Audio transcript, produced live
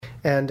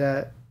And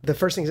the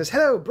first thing he says,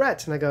 "Hello,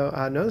 Brett." And I go,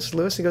 "No, this is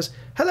Lewis." He goes,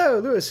 "Hello,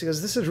 Lewis." He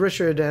goes, "This is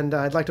Richard, and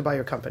I'd like to buy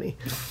your company."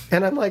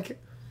 And I'm like,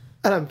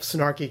 and I'm a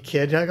snarky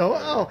kid. And I go,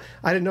 "Oh,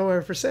 I didn't know we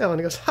were for sale." And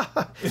he goes, "Ha,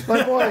 ha,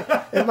 my boy,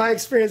 in my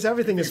experience,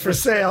 everything is for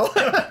sale."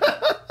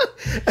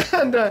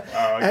 And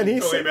he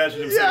totally said,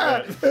 imagine him saying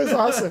 "Yeah, that. it was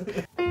awesome."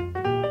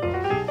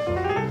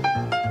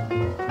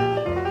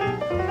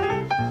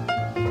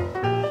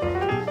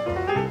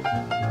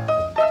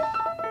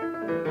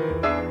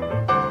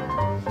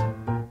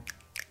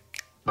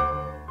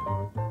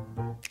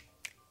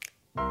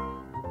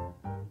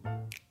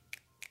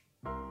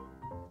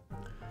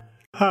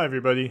 Hi,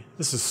 everybody.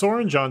 This is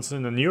Soren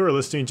Johnson, and you are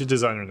listening to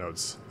Designer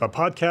Notes, a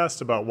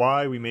podcast about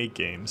why we make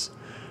games.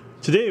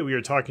 Today, we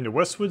are talking to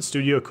Westwood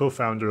Studio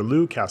co-founder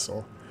Lou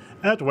Castle.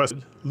 At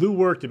Westwood, Lou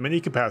worked in many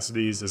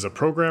capacities as a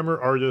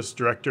programmer, artist,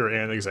 director,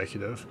 and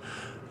executive.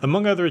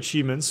 Among other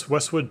achievements,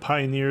 Westwood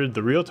pioneered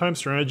the real-time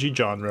strategy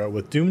genre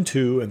with Doom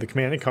 2 and the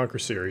Command & Conquer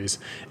series,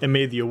 and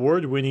made the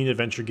award-winning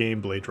adventure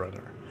game Blade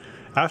Runner.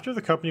 After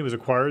the company was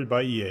acquired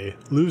by EA,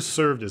 Lou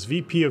served as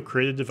VP of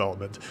Creative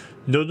Development,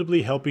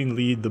 notably helping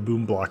lead the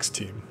Boom Blocks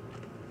team.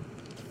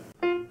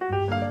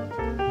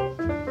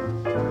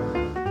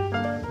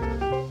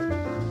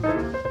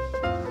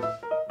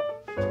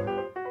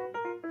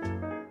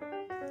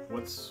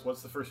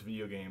 What's the first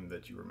video game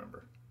that you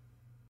remember?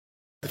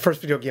 The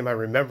first video game I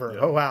remember. Yeah.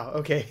 Oh, wow.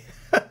 Okay.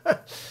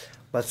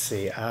 Let's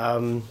see.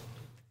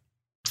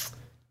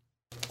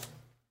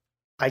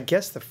 I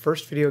guess the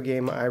first video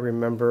game I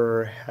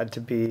remember had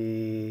to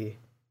be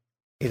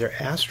either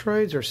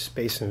Asteroids or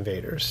Space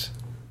Invaders.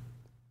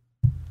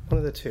 One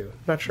of the two.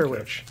 Not sure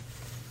which.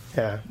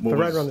 Yeah, but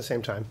right around the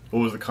same time.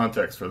 What was the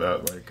context for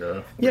that? Like,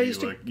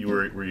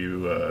 were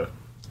you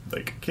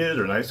like a kid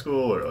or in high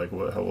school, or like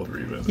how old were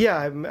you then?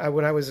 Yeah,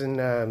 when I was in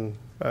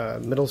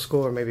middle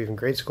school or maybe even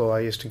grade school,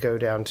 I used to go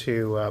down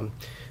to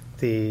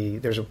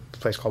there's a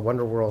place called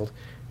Wonder World.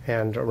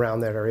 And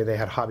around that area, they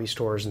had hobby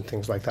stores and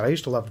things like that. I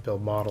used to love to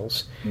build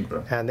models.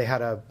 Okay. And they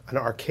had an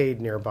arcade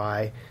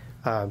nearby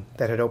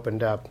that had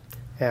opened up.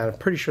 And I'm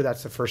pretty sure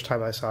that's the first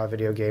time I saw a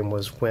video game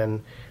was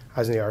when I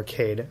was in the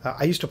arcade.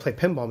 I used to play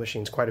pinball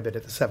machines quite a bit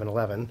at the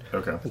 7-Eleven.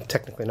 Okay.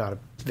 Technically not a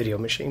video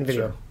machine,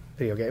 video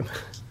game.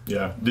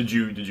 Yeah. Did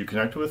you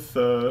connect with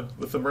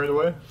them right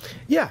away?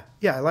 Yeah.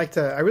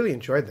 I really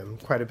enjoyed them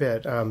quite a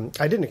bit.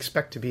 I didn't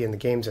expect to be in the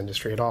games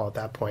industry at all at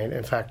that point.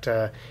 In fact,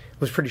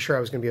 was pretty sure I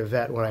was going to be a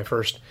vet when I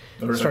first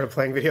started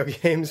playing video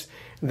games.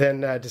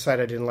 Then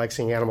decided I didn't like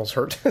seeing animals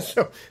hurt,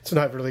 so it's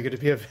not really good to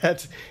be a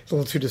vet. It's a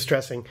little too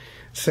distressing.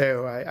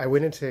 So I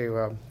went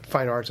into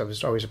fine arts. I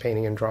was always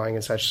painting and drawing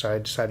and such, so I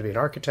decided to be an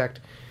architect,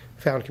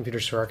 found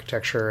computers for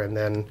architecture, and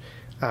then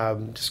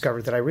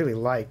discovered that I really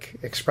like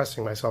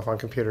expressing myself on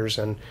computers,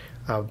 and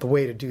the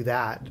way to do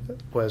that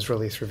was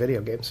really through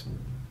video games.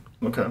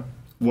 Okay.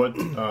 What?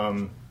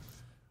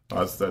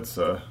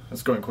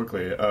 That's going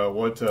quickly.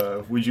 What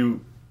would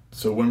you?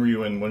 So when were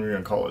you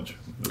in college?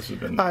 This has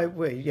been.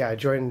 I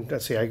joined.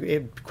 Let's see. I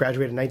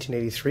graduated in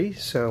 1983,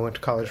 so I went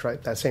to college right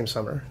that same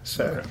summer.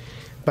 So. Okay.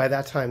 By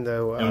that time,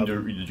 though... And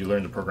did you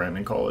learn to program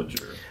in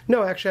college? Or?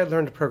 No, actually, I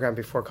learned to program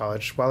before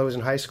college. While I was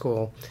in high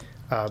school,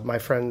 my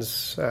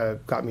friends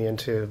got me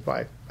into...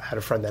 I had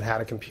a friend that had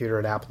a computer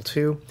at Apple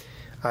II.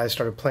 I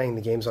started playing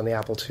the games on the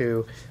Apple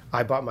II.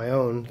 I bought my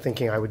own,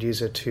 thinking I would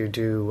use it to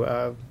do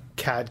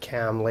CAD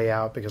CAM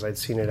layout, because I'd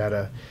seen it at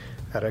a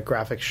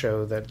graphics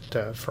show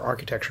that for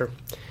architecture.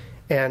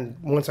 And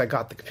once I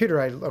got the computer,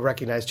 I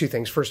recognized two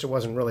things. First, it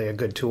wasn't really a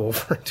good tool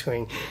for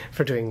doing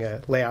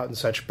layout and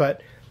such,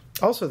 but...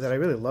 Also, that I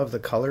really loved the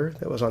color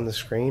that was on the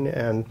screen,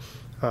 and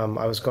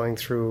I was going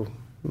through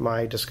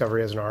my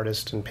discovery as an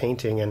artist and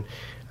painting and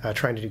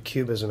trying to do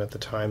cubism at the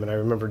time, and I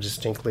remember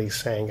distinctly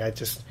saying,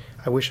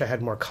 I wish I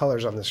had more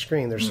colors on the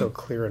screen. They're so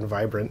clear and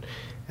vibrant,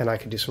 and I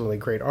could do some really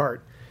great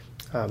art.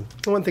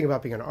 One thing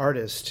about being an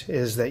artist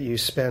is that you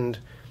spend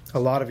a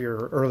lot of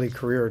your early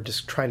career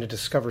just trying to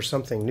discover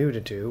something new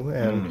to do,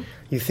 and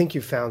you think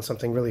you found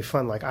something really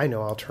fun, like, I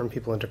know, I'll turn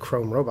people into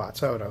chrome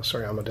robots. Oh, no,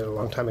 sorry, I did it a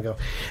long time ago.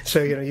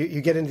 So, you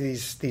get into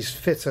these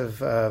fits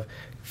of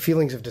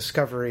feelings of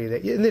discovery,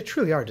 and they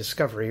truly are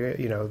discovery,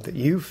 that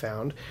you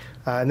found,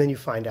 and then you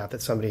find out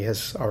that somebody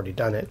has already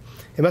done it.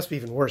 It must be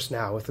even worse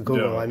now with the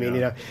Google.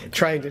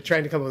 Trying to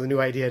come up with a new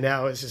idea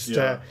now is just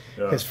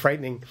is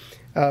frightening.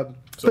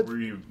 So were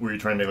you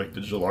trying to make like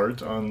digital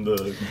art on the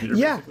computer?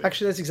 Yeah, basically?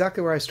 Actually, that's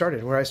exactly where I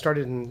started. Where I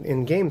started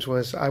in games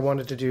was I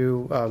wanted to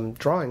do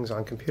drawings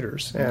on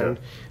computers and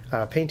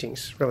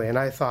paintings, really. And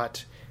I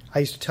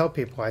used to tell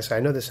people, I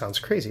know this sounds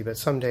crazy, but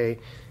someday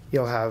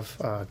you'll have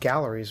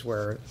galleries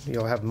where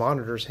you'll have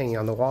monitors hanging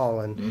on the wall,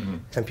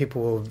 and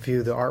people will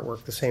view the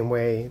artwork the same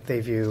way they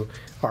view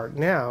art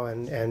now,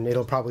 and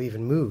it'll probably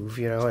even move,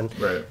 and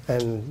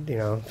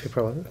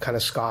people kind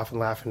of scoff and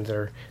laugh in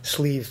their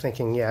sleeve,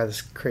 thinking, yeah,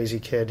 this crazy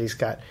kid, he's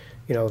got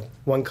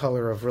one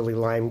color of really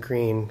lime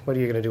green. What are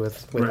you going to do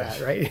with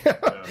that, right?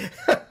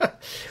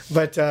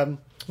 But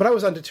I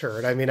was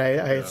undeterred. I mean,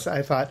 I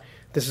thought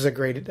this is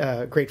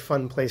a great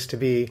fun place to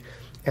be.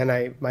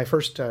 my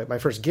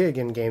first gig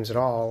in games at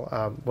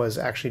all was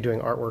actually doing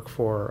artwork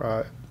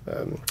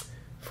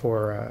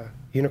for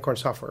Unicorn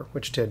Software,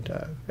 which did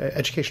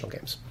educational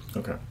games.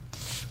 Okay.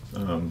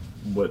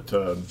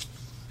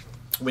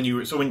 When you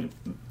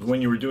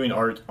were doing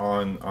art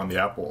on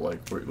the Apple,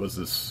 like, was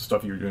this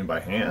stuff you were doing by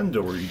hand,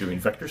 or were you doing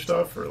vector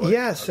stuff? Or like,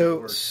 yeah,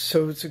 so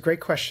it's a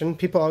great question.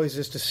 People always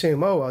just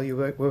assume, oh, well, you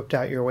whipped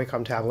out your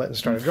Wacom tablet and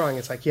started drawing.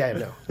 It's like,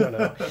 yeah,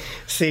 no.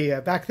 See,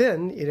 back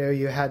then,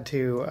 you had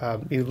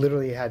to, you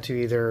literally had to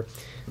either...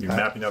 You're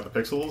mapping out the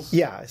pixels?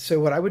 Yeah, so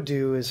what I would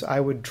do is I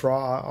would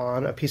draw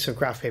on a piece of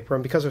graph paper,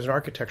 and because I was an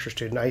architecture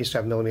student, I used to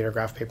have millimeter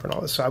graph paper and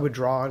all this, so I would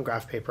draw on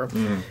graph paper,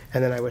 and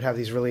then I would have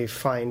these really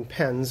fine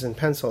pens and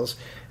pencils,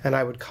 and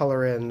I would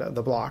color in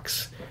the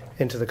blocks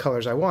into the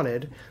colors I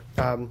wanted.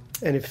 And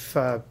if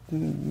the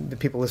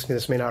people listening to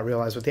this may not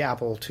realize, but the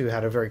Apple II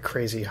had a very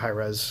crazy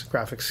high-res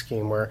graphics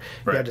scheme where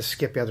you had to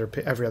skip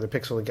every other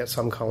pixel to get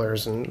some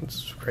colors, and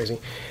it's crazy.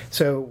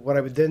 So what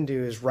I would then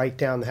do is write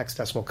down the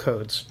hexadecimal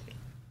codes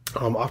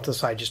off to the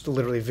side, just to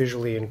literally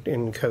visually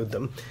encode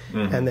them,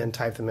 and then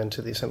type them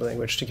into the assembly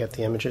language to get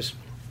the images.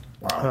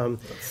 Wow.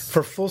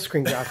 For full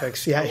screen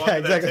graphics, yeah,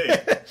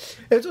 exactly.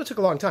 It took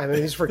a long time. I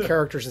mean, these were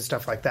characters and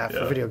stuff like that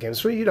for video games.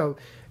 So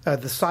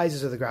the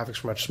sizes of the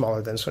graphics were much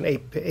smaller than, so an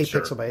 8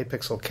 pixel by 8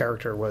 pixel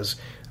character was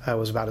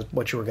about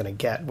what you were going to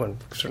get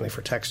certainly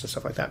for text and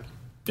stuff like that.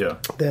 Yeah.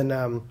 Then,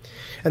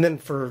 and then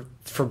for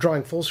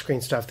drawing full screen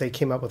stuff, they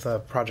came up with a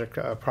product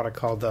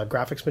called the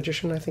Graphics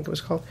Magician, I think it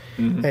was called,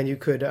 and you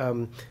could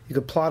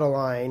plot a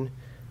line,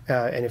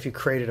 and if you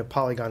created a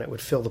polygon, it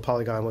would fill the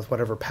polygon with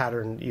whatever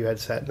pattern you had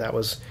set, and that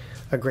was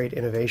a great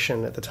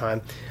innovation at the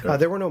time.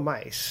 There were no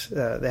mice;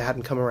 they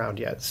hadn't come around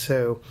yet.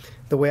 So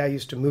the way I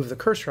used to move the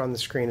cursor on the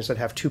screen is I'd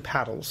have two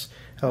paddles.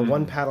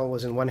 One paddle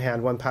was in one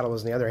hand, one paddle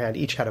was in the other hand.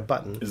 Each had a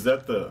button. Is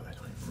that the?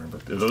 Remember,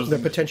 those the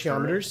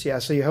potentiometers, yeah.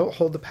 So you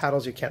hold the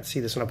paddles. You can't see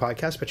this on a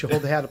podcast, but you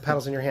hold the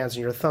paddles in your hands,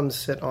 and your thumbs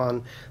sit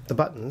on the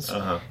buttons,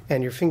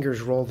 and your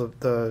fingers roll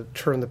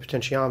turn the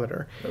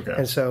potentiometer. Okay.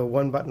 And so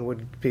one button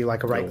would be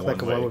like a right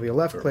click, and one would be a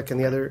left click, and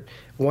the other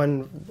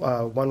one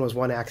was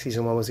one axis,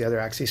 and one was the other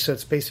axis. So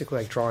it's basically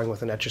like drawing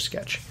with an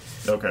Etch-a-Sketch.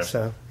 Okay.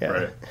 So yeah.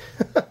 Right.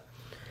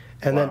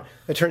 And then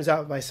it turns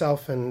out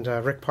myself and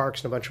Rick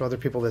Parks and a bunch of other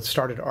people that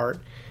started art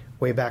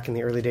way back in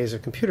the early days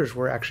of computers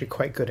were actually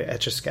quite good at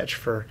Etch-a-Sketch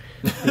for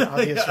the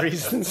obvious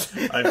reasons.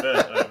 I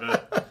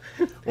bet.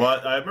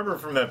 Well, I remember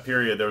from that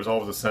period there was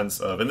always a sense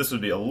of, and this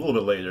would be a little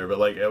bit later, but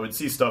like I would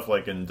see stuff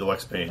like in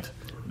Deluxe Paint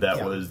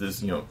that was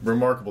this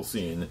remarkable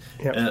scene,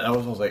 and I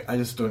was always like, I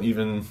just don't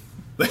even.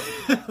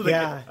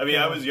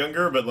 I was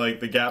younger, but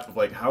like the gap of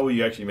like how will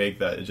you actually make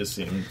that? It just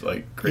seemed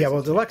like crazy. Yeah,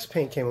 well, Deluxe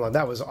Paint came along.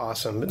 That was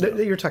awesome.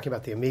 You're talking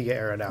about the Amiga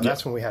era now.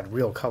 That's when we had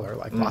real color,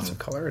 like lots of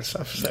color and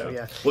stuff. So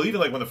yeah. Well, even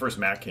like when the first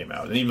Mac came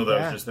out, and even though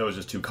that was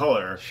just two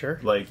color,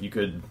 like you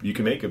could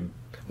make a.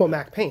 Well,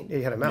 Mac Paint,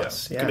 you had a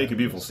mouse. You could make a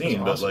beautiful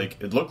scene, but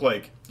like it looked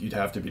like you'd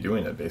have to be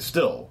doing it based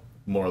still.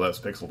 More or less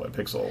pixel by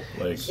pixel.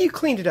 Like you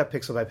cleaned it up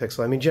pixel by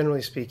pixel. I mean,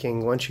 generally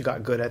speaking, once you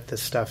got good at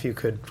this stuff, you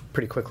could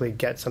pretty quickly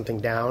get something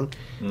down,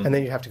 and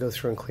then you'd have to go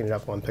through and clean it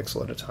up one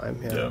pixel at a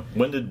time. Yeah.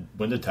 When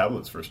did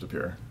tablets first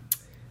appear?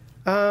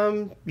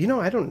 I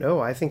don't know.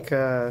 I think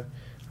I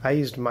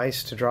used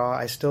mice to draw.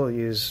 I still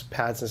use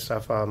pads and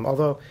stuff.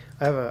 Although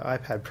I have an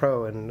iPad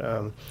Pro, and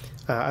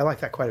I like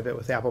that quite a bit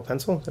with the Apple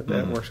Pencil.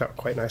 That works out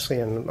quite nicely,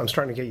 and I'm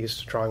starting to get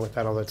used to drawing with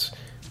that, although it's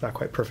not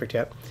quite perfect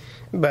yet.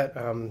 But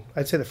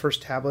I'd say the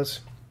first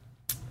tablets,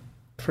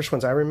 the first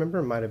ones I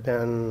remember might have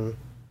been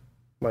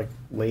like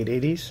late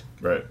 80s.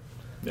 Right.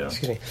 Yeah.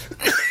 Excuse me.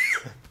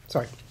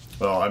 Sorry.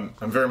 Well, I'm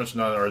very much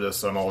not an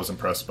artist, so I'm always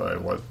impressed by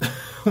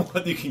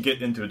what you can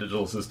get into a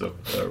digital system,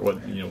 or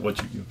what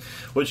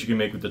you can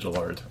make with digital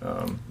art.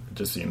 It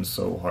just seems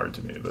so hard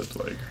to me. But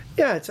like,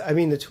 yeah,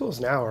 the tools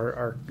now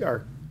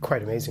are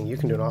quite amazing. You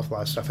can do an awful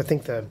lot of stuff. I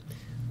think the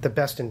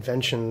best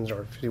inventions,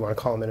 or if you want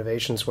to call them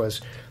innovations,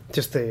 was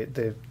just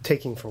the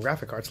taking from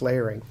graphic arts,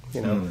 layering.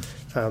 When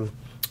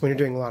you're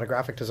doing a lot of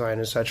graphic design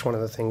and such, one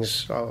of the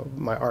things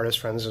my artist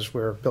friends, as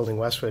we were building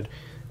Westwood,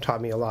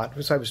 taught me a lot,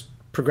 because I was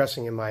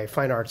progressing in my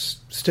fine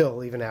arts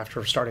still, even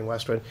after starting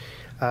Westwood,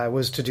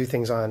 was to do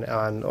things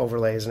on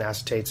overlays and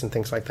acetates and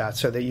things like that,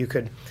 so that you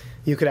could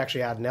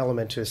actually add an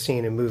element to a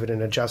scene and move it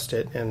and adjust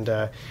it, and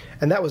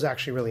that was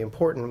actually really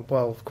important.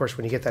 Well, of course,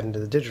 when you get that into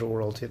the digital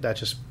world, that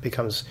just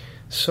becomes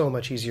so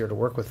much easier to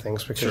work with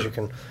things, because you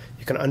can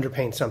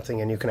underpaint something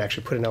and you can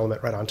actually put an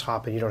element right on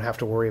top, and you don't have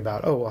to worry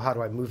about, how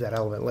do I move that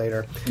element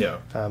later? Yeah.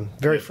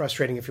 Very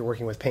frustrating if you're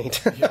working with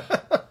paint.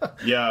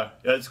 Yeah,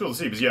 it's cool to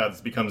see, because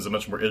it becomes a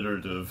much more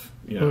iterative,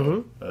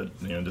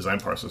 design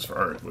process for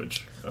art,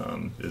 which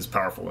is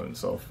powerful in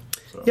itself.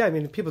 So. Yeah, I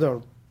mean,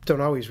 people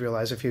don't always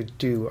realize, if you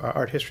do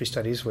art history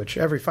studies, which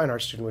every fine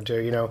art student would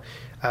do,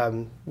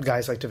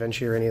 guys like Da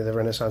Vinci or any of the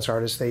Renaissance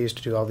artists, they used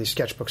to do all these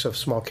sketchbooks of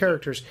small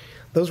characters.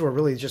 those were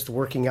really just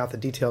working out the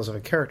details of a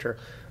character.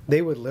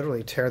 They would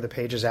literally tear the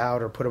pages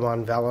out or put them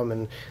on vellum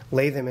and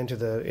lay them into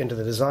the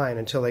design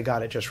until they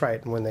got it just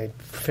right. And when they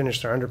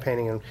finished their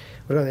underpainting, and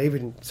they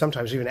even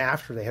sometimes even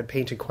after they had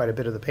painted quite a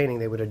bit of the painting,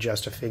 they would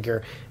adjust a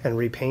figure and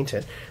repaint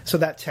it. So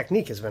that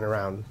technique has been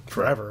around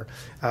forever.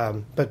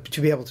 But to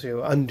be able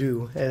to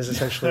undo is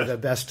essentially the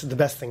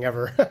best thing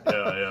ever.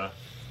 Yeah.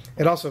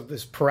 It also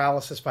is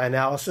paralysis by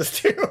analysis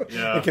too.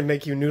 Yeah. It can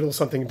make you noodle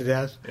something to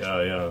death.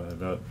 Yeah, I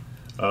bet.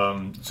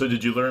 So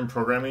did you learn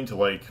programming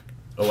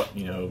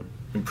to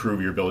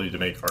improve your ability to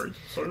make art?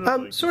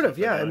 Sort of,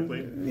 yeah.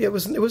 And it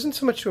wasn't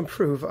so much to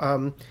improve.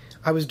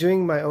 I was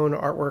doing my own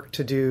artwork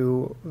to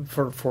do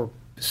for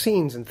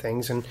scenes and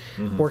things, and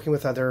working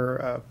with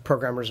other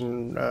programmers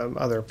and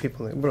other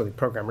people, really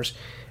programmers.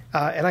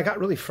 And I got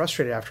really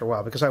frustrated after a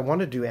while because I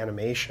wanted to do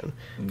animation.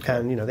 Okay.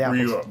 And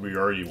the were you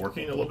already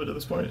working a little bit at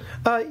this point?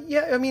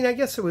 Yeah, I mean, I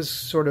guess it was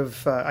sort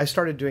of. I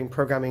started doing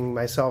programming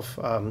myself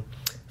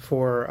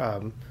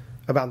for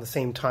about the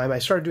same time. I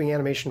started doing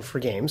animation for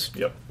games.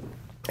 Yep.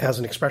 As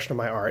an expression of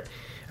my art,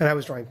 and I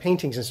was drawing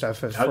paintings and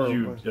stuff. Just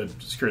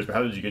curious, but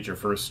how did you get your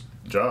first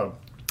job?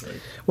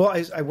 Well,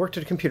 I worked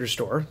at a computer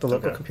store, the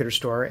local computer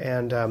store,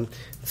 and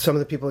some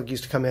of the people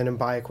used to come in and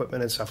buy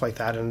equipment and stuff like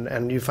that,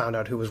 and you found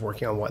out who was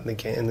working on what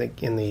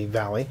in the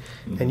valley.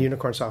 And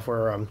Unicorn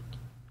Software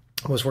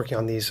was working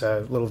on these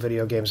little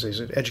video games,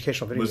 these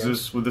educational video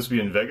games. Would this be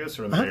in Vegas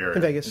or in the Bay Area?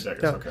 In Vegas. In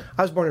Vegas, No, okay.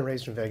 I was born and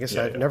raised in Vegas.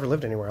 Yeah, I've never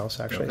lived anywhere else,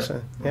 actually.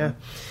 Okay.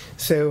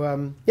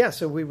 So yeah.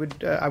 So we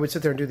would I would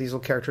sit there and do these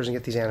little characters and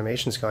get these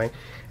animations going,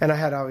 and I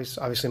had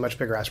obviously much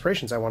bigger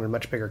aspirations. I wanted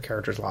much bigger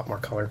characters, a lot more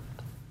color,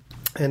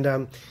 and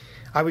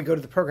I would go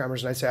to the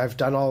programmers and I'd say, I've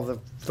done all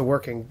the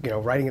work and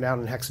writing it out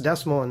in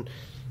hexadecimal, and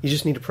you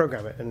just need to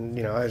program it. And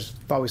I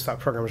always thought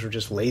programmers were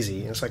just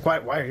lazy. And it's like, why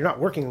are you not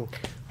working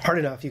hard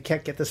enough? You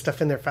can't get this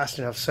stuff in there fast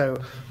enough. So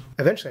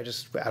eventually I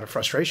just, out of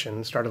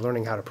frustration, started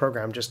learning how to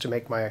program just to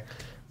make my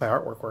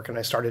artwork work. And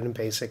I started in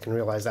BASIC and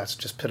realized that's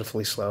just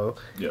pitifully slow.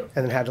 Yeah.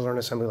 And then had to learn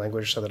assembly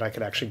language so that I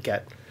could actually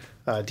get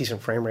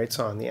decent frame rates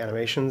on the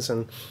animations.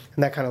 And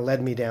that kind of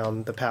led me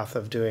down the path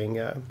of doing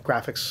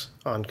graphics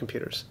on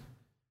computers.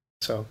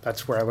 So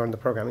that's where I learned the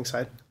programming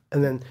side.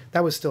 And then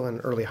that was still in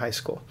early high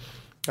school.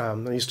 I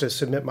used to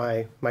submit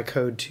my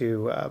code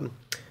to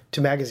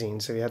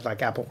magazines. So we had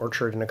like Apple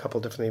Orchard and a couple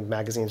different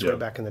magazines way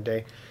back in the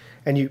day.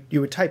 And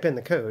you would type in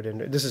the code,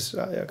 and this is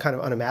kind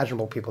of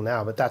unimaginable people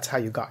now, but that's how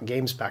you got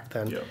games back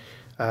then.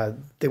 Yeah.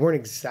 They weren't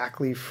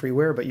exactly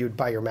freeware, but you'd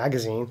buy your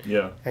magazine,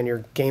 and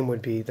the game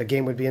would be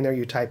in there.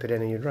 You type it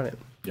in, and you'd run it.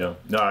 Yeah,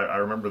 no, I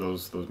remember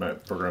those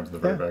programs in the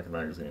very back of the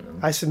magazine.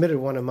 And I submitted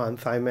one a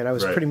month. I mean, I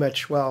was pretty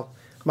much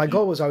my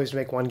goal was always to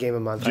make one game a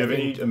month. Do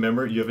you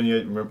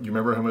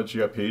remember how much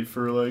you got paid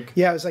for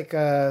Yeah, it was like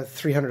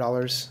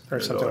 $300 or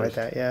something like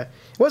that. Yeah,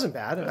 it wasn't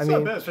bad. It's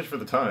not bad, especially for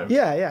the time.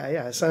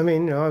 Yeah. So I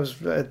mean, I was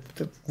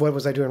what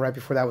was I doing right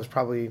before that was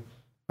probably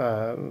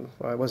I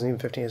wasn't even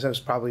 15 years. I was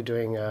probably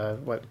doing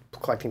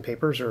collecting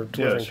papers or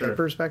delivering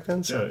papers back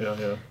then.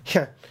 So,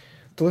 yeah.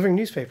 Delivering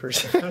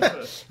newspapers.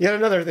 Yet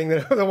another thing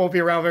that won't be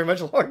around very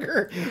much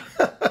longer.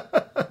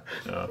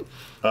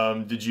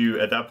 Did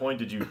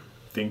you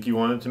think you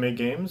wanted to make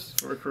games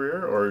for a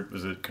career, or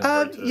was it kind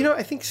of hard to...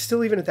 I think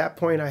still even at that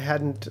point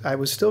I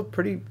was still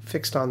pretty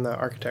fixed on the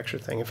architecture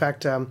thing. In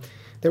fact,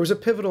 there was a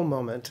pivotal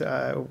moment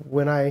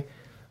when I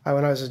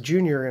was a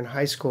junior in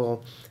high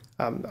school.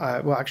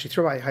 Actually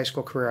throughout my high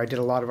school career I did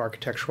a lot of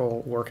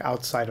architectural work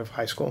outside of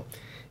high school,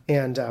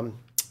 and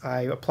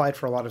I applied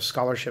for a lot of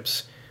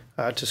scholarships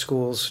to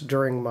schools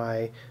during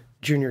my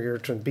junior year,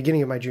 to the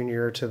beginning of my junior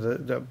year, to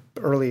the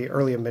early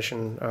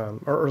admission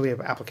or early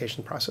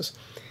application process.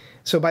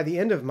 So by the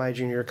end of my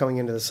junior year, coming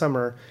into the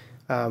summer,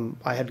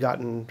 I had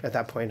gotten, at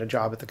that point, a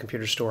job at the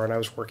computer store, and I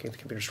was working at the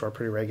computer store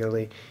pretty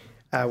regularly.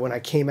 When I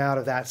came out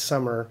of that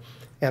summer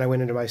and I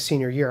went into my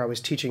senior year, I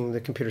was teaching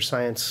the computer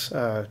science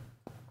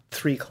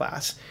 3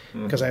 class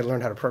because I had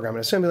learned how to program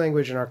an assembly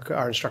language, and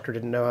our instructor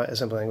didn't know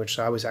assembly language,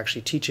 so I was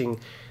actually teaching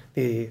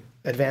the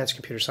advanced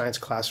computer science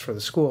class for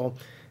the school.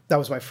 That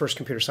was my first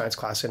computer science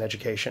class in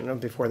education. And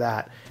before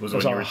that, was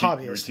all a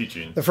hobbyist. You were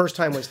teaching. The first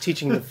time was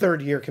teaching the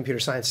third-year computer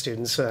science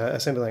students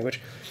assembly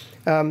language.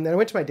 And I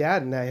went to my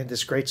dad, and I had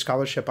this great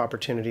scholarship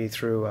opportunity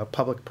through a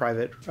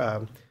public-private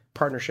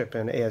partnership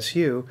in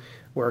ASU,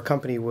 where a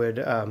company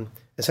would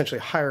essentially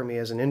hire me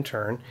as an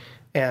intern,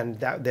 and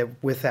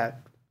with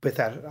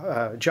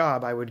that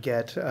job, I would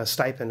get a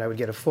stipend. I would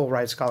get a full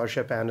ride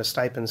scholarship and a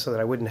stipend so that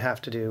I wouldn't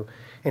have to do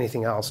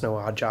anything else, no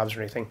odd jobs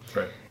or anything.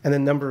 Right. And the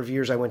number of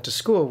years I went to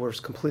school was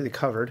completely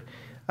covered,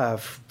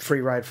 free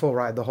ride, full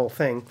ride, the whole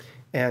thing.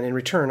 And in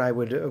return, I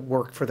would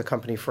work for the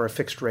company for a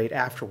fixed rate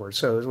afterwards.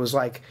 So it was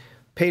like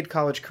paid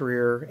college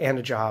career and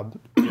a job.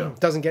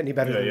 Doesn't get any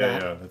better than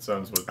that. Yeah, that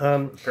sounds what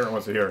the parent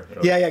wants to hear.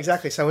 Yeah,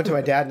 exactly. So I went to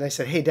my dad and I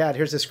said, "Hey, Dad,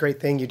 here's this great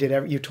thing you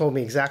did. You told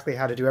me exactly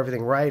how to do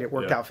everything right. It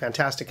worked out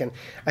fantastic, and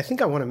I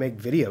think I want to make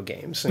video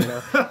games." And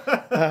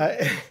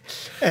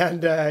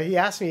he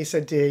asked me, he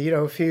said,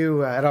 "If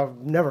you," and I'll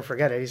never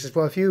forget it. He says,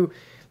 "Well, if you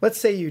let's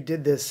say you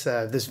did this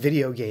this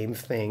video game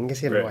thing, because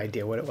he had no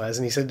idea what it was,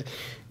 and he said,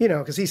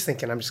 because he's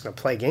thinking, I'm just going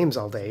to play games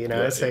all day,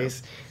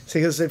 So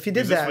he goes, if you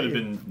did that, this would have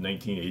been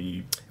 1980.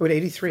 It would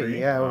 83,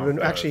 yeah, it would have been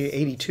actually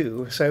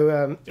 82. So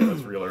yeah,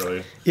 that's real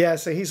early. Yeah,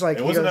 so he's like,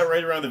 and wasn't that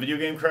right around the video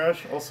game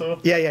crash also?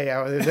 Yeah,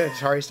 the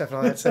Atari stuff and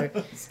all that.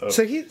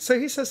 So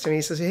he says to me,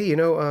 he says, hey,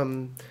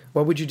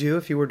 what would you do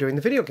if you were doing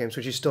the video games?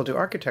 Would you still do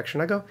architecture?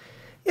 And I go,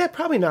 yeah,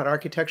 probably not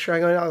architecture. I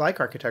go, I like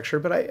architecture,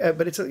 but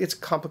it's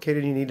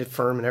complicated. You need it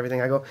firm and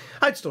everything. I go,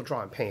 I'd still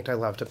draw and paint. I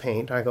love to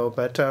paint. I go,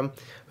 but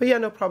yeah,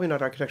 no, probably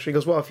not architecture. He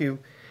goes, well, if you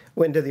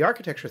went and did the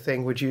architecture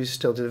thing, would you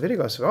still do the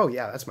video? I said, oh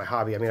yeah, that's my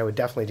hobby. I mean, I would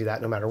definitely do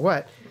that no matter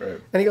what. Right.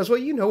 And he goes, well,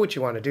 you know what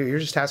you want to do. You're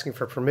just asking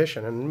for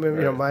permission.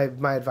 And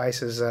my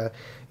advice is,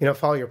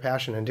 follow your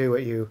passion and do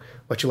what you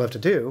love to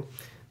do,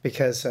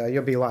 because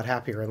you'll be a lot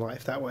happier in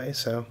life that way.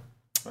 So.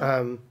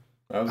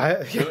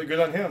 Really good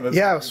on him.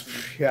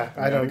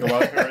 I don't. think a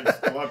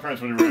lot of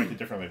parents would have reacted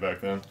differently back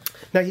then.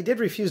 Now, he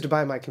did refuse to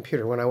buy my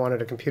computer when I wanted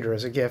a computer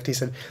as a gift. He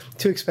said,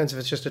 too expensive.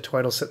 It's just a toy.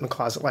 It'll sit in the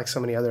closet like so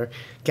many other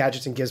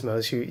gadgets and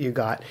gizmos you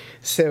got.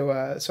 So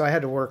I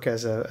had to work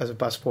as a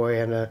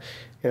busboy and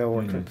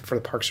work for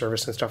the Park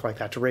Service and stuff like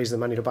that to raise the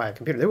money to buy a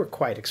computer. They were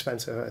quite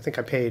expensive. I think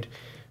I paid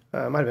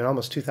might have been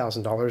almost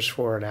 $2,000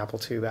 for an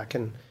Apple II back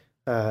in.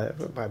 I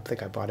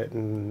think I bought it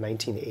in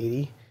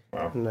 1980.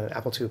 Wow. And an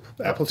Apple II.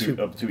 Apple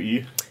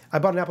IIe? I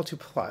bought an Apple II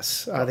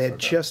Plus. They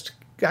had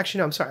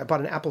I bought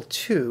an Apple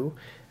II,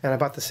 and I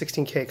bought the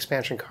 16K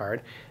expansion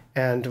card.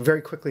 And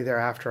very quickly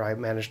thereafter, I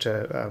managed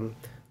to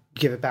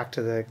give it back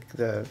to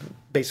the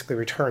basically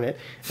return it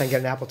and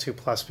get an Apple II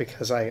Plus,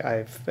 because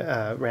I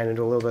ran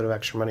into a little bit of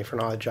extra money for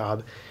an odd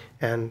job.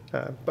 And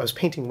I was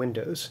painting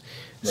windows.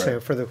 Right. So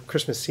for the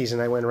Christmas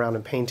season, I went around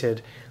and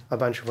painted a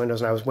bunch of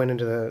windows, and I went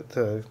into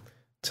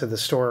the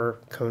store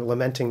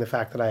lamenting the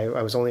fact that I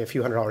was only a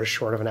few $100s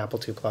short of an Apple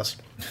II Plus.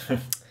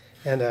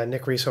 And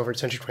Nick Reese over at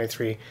Century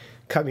 23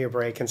 cut me a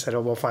break and said,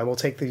 oh, well, fine, we'll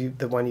take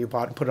the one you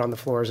bought and put it on the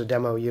floor as a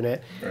demo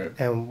unit, right,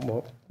 and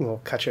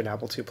we'll cut you an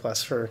Apple II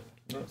Plus for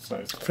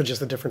just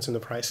the difference in the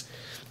price.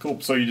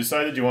 Cool. So you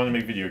decided you wanted to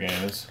make video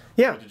games.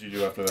 Yeah. What did you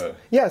do after that?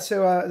 Yeah,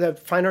 so the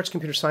Fine Arts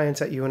Computer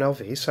Science at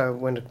UNLV, so I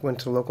went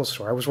to the local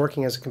store. I was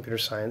working as a computer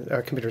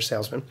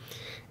salesman,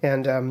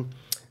 and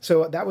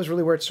so that was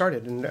really where it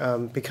started.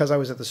 And because I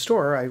was at the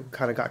store, I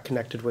kind of got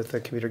connected with the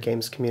computer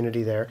games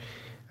community there,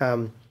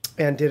 and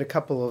did a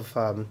couple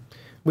of...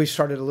 we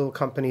started a little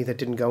company that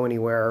didn't go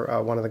anywhere.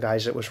 One of the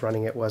guys that was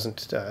running it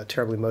wasn't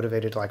terribly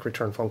motivated to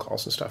return phone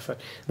calls and stuff.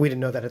 We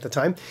didn't know that at the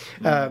time,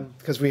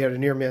 because we had a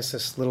near miss,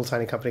 this little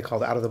tiny company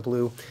called Out of the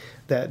Blue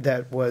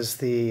that was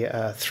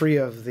the three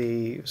of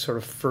the sort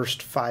of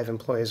first 5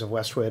 employees of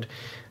Westwood,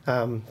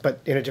 but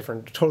in a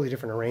totally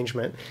different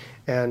arrangement.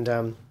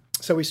 And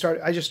so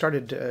I just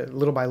started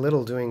little by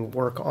little doing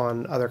work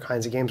on other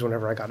kinds of games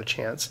whenever I got a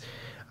chance.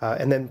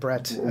 And then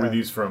Brett... Were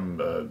these from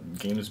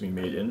games being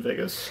made in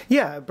Vegas?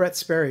 Yeah, Brett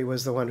Sperry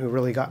was the one who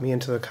really got me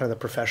into the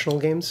professional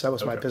games. That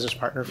was my business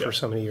partner for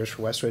so many years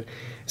for Westwood.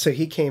 So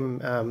he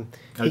came... how'd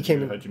you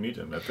meet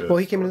him?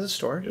 He came into the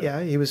store.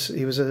 Yeah, he was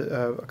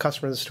a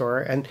customer of the store.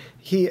 And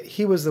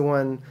he was the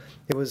one...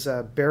 It was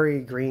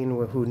Barry Green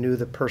who knew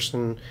the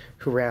person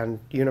who ran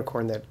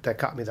Unicorn that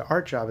got me the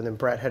art job. And then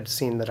Brett had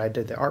seen that I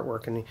did the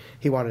artwork, and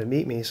he wanted to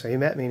meet me. So he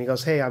met me, and he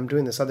goes, hey, I'm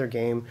doing this other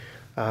game...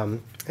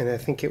 and I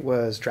think it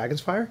was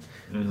Dragon's Fire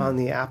on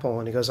the Apple.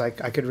 And he goes, I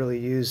could really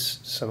use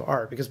some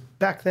art. Because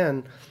back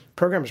then,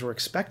 programmers were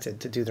expected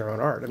to do their own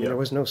art. I mean, there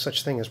was no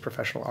such thing as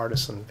professional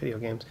artists in video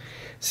games.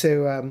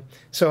 So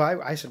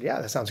I said, yeah,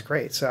 that sounds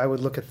great. So I would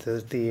look at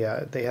they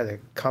had a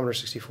Commodore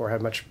 64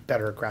 had much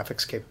better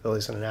graphics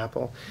capabilities than an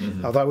Apple.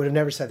 Although I would have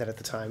never said that at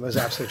the time. It was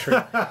absolutely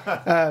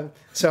true.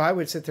 So I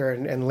would sit there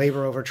and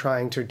labor over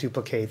trying to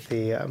duplicate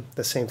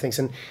the same things.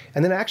 And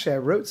then actually I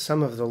wrote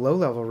some of the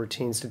low-level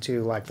routines to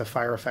do the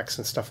fire effects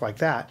and stuff like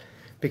that,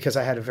 because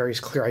I had a very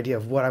clear idea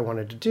of what I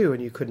wanted to do,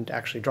 and you couldn't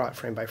actually draw it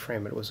frame by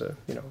frame. It was a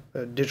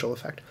digital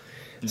effect.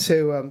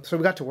 So we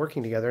got to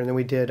working together, and then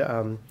we did.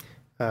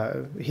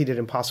 He did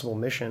Impossible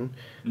Mission,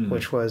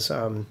 which was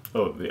the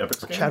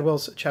Epyx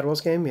game?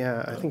 Chadwell's game.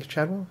 Yeah, I think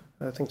Chadwell.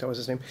 I think that was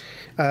his name,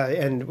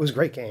 and it was a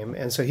great game.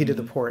 And so he did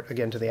the port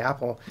again to the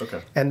Apple.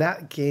 Okay. And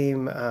that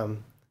game,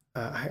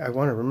 I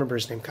want to remember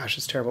his name. Gosh,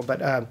 it's terrible,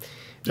 but.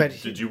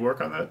 Did you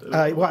work on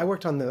that? Well, I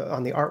worked on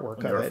the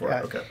artwork of it.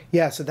 Okay.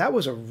 Yeah, so that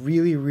was a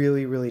really,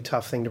 really, really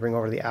tough thing to bring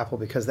over to the Apple,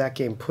 because that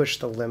game pushed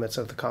the limits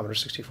of the Commodore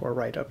 64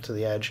 right up to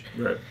the edge.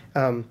 Right.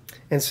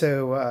 And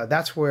so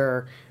that's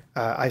where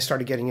I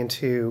started getting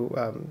into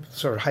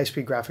sort of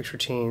high-speed graphics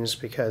routines,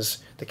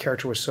 because the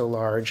character was so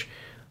large.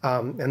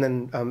 And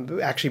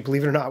then actually,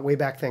 believe it or not, way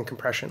back then,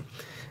 compression.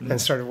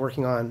 And started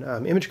working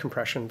on image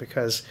compression,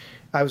 because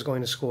I was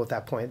going to school at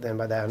that point. Then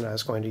by then, I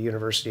was going to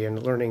university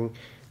and learning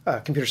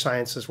computer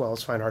science as well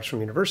as fine arts from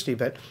university,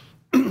 but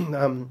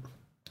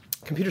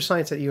computer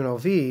science at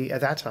UNLV at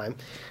that time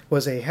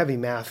was a heavy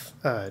math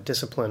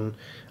discipline.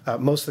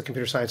 Most of the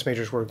computer science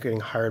majors were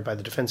getting hired by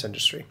the defense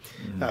industry.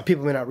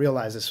 People may not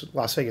realize this.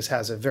 Las Vegas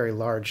has a very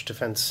large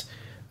defense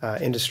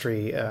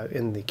industry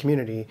in the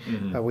community.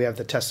 We have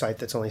the test site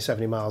that's only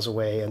 70 miles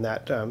away, and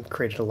that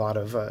created a lot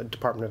of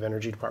Department of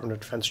Energy, Department of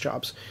Defense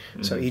jobs.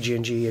 So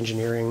EG&G,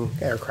 engineering,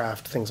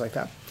 aircraft, things like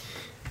that.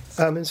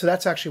 And so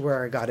that's actually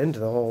where I got into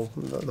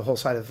the whole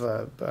side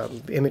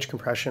of image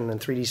compression and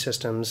 3D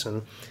systems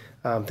and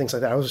things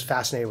like that. I was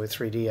fascinated with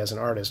 3D as an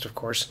artist, of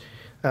course.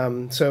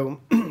 So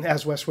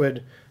as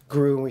Westwood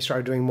grew and we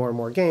started doing more and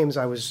more games,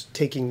 I was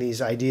taking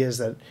these ideas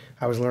that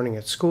I was learning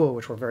at school,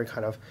 which were very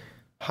kind of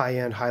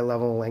high-end,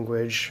 high-level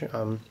language,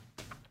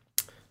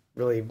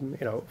 really,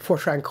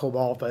 Fortran,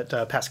 COBOL,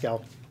 but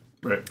Pascal.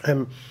 Right.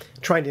 And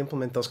trying to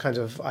implement those kinds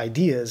of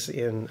ideas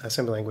in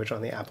assembly language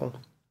on the Apple.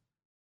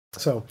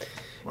 So,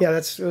 yeah,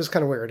 it was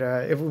kind of weird.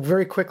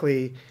 Very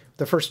quickly,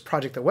 the first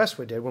project that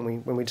Westwood did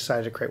when we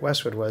decided to create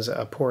Westwood was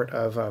a port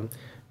of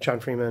John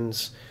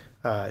Freeman's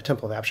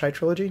Temple of Apshai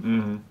trilogy,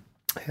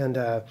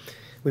 and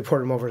we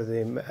ported them over to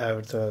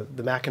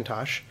the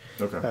Macintosh.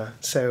 Okay.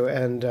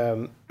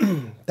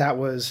 That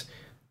was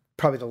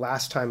probably the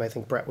last time I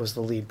think Brett was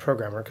the lead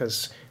programmer,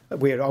 because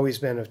we had always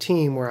been a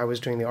team where I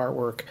was doing the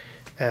artwork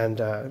and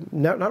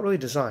not really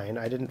design.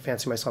 I didn't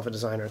fancy myself a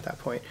designer at that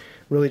point.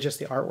 Really just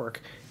the artwork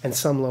and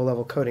some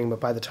low-level coding. But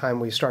by the time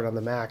we started on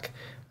the Mac,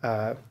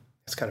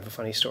 it's kind of a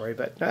funny story,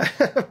 but by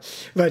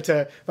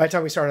the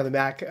time we started on the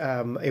Mac,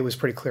 it was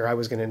pretty clear I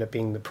was going to end up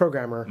being the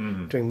programmer,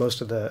 doing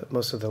most of the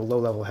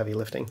low-level heavy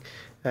lifting,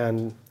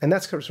 and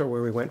that's sort of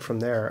where we went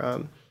from there.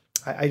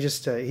 He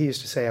used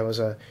to say I was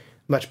a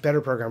much better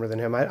programmer than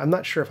him. I'm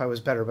not sure if I was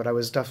better, but I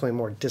was definitely a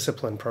more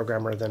disciplined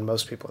programmer than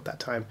most people at that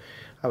time.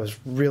 I was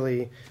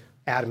really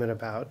adamant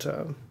about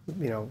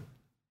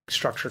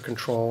structure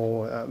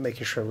control,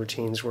 making sure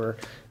routines were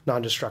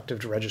non-destructive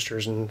to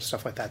registers and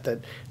stuff like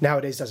that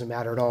nowadays doesn't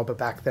matter at all, but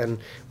back then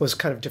was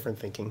kind of different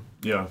thinking.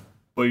 Yeah.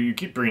 Well, you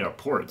keep bringing up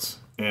ports,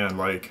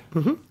 and I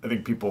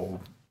think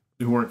people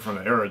who weren't from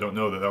the era don't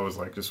know that was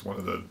just one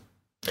of the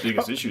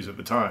biggest issues at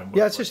the time.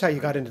 Yeah, it's just how you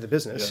got into the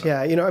business.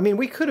 Yeah,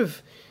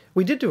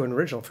 we did do an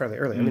original fairly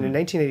early. I mean, in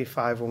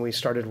 1985, when we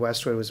started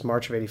Westwood, it was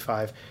March of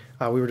 85,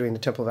 we were doing the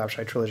Temple of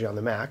Apshai trilogy on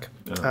the Mac.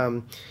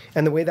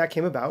 And the way that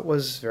came about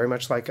was very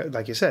much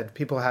like you said,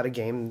 people had a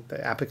game,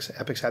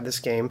 Epyx had this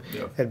game,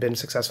 had been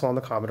successful on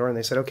the Commodore, and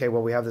they said, okay,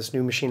 well, we have this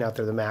new machine out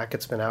there, the Mac,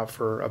 it's been out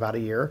for about a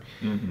year.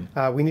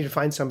 We need to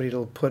find somebody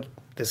to put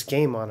this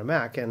game on a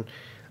Mac. And,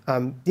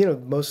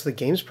 most of the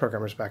games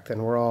programmers back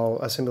then were all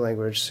assembly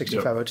language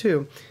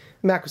 6502.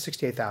 Mac was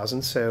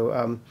 68,000,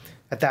 so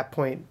at that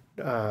point,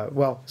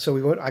 so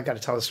we went. I got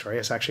to tell the story.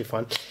 It's actually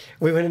fun.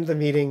 We went into the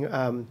meeting.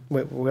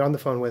 We were on the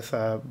phone with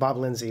Bob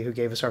Lindsay, who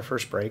gave us our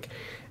first break,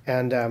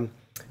 and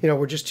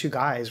we're just two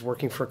guys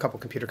working for a couple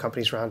computer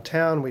companies around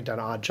town. We'd done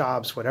odd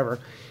jobs, whatever,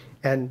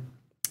 and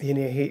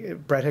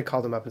Brett had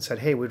called him up and said,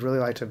 "Hey, we'd really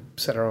like to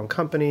set our own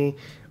company."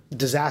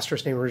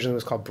 Disastrous name originally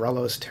was called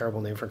Brellos. Terrible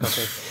name for a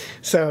company.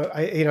 So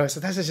I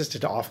said, "That's just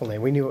an awful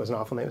name." We knew it was an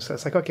awful name, so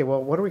it's like, okay,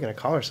 well, what are we going to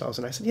call ourselves?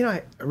 And I said,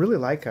 I really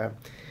like the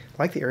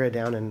area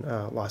down in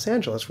Los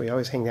Angeles. We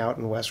always hang out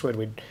in Westwood.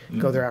 We'd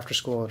go there after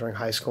school during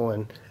high school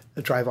and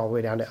drive all the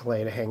way down to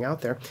LA to hang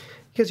out there,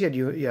 because you had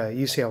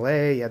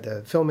UCLA, you had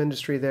the film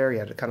industry there, you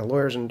had kind of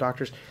lawyers and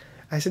doctors.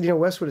 I said,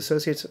 Westwood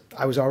Associates,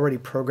 I was already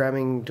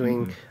programming,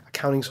 doing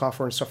accounting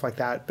software and stuff like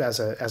that as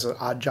an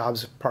odd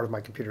jobs part of my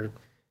computer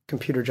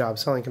job,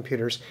 selling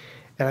computers.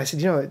 And I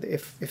said,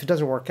 if it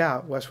doesn't work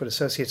out, Westwood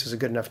Associates is a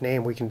good enough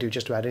name. We can do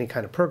just about any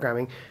kind of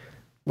programming.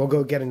 We'll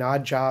go get an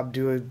odd job,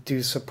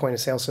 do some point of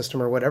sale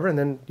system or whatever, and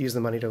then use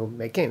the money to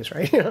make games,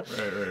 right?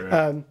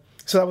 Right.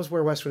 So that was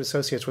where Westwood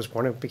Associates was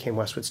born. It became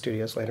Westwood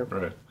Studios later.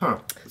 Right. Huh.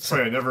 It's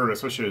funny. I never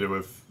associated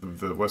with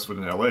the Westwood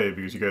in LA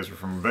because you guys were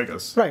from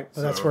Vegas. Right.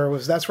 Well, that's where it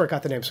was. That's where it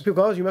got the name. So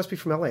people go, "Oh, you must be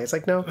from LA." It's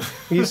like, no.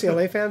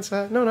 UCLA fans?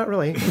 No, not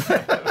really.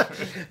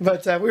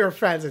 But we were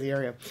friends of the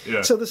area.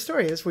 Yeah. So the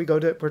story is,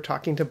 we're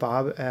talking to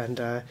Bob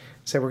and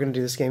say we're going to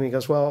do this game. He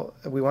goes, "Well,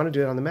 we want to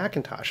do it on the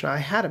Macintosh." And I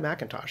had a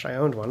Macintosh. I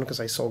owned one because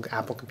I sold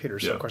Apple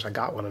computers. So of course I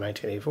got one in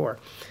 1984.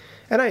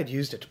 And I had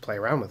used it to play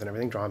around with and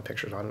everything, drawing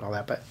pictures on it and all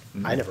that, but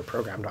I never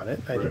programmed on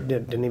it. I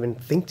didn't even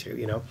think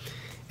to,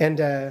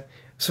 And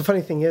so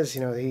funny thing is,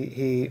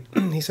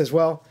 he says,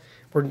 "Well,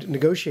 we're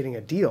negotiating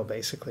a deal,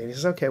 basically." And he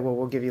says, "Okay, well,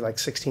 we'll give you like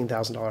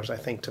 $16,000, I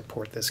think, to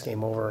port this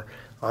game over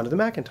onto the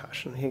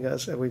Macintosh." And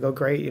we go,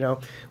 "Great,"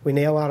 we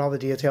nail out all the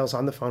details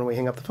on the phone. We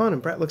hang up the phone,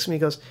 and Brett looks at me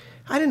and goes,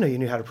 "I didn't know you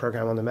knew how to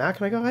program on the Mac."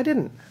 And I go, "I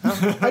didn't.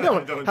 I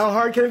don't. How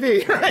hard can it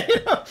be?" Right?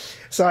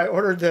 So I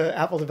ordered the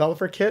Apple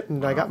Developer Kit,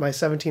 and I got my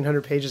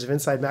 1,700 pages of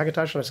Inside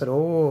Macintosh, and I said,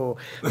 "Oh,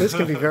 this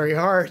can be very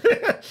hard."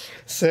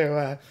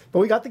 So, but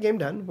we got the game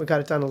done. We got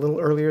it done a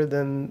little earlier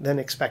than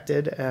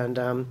expected, and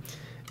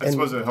I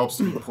suppose it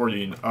helps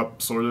porting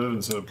up, sort of,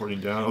 instead of porting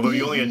down. Although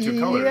you only had two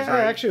colors, right? Yeah,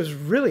 actually, it was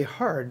really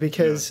hard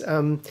because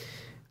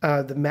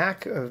the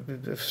Mac,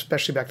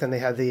 especially back then, they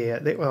had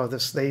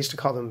they used to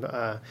call them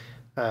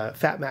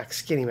Fat Macs,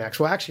 Skinny Macs.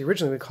 Well, actually,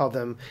 originally we called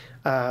them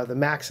the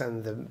Macs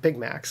and the Big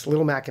Macs,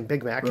 Little Mac and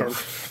Big Mac. And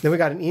then we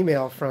got an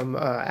email from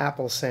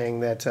Apple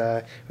saying that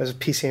it was a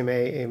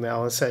PCMA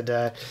email and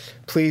said,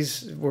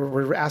 please,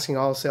 we're asking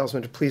all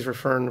salesmen to please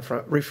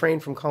refrain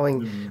from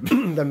calling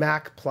the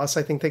Mac Plus,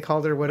 I think they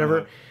called it, or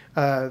whatever,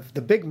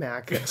 the Big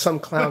Mac. Some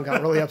clown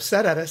got really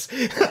upset at us,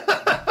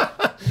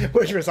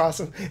 which was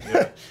awesome.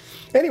 Yeah.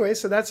 Anyway,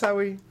 so that's how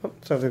we.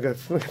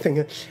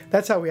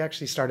 That's how we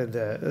actually started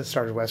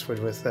Westwood,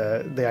 with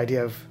the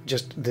idea of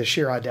just the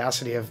sheer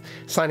audacity of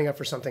signing up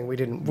for something we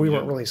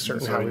weren't really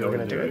certain how we were going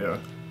to do it. Yeah.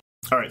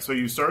 All right, so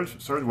you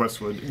started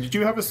Westwood. Did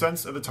you have a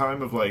sense at the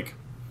time of like?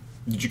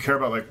 Did you care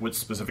about like what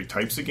specific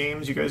types of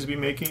games you guys would be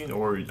making,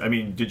 or I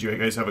mean, did you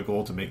guys have a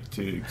goal to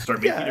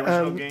start making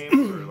original games,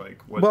 or like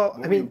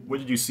what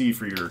did you see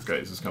for your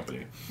guys'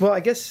 company? Well, I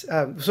guess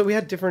so. We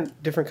had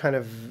different kind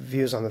of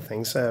views on the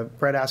things.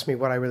 Brett asked me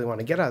what I really want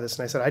to get out of this,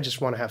 and I said I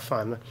just want to have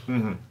fun.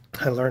 Mm-hmm.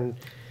 I learned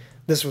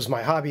this was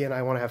my hobby, and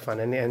I want to have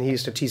fun. And he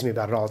used to tease me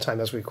about it all the time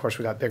as we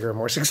got bigger and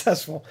more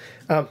successful.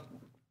 But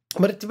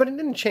it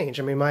didn't change.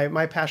 I mean,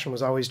 my passion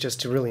was always just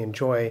to really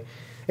enjoy.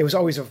 It was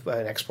always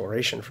an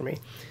exploration for me.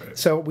 Right.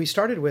 So we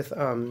started with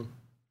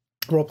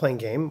role-playing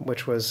game,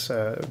 which was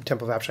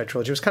Temple of Apshai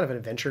Trilogy. It was kind of an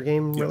adventure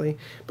game, really.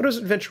 But it was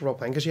adventure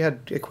role-playing because you had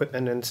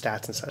equipment and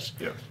stats and such.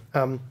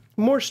 Yeah.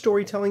 More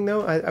storytelling,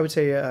 though. I would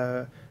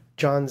say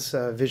John's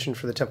vision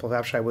for the Temple of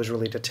Apshai was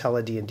really to tell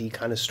a D&D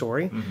kind of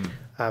story.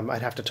 Mm-hmm.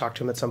 I'd have to talk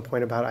to him at some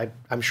point about it.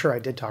 I'm sure I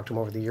did talk to him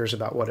over the years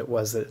about what it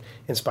was that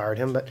inspired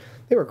him, but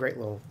they were a great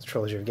little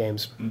trilogy of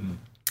games.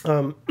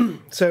 Mm-hmm.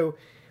 So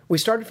we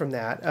started from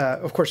that.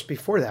 Of course,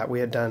 before that, we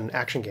had done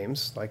action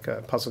games, like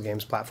puzzle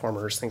games,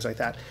 platformers, things like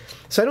that.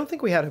 So I don't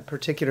think we had a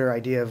particular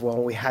idea of,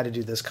 we had to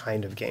do this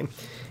kind of game.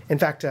 In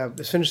fact,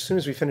 as soon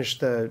as we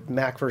finished the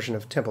Mac version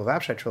of Temple of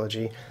Apshai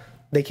Trilogy,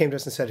 they came to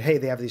us and said, hey,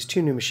 they have these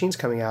two new machines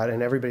coming out,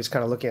 and everybody's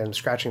kind of looking at them,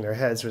 scratching their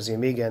heads. It was the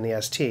Amiga and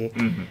the ST.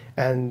 Mm-hmm.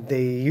 And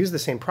they use the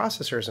same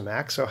processor as a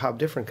Mac, so how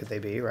different could they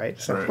be, right?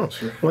 So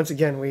sure. Once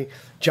again, we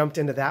jumped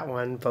into that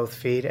one, both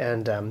feet,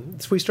 and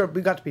so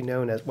we got to be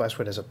known as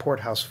Westwood as a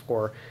port house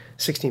for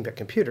 16-bit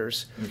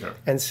computers. Okay.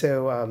 And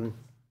so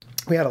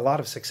we had a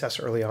lot of success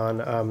early on.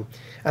 And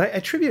I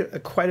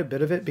attribute quite a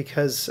bit of it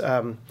because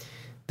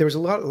there was a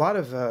lot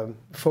of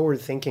forward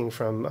thinking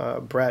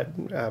from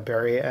Brett,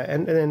 Barry,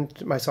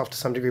 and myself to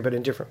some degree, but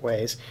in different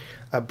ways.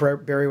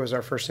 Barry was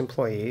our first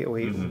employee.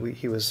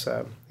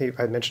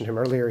 I mentioned him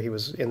earlier. He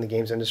was in the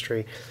games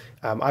industry.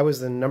 I was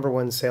the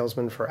 #1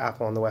 salesman for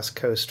Apple on the West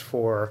Coast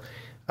for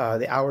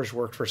the hours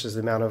worked versus the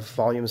amount of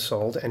volume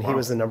sold, and he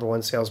was the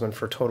 #1 salesman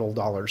for total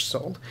dollars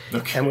sold.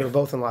 Okay. And we were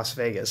both in Las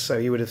Vegas, so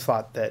you would have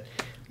thought that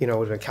it would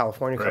have been a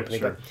California company.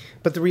 Sure.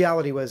 But the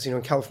reality was,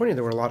 in California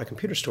there were a lot of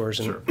computer stores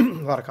and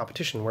a lot of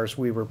competition, whereas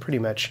we were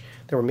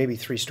there were maybe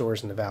 3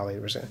 stores in the valley.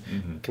 There was a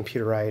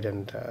Computerite,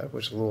 and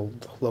which was a little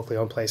locally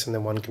owned place, and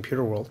then one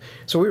Computer World.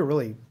 So we were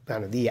really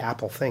kind of the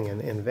Apple thing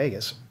in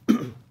Vegas.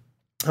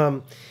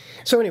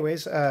 So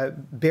anyways,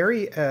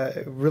 Barry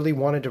really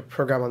wanted to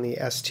program on the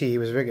ST. He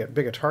was a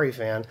big Atari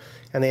fan,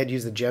 and they had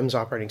used the GEMS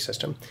operating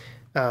system.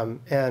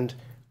 And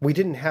we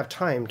didn't have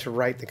time to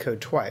write the code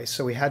twice,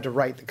 so we had to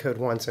write the code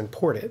once and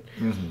port it.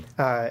 Mm-hmm.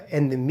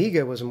 And the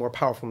Amiga was a more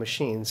powerful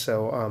machine,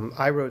 so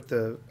I wrote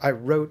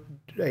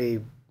a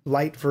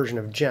light version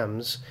of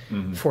GEMS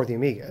for the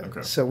Amiga.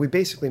 Okay. So we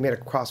basically made a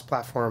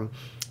cross-platform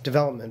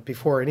development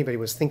before anybody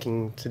was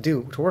thinking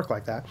to work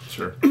like that.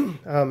 Sure.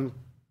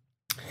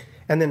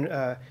 And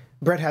then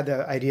Brett had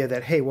the idea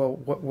that, hey,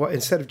 what,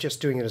 instead of just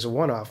doing it as a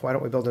one-off, why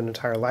don't we build an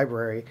entire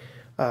library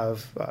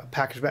of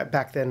package.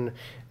 Back then,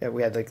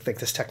 we had like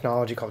this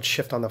technology called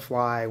Shift on the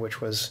Fly,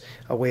 which was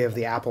a way of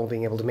the Apple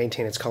being able to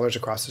maintain its colors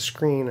across the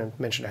screen. I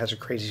mentioned it has a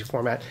crazy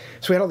format.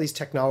 So we had all these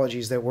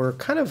technologies that were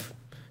kind of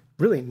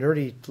really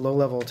nerdy,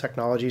 low-level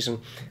technologies, and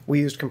we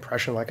used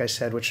compression, like I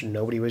said, which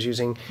nobody was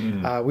using.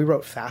 We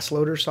wrote fast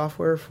loader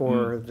software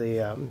for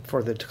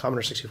the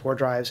Commodore 64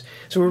 drives.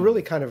 So we're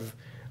really kind of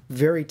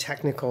very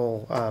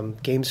technical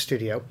game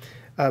studio.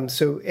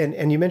 So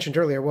you mentioned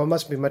earlier, well, it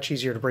must be much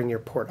easier to bring your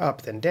port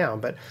up than down,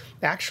 but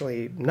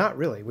actually not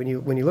really. When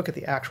you look at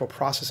the actual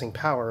processing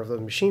power of the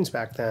machines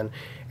back then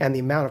and the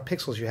amount of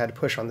pixels you had to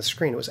push on the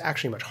screen, it was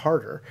actually much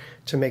harder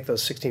to make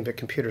those 16-bit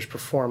computers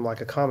perform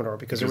like a Commodore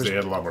because they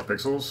had a lot more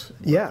pixels.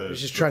 Yeah, it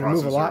was just trying to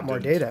move a lot more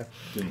data.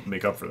 Didn't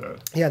make up for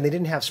that. Yeah, and they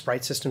didn't have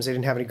sprite systems. They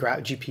didn't have any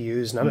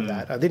GPUs. None of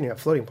that. They didn't have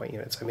floating point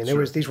units. I mean,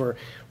 these were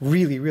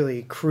really,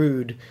 really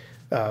crude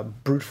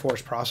brute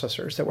force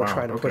processors that were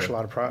trying to push a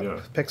lot of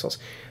pixels.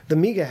 The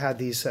Amiga had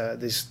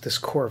this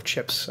core of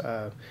chips,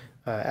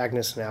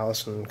 Agnes and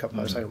Alice and a couple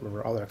others, I don't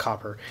remember, all in a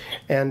copper.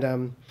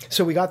 And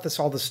so we got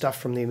all this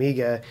stuff from the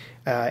Amiga,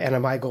 and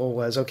my goal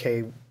was,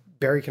 okay,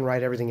 Barry can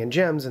write everything in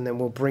GEMS, and then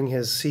we'll bring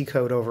his C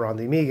code over on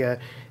the Amiga,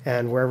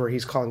 and wherever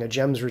he's calling a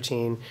GEMS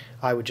routine,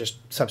 I would just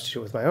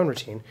substitute with my own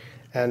routine.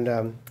 And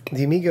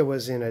the Amiga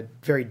was in a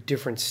very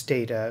different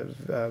state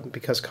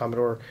because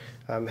Commodore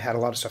had a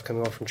lot of stuff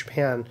coming over from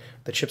Japan,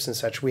 the chips and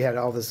such. We had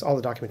all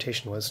the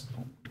documentation was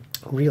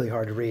really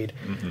hard to read.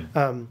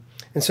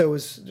 And so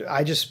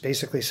I just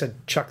basically said,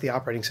 chuck the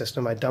operating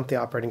system. I dumped the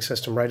operating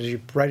system right as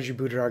you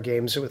booted our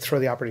games. It would throw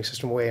the operating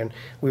system away, and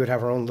we would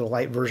have our own little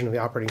light version of the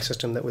operating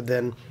system that would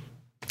then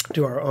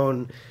do our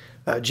own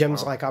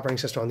GEMS-like operating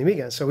system on the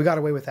Amiga. So we got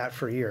away with that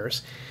for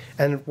years.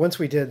 And once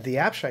we did the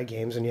AppShy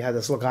games, and you had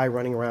this little guy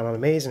running around on a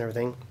maze and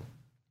everything,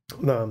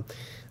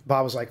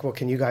 Bob was like, well,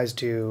 can you guys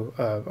do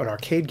an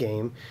arcade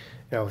game?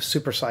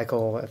 Super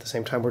Cycle, at the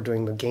same time we're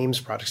doing the games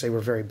projects. They were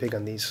very big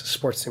on these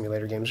sports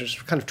simulator games,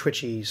 just kind of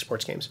twitchy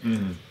sports games.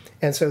 Mm-hmm.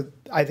 And so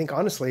I think,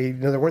 honestly,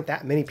 there weren't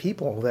that many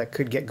people that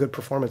could get good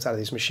performance out of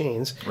these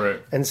machines. Right.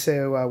 And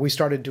so we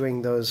started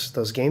doing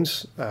those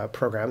games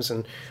programs,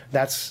 and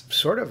that's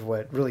sort of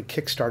what really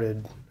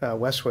kickstarted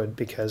Westwood,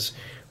 because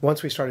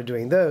once we started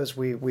doing those,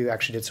 we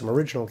actually did some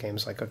original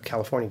games, like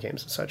California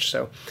games and such.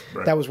 So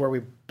that was where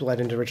we bled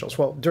into originals.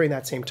 Well, during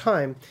that same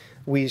time,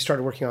 we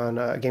started working on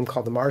a game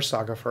called the Mars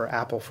Saga for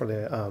Apple for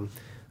the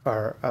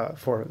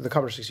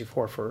Commodore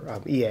 64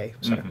 for EA.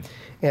 Sorry.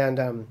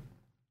 Mm-hmm.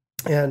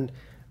 And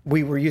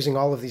we were using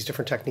all of these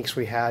different techniques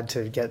we had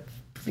to get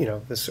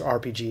this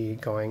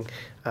RPG going.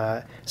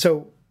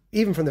 So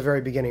even from the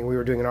very beginning, we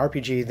were doing an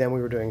RPG, then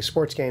we were doing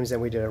sports games, then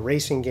we did a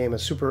racing game,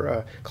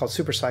 called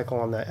Super Cycle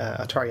on the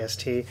Atari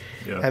ST.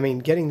 Yeah. I mean,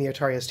 getting the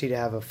Atari ST to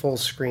have a full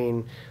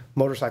screen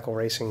motorcycle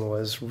racing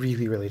was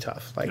really, really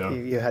tough. Like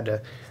you had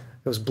to.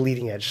 It was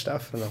bleeding edge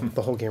stuff, and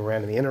the whole game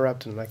ran in the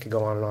interrupt, and I could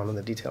go on and on in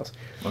the details.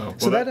 Wow. Well,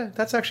 so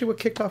that's actually what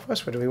kicked off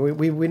Westwood.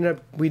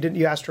 We didn't.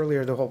 You asked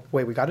earlier, the whole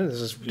way we got into this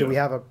is, do we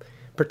have a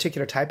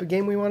particular type of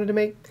game we wanted to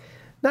make?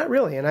 Not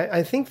really, and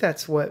I think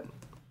that's what.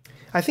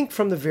 I think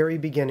from the very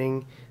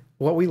beginning,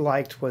 what we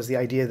liked was the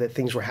idea that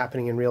things were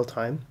happening in real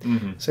time.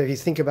 Mm-hmm. So if you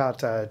think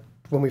about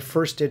when we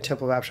first did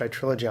Temple of Appshai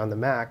Trilogy on the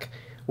Mac,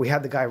 we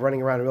had the guy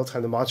running around in real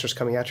time, the monsters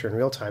coming at you in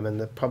real time, and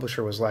the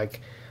publisher was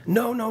like,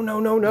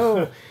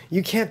 no,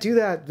 you can't do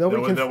that.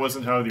 Nobody can. That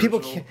wasn't how the people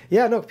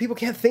original... people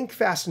can't think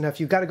fast enough.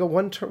 You've got to go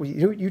one turn.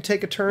 You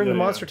take a turn, the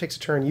monster takes a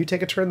turn. You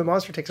take a turn, the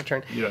monster takes a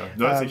turn. Yeah,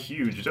 that's a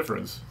huge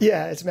difference.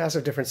 Yeah, it's a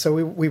massive difference. So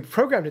we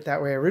programmed it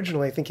that way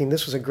originally, thinking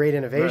this was a great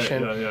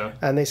innovation. Right,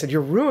 and they said,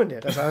 you ruined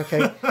it. I was like,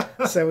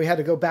 okay. So we had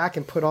to go back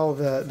and put all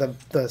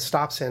the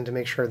stops in to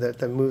make sure that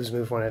the moves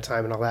move one at a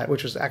time and all that,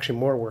 which was actually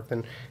more work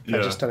than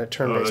I'd just done it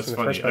turn-based in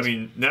the first place. I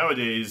mean,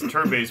 nowadays,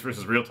 turn-based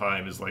versus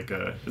real-time is like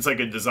a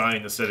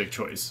design aesthetic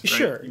choice. Right?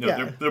 Sure,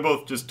 they're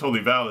both just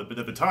totally valid, but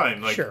at the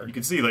time, you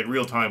could see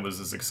real time was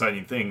this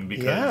exciting thing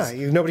because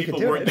nobody people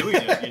weren't doing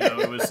it.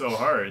 It was so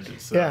hard.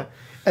 So. Yeah,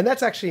 and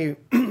that's actually,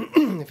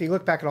 if you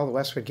look back at all the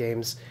Westwood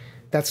games,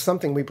 that's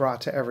something we brought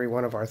to every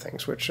one of our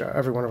things,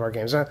 every one of our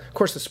games. Of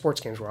course, the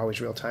sports games were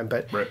always real time,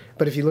 but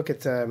if you look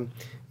at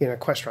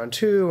Questron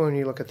 2, and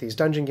you look at these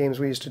dungeon games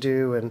we used to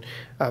do, and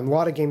a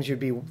lot of games you'd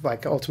be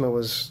like, Ultima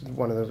was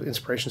one of the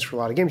inspirations for a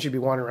lot of games. You'd be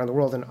wandering around the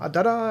world and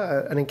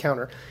an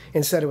encounter.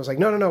 Instead, it was like,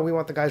 no, we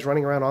want the guys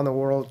running around on the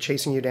world,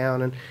 chasing you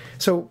down. And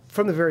so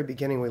from the very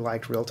beginning, we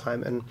liked real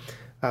time.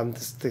 And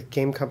the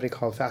game company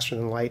called Faster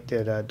Than Light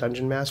did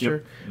Dungeon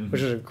Master,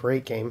 which is a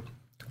great game.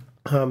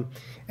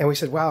 And we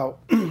said, wow,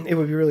 it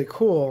would be really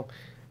cool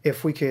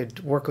if we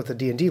could work with a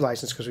D&D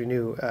license, because we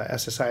knew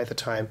SSI at the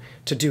time,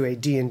 to do a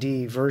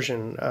D&D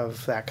version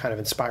of that, kind of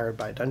inspired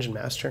by Dungeon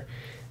Master.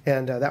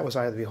 And that was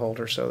Eye of the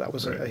Beholder, so that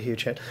was a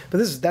huge hit.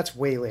 But that's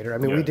way later. I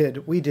mean,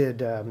 we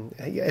did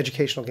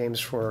educational games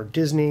for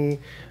Disney.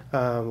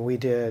 We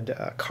did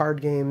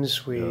card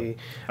games. It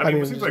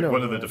seems like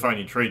one of the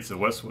defining traits of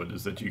Westwood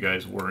is that you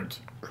guys weren't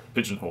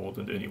pigeonholed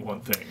into any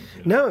one thing.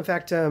 No, in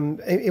fact,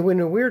 in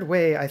a weird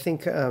way, I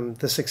think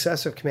the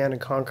success of Command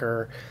and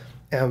Conquer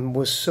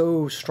was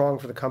so strong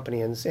for the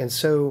company, and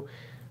so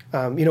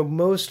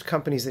most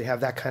companies that have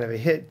that kind of a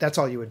hit, that's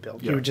all you would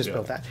build. You would just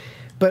build that.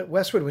 But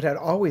Westwood had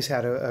always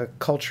had a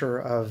culture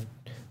of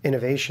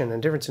innovation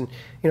and difference. And,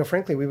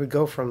 frankly, we would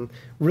go from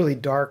really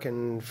dark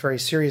and very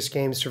serious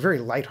games to very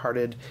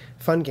lighthearted,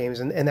 fun games.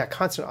 And that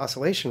constant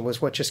oscillation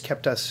was what just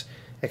kept us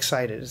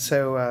excited.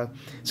 So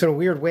in a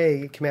weird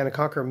way, Command &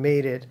 Conquer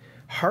made it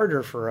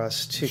harder for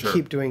us to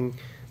keep doing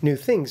new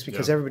things,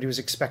 because everybody was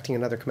expecting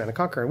another Command &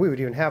 Conquer. And we would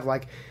even have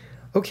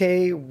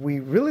okay, we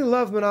really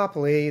love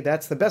Monopoly.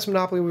 That's the best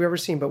Monopoly we've ever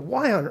seen. But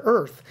why on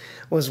earth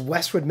was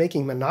Westwood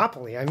making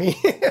Monopoly? I mean,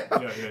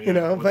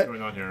 What's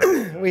going on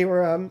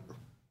here?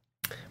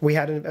 We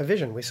had a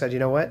vision. We said,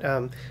 what?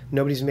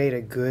 Nobody's made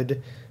a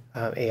good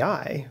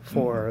AI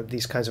for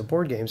these kinds of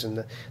board games.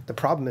 And the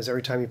problem is,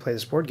 every time you play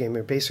this board game,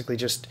 you're basically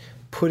just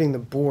putting the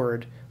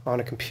board on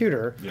a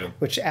computer,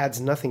 which adds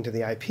nothing to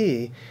the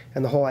IP.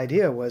 And the whole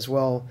idea was,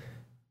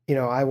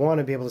 I want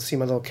to be able to see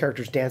my little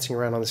characters dancing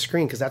around on the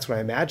screen, because that's what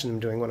I imagine them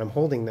doing when I'm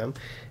holding them.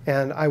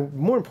 And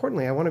more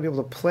importantly, I want to be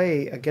able to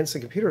play against the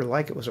computer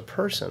like it was a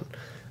person,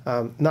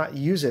 not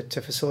use it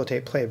to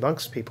facilitate play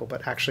amongst people,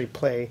 but actually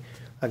play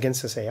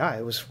against this AI.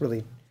 It was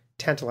really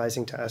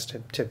tantalizing to us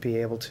to be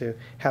able to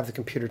have the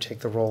computer take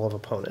the role of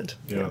opponent.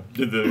 Yeah.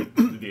 Did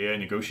the AI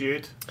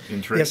negotiate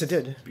in trades? Yes, it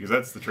did. Because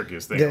that's the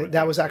trickiest thing.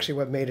 That was actually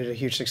what made it a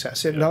huge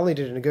success. Not only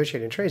did it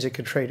negotiate in trades, it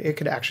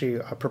could actually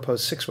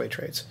propose 6-way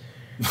trades.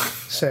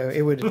 So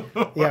it would,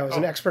 yeah, it was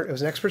an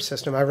expert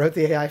system. I wrote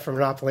the AI for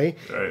Monopoly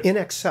in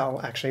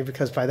Excel, actually,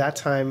 because by that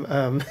time,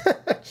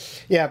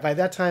 let's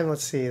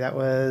see, that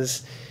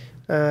was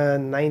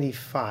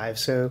 95.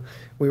 So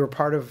we were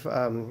part of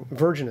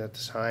Virgin at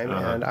the time,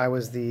 and I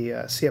was the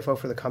CFO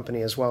for the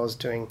company, as well as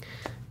doing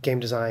game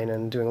design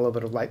and doing a little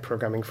bit of light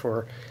programming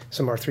for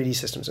some of our 3D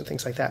systems and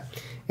things like that.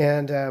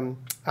 And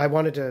I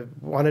wanted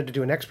to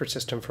do an expert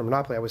system for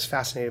Monopoly. I was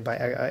fascinated by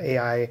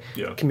AI,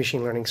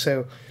 machine learning.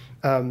 So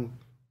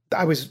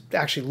I was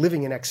actually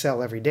living in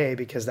Excel every day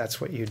because that's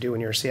what you do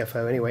when you're a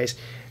CFO anyways.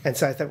 And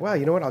so I thought, well,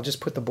 you know what, I'll just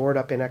put the board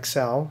up in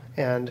Excel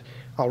and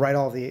I'll write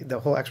all the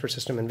whole expert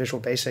system in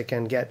Visual Basic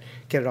and get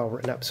it all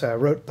written up. So I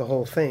wrote the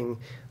whole thing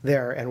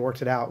there and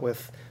worked it out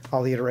with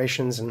all the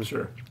iterations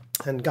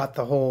and got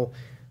the whole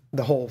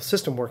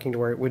system working to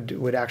where it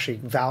would actually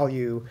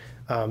value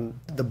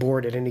the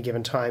board at any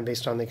given time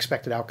based on the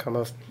expected outcome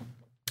of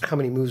how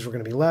many moves were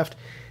going to be left.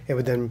 It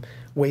would then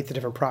weight the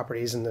different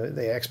properties and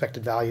the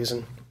expected values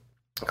and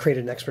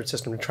created an expert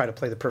system to try to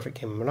play the perfect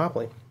game of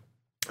Monopoly.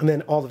 And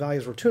then all the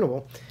values were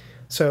tunable.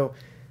 So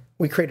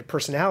we created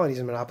personalities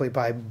in Monopoly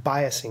by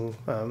biasing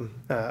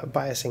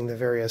the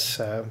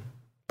various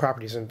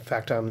properties. In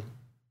fact,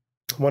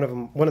 one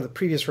of the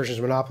previous versions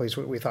of Monopoly,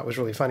 what we thought was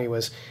really funny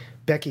was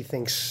Becky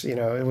thinks,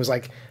 it was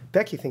like,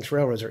 Becky thinks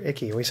railroads are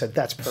icky. And we said,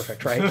 that's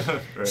perfect, right?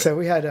 Right. So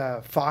we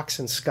had Fox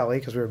and Scully,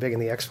 because we were big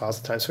in the X-Files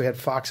at the time. So we had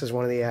Fox as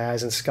one of the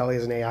AIs and Scully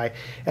as an AI.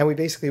 And we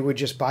basically would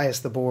just bias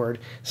the board.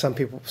 Some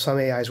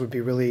AIs would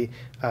be really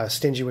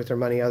stingy with their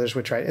money. Others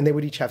would try. And they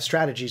would each have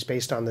strategies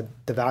based on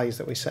the values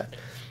that we set.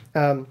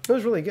 It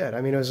was really good. I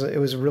mean, it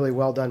was a really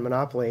well done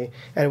Monopoly,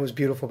 and it was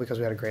beautiful because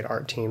we had a great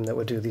art team that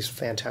would do these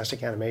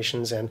fantastic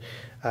animations. And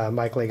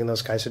Mike Legg and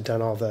those guys had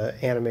done all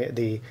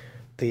the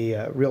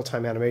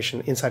real-time animation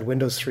inside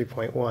Windows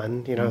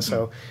 3.1,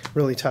 so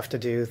really tough to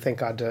do. Thank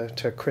God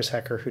to Chris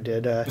Hecker, who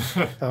did,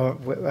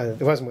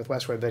 it wasn't with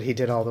Westwood, but he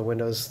did all the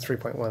Windows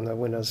 3.1, the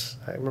Windows,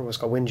 I remember it was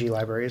called WinG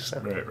libraries.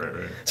 So.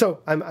 Right. So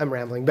I'm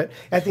rambling, but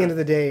at the end of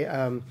the day,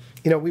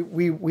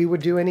 we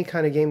would do any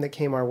kind of game that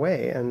came our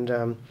way,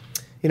 and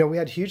we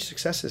had huge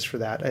successes for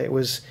that.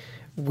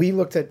 We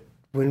looked at,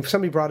 when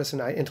somebody brought us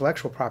an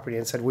intellectual property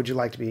and said, would you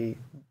like to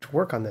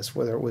work on this,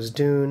 whether it was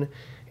Dune,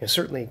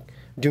 certainly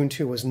Dune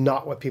 2 was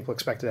not what people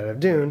expected out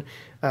of Dune.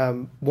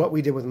 What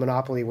we did with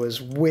Monopoly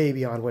was way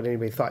beyond what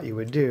anybody thought you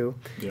would do.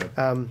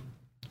 Yeah.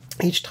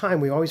 Each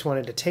time we always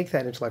wanted to take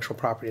that intellectual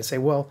property and say,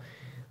 well,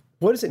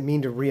 what does it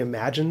mean to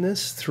reimagine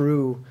this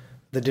through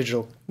the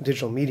digital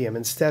medium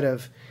instead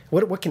of,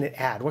 what can it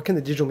add? What can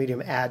the digital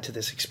medium add to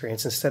this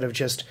experience instead of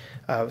just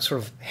sort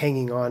of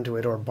hanging on to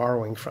it or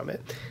borrowing from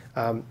it?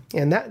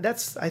 And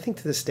that's, I think,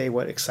 to this day,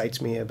 what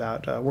excites me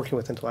about working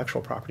with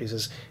intellectual properties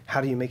is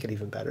how do you make it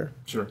even better?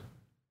 Sure.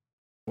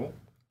 Cool.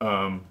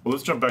 Well,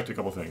 let's jump back to a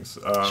couple things.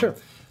 Sure.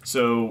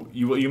 So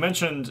you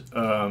mentioned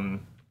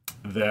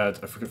that,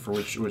 I forget for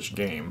which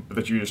game, but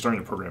that you're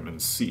starting to program in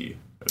C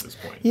at this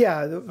point.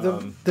 Yeah,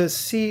 the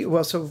C,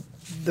 well, so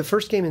the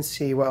first game in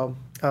C,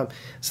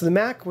 so the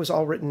Mac was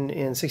all written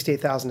in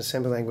 68,000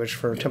 assembly language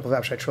for Temple of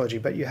Abstract Trilogy,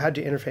 but you had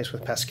to interface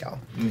with Pascal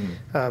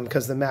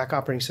because the Mac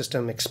operating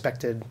system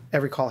expected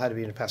every call had to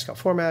be in a Pascal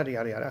format,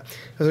 yada, yada.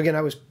 So again,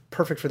 I was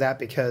perfect for that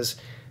because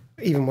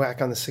even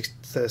back on the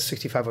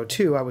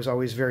 6502, I was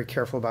always very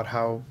careful about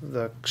how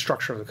the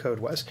structure of the code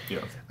was.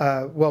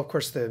 Yeah. Well, of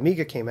course, the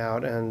Amiga came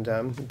out and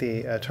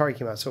the Atari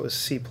came out, so it was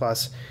C++.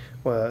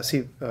 I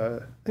think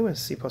it was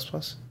C++.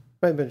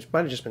 Might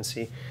have just been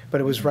C,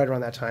 but it was right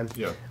around that time.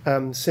 Yeah.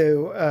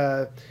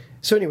 So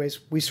anyways,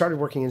 we started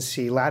working in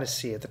C, Lattice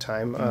C at the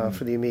time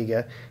for the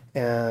Amiga,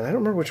 and I don't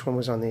remember which one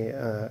was on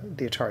the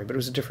Atari, but it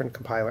was a different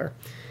compiler.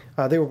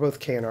 They were both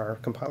K&R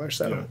compilers.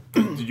 So.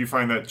 Yeah. Did you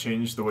find that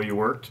changed the way you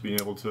worked, being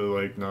able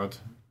to not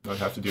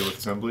have to deal with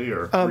assembly,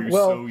 or were you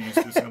so used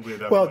to assembly at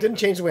that point? Well, it didn't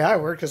change the way I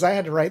worked because I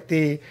had to write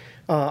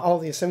all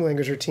the assembly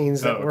language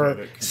routines that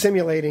were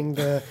simulating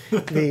the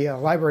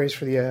libraries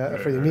for the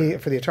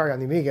Atari on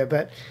the Amiga.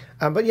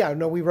 But yeah,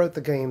 no, we wrote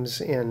the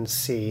games in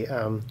C,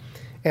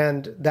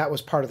 and that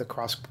was part of the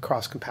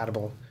cross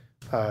compatible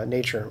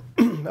nature.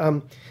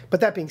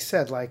 But that being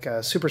said, like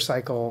Super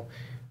Cycle,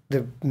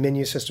 the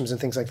menu systems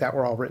and things like that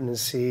were all written in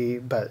C,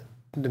 but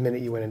the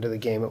minute you went into the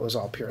game, it was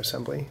all pure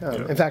assembly.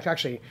 In fact,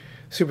 actually,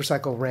 Super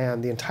Cycle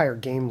the entire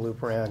game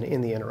loop ran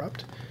in the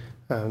interrupt,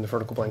 the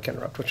vertical blank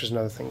interrupt, which is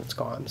another thing that's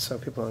gone. So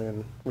people don't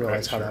even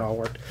realize how that all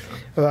worked. Yeah.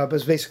 But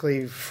it's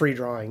basically free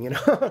drawing,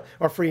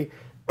 or free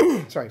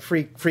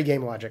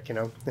game logic,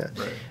 Yeah.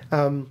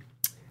 Right.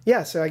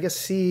 Yeah, so I guess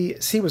C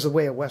was the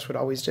way Westwood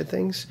always did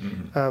things.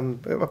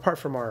 Mm-hmm. Apart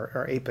from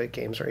our 8-bit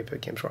games, our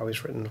 8-bit games were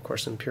always written, of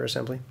course, in pure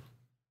assembly.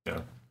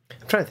 Yeah.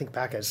 I'm trying to think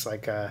back. It's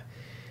like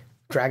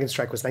Dragon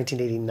Strike was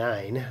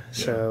 1989. Yeah.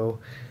 So,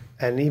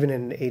 and even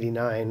in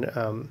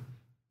 '89,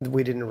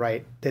 we didn't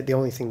write. The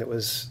only thing that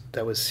was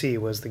C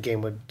was the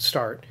game would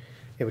start.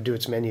 It would do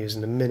its menus,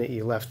 and the minute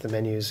you left the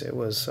menus, it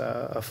was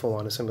a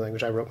full-on assembly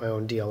language. I wrote my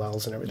own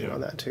DLLs and everything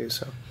on that too.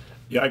 So.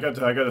 Yeah, I got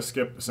to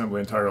skip assembly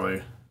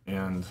entirely,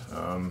 and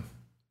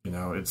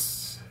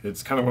it's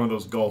kind of one of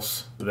those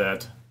gulfs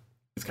that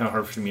it's kind of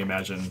hard for me to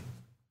imagine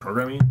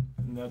programming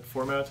in that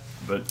format.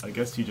 But I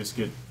guess you just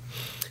get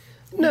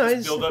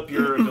build up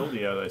your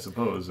ability at it, I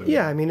suppose.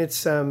 Yeah, I mean,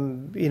 it's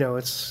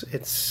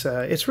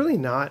it's really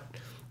not.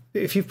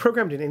 If you've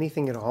programmed in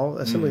anything at all,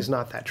 assembly is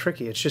not that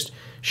tricky. It's just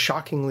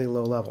shockingly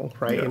low level,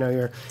 right?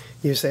 Yeah.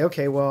 You say,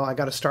 okay, well, I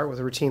got to start with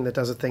a routine that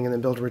does a thing, and then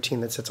build a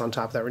routine that sits on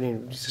top of that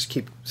routine. You just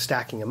keep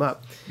stacking them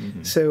up.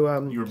 Mm-hmm.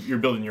 So you're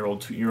building your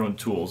own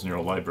tools and your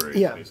own library,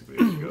 basically.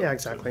 As you go yeah,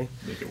 exactly.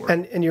 Make it work.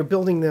 And you're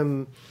building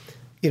them.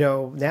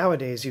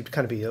 Nowadays you'd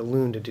kind of be a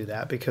loon to do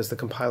that because the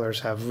compilers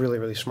have really,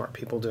 really smart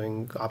people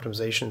doing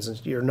optimizations, and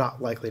you're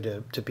not likely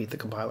to beat the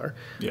compiler.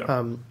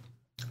 Yeah.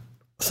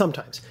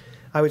 Sometimes.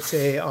 I would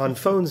say on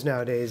phones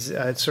nowadays,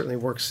 it certainly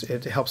works.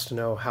 It helps to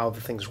know how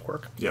the things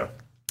work. Yeah.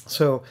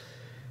 So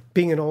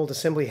being an old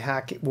assembly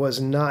hack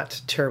was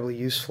not terribly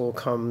useful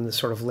come the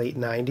sort of late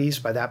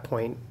 90s. By that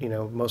point,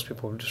 most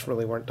people just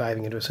really weren't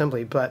diving into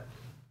assembly. But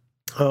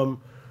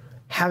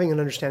having an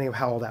understanding of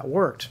how all that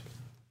worked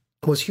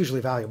was hugely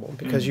valuable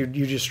because you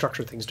just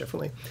structure things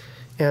differently.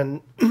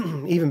 And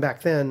even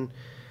back then,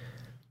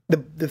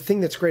 the thing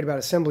that's great about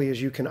assembly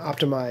is you can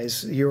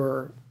optimize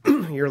your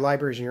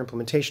libraries and your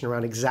implementation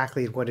around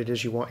exactly what it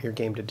is you want your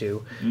game to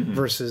do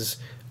versus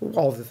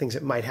all of the things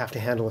it might have to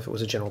handle if it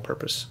was a general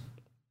purpose.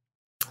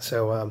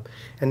 So,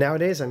 and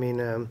nowadays, I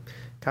mean,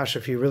 gosh,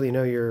 if you really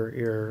know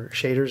your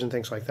shaders and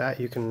things like that,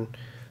 you can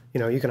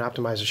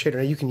optimize a shader.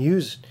 Now, you can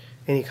use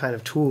any kind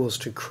of tools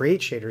to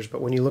create shaders,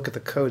 but when you look at the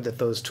code that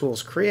those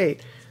tools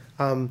create,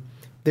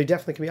 they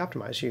definitely can be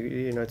optimized.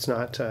 It's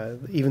not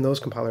even those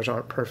compilers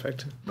aren't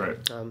perfect. Right.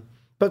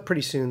 But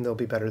pretty soon they'll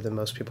be better than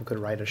most people could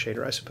write a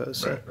shader, I suppose.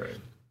 So. Right.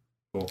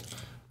 Cool.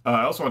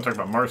 I also want to talk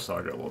about Mars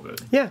Saga a little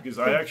bit. Yeah. Because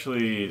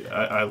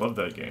I love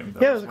that game.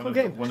 It was a cool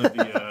game. One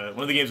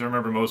of the games I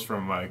remember most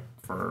from my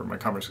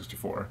Commodore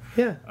 64.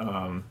 Yeah.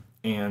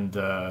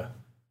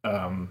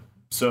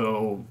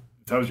 So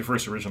that was your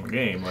first original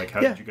game. Like,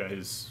 how did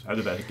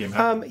that game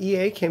happen?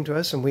 EA came to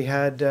us, and we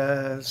had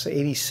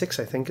 86,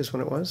 I think, is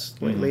when it was,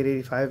 late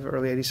 85,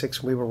 early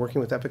 86. We were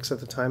working with Epix at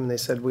the time, and they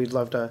said we'd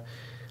love to.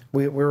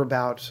 We're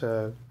about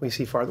we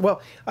see farther.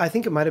 Well, I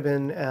think it might have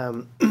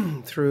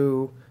been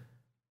through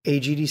a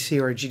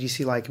GDC or a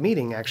GDC-like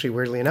meeting, actually,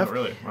 weirdly enough. Oh,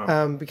 really?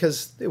 Wow.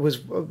 Because it was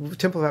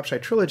Temple of Apshai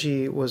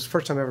Trilogy was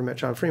first time I ever met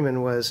John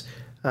Freeman was.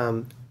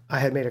 I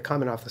had made a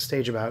comment off the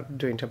stage about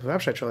doing Temple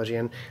of Apshai Trilogy,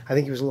 and I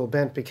think he was a little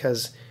bent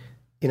because.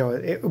 I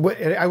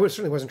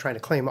certainly wasn't trying to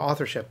claim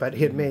authorship, but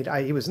he had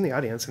he was in the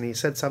audience and he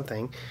said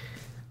something,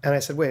 and I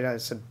said, "Wait," I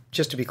said,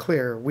 "just to be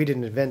clear, we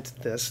didn't invent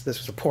this. This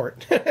was a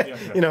port.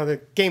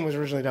 The game was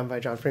originally done by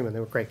John Freeman. They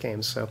were great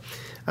games." So,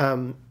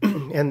 and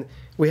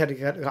we had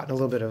gotten a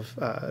little bit of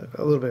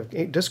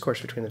discourse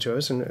between the two of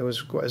us, and it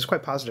was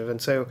quite positive.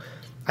 And so,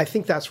 I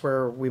think that's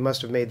where we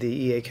must have made the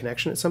EA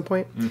connection at some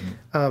point.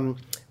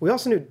 We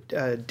also knew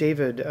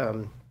David.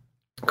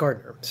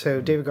 Gardner.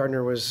 So David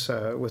Gardner was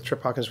with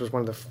Trip Hawkins was one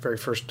of the very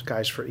first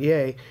guys for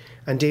EA,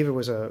 and David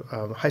was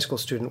a high school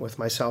student with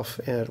myself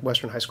at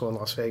Western High School in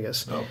Las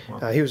Vegas. Oh,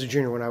 wow. He was a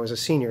junior when I was a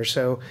senior,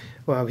 so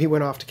he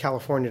went off to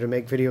California to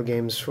make video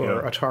games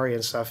for Atari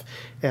and stuff,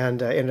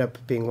 and ended up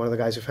being one of the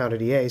guys who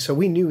founded EA. So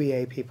we knew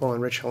EA people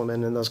and Rich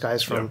Hillman and those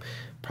guys from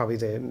probably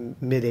the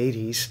mid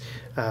 '80s.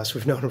 So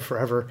we've known them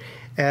forever,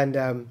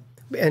 and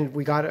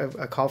we got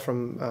a call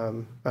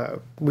from,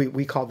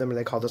 we called them and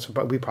they called us,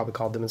 but we probably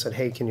called them and said,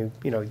 hey, can you,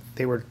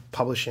 they were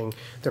publishing,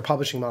 their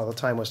publishing model at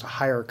the time was to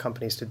hire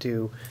companies to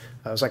do,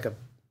 it was like a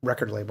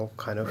record label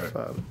kind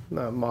of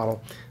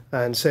model.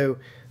 And so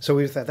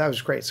we thought that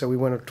was great. So we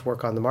went to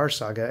work on the Mars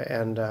Saga,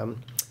 and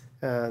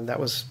that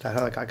was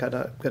how it got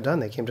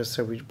done. They came to us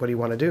and said, what do you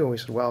want to do? And we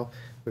said, well,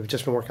 we've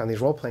just been working on these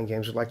role-playing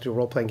games. We'd like to do a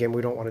role-playing game.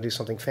 We don't want to do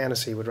something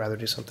fantasy. We'd rather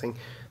do something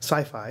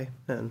sci-fi.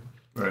 And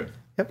right.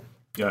 Yep.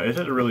 Yeah, it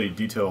had a really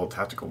detailed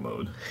tactical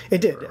mode.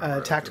 It did.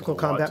 Tactical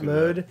combat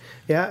mode.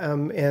 Yeah,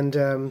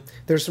 and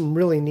there's some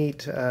really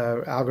neat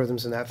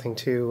algorithms in that thing,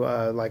 too,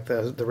 like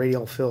the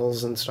radial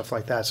fills and stuff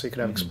like that, so you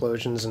could have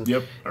explosions and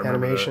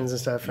animations and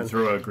stuff. You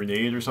throw a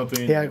grenade or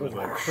something? Yeah,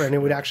 and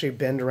it would actually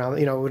bend around.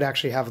 It would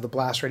actually have the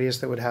blast radius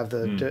that would have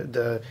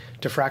the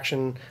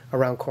diffraction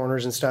around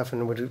corners and stuff,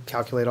 and would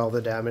calculate all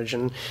the damage.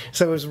 And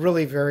so it was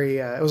really very,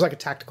 it was like a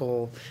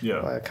tactical,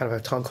 kind of a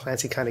Tom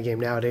Clancy kind of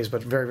game nowadays,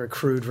 but very, very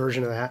crude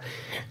version of that.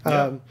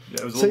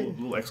 It was a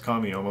little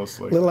XCOM-y almost.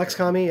 Little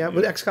XCOM-y,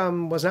 but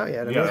XCOM wasn't out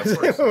yet. Of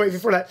course. Way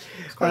before that.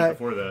 Quite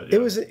before that. Yeah.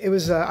 It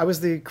was. I was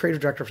the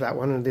creative director for that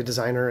one, and the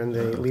designer and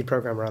the lead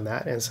programmer on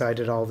that, and so I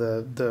did all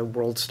the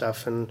world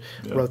stuff and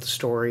wrote the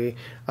story.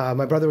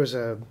 My brother was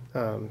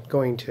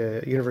going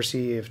to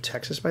University of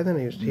Texas by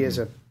then. He has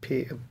a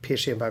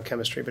PhD in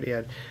biochemistry, but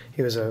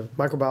he was a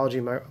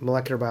microbiology,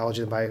 molecular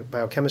biology, and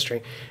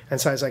biochemistry. And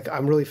so I was like,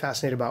 I'm really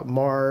fascinated about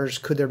Mars.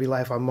 Could there be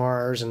life on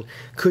Mars? And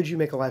could you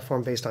make a life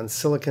form based on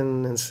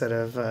silicon instead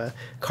of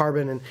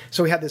carbon? And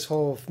so we had this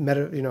whole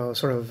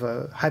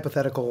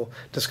hypothetical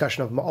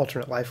discussion of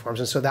alternate life forms.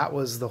 And so that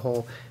was the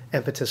whole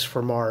impetus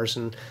for Mars.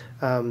 And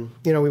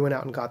we went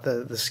out and got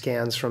the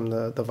scans from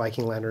the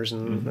Viking landers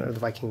and the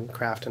Viking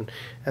craft and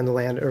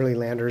the early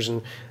landers,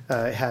 and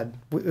a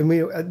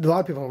lot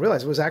of people don't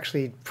realize it was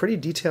actually pretty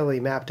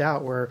detailedly mapped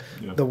out, where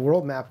the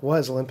world map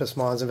was Olympus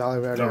Mons and Valley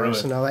of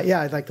Ardaris and all that.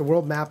 Yeah, like the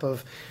world map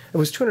it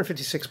was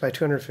 256 by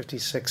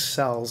 256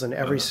 cells, and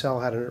every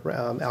cell had an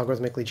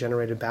algorithmically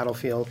generated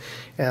battlefield,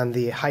 and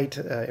the height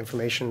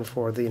information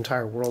for the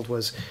entire world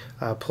was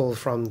pulled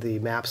from the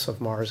maps of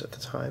Mars at the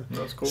time.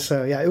 That's cool.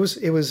 So yeah, it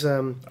was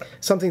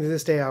something to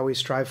this day I always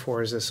strive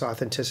for, is this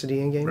authenticity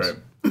in games.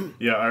 Right.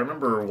 Yeah, I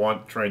remember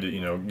trying to,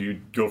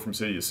 you go from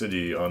city to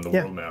city on the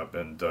world map,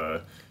 and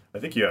I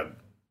think you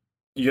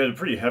had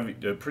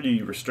a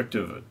pretty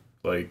restrictive,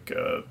 like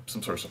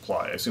some sort of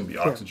supply. I assume the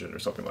oxygen or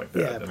something like that.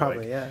 Yeah, and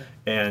probably,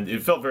 And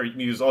it felt very,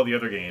 because all the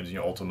other games,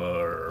 Ultima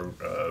or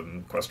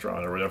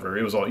Questron or whatever,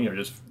 it was all,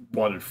 just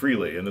wandered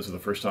freely, and this is the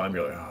first time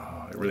you're like,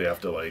 I really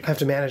have to I have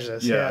to manage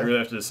this. Yeah, I really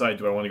have to decide,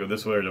 do I want to go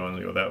this way or do I want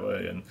to go that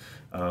way? And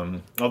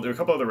there are a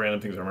couple other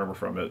random things I remember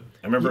from it.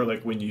 I remember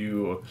when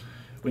you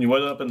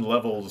went up in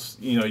levels,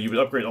 you would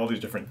upgrade all these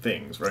different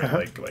things, right?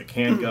 Like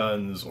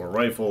handguns or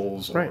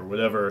rifles or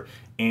whatever.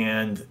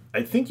 And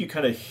I think you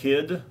kind of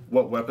hid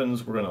what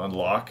weapons were going to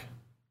unlock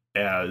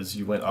as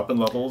you went up in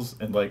levels,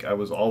 and I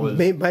was always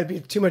might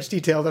be too much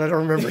detail that I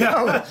don't remember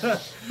now,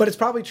 but it's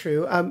probably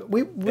true. I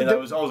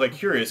was always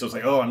curious. I was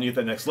like, I'm gonna get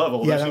that next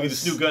level. Yeah, there's gonna be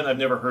this new gun I've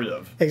never heard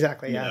of.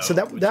 Exactly. Yeah. So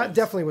that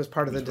definitely was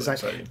part of the design.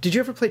 Really, did you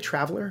ever play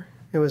Traveler?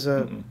 It was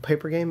a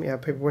paper game,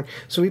 paperboard.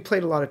 So we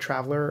played a lot of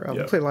Traveler.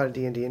 We played a lot of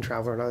D&D and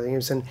Traveler and other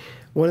games. And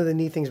one of the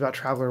neat things about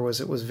Traveler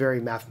was it was very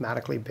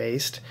mathematically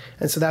based.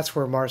 And so that's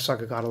where Mars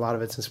Saga got a lot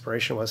of its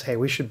inspiration, was, hey,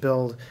 we should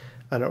build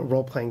a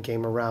role-playing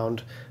game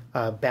around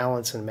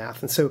balance and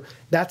math. And so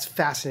that's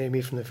fascinated me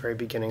from the very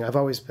beginning. I've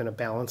always been a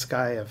balance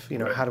guy of,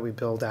 how do we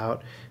build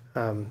out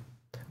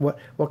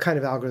what kind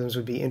of algorithms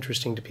would be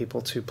interesting to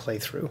people to play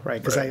through,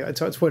 right? Because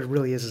it's what it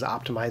really is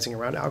optimizing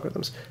around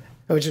algorithms,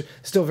 which is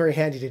still very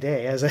handy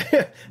today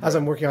as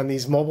I'm working on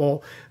these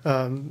mobile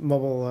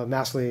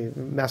massively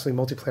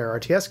multiplayer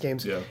RTS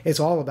games. Yeah. It's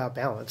all about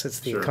balance. It's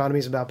the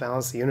economies about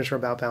balance. The units are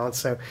about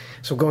balance.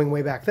 So going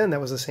way back then,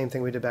 that was the same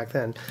thing we did back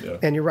then. Yeah.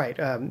 And you're right.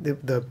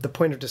 The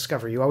point of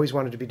discovery. You always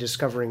wanted to be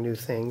discovering new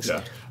things.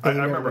 Yeah. I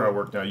remember how it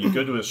worked now. You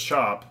go to a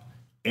shop,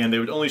 and they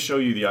would only show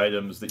you the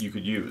items that you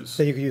could use.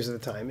 That you could use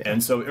at the time, yeah.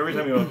 And so every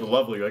time you went up to the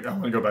level, you're like, I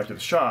want to go back to the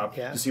shop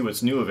to see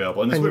what's new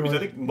available. And it's weird, because I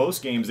think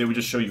most games, they would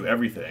just show you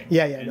everything.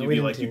 Yeah. And you'd be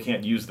like, you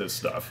can't use this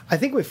stuff. I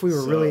think if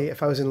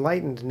I was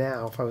enlightened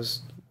now,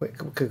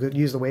 could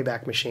use the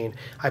Wayback Machine,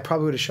 I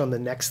probably would have shown the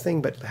next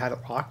thing, but had it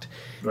locked.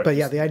 Right. But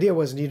yeah, the idea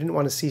was you didn't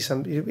want to see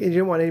you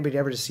didn't want anybody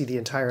ever to see the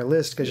entire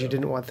list, because you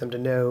didn't want them to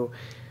know.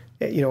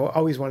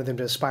 Always wanted them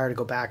to aspire to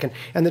go back,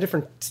 and the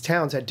different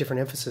towns had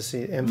different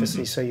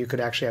emphasis, so you could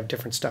actually have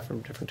different stuff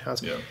from different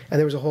towns. Yeah. And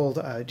there was a whole.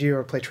 Do you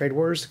ever play Trade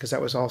Wars? Because that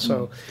was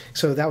also.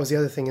 So that was the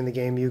other thing in the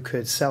game. You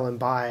could sell and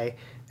buy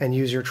and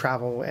use your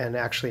travel and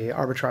actually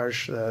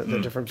arbitrage the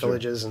different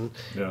villages and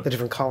the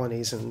different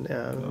colonies. And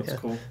that's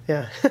cool.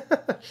 Yeah.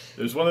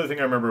 There's one other thing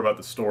I remember about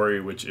the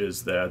story, which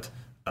is that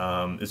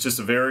it's just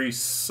a very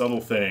subtle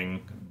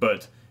thing,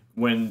 but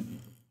when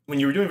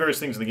you were doing various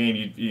things in the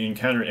game, you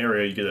encounter an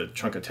area, you get a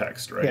chunk of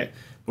text, right? Yeah.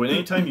 But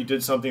anytime you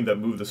did something that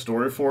moved the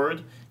story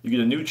forward, you get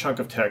a new chunk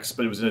of text,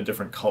 but it was in a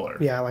different color.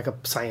 Yeah, like a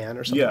cyan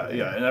or something.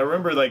 Yeah. And I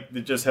remember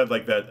it just had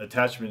that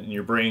attachment in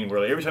your brain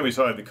where every time you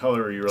saw the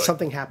color, you were like,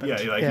 something happened.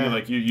 Yeah,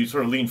 you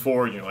sort of lean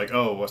forward and you're like,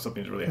 oh, well,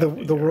 something's really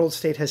happening. The world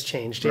state has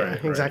changed. Yeah,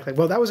 right, exactly. Right.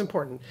 Well, that was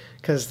important,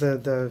 because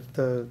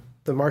the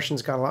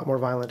Martians got a lot more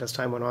violent as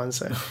time went on.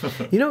 So,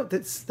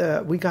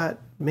 we got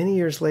many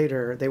years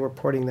later, they were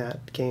porting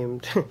that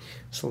game.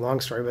 It's a long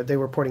story, but they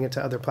were porting it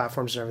to other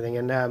platforms and everything.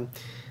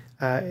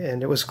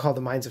 And it was called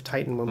The Mines of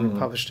Titan when we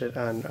published it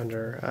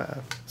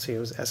under, it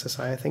was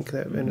SSI, I think,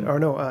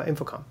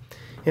 Infocom.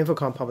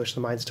 Infocom published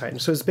The Mines of Titan.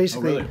 So it's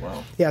basically,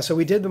 Wow. Yeah. So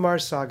we did the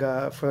Mars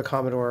Saga for the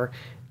Commodore.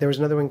 There was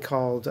another one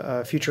called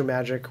Future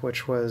Magic,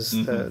 which was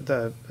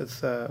the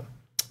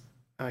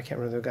I can't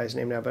remember the guy's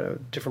name now, but a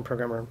different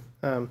programmer.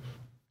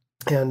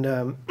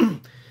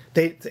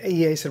 The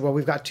EA said, well,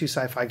 we've got 2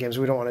 sci-fi games.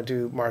 We don't want to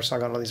do Mars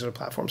Saga on all these other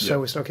platforms. So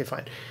we said, okay,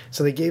 fine.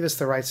 So they gave us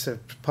the rights to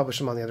publish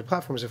them on the other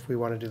platforms if we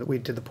want to do that. We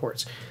did the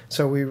ports.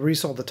 So we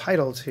resold the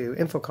title to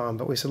Infocom,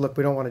 but we said, look,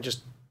 we don't want to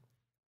just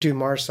do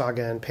Mars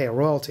Saga and pay a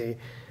royalty.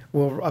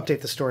 We'll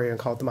update the story and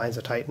call it The Mines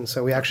of Titan.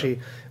 So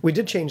we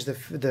did change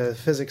the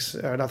physics,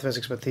 not the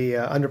physics, but the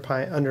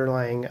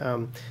underlying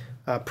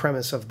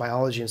premise of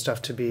biology and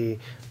stuff to be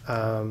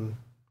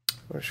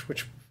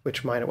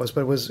which mine it was,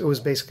 but it was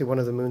basically one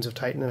of the moons of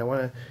Titan, and I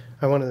want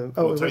to.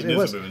 Oh, Titan it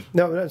was. A moon.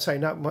 No, sorry,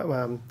 not.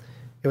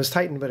 It was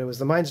Titan, but it was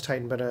the mines of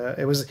Titan, but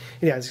it was.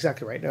 Yeah, that's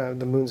exactly right.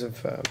 The moons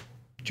of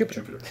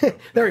Jupiter.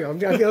 There we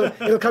go.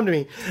 It'll come to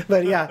me.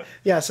 But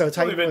yeah. So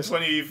Titan was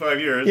 25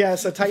 years. Yeah.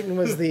 So Titan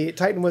was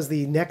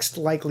the next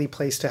likely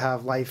place to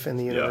have life in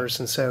the universe,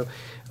 and so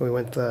we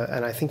went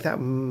and I think that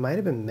might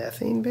have been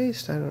methane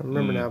based. I don't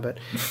remember now,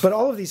 but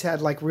all of these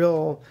had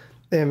real.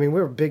 I mean,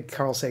 we were big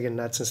Carl Sagan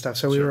nuts and stuff,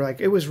 so we were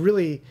like, it was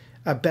really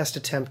best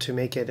attempt to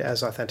make it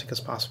as authentic as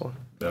possible.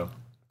 Yeah,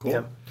 cool.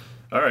 Yeah.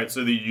 All right,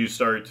 so you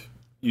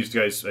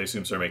guys, I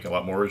assume, start making a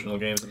lot more original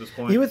games at this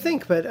point? You would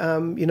think, but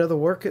the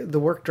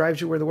work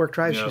drives you where the work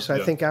drives you. So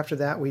I think after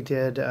that we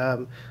did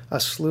a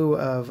slew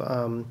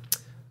of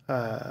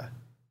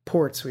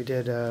ports. We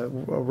did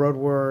Road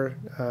War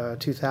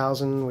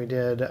 2000. We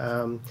did,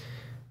 and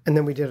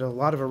then we did a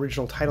lot of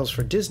original titles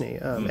for Disney,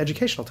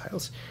 educational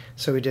titles.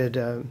 So we did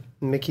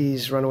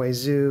Mickey's Runaway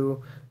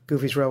Zoo,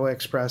 Goofy's Railway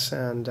Express,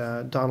 and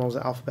Donald's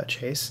Alphabet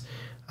Chase.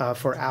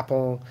 For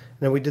Apple, and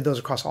then we did those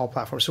across all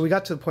platforms. So we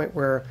got to the point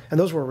where, and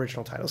those were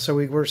original titles. So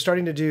we were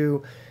starting to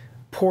do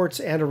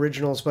ports and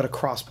originals, but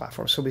across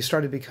platforms. So we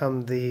started to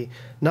become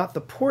not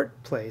the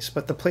port place,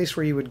 but the place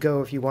where you would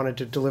go if you wanted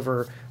to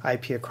deliver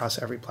IP across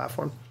every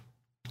platform.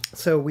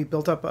 So we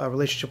built up a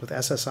relationship with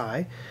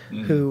SSI,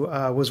 who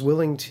was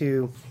willing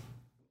to.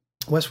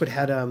 Westwood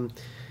had,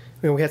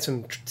 we had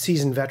some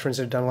seasoned veterans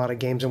that had done a lot of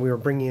games, and we were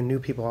bringing in new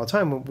people all the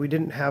time. We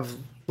didn't have,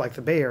 like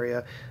the Bay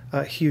Area,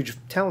 a huge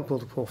talent pool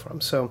to pull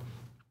from. So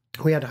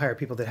we had to hire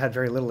people that had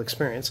very little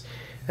experience.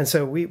 And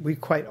so we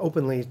quite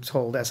openly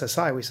told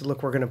SSI, we said,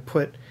 look, we're going to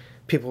put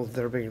people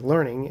that are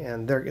learning,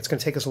 and it's going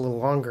to take us a little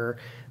longer,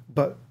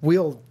 but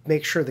we'll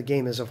make sure the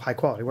game is of high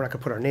quality. We're not going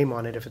to put our name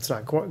on it if it's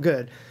not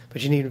good,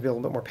 but you need to be a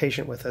little bit more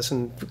patient with us,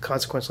 and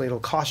consequently it'll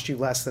cost you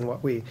less than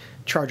what we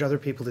charge other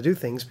people to do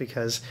things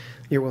because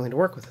you're willing to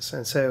work with us.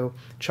 And so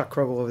Chuck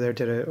Krogel over there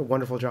did a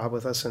wonderful job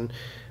with us, and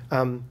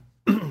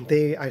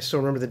I still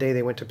remember the day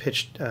they went to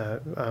pitch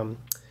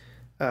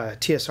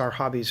TSR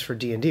Hobbies for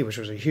D&D, which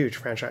was a huge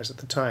franchise at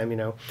the time,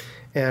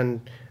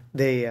 and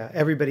they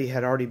everybody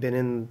had already been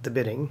in the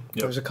bidding. Yep.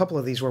 There was a couple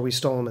of these where we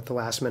stole them at the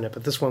last minute,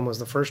 but this one was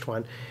the first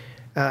one,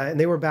 and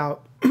they were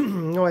about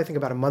I think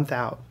about a month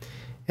out.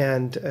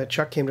 And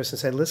Chuck came to us and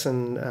said,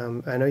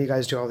 "Listen, I know you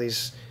guys do all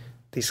these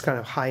kind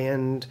of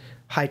high-end,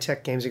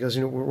 high-tech games." He goes,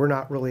 "We're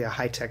not really a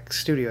high-tech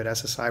studio at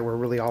SSI. We're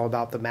really all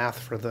about the math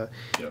for the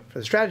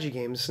strategy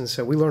games." And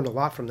so we learned a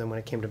lot from them when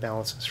it came to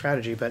balance and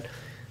strategy, but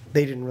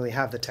they didn't really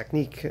have the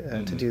technique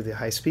to do the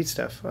high-speed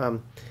stuff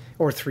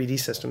or 3D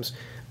systems.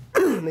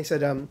 They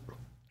said,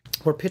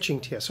 "We're pitching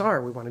TSR.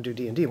 We want to do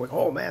D&D." We're like,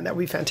 "Oh man, that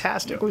would be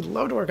fantastic. We'd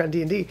love to work on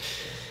D&D."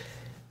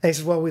 And he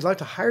said, "Well, we'd like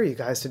to hire you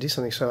guys to do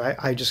something." So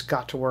I just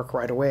got to work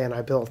right away, and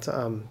I built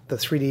the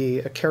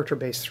 3D,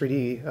 character-based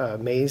 3D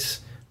maze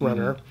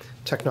runner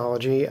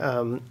technology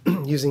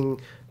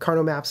using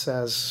Carno maps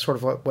as sort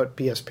of what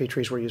BSP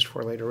trees were used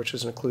for later, which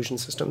is an occlusion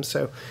system.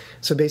 So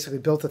basically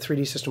built a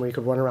 3D system where you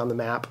could run around the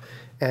map,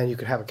 and you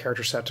could have a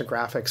character set to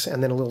graphics,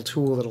 and then a little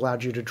tool that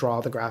allowed you to draw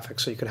the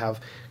graphics. So you could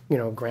have,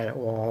 granite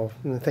wall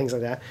and things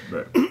like that.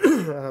 Right.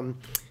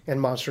 And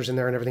monsters in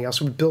there and everything else.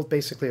 So we built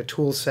basically a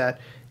tool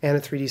set and a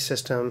 3D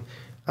system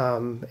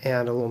and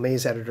a little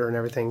maze editor and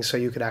everything, so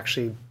you could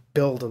actually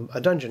build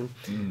a dungeon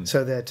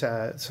so that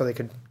so they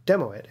could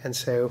demo it. And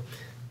so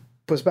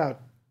it was about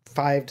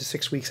 5 to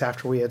 6 weeks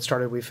after we had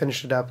started, we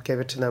finished it up, gave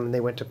it to them, and they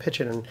went to pitch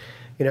it. And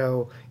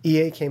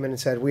EA came in and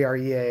said, "We are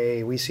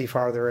EA, we see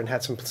farther," and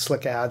had some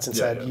slick ads and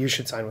said, "You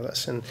should sign with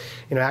us." And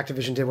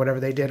Activision did whatever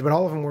they did, but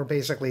all of them were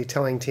basically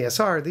telling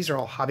TSR, "These are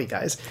all hobby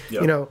guys.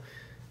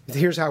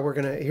 Here's how we're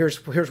gonna.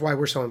 Here's why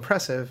we're so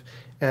impressive."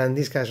 And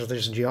these guys are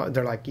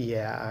they're like,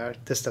 "Yeah,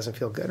 this doesn't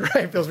feel good,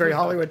 right? It feels very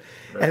Hollywood."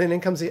 Right. And then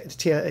in comes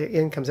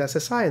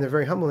SSI, and they're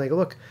very humble. And they go,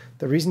 "Look,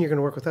 the reason you're going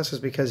to work with us is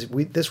because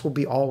this will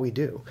be all we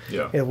do.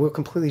 We'll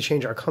completely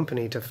change our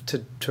company to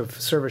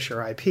service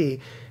your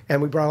IP."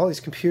 And we brought all these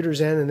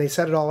computers in, and they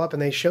set it all up,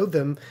 and they showed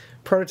them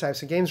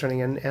prototypes of games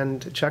running.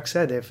 And Chuck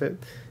said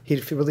he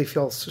really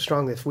feels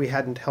strongly if we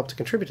hadn't helped to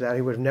contribute to that,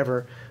 he would have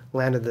never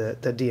landed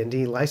the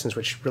D&D license,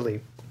 which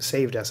really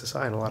saved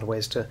SSI in a lot of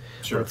ways or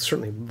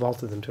certainly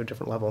vaulted them to a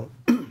different level.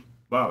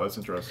 Wow, that's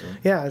interesting.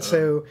 Yeah,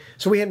 so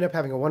we ended up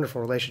having a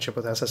wonderful relationship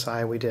with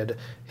SSI. We did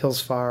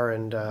Hillsfar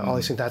and all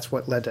these things. That's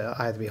what led to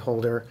Eye of the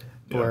Beholder,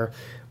 where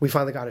we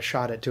finally got a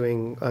shot at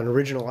doing an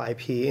original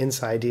IP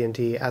inside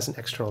D&D as an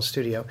external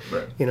studio.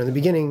 Right. In the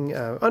beginning,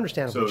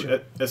 understandably. So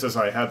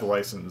SSI had the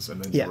license,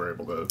 and then you were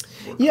able to work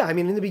on it. I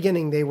mean, in the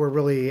beginning, they were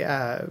really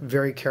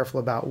very careful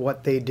about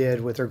what they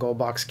did with their Gold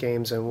Box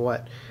games and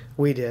what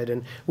we did.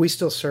 And we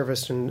still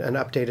serviced and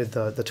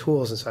updated the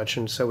tools and such.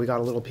 And so we got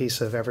a little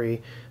piece of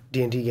every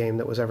D&D game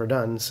that was ever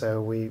done.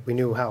 So we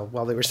knew how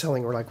while they were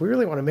selling, we're like, we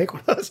really want to make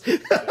one of those.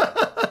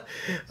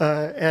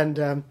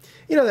 I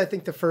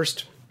think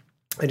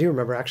I do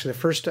remember actually the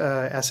first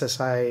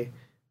SSI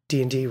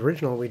D&D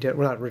original we did,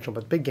 well, not original,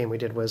 but big game we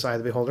did was Eye of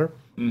the Beholder.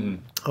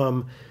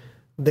 Mm-hmm.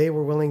 They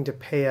were willing to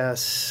pay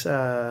us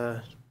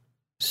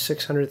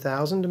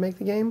 $600,000 to make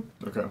the game.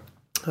 Okay.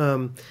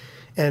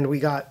 And we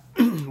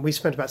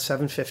spent about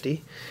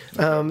 $750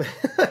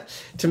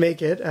 to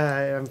make it.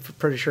 I'm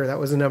pretty sure that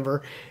was the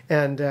number.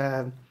 And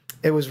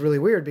it was really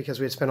weird because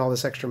we had spent all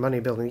this extra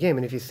money building the game.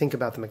 And if you think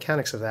about the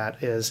mechanics of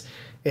that, we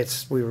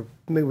had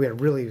a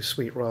really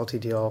sweet royalty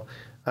deal.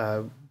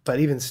 But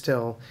even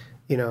still,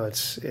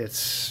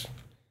 it's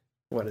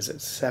what is it,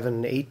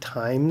 7-8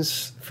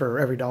 times for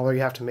every dollar you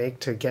have to make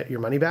to get your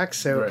money back.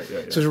 So, so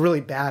it's a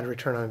really bad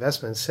return on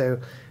investment. So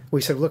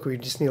we said, look, we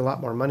just need a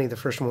lot more money. The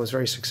first one was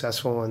very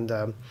successful, and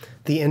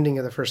the ending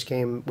of the first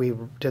game, we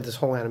did this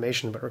whole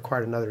animation, but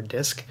required another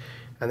disc.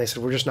 And they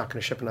said, we're just not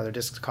going to ship another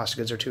disc. The cost of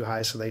goods are too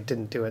high, so they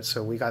didn't do it.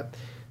 So we got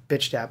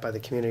bitched at by the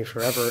community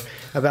forever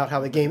about how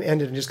the game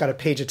ended and just got a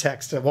page of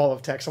text, a wall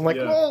of text. I'm like,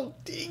 oh,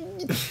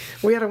 dang.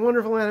 We had a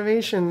wonderful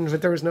animation,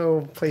 but there was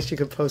no place you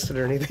could post it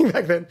or anything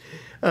back then.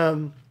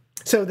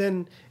 So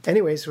then,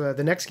 anyways,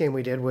 the next game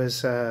we did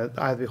was Eye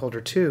of the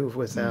Beholder 2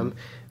 with them.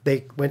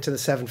 They went to the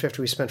 $750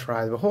 we spent for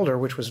Eye of the Beholder,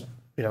 which was,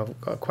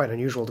 quite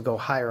unusual to go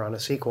higher on a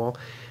sequel.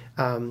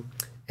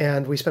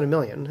 And we spent $1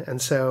 million. And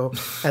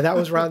that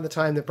was around the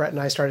time that Brett and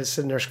I started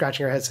sitting there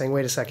scratching our heads saying,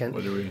 wait a second,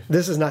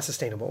 this is not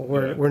sustainable.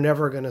 We're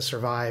never going to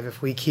survive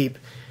if we keep...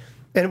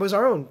 And it was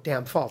our own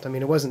damn fault. I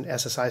mean, it wasn't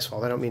SSI's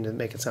fault. I don't mean to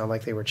make it sound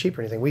like they were cheap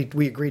or anything.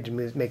 We agreed to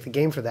make the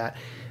game for that.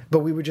 But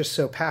we were just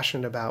so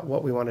passionate about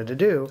what we wanted to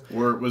do.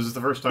 Was this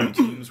the first time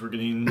teams were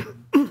getting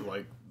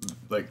to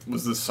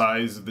was the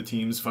size of the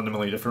teams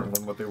fundamentally different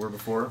from what they were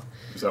before?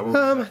 Is that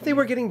what they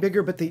were getting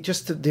bigger, but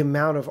the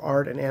amount of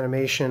art and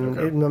animation,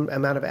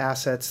 amount of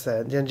assets,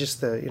 and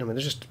just they're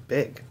just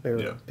big. They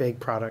were big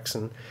products,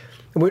 and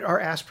our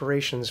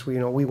aspirations.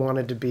 We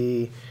wanted to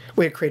be.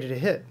 We had created a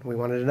hit. We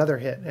wanted another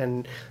hit,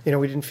 and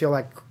we didn't feel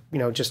like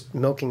just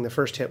milking the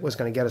first hit was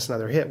going to get us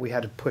another hit. We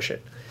had to push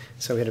it,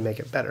 so we had to make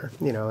it better.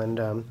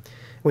 And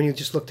when you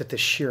just looked at the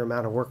sheer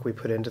amount of work we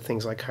put into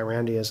things like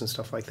Kyrandias and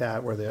stuff like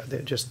that, where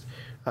they're just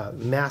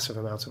massive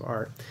amounts of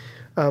art.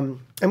 And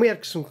we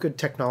had some good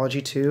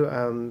technology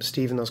too.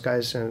 Steve and those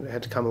guys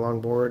had to come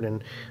along board,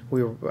 and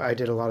I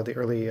did a lot of the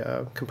early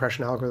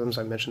compression algorithms.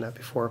 I mentioned that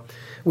before.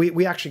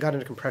 We actually got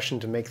into compression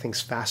to make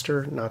things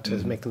faster, not to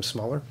make them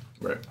smaller.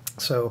 Right.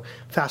 So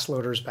fast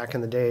loaders back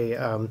in the day,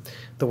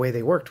 the way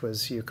they worked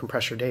was you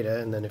compress your data,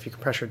 and then if you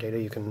compress your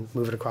data, you can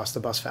move it across the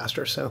bus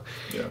faster. So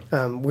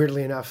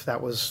weirdly enough,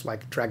 that was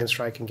like Dragon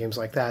Strike and games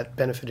like that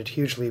benefited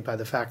hugely by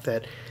the fact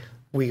that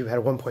we had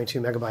a 1.2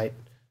 megabyte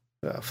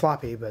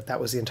floppy, but that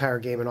was the entire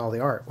game and all the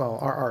art. Well,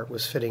 our art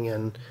was fitting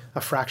in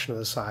a fraction of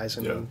the size,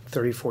 and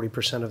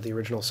 30-40% of the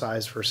original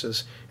size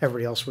versus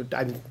everybody else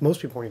most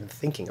people weren't even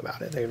thinking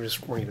about it. They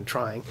just weren't even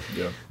trying.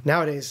 Yeah.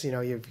 Nowadays, you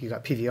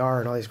got PVR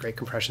and all these great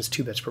compressions,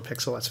 2 bits per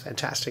pixel. That's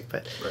fantastic.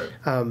 But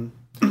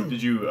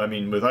did you? I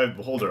mean, with Eye of the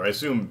Beholder, I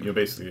assume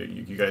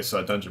basically you guys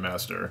saw Dungeon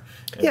Master,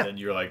 and then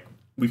you're like,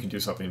 we can do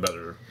something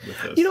better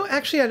with this.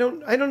 Actually, I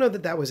don't know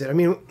that was it. I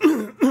mean,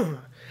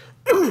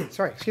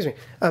 sorry, excuse me.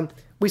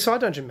 We saw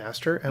Dungeon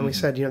Master, and we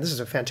said, this is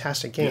a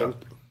fantastic game.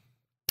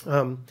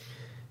 Yeah.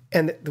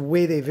 And the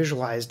way they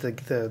visualized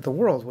the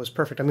world was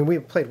perfect. I mean, we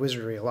played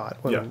Wizardry a lot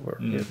when we were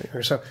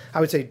here. So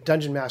I would say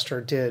Dungeon Master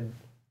did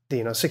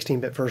the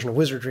 16-bit version of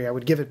Wizardry. I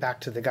would give it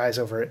back to the guys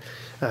over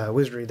at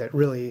Wizardry that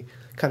really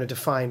kind of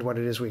defined what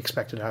it is we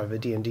expected out of a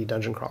D&D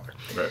dungeon crawler.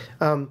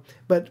 Right.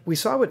 But we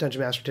saw what Dungeon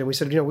Master did. We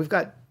said, we've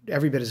got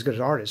every bit as good as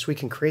artists. We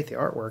can create the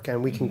artwork,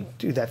 and we can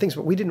do that things,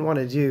 but we didn't want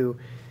to do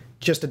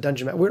just a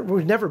dungeon.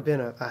 We've never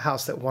been a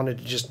house that wanted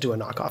to just do a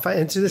knockoff.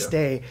 And to this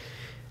day,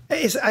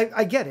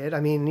 I get it. I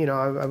mean,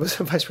 I was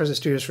vice president of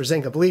studios for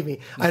Zynga. Believe me,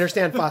 I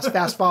understand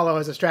fast follow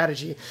as a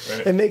strategy.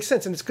 Right. It makes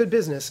sense, and it's good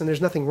business, and there's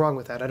nothing wrong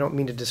with that. I don't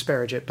mean to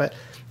disparage it, but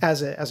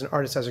as an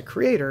artist, as a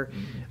creator,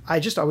 I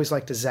just always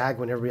like to zag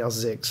when everybody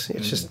else zigs.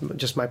 It's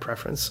just my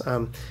preference.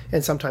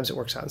 And sometimes it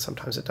works out, and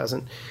sometimes it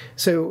doesn't.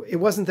 So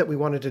it wasn't that we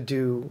wanted to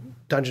do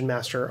Dungeon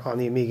Master on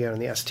the Amiga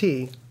and the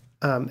ST.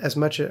 As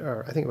much,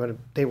 or I think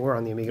they were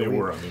on the Amiga.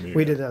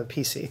 We did it on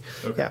PC.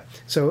 Okay. Yeah.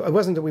 So it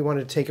wasn't that we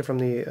wanted to take it from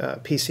the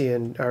PC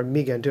and or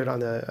Amiga and do it on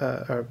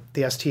the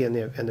ST and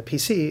the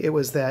PC. It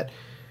was that,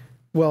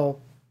 well,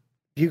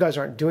 you guys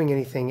aren't doing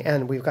anything,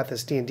 and we've got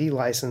this D&D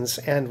license,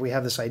 and we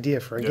have this idea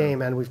for a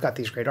game, and we've got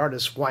these great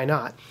artists. Why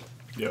not?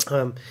 Yeah.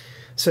 And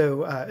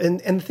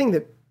the thing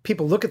that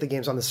people look at the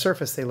games on the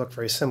surface, they look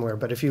very similar,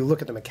 but if you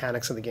look at the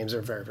mechanics of the games,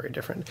 they're very, very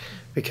different,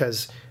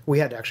 because we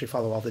had to actually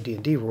follow all the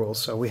D&D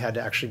rules, so we had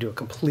to actually do a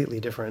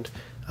completely different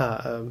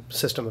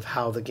system of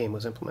how the game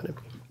was implemented.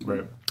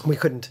 Right. We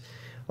couldn't,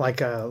 like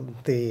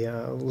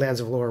the Lands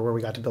of Lore, where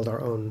we got to build our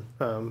own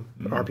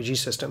RPG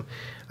system.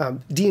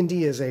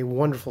 D&D is a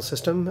wonderful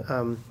system.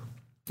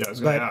 I was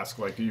going to ask,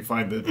 do you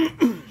find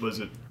that, was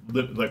it,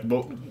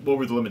 what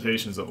were the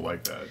limitations of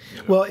like that?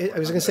 Well, I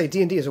was going to say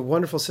D&D is a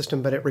wonderful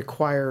system, but it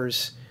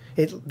requires...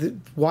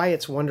 why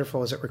it's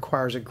wonderful is it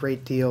requires a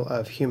great deal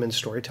of human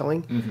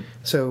storytelling.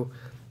 So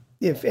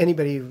if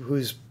anybody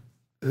who's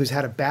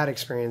had a bad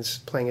experience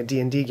playing a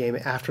D&D game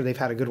after they've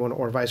had a good one,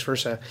 or vice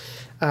versa,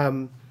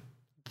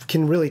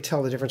 can really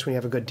tell the difference when you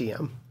have a good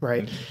DM,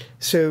 right?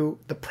 So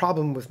the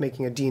problem with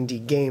making a D&D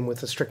game with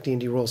the strict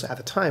D&D rules at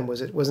the time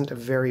was it wasn't a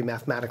very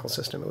mathematical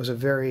system. It was a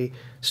very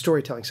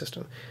storytelling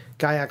system.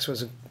 Gaiax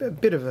was a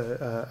bit of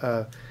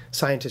a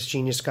scientist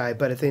genius guy,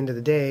 but at the end of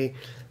the day,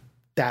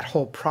 that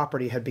whole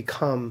property had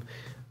become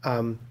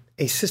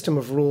a system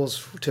of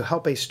rules to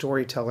help a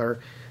storyteller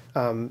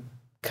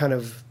kind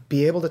of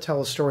be able to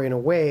tell a story in a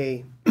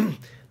way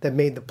that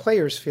made the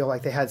players feel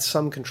like they had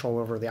some control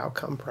over the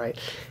outcome, right?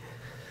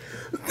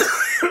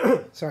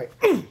 Sorry,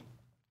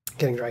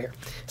 getting dry here.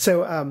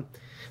 So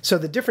So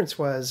the difference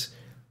was,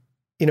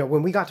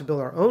 when we got to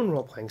build our own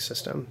role-playing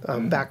system,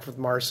 back with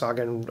Mars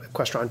Saga and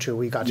Questron 2,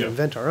 we got to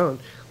invent our own.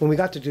 When we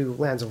got to do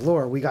Lands of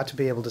Lore, we got to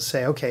be able to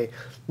say, okay,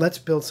 let's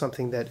build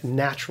something that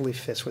naturally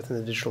fits within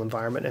the digital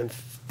environment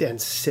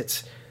and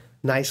sits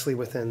nicely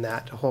within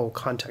that whole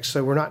context.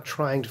 So we're not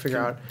trying to figure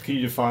out... Can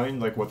you define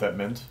what that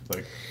meant?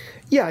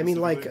 Yeah, I mean,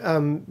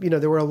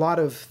 there were a lot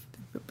of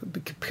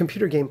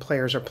computer game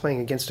players are playing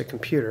against a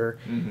computer,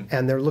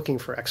 and they're looking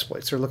for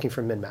exploits. They're looking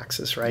for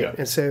min-maxes, right? Yeah.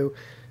 And so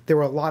there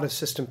were a lot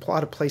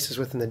of places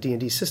within the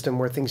D&D system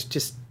where things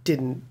just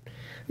didn't...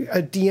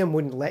 A DM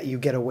wouldn't let you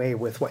get away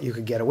with what you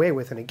could get away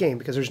with in a game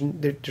because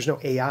there's no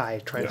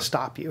AI trying to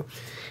stop you.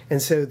 And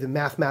so the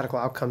mathematical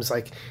outcomes,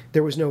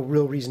 there was no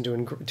real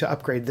reason to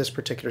upgrade this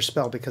particular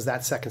spell because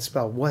that second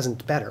spell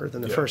wasn't better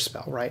than the first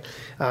spell, right?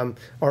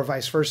 Or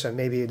vice versa.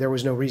 Maybe there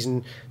was no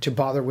reason to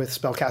bother with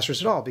spellcasters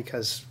at all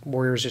because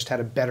warriors just had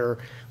a better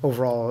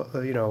overall,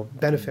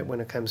 benefit when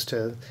it comes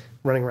to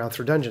running around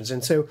through dungeons.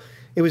 And so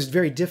it was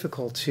very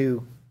difficult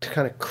to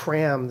kind of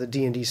cram the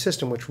D&D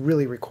system, which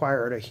really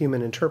required a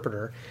human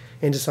interpreter,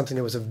 into something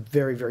that was a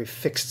very, very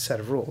fixed set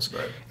of rules.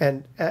 Right.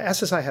 And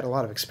SSI had a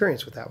lot of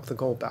experience with that, with the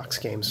Gold Box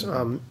games.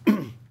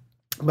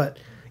 But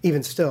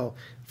even still,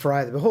 for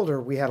Eye of the Beholder,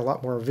 we had a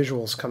lot more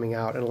visuals coming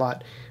out, and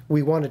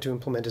we wanted to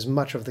implement as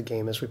much of the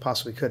game as we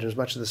possibly could, and as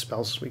much of the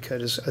spells as we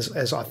could,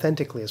 as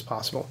authentically as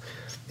possible.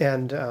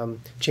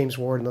 And James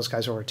Ward and those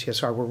guys over at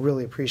TSR were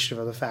really appreciative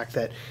of the fact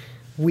that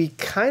we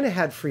kind of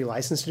had free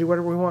license to do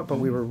whatever we want, but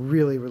we were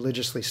really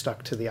religiously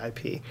stuck to the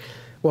IP.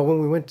 Well,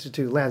 when we went to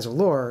do Lands of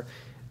Lore,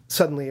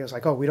 suddenly it was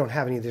like, oh, we don't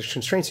have any of these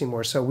constraints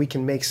anymore, so we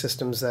can make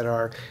systems that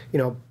are,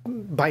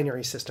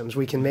 binary systems.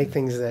 We can make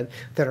things that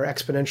are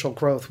exponential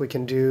growth. We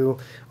can do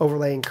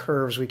overlaying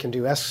curves. We can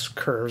do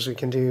S-curves. We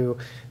can do,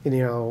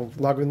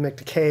 logarithmic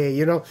decay.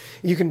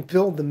 You can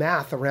build the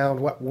math around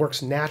what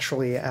works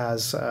naturally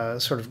as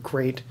sort of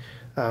great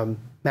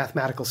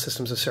mathematical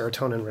systems of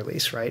serotonin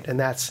release, right? And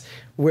that's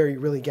where you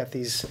really get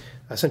these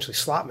essentially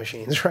slot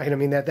machines, right? I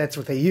mean, that's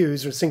what they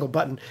use, a single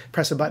button,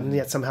 press a button,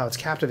 yet somehow it's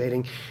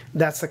captivating.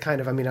 That's the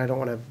kind of, I don't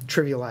want to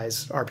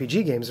trivialize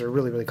RPG games that are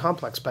really, really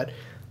complex, but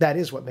that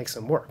is what makes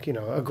them work.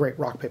 A great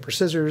rock, paper,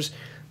 scissors,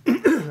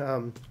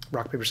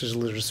 rock, paper, scissors,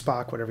 lizard,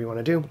 Spock, whatever you want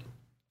to do.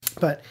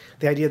 But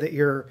the idea that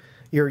you're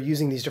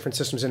using these different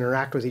systems to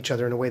interact with each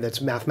other in a way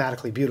that's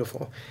mathematically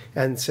beautiful.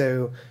 And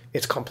so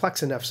it's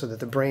complex enough so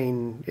that the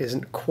brain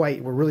isn't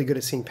quite, we're really good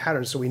at seeing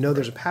patterns, so we know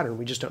there's a pattern,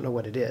 we just don't know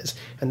what it is.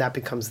 And that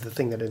becomes the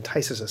thing that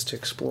entices us to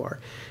explore.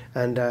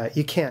 And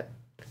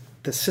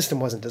the system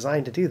wasn't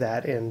designed to do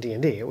that in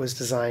D&D. It was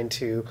designed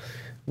to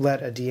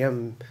let a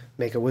DM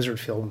make a wizard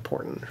feel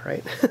important,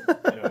 right?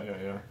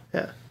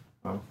 Yeah.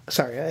 Oh.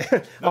 Sorry,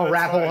 I'll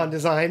rat hole on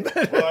design.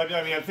 Well,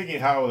 I'm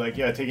thinking how,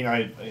 taking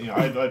Eye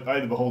of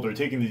the Beholder,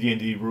 taking the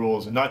D&D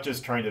rules, and not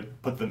just trying to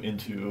put them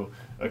into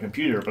a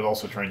computer, but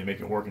also trying to make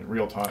it work in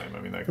real time.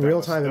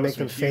 Real time and make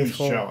them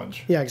faithful.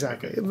 Challenge. Yeah,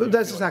 exactly.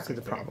 That's exactly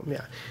the problem.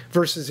 Yeah.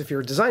 Versus if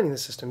you're designing the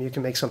system, you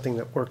can make something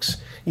that works.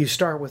 You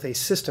start with a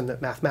system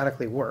that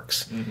mathematically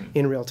works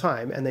in real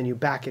time, and then you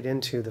back it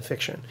into the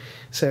fiction.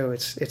 So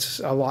it's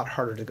a lot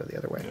harder to go the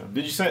other way. Yeah.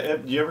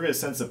 Did you ever get a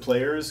sense that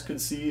players could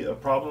see a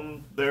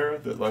problem there?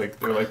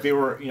 That they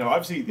were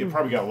obviously they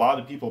probably got a lot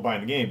of people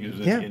buying the game because it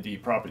was a D&D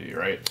property,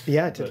 right?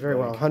 Yeah, it did very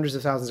well. Hundreds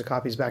of thousands of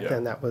copies back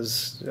then. That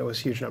was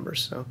huge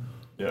numbers. So.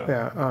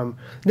 Yeah.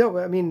 No,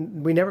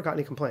 we never got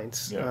any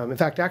complaints. Yeah. In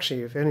fact,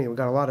 actually, if any, we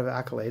got a lot of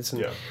accolades.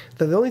 And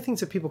the only things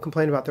that people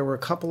complained about, there were a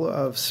couple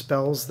of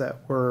spells that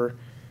were,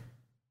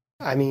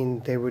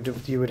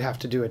 you would have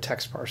to do a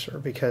text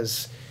parser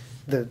because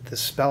the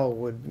spell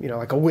would,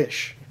 like a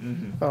wish.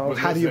 Mm-hmm.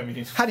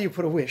 How do you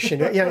put a wish? So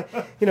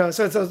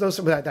it's those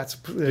that's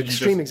an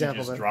extreme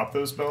example. Did you just drop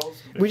those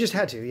spells? We just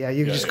had to.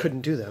 You just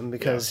couldn't do them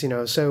because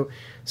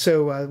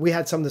So we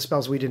had some of the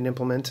spells we didn't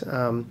implement,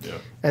 and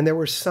there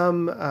were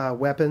some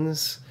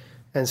weapons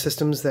and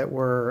systems that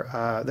were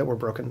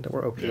broken, that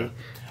were OP. Yeah.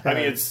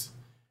 It's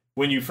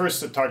when you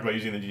first talked about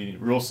using the D&D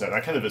rule set, I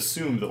kind of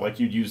assumed that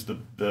you'd use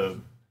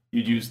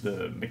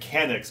the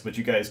mechanics, but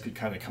you guys could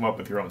kind of come up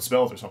with your own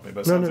spells or something.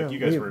 But it sounds like you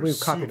guys were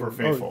super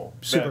faithful.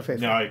 Super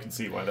faithful. Now I can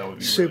see why that would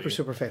be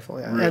super faithful.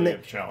 Yeah, really a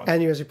challenge.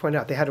 And as you pointed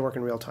out, they had to work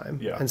in real time.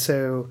 Yeah. And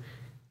so,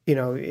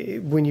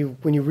 when you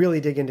really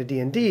dig into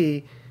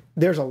D&D,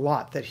 there's a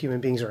lot that human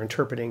beings are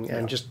interpreting,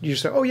 and you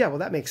say, oh yeah, well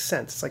that makes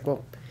sense. It's like,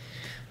 well,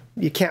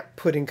 you can't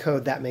put in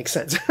code that makes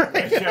sense.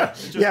 Right?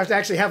 You have to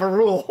actually have a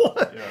rule.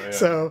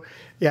 So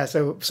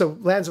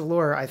Lands of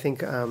Lore, I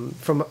think,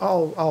 from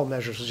all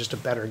measures, was just a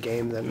better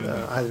game than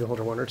Eye of the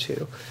Beholder 1 or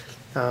 2.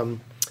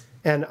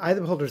 And Eye of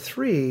the Beholder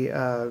 3,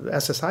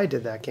 SSI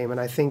did that game, and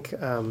I think,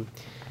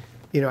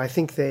 I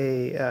think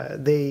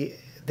they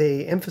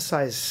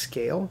emphasized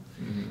scale.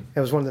 Mm-hmm. It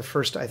was one of the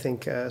first, I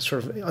think,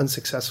 sort of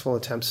unsuccessful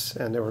attempts,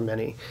 and there were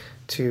many,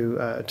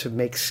 to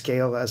make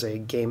scale as a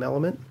game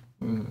element.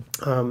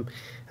 Mm-hmm.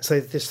 So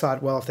they just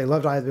thought, well, if they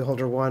loved Eye of the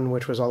Beholder 1,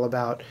 which was all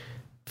about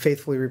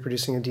faithfully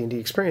reproducing a D&D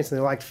experience, and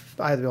they liked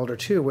Eye of the Beholder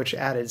 2, which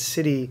added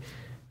city,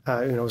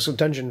 so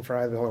dungeon for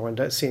Eye of the Beholder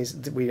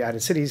 1, we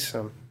added cities,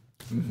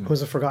 It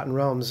was the Forgotten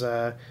Realms.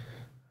 Not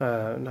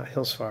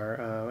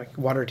Hillsfar, like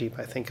Waterdeep,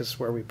 I think is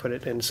where we put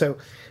it. And so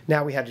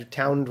now we had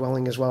town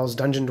dwelling as well as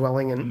dungeon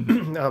dwelling,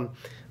 and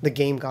the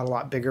game got a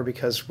lot bigger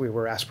because we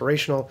were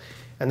aspirational.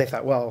 And they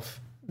thought, well,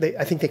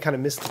 I think they kind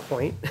of missed the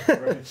point.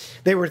 Right.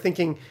 They were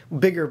thinking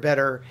bigger,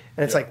 better,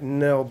 and it's like,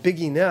 no,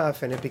 big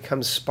enough, and it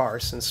becomes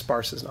sparse, and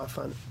sparse is not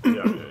fun.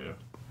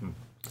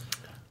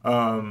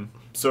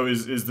 So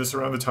is this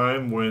around the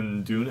time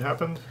when Dune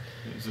happened?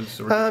 Is this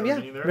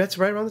there? That's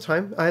right around the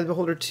time. Eye of the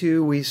Beholder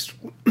 2, we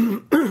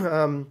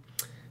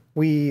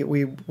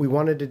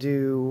wanted to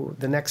do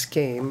the next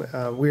game.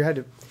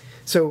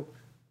 So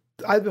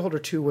Eye of the Beholder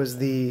 2 was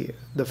the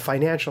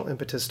financial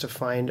impetus to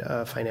find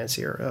a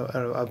financier,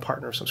 a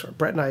partner of some sort.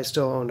 Brett and I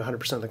still owned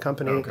 100% of the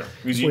company. Okay.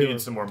 Because you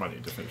needed some more money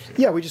to finish it.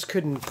 Yeah, we just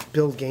couldn't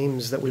build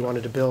games that we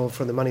wanted to build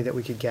for the money that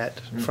we could get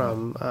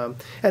from...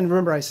 and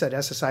remember I said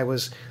SSI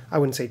was, I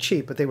wouldn't say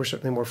cheap, but they were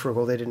certainly more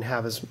frugal. They didn't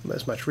have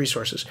as much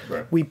resources.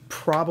 Right. We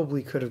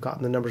probably could have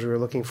gotten the numbers we were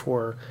looking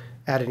for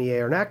at an EA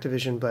or an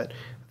Activision, but...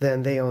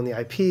 then they own the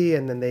IP,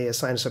 and then they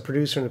assign us a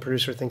producer, and the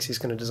producer thinks he's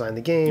going to design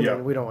the game,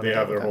 and we don't want to. They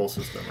have their whole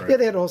system, right? Yeah,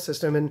 they had a whole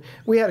system, and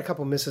we had a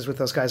couple misses with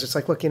those guys. It's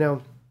like, look,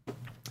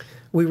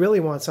 we really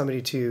want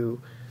somebody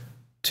to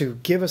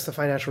give us the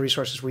financial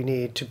resources we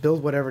need to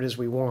build whatever it is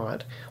we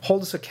want,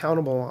 hold us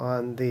accountable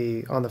on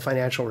the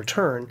financial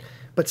return,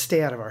 but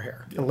stay out of our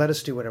hair and let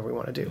us do whatever we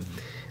want to do.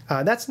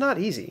 That's not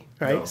easy,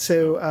 right? No.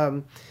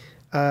 So.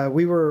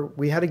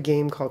 We had a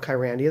game called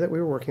Kyrandia that we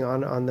were working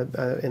on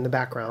the in the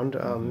background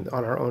on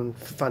our own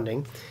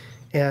funding,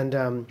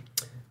 and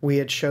we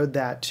had showed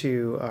that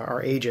to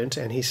our agent,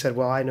 and he said,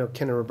 "Well, I know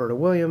Ken and Roberta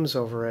Williams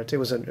over at it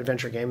was an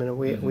adventure game, and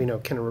we know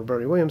Ken and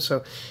Roberta Williams,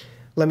 so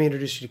let me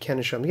introduce you to Ken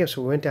and show him the game."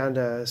 So we went down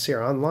to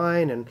Sierra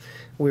Online, and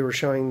we were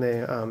showing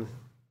the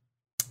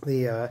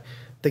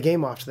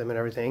game off to them and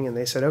everything, and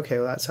they said, "Okay,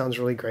 well, that sounds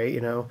really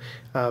great,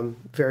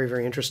 very,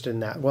 very interested in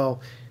that." Well,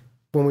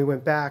 when we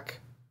went back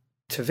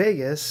to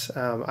Vegas,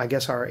 I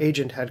guess our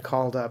agent had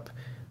called up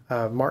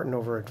Martin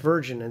over at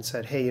Virgin and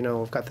said, "Hey,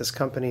 we've got this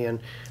company, and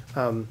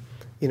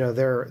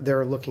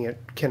they're looking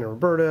at Ken and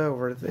Roberta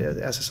over at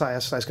the SSI.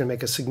 SSI is going to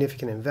make a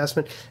significant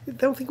investment." I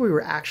don't think we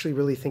were actually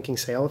really thinking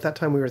sale at that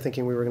time. We were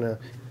thinking we were going to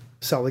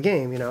sell the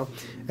game,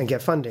 and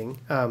get funding.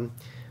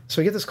 So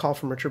we get this call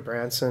from Richard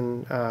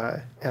Branson,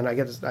 and I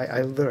get this,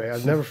 I literally, I'll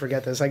never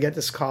forget this. I get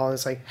this call, and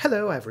it's like,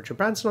 "Hello, I have Richard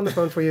Branson on the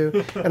phone for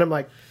you," and I'm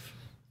like,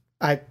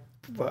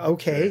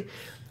 okay.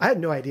 I had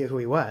no idea who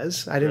he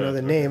was. I didn't know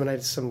the name, and I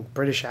had some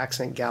British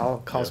accent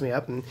gal calls me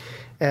up, and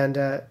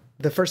the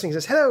first thing he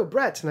says, "Hello,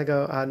 Brett," and I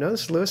go, "No,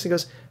 this is Lewis." He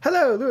goes,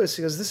 "Hello, Lewis."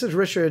 He goes, "This is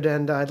Richard,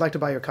 and I'd like to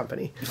buy your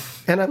company."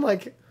 And I'm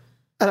like,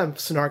 and I'm a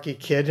snarky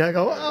kid, and I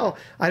go, "Oh,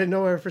 I didn't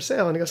know we were for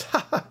sale." And he goes,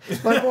 "Ha,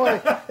 my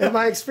boy, in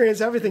my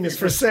experience, everything is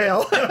for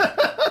sale."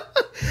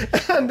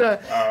 And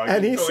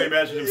he said,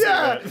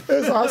 it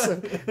was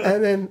awesome.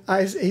 And then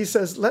he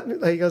says,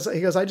 he goes,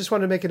 "I just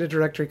want to make it a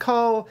directory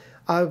call.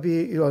 I'll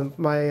be,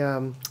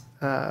 my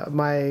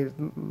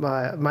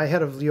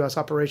head of U.S.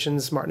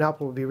 operations, Martin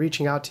Apple, will be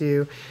reaching out to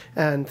you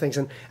and things."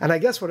 And I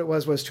guess what it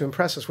was to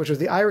impress us, which was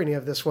the irony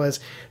of this was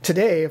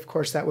today, of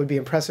course, that would be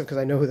impressive because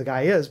I know who the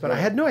guy is, but I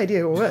had no idea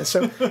who it was.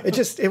 So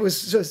it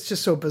was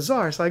just so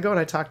bizarre. So I go and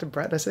I talk to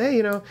Brett and I said,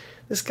 "Hey,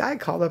 this guy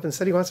called up and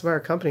said he wants to buy our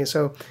company."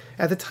 So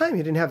at the time,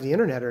 he didn't have the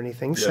internet or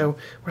anything. Yeah. So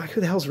we're like, "Who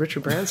the hell's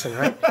Richard Branson?"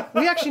 Right?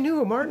 We actually knew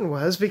who Martin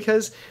was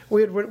because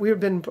we had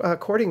been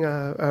courting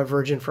a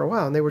Virgin for a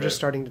while, and they were just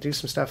starting to do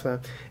some stuff.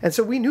 And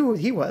so we knew who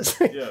he was.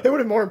 It would have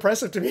been more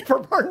impressive to me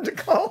for Martin to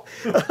call.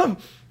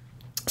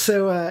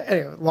 So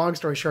anyway, long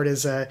story short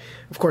is,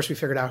 of course, we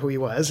figured out who he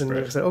was, and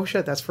we said, "Oh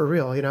shit, that's for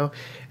real,"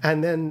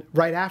 And then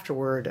right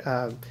afterward,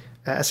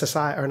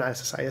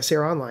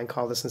 Sierra Online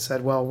called us and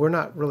said, "Well, we're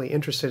not really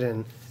interested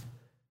in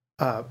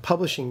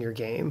publishing your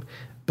game,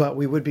 but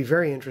we would be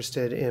very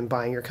interested in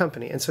buying your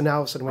company." And so now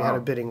all of a sudden we had a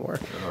bidding war.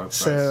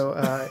 So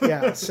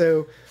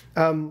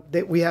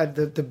we had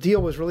the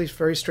deal was really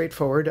very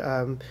straightforward.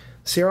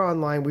 Sierra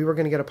Online, we were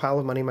going to get a pile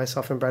of money,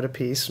 myself and Brett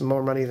apiece,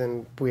 more money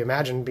than we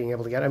imagined being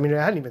able to get. I mean,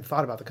 I hadn't even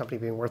thought about the company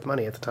being worth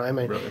money at the time.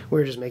 We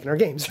were just making our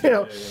games,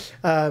 And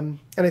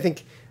I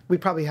think we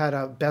probably had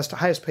a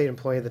highest paid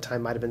employee at the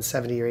time might have been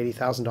 $70,000 or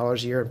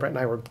 $80,000 a year, and Brett and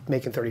I were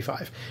making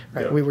 $35,000.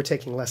 Right? Yeah. We were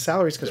taking less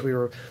salaries because we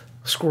were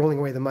squirreling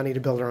away the money to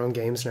build our own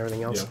games and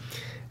everything else.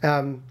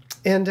 Yeah.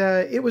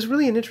 It was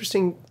really an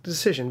interesting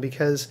decision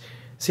because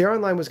Sierra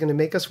Online was going to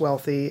make us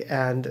wealthy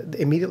and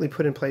immediately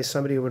put in place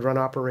somebody who would run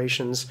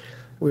operations.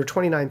 We were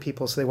 29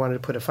 people, so they wanted to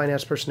put a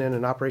finance person in,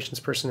 an operations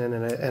person in,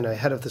 and a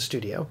head of the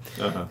studio.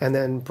 And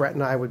then Brett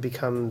and I would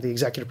become the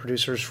executive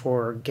producers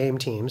for game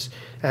teams,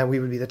 and we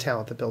would be the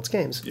talent that builds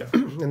games. Yeah.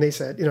 And they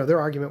said, their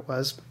argument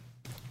was,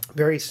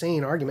 very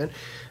sane argument,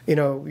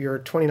 you're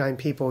 29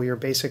 people, you're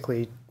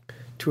basically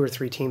 2 or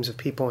 3 teams of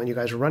people, and you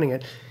guys are running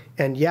it.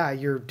 And yeah,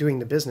 you're doing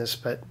the business,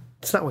 but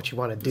it's not what you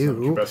want to It's not what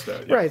do. you're best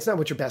at, yeah. Right, it's not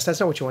what you're best. That's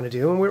not what you want to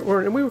do. And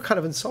we were kind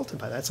of insulted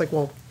by that. It's like,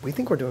 well, we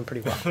think we're doing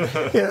pretty well.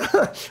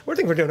 We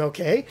think we're doing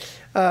okay.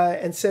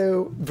 And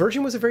so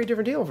Virgin was a very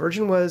different deal.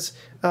 Virgin was,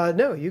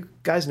 no, you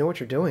guys know what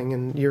you're doing,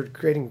 and you're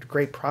creating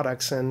great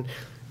products, and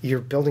you're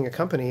building a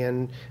company,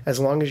 and as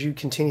long as you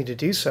continue to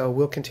do so,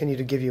 we'll continue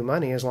to give you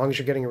money as long as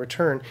you're getting a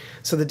return.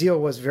 So the deal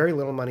was very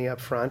little money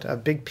up front, a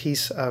big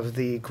piece of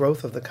the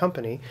growth of the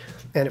company.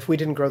 And if we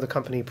didn't grow the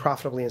company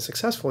profitably and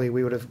successfully,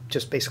 we would have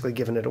just basically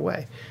given it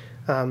away.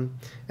 And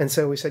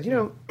so we said,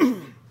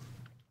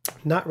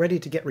 not ready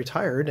to get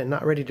retired and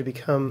not ready to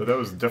become. But that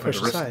was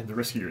definitely the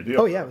riskier deal.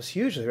 Oh yeah, it was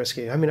hugely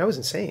risky. I mean, I was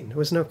insane. There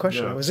was no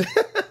question. Yeah. It was.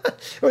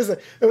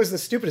 It was the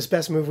stupidest,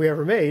 best move we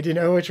ever made,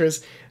 which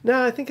was,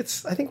 no, I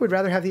think we'd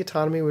rather have the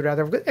autonomy. We'd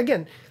rather,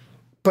 again,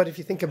 but if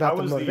you think about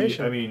the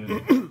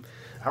motivation.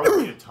 How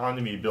is the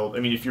autonomy built? I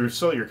mean, if you're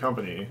still your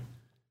company,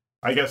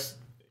 I guess.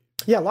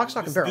 Yeah, lock,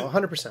 stock, and barrel,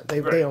 100%.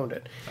 They owned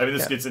it. I mean,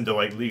 this gets into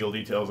like legal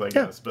details, I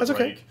guess. But that's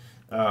okay.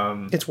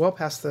 It's well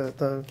past the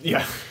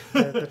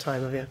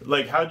time of it.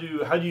 Like, how do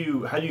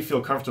you feel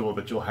comfortable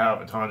that you'll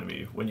have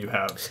autonomy when you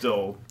have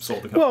still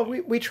sold the company?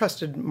 Well, we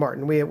trusted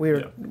Martin. We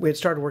had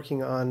started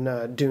working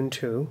on Dune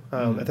 2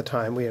 at the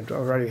time. We had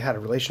already had a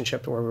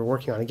relationship where we were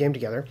working on a game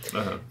together,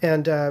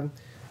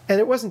 and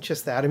it wasn't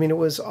just that. I mean, it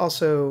was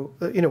also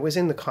it was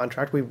in the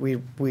contract.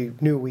 We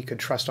knew we could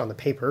trust on the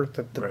paper,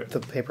 the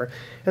paper,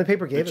 and the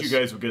paper gave us. You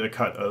guys would get a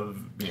cut of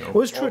It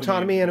was true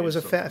autonomy, and it was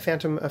a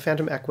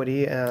phantom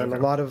equity, and a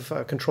lot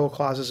of control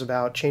clauses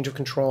about change of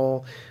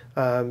control.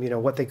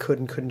 What they could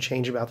and couldn't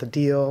change about the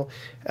deal,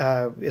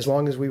 as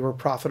long as we were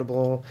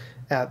profitable.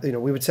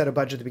 We would set a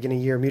budget at the beginning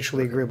of the year,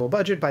 mutually agreeable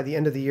budget. By the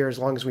end of the year, as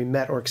long as we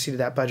met or exceeded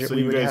that budget, so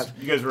we would have. have.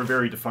 You guys were a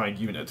very defined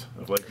unit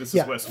of like this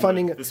is Westwood.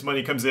 Funding. This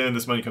money comes in,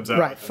 this money comes out.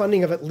 Right,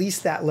 funding of at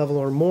least that level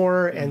or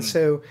more, and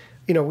so.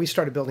 We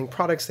started building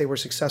products. They were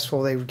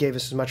successful. They gave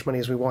us as much money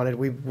as we wanted.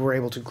 We were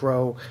able to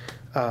grow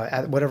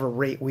at whatever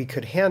rate we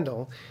could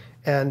handle.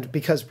 And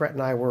because Brett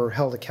and I were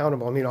held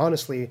accountable, I mean,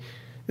 honestly,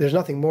 there's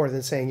nothing more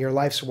than saying your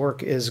life's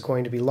work is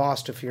going to be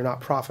lost if you're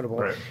not profitable.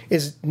 Right.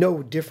 Is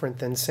no different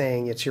than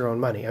saying it's your own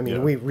money. I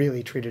mean, we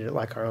really treated it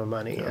like our own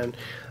money. Yeah. And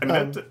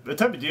I mean, that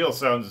type of deal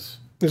sounds.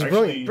 It was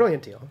a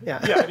brilliant deal. Yeah.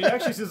 Yeah, I mean, it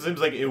actually seems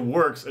like it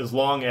works as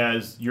long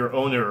as your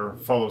owner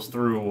follows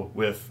through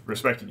with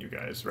respecting you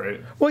guys, right?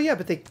 Well, yeah,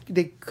 but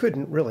they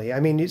couldn't really. I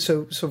mean,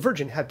 so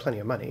Virgin had plenty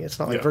of money. It's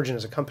not like Virgin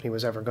as a company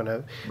was ever going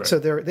to. Right. So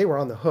they were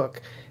on the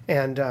hook,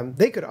 and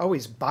they could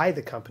always buy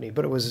the company,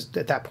 but it was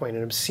at that point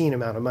an obscene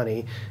amount of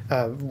money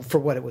for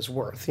what it was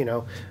worth.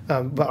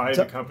 But buy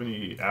the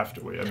company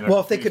afterward. I mean, well,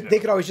 if they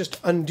could always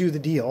just undo the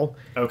deal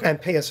and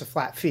pay us a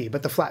flat fee,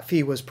 but the flat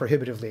fee was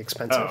prohibitively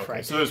expensive, okay.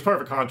 right? So there's part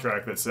of a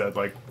contract that said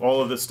like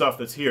all of this stuff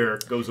that's here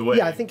goes away.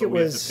 Yeah, I think it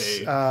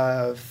was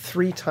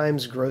 3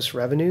 times gross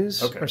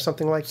revenues or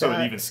something like that. So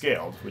it even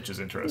scaled, which is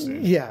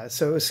interesting. Yeah.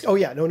 So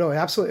no,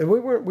 absolutely. We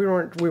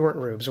weren't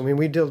rubes. I mean,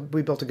 we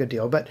built a good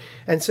deal,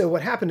 and so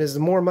what happened is the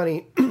more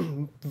money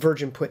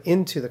Virgin put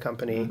into the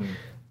company,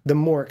 the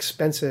more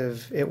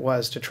expensive it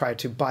was to try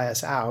to buy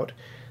us out.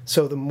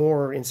 So the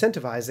more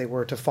incentivized they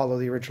were to follow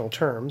the original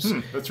terms.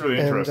 That's really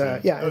interesting.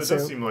 It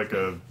does seem like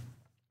a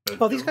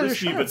these guys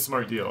risky are sharp. but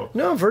smart deal.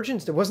 No,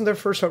 Virgin's it wasn't their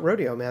first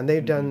rodeo, man. They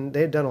had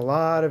done a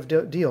lot of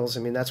deals. I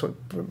mean, that's what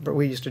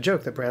we used to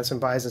joke that Branson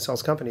buys and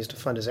sells companies to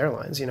fund his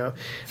airlines. I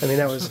mean,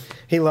 that was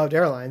he loved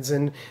airlines,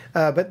 and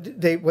but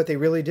what they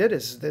really did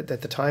is that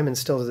at the time and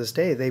still to this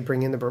day, they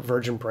bring in the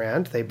Virgin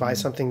brand. They buy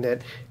something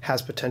that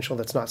has potential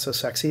that's not so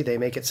sexy. They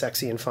make it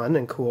sexy and fun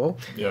and cool.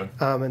 Yeah.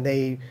 And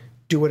they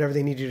do whatever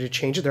they need to do to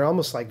change it. They're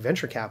almost like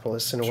venture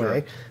capitalists in a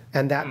way.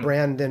 And that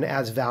brand then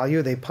adds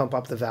value. They pump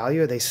up the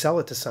value. They sell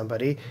it to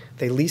somebody.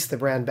 They lease the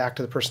brand back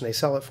to the person they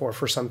sell it for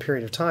some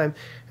period of time.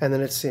 And then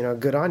it's,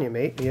 good on you,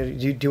 mate.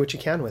 You do what you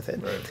can with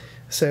it. Right.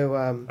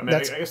 So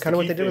that's kind of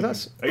what they did with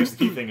us. I guess the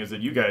key thing is that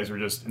you guys were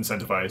just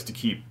incentivized to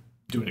keep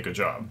doing a good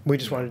job. We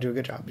just wanted to do a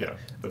good job. Yeah.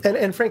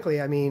 And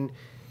frankly, I mean,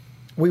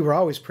 we were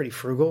always pretty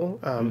frugal,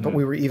 but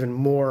we were even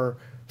more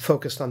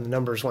focused on the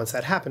numbers once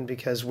that happened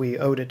because we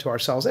owed it to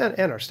ourselves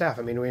and our staff.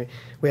 I mean,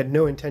 we had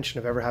no intention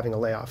of ever having a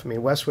layoff. I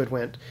mean, Westwood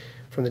went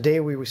from the day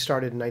we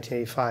started in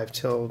 1985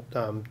 till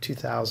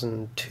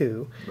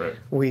 2002. Right.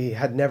 We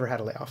had never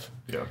had a layoff.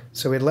 Yeah.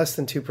 So we had less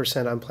than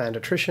 2% unplanned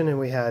attrition, and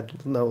we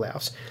had no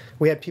layoffs.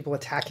 We had people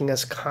attacking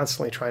us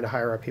constantly trying to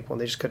hire our people, and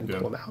they just couldn't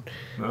pull them out.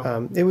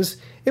 No. It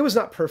was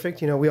not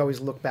perfect. We always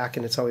look back,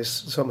 and it's always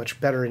so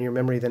much better in your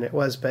memory than it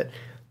was, but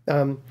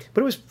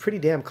it was pretty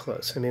damn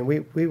close. I mean,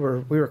 we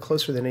were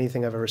closer than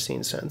anything I've ever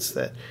seen since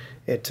that.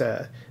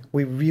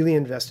 We really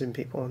invested in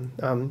people.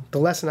 And the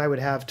lesson I would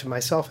have to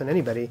myself and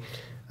anybody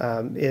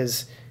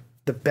is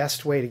the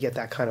best way to get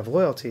that kind of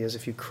loyalty is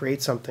if you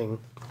create something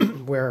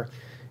where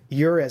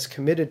you're as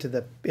committed to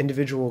the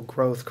individual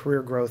growth,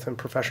 career growth, and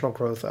professional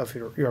growth of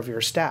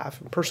your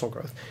staff and personal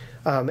growth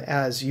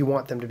as you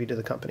want them to be to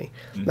the company.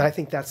 And I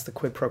think that's the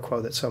quid pro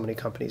quo that so many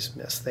companies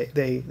miss.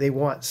 They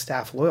want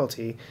staff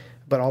loyalty,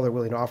 but all they're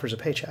willing to offer is a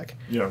paycheck.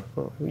 Yeah.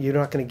 Well, you're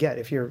not going to get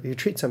if you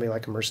treat somebody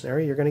like a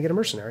mercenary, you're going to get a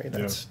mercenary.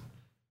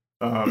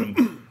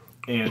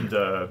 And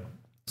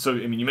so,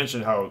 I mean, you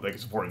mentioned how like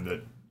it's important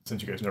that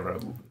since you guys never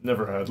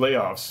had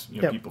layoffs,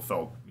 people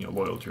felt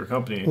loyal to your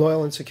company,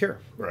 loyal and secure.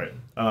 Right.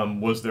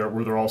 Were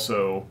there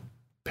also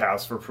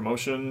paths for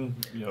promotion?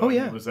 Oh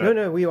yeah.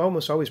 No. We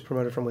almost always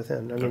promoted from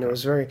within. I mean, it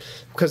was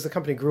because the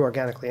company grew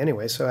organically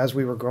anyway. So as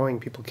we were growing,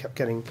 people kept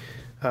getting.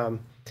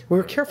 We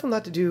were careful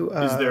not to do.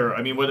 Is there?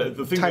 I mean, what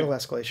the thing? Title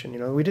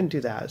escalation. We didn't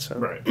do that. So.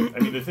 Right. I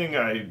mean, the thing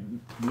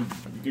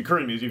occurred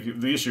to me is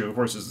the issue, of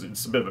course, is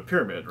it's a bit of a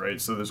pyramid, right?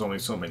 So there's only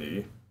so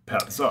many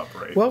paths up,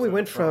 right? Well, we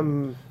went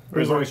from.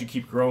 As long as you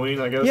keep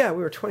growing, I guess. Yeah,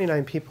 we were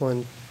 29 people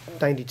in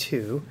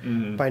 '92.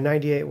 Mm-hmm. By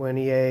 '98, when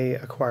EA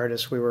acquired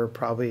us, we were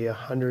probably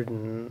 100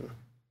 and.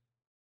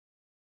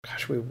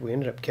 Gosh, we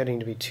ended up getting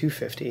to be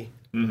 250.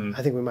 Mm-hmm.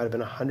 I think we might have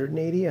been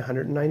 180,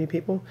 190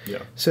 people. Yeah.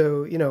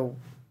 So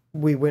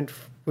we went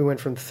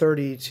from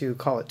 30 to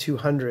call it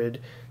 200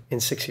 in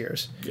 6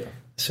 years. Yeah.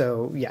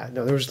 So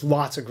there was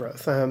lots of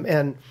growth,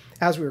 and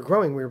as we were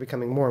growing, we were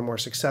becoming more and more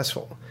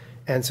successful,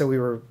 and so we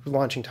were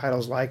launching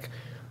titles like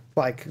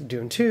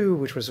Dune 2,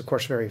 which was of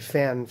course very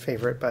fan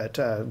favorite, but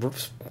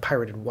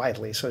pirated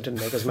widely, so it didn't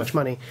make as much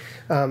money.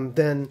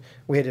 Then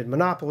we did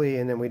Monopoly,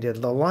 and then we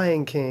did The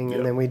Lion King,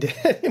 and then we did,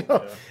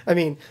 I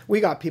mean, we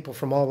got people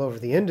from all over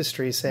the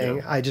industry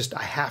saying, I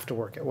have to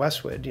work at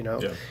Westwood,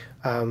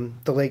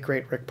 The late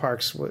great Rick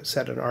Parks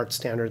set an art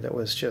standard that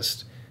was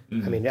just,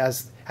 I mean,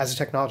 as the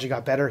technology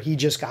got better, he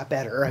just got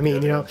better. I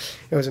mean,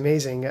 it was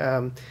amazing.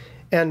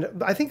 And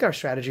I think our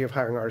strategy of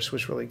hiring artists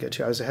was really good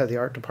too. I was the head of the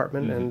art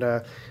department,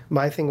 and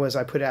my thing was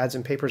I put ads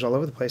in papers all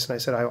over the place, and I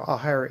said I'll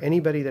hire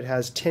anybody that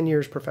has 10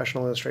 years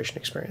professional illustration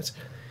experience,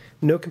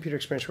 no computer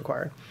experience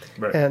required.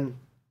 Right. And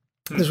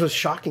this was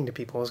shocking to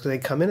people because they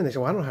come in and they say,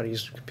 "Well, I don't know how to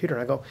use a computer."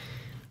 And I go,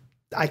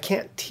 I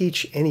can't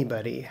teach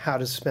anybody how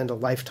to spend a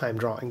lifetime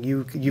drawing.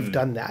 You've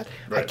done that.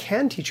 Right. I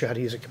can teach you how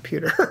to use a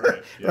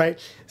computer, right?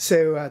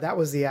 So that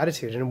was the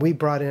attitude, and we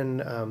brought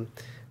in.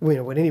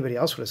 What anybody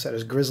else would have said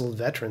is grizzled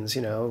veterans,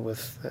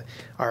 with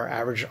our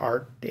average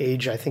art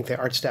age. I think the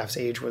art staff's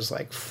age was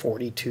like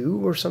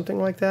 42 or something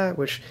like that,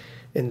 which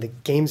in the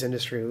games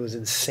industry was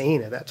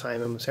insane at that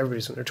time. Almost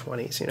everybody's in their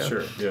 20s,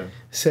 Sure, yeah.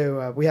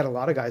 So we had a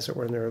lot of guys that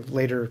were in their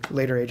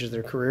later ages of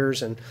their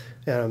careers, and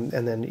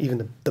then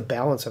even the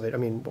balance of it. I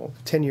mean,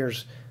 10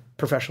 years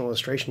professional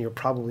illustration, you're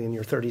probably in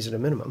your 30s at a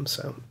minimum.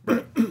 So.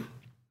 Right.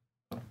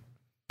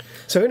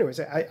 So, anyways,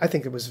 I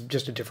think it was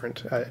just a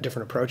different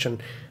approach,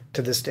 and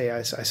to this day,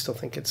 I still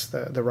think it's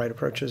the right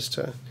approaches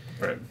to,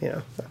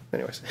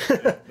 Anyways,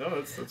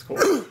 no, that's cool.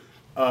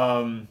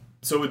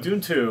 So with Dune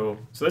 2,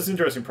 so that's an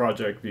interesting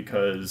project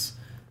because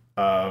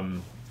I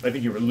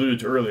think you alluded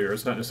to earlier,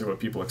 it's not necessarily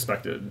what people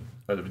expected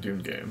out of a Dune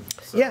game.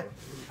 So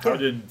how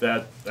did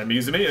that? I mean,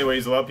 in many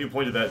ways, a lot of people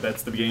pointed that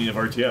that's the beginning of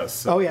RTS.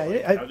 So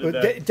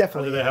it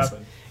definitely how did that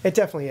happen? It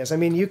definitely is. I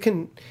mean, you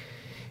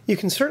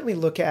can certainly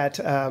look at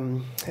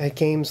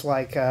games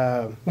like,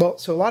 so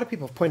a lot of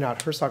people have pointed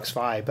out Herzog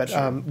Zwei, but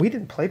we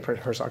didn't play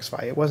Herzog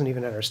Zwei. It wasn't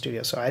even at our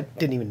studio, so I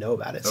didn't even know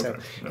about it. Okay.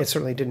 So it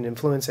certainly didn't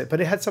influence it,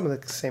 but it had some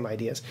of the same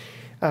ideas.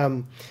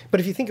 But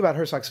if you think about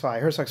Herzog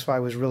Zwei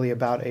was really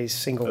about a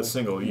single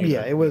unit.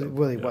 Yeah, it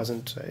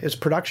wasn't. It was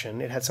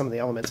production. It had some of the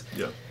elements.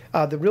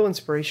 Yeah. The real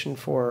inspiration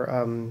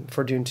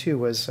for Dune 2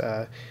 was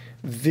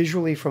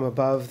visually from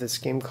above this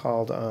game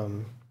called,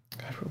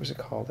 what was it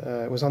called?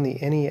 It was on the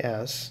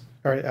NES.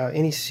 Or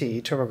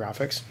NEC,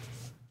 TurboGrafx,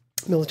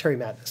 Military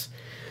Madness.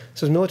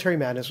 So Military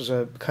Madness was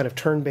a kind of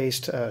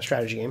turn-based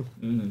strategy game.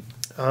 Mm-hmm.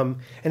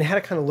 And it had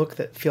a kind of look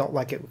that felt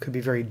like it could be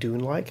very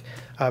Dune-like.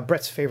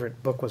 Brett's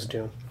favorite book was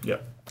Dune. Yeah.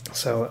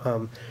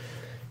 So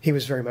he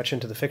was very much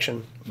into the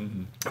fiction.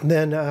 Mm-hmm.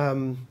 Then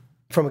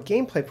from a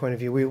gameplay point of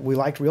view, we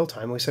liked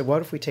real-time. We said,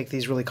 what if we take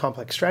these really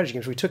complex strategy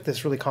games? We took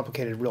this really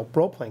complicated real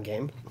role-playing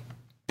game,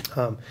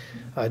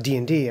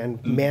 D&D,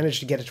 and managed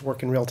to get it to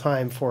work in real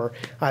time for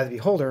Eye of the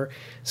Beholder.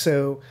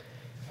 So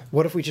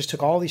what if we just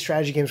took all these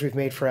strategy games we've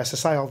made for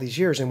SSI all these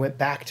years and went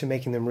back to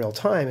making them real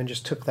time and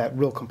just took that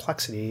real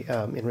complexity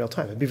in real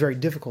time? It'd be very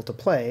difficult to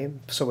play,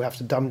 so we have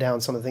to dumb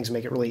down some of the things and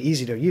make it really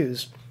easy to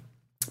use.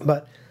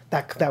 But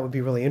that would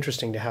be really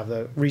interesting to have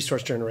the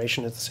resource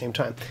generation at the same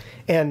time.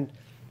 And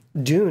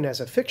Dune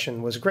as a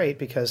fiction was great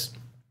because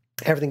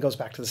everything goes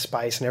back to the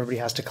spice, and everybody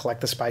has to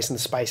collect the spice, and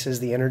the spice is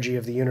the energy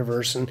of the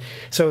universe, and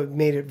so it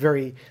made it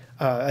very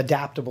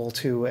adaptable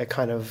to a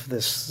kind of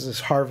this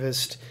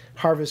harvest,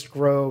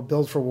 grow,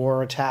 build for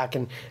war, attack,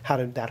 and how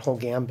to that whole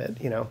gambit,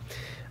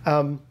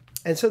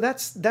 and so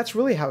that's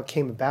really how it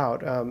came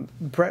about.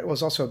 Brett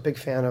was also a big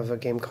fan of a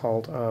game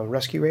called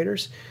Rescue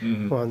Raiders,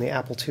 on the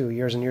Apple II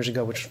years and years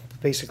ago, which was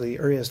basically the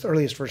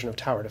earliest version of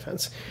tower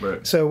defense.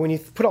 Right. So when you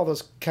put all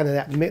those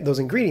those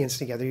ingredients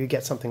together, you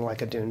get something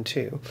like a Dune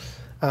 2.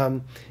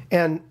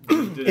 And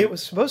it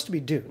was supposed to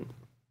be Dune.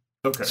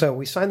 Okay. So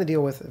we signed the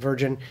deal with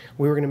Virgin.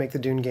 We were going to make the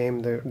Dune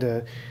game.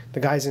 The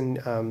guys in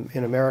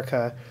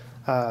America,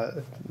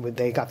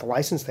 they got the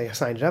license, they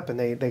signed it up, and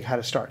they had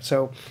to start.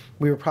 So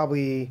we were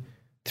probably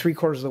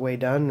 3/4 of the way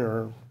done,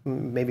 or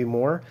maybe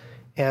more.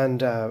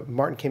 And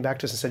Martin came back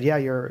to us and said, "Yeah,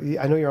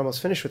 I know you're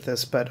almost finished with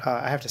this, but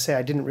I have to say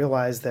I didn't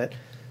realize that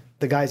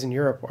the guys in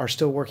Europe are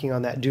still working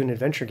on that Dune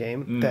adventure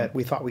game that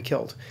we thought we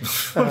killed.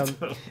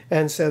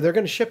 And so they're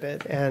going to ship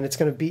it, and it's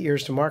going to beat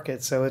yours to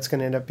market, so it's going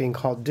to end up being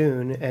called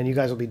Dune, and you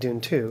guys will be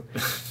Dune 2.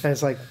 And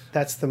it's like,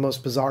 that's the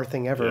most bizarre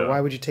thing ever. Yeah. Why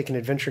would you take an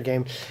adventure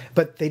game?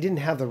 But they didn't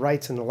have the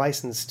rights and the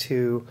license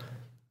to...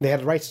 They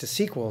had the rights to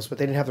sequels, but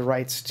they didn't have the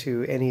rights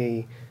to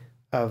any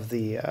of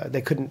the...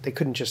 they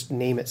couldn't just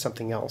name it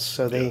something else.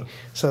 So they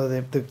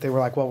were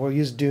like, well, we'll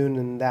use Dune,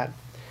 and that...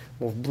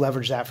 We'll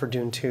leverage that for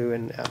Dune 2,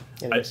 and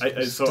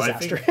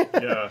disaster.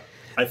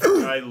 I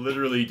think I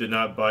literally did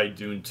not buy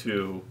Dune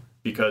 2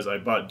 because I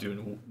bought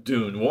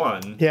Dune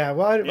 1. Yeah,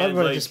 well, I'm going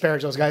to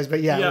disparage those guys, but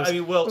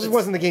it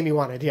wasn't the game you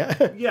wanted,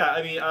 Yeah,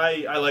 I mean,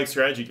 I like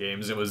strategy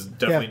games. It was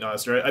definitely not a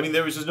strategy. I mean,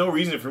 there was just no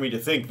reason for me to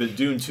think that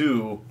Dune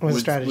 2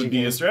 would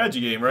be a strategy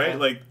game, right? Yeah.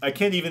 Like, I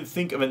can't even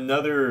think of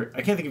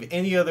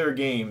any other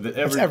game that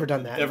ever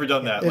done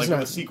that. Like,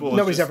 the sequel.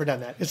 Nobody's ever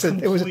done that.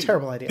 It was a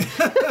terrible idea.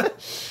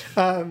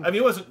 I mean,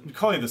 it wasn't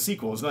calling it the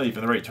sequel. It's not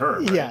even the right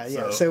term. Right?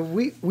 Yeah. So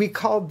we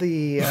called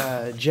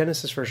the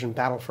Genesis version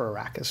Battle for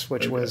Arrakis,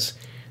 which was...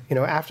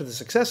 after the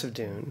success of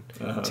Dune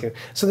 2.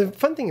 So the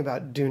fun thing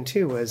about Dune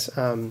 2 was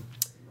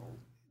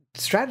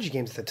strategy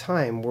games at the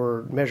time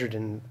were measured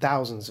in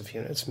thousands of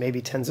units,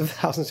 maybe tens of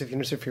thousands of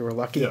units if you were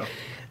lucky.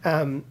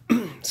 Yeah.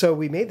 So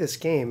we made this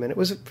game, and it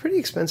was pretty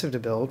expensive to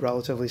build,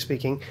 relatively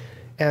speaking,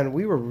 and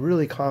we were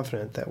really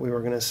confident that we were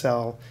going to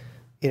sell,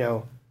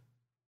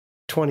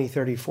 20,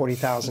 30,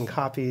 40,000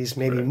 copies,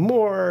 maybe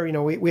more.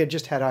 We had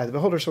just had Eye of the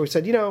Beholder, so we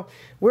said,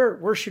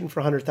 we're shooting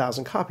for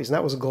 100,000 copies, and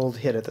that was a gold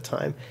hit at the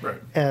time.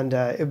 Right. And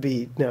it would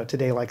be,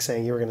 today like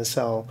saying we're going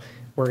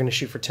to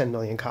shoot for 10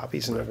 million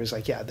copies, and everybody's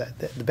like, yeah,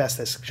 the best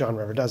this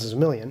genre ever does is 1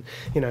 million.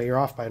 You're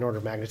off by an order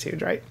of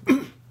magnitude, right?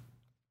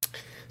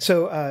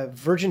 So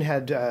Virgin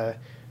had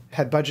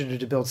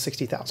budgeted to build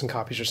 60,000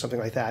 copies or something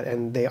like that,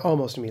 and they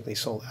almost immediately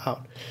sold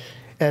out.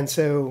 And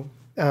so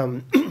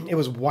it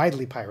was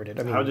widely pirated.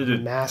 I mean, how did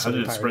it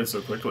pirated. spread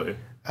so quickly?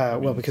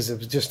 Well, because it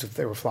was just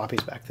there were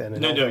floppies back then.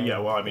 And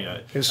Well, I mean,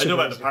 I know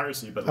about the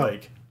piracy,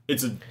 but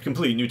it's a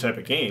completely new type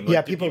of game.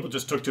 Like, people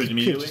just took to it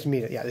immediately.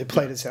 They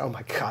played it and said, "Oh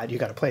my God, you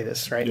got to play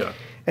this, right?" Yeah.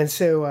 And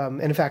so,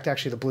 and in fact,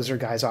 actually, the Blizzard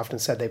guys often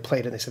said they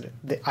played it. And they said,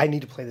 "I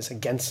need to play this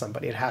against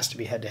somebody. It has to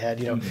be head to head."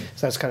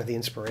 So that's kind of the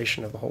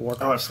inspiration of the whole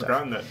Warcraft. Oh, I've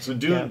forgotten that. So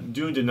Dune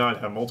did not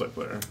have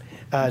multiplayer.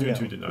 Dune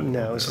 2 did not.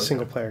 No, it was a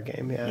single player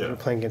game. Yeah, they were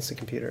playing against the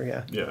computer.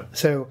 Yeah. Yeah.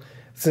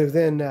 So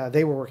then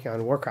they were working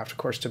on Warcraft, of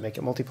course, to make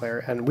it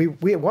multiplayer. And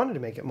we wanted to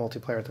make it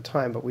multiplayer at the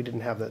time, but we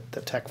didn't have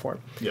the tech for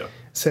it. Yeah.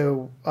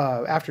 So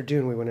after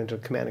Dune, we went into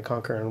Command and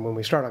Conquer. And when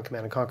we started on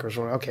Command and Conquer, we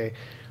were okay,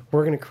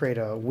 we're going to create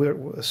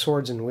a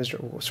swords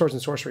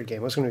and sorcery game.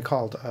 It was going to be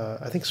called,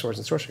 I think Swords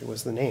and Sorcery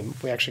was the name.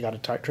 We actually got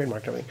a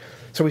trademark and everything.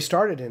 So we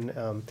started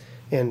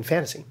in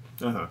fantasy.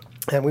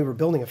 And we were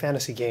building a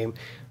fantasy game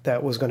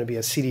that was going to be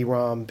a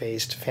CD-ROM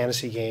based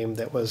fantasy game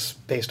that was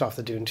based off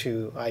the Dune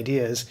 2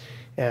 ideas.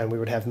 And we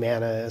would have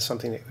mana as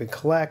something that we would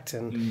collect,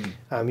 and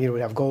you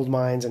would have gold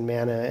mines and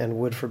mana and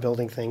wood for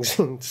building things.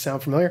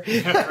 Sound familiar?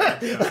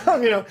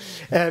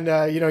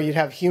 And you'd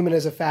have human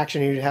as a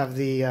faction. You'd have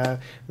the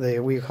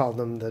we called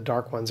them the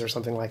Dark Ones or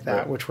something like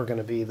that, which were going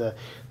to be the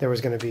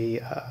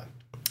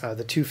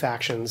two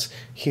factions,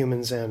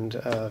 humans and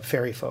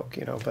fairy folk,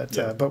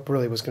 but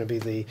really was going to be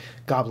the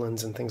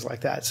goblins and things like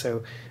that.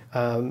 So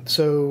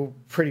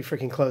pretty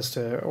freaking close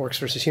to orcs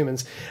versus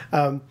humans.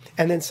 And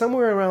then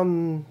somewhere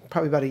around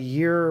probably about a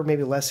year,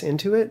 maybe less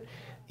into it,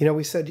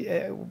 we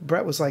said,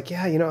 Brett was like,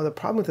 the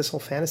problem with this whole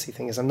fantasy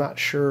thing is I'm not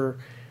sure.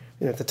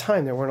 At the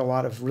time, there weren't a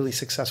lot of really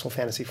successful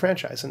fantasy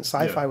franchises, and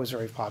sci-fi was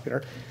very popular.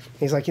 And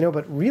he's like,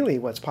 but really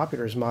what's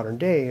popular is modern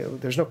day.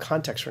 There's no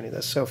context for any of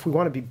this. So if we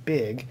want to be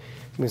big,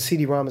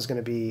 CD-ROM is going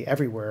to be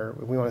everywhere.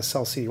 If we want to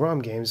sell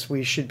CD-ROM games,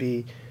 we should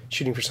be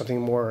shooting for something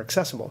more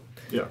accessible.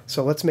 Yeah.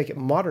 So let's make it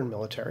modern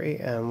military,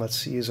 and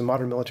let's use a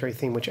modern military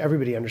theme, which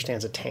everybody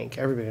understands a tank.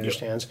 Everybody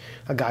understands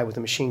a guy with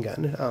a machine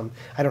gun.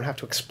 I don't have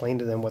to explain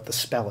to them what the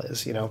spell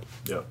is, Yeah.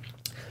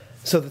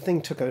 So the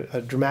thing took a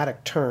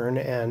dramatic turn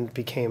and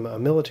became a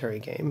military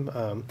game,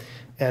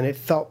 and it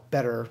felt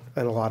better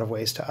in a lot of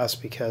ways to us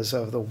because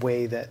of the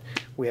way that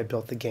we had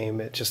built the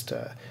game. It just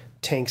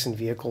tanks and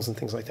vehicles and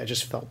things like that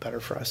just felt better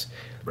for us.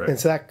 Right. And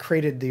so that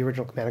created the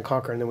original Command and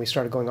Conquer, and then we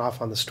started going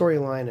off on the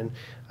storyline, and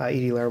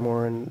Edie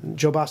Larimore and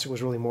Joe Bostic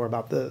was really more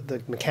about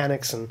the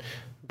mechanics, and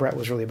Brett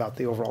was really about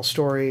the overall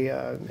story,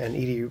 and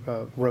Edie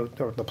wrote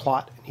the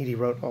plot, and Edie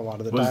wrote a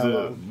lot of the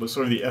dialogue. Was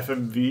sort of the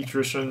FMV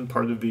tradition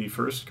part of the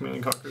first Command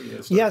and Conquer?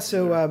 Yeah,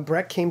 so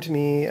Brett came to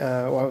me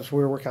while we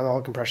were working on all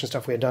the compression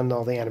stuff. We had done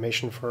all the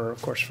animation for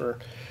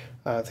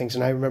things,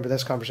 and I remember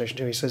this conversation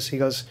too. He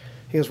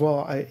goes,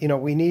 well,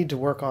 you need to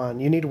work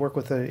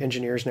with the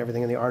engineers and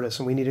everything and the artists,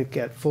 and we need to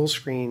get full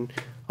screen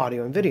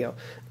audio and video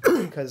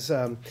because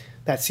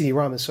that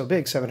CD-ROM is so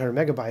big, 700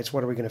 megabytes.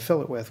 What are we going to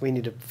fill it with? We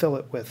need to fill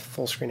it with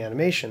full screen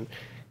animation.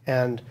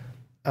 And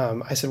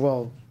I said,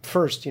 well,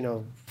 first,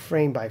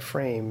 frame by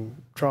frame,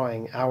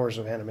 drawing hours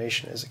of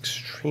animation is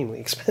extremely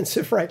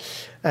expensive, right?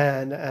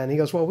 And he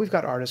goes, well, we've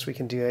got artists, we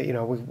can do it.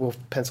 We'll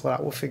pencil it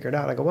out, we'll figure it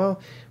out. I go,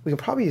 well, we can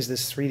probably use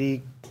this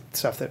 3D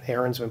stuff that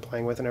Aaron's been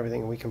playing with and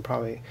everything. And we can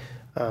probably,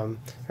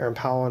 Aaron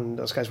Powell and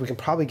those guys, we can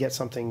probably get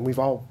something. We've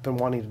all been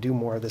wanting to do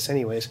more of this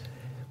anyways.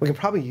 We can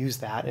probably use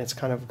that, and it's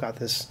kind of got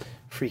this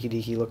freaky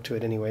deaky look to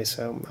it anyway.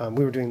 So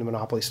we were doing the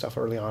Monopoly stuff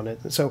early on,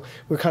 and so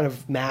we're kind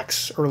of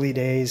Max early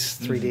days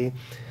 3D.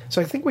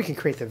 So I think we can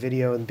create the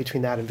video, and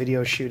between that and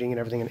video shooting and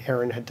everything. And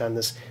Aaron had done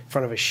this in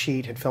front of a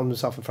sheet, had filmed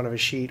himself in front of a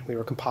sheet. We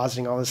were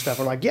compositing all this stuff.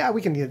 We're like, yeah,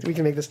 we can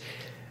make this.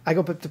 I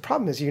go, but the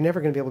problem is you're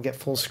never going to be able to get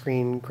full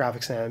screen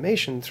graphics and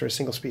animation through a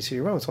single speed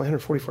CD-ROM. It's only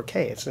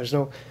 144K. There's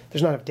not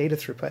enough data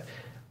throughput.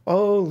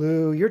 Oh,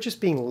 Lou, you're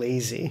just being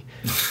lazy.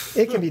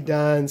 It can be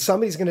done.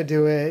 Somebody's going to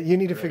do it. You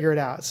need to figure it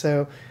out.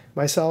 So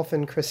myself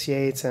and Chris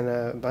Yates and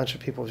a bunch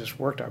of people just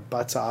worked our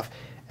butts off.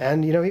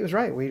 And, he was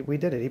right. We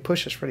did it. He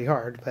pushed us pretty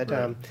hard.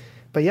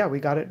 But yeah, we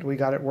got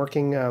it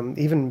working.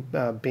 Even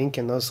Bink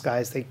and those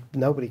guys,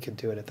 nobody could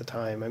do it at the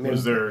time. I mean,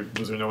 was there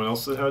no one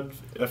else that had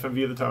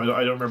FMV at the time?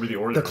 I don't remember the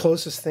order. The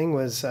closest thing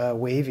was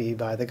Wavy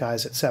by the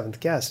guys at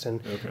Seventh Guest,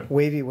 and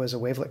Wavy was a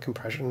wavelet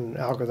compression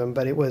algorithm,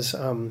 but it was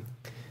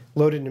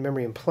loaded into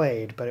memory and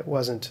played, but it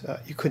wasn't.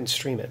 You couldn't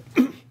stream it.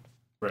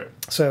 Right.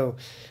 So,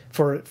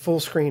 for full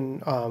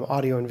screen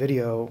audio and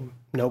video,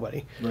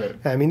 nobody. Right.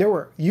 I mean,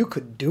 you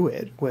could do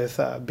it with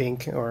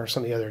Bink or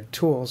some of the other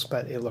tools,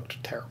 but it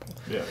looked terrible.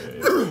 Yeah.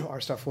 Our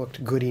stuff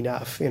looked good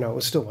enough.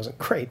 It still wasn't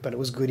great, but it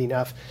was good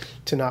enough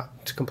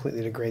to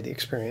completely degrade the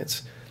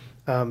experience.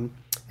 And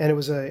it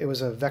was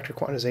a vector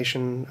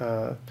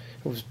quantization.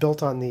 It was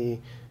built on the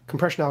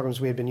compression algorithms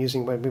we had been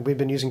using. We'd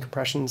been using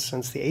compression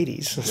since the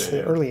 80s, since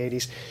the early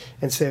 80s.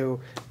 And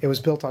so it was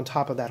built on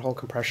top of that whole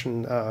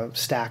compression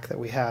stack that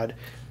we had,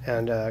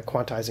 and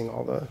quantizing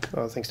all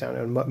the things down.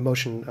 And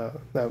motion,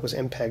 that was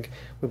MPEG.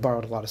 We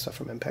borrowed a lot of stuff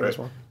from MPEG as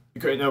well.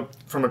 Okay, now,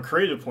 from a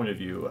creative point of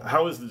view,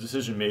 how is the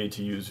decision made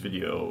to use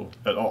video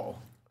at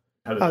all?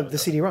 The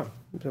CD-ROM.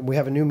 We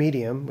have a new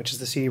medium, which is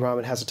the CD-ROM.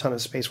 It has a ton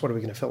of space. What are we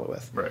going to fill it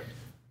with? Right.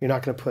 You're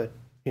not going to put,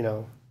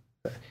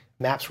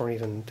 maps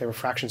they were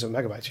fractions of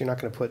megabytes. You're not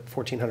going to put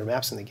 1,400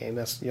 maps in the game.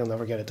 You'll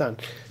never get it done.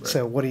 Right.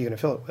 So what are you going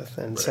to fill it with?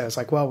 And so it's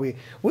like, well,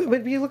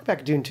 when you look back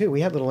at Dune 2, we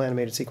had little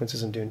animated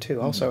sequences in Dune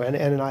 2 also, and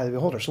in Eye of the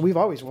Beholder. So we've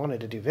always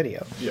wanted to do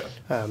video. Yeah.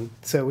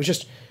 So it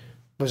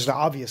was the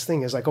obvious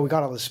thing is like, oh, we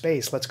got all this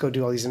space. Let's go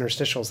do all these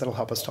interstitials that'll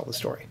help us tell the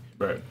story.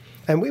 Right.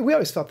 And we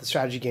always felt that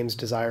strategy games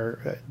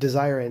desire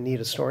and need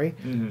a story.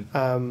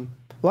 Mm-hmm.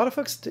 A lot of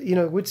folks,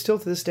 would still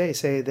to this day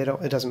say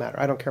it doesn't matter.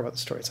 I don't care about the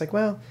story. It's like,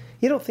 well,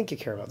 you don't think you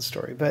care about the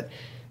story, but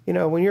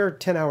when you're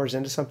 10 hours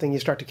into something, you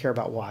start to care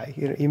about why.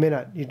 You may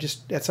not. You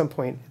just at some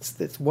point,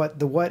 it's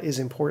what is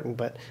important,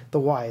 but the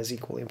why is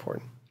equally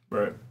important.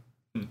 Right.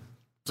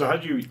 So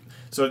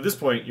So at this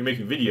point, you're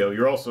making video.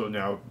 You're also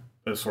now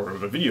a sort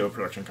of a video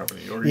production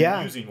company, or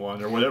you're using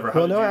one, or whatever.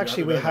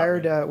 We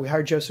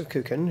hired Joseph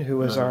Kukin, who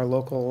was our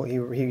local.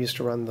 He used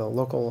to run the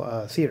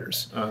local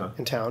theaters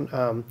in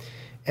town.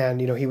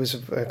 And he was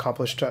an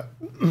accomplished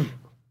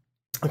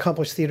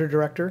theater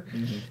director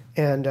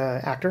and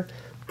actor.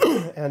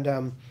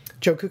 And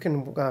Joe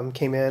Kukin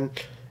came in,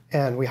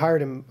 and we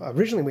hired him.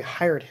 Originally, we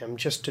hired him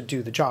just to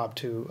do the job,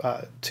 to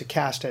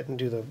cast it and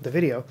do the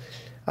video,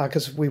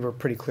 because we were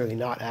pretty clearly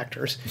not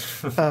actors.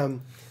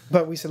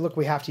 But we said, look,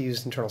 we have to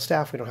use internal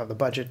staff. We don't have the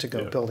budget to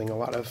go building a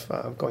lot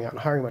of going out and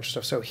hiring a bunch of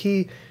stuff. So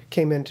he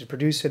came in to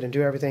produce it and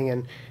do everything.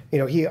 And,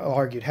 he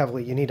argued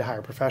heavily, you need to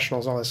hire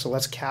professionals, all this. So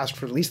let's cast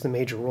for at least the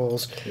major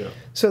roles. Yeah.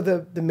 So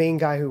the main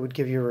guy who would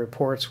give you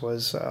reports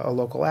was a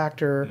local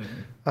actor.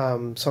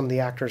 Mm-hmm. Some of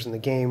the actors in the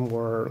game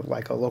were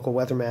like a local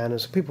weatherman,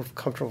 and so people were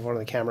comfortable in front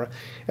of the camera.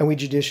 And we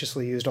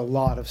judiciously used a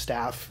lot of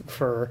staff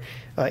for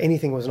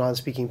anything was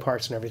non-speaking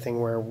parts and everything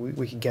where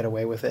we could get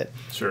away with it.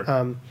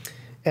 Sure.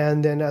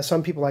 And then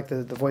some people, like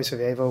the voice of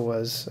Eva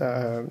was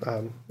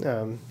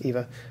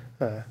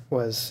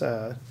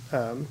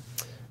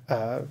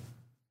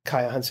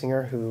Kaya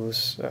Hunsinger,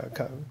 who's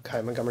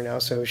Kaya Montgomery now.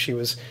 So she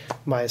was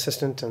my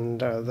assistant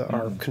and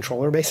our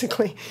controller,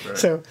 basically. Right.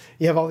 So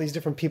you have all these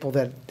different people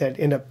that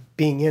end up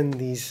being in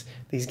these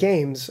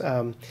games,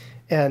 and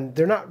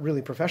they're not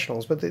really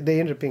professionals, but they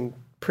end up being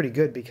pretty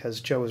good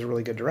because Joe is a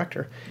really good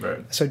director. Right.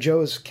 So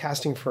Joe is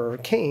casting for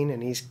Kane,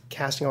 and he's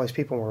casting all these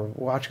people, and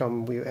we're watching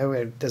them. We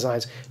had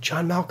designs.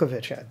 John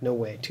Malkovich, no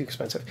way, too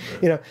expensive.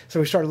 Right.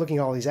 So we started looking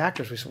at all these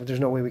actors. We said, well, there's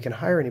no way we can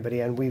hire anybody,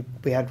 and we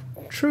had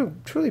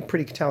truly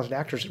pretty talented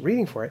actors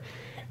reading for it.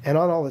 And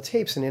on all the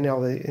tapes and in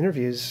all the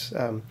interviews,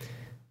 all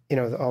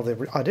the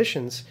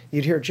auditions,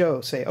 you'd hear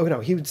Joe say, oh,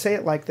 no, he would say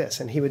it like this,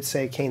 and he would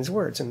say Kane's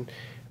words, and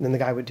then the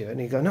guy would do it, and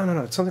he'd go,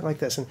 no, it's something like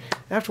this. And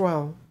after a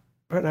while,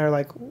 Brett and I are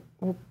like,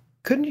 well,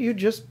 couldn't you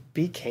just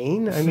be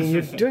Kane? I mean,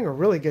 you're doing a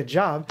really good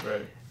job.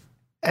 Right.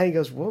 And he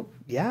goes, well,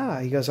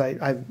 yeah. He goes, I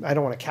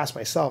don't want to cast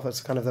myself.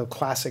 That's kind of the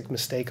classic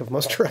mistake of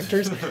most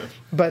directors.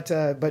 But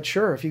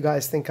sure, if you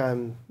guys think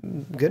I'm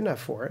good enough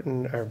for it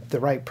and are the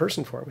right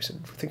person for it, we said,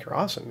 we think you're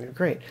awesome. You're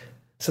great.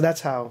 So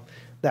that's how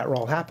that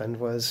role happened.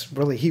 Was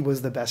really he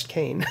was the best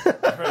Kane.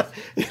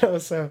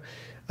 Right. So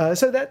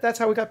that's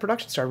how we got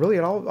production started. Really,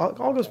 it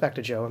all goes back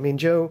to Joe. I mean,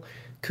 Joe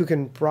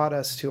Kukin brought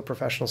us to a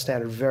professional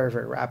standard very,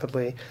 very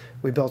rapidly.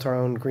 We built our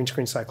own green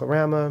screen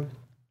cyclorama.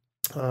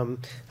 I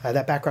had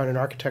that background in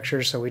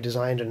architecture, so we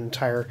designed an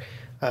entire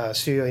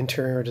studio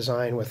interior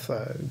design with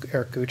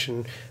Eric Gooch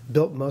and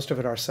built most of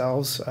it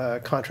ourselves.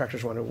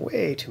 Contractors wanted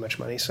way too much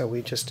money, so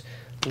we just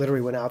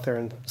literally went out there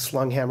and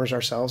slung hammers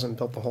ourselves and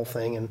built the whole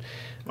thing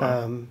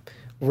and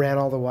ran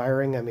all the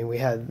wiring. I mean, we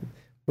had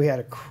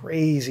a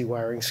crazy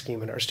wiring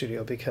scheme in our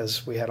studio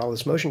because we had all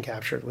this motion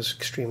capture. It was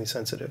extremely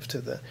sensitive to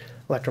the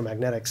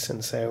electromagnetics,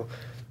 and so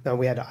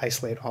we had to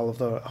isolate all of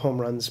the home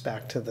runs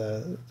back to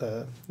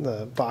the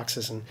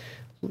boxes and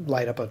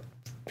light up a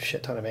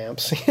shit ton of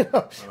amps,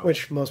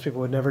 which most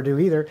people would never do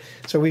either.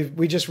 So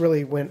we just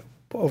really went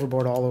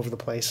overboard all over the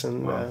place,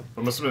 and it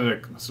must have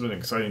been an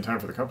exciting time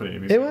for the company. I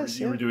mean, it was.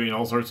 You were doing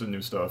all sorts of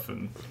new stuff,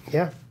 and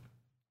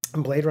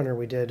Blade Runner,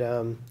 we did.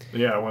 I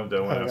wanted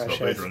to ask about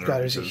Blade Runner.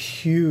 There's a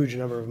huge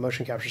number of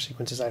motion capture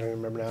sequences. I don't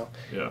even remember now.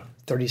 Yeah,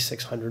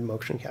 3,600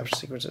 motion capture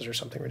sequences or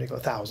something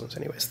ridiculous. Thousands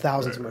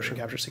of motion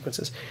capture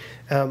sequences.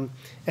 And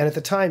at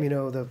the time,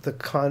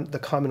 the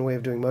common way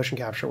of doing motion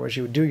capture was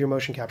you would do your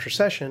motion capture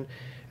session,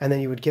 and then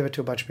you would give it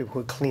to a bunch of people who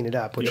would clean it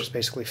up, which is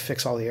basically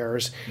fix all the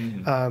errors.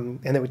 And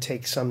it would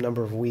take some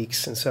number of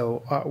weeks. And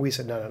so we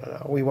said,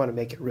 no. We want to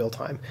make it real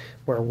time,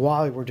 where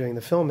while we're doing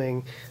the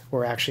filming,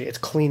 it's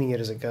cleaning it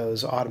as it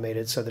goes,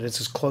 automated, so that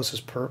it's as close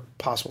as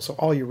possible. So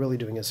all you're really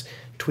doing is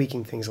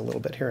tweaking things a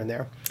little bit here and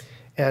there.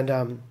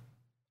 And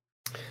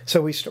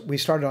so we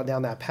started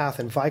down that path,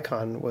 and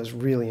Vicon was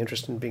really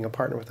interested in being a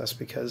partner with us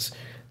because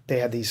they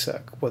had these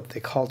what they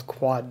called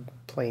quad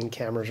plane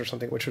cameras or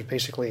something, which was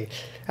basically,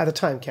 at the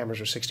time, cameras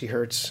were 60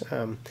 hertz,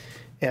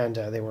 and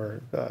they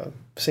were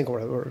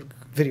single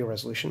video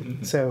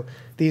resolution. So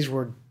these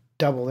were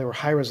double. They were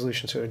high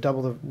resolution, so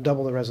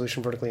double the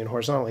resolution vertically and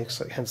horizontally,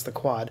 so hence the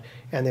quad,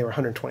 and they were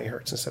 120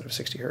 hertz instead of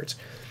 60 hertz.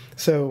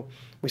 So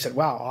we said,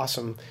 wow,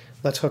 awesome.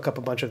 Let's hook up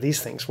a bunch of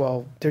these things.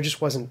 Well, there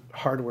just wasn't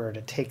hardware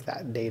to take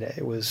that data.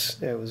 It was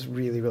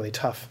really, really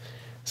tough.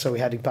 So we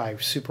had to buy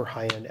super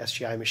high-end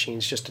SGI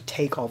machines just to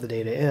take all the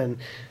data in,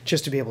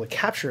 just to be able to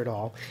capture it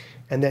all.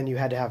 And then you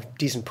had to have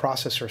decent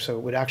processor, so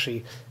it would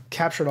actually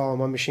capture it all on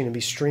one machine and be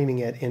streaming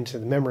it into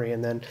the memory,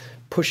 and then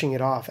pushing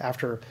it off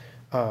after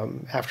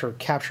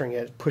capturing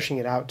it, pushing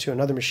it out to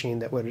another machine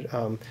that would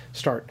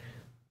start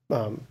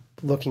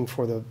looking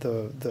for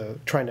the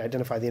trying to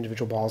identify the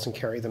individual balls and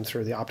carry them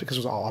through the optic, because it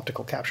was all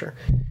optical capture.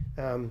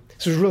 So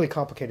it was a really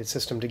complicated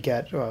system to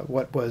get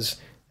what was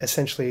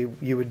essentially,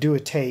 you would do a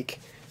take,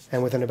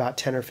 and within about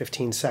 10 or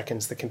 15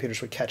 seconds, the computers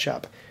would catch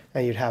up,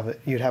 and you'd have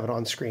it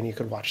on screen. You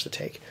could watch the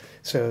take.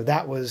 So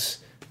that was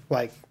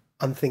like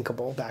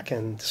unthinkable back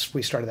in.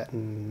 We started that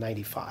in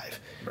 '95.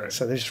 Right.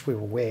 So we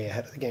were way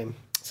ahead of the game.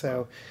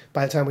 So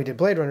by the time we did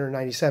Blade Runner in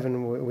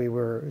 '97, we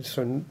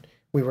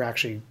were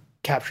actually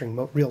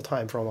capturing real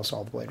time for almost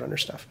all the Blade Runner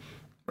stuff.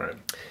 Right.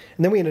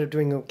 And then we ended up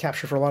doing a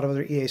capture for a lot of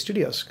other EA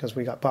studios because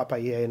we got bought by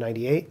EA in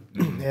 '98,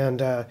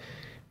 and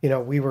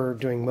we were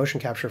doing motion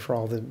capture for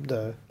all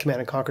the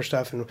Command and Conquer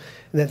stuff, and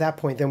at that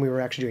point, then we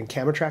were actually doing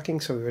camera tracking,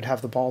 so we would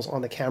have the balls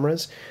on the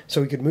cameras,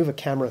 so we could move a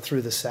camera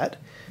through the set,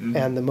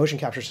 and the motion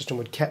capture system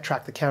would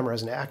track the camera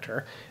as an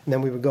actor, and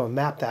then we would go and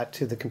map that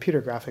to the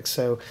computer graphics,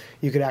 so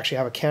you could actually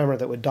have a camera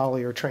that would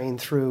dolly your train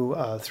through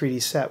a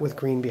 3D set with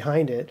green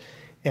behind it,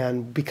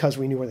 and because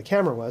we knew where the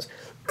camera was,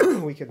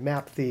 we could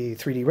map the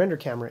 3D render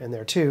camera in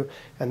there too,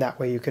 and that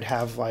way you could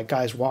have like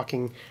guys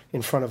walking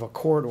in front of a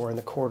corridor, and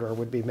the corridor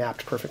would be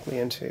mapped perfectly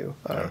into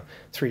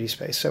 3D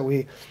space. So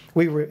we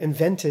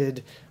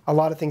invented a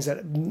lot of things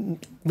that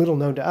little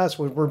known to us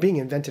were being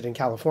invented in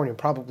California,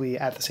 probably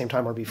at the same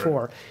time or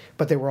before,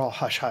 but they were all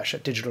hush-hush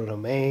at Digital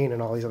Domain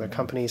and all these other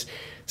companies.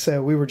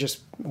 So we were just,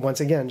 once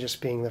again,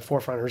 just being the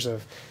forefronters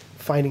of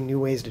finding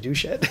new ways to do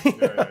shit.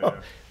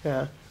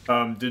 Yeah.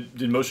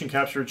 Did motion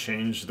capture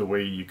change the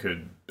way you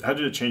could? How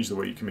did it change the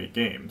way you can make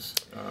games?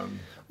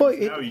 Well,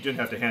 now you didn't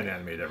have to hand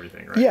animate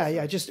everything, right? Yeah.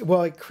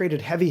 It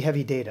created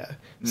heavy data,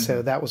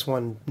 so that was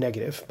one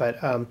negative. But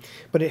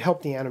it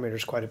helped the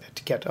animators quite a bit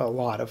to get a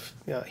lot of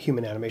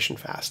human animation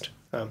fast.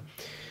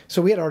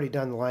 So we had already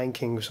done The Lion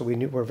King, so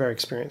we're very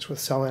experienced with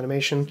cell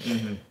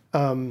animation,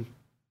 and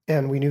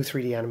we knew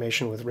 3D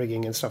animation with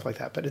rigging and stuff like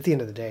that. But at the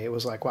end of the day, it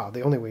was like, wow,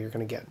 the only way you're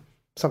going to get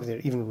something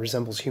that even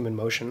resembles human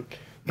motion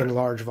in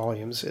large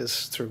volumes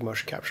is through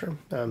motion capture.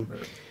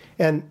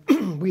 And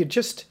we had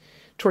just,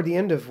 toward the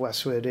end of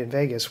Westwood in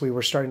Vegas, we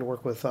were starting to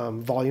work with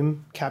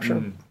volume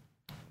capture.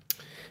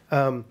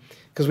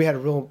 Because we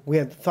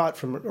had thought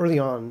from early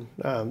on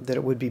that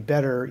it would be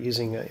better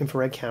using an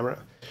infrared camera,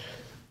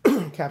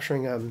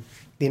 capturing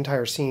the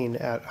entire scene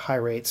at high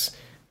rates,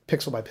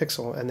 pixel by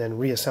pixel, and then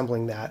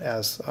reassembling that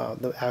as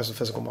a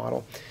physical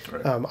model.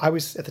 Right. I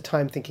was at the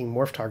time thinking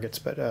morph targets,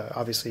 but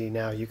obviously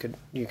now you can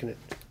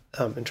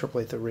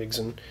interpolate the rigs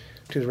and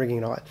do the rigging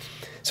and all that.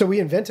 So we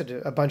invented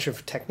a bunch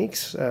of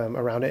techniques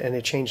around it, and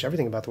it changed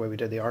everything about the way we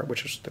did the art,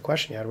 which was the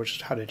question you had, which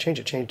is how did it change?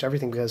 It changed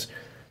everything because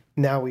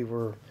now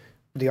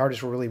the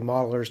artists were really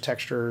modelers,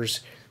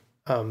 texturers,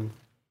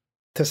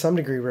 to some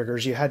degree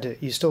riggers.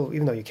 You still,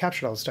 even though you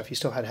captured all the stuff, you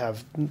still had to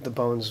have the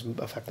bones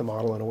affect the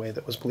model in a way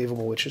that was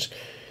believable, which is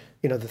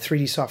the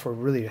 3D software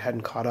really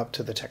hadn't caught up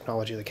to the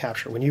technology of the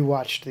capture. When you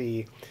watched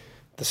the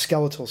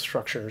skeletal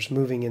structures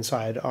moving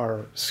inside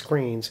our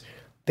screens,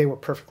 they were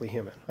perfectly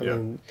human. I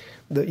mean,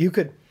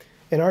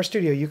 in our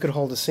studio, you could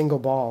hold a single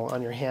ball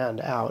on your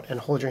hand out and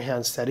hold your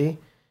hand steady.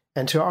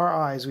 And to our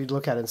eyes, we'd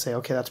look at it and say,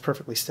 okay, that's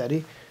perfectly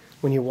steady.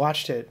 When you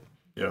watched it,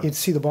 you'd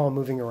see the ball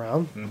moving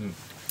around.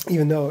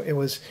 Even though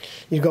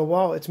you'd go,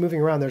 well, it's moving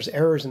around, there's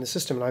errors in the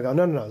system. And I go,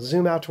 no,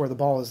 zoom out to where the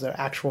ball is the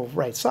actual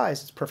right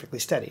size, it's perfectly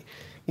steady.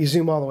 You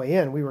zoom all the way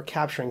in, we were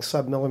capturing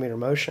sub-millimeter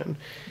motion,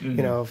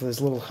 of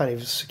those little kind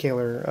of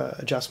scalar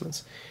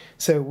adjustments.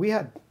 So we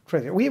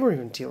were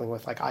even dealing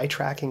with like eye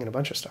tracking and a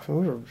bunch of stuff. And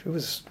we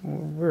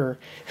were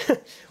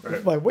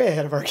right. Like way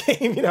ahead of our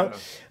game,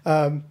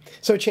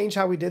 So it changed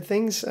how we did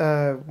things.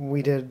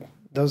 We did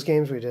those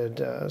games. We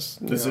did.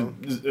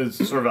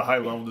 It's sort of a high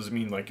level. Does it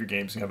mean like your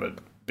games can have a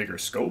bigger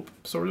scope?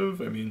 Sort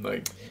of. I mean,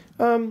 like.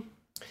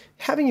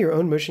 Having your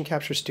own motion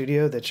capture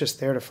studio that's just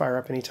there to fire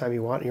up anytime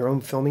you want, your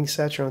own filming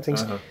sets, your own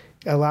things,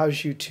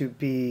 allows you to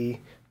be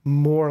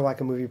more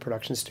like a movie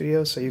production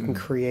studio. So you can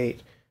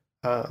create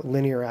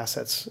linear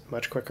assets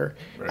much quicker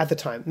at the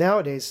time.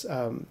 Nowadays,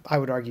 I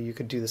would argue you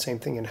could do the same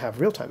thing and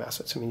have real-time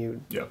assets. I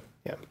mean, Yeah.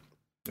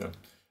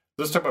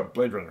 Let's talk about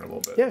Blade Runner a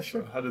little bit. Yeah,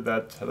 sure. So how did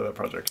that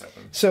project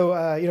happen? So,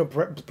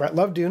 Brett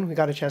loved Dune. We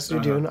got a chance to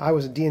do Dune. I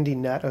was a D&D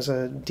nut. I was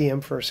a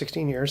DM for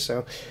 16 years.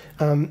 So,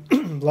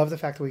 love the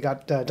fact that we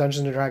got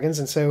Dungeons & Dragons.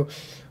 And so,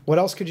 what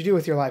else could you do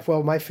with your life?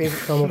 Well, my favorite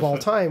film of all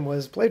time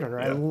was Blade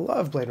Runner. I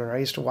love Blade Runner. I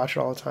used to watch it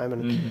all the time.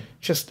 And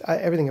just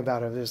everything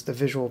about it is the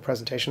visual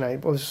presentation. I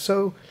was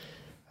so...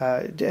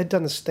 had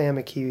done the Stan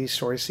McKee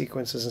story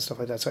sequences and stuff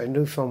like that. So I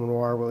knew film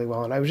noir really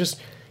well. And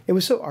it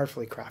was so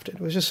artfully crafted.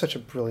 It was just such a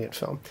brilliant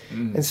film.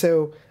 And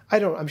so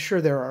I'm sure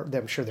there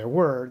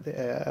were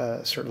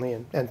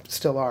certainly and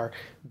still are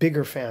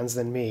bigger fans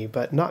than me,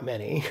 but not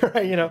many.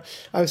 Right?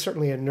 I was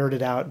certainly a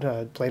nerded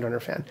out Blade Runner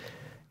fan.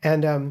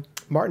 And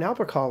Martin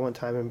Alper called one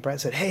time, and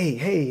Brett said,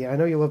 "Hey, I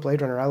know you love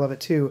Blade Runner. I love it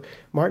too."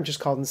 Martin just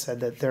called and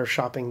said that they're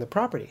shopping the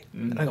property.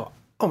 And I go,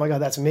 "Oh my God,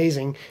 that's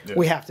amazing. Yeah.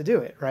 We have to do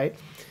it, right?"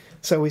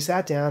 So we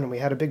sat down and we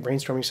had a big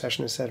brainstorming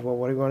session and said, well,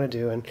 what do we want to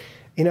do? And,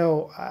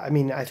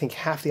 I think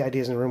half the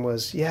ideas in the room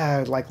was,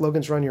 like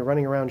Logan's Run, you're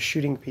running around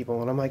shooting people.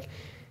 And I'm like,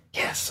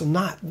 so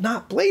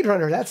not Blade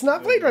Runner. That's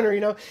not Blade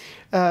Runner,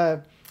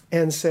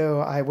 And so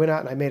I went out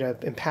and I made an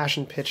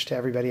impassioned pitch to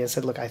everybody and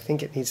said, look, I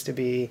think it needs to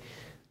be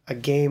a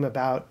game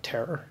about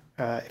terror.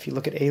 If you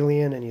look at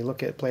Alien and you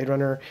look at Blade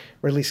Runner,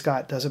 Ridley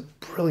Scott does a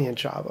brilliant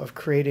job of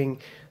creating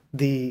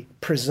the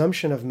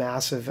presumption of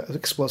massive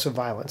explosive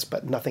violence,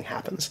 but nothing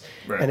happens.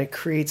 Right. And it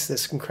creates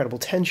this incredible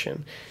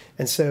tension.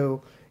 And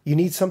so you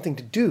need something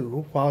to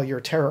do while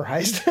you're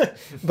terrorized.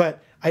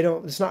 But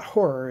it's not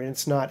horror and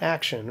it's not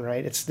action,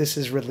 right? This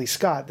is Ridley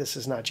Scott. This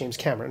is not James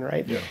Cameron,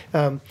 right? Yeah.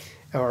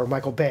 Or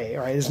Michael Bay,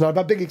 right? It's not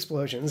about big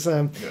explosions.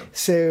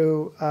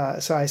 So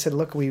I said,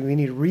 look, we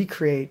need to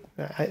recreate.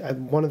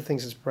 One of the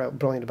things that's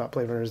brilliant about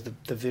Blade Runner is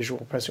the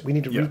visual presence. We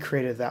need to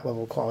recreate it at that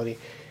level of quality.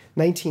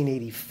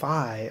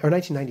 1995,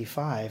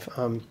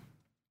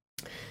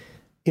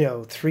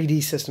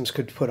 3D systems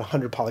could put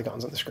 100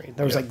 polygons on the screen.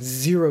 There was like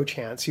zero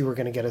chance you were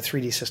going to get a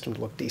 3D system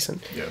to look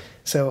decent. Yeah.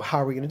 So how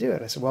are we going to do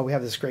it? I said, well, we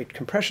have this great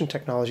compression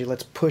technology.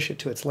 Let's push it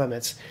to its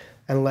limits,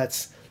 and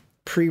let's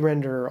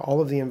pre-render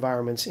all of the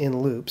environments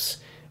in loops,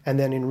 and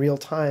then in real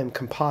time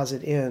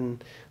composite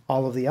in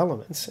all of the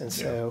elements. And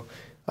so...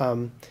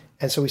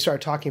 And so we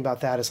started talking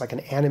about that as like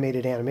an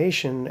animated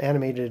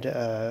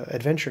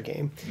adventure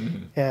game.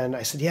 And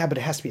I said, but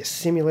it has to be a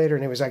simulator.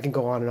 And I can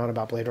go on and on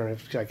about Blade Runner.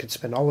 I could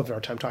spend all of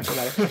our time talking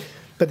about it.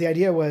 But the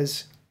idea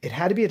was it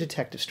had to be a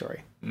detective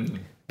story.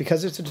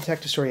 Because it's a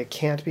detective story, it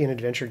can't be an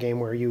adventure game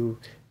where you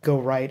go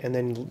right and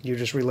then you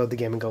just reload the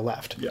game and go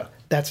left. Yeah.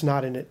 That's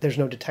not in it. There's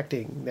no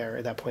detecting there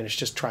at that point. It's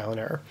just trial and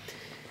error.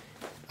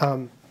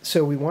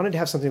 So we wanted to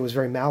have something that was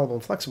very malleable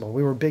and flexible.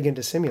 We were big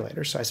into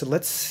simulators. So I said,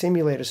 let's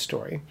simulate a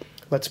story.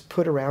 Let's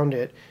put around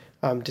it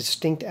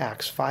distinct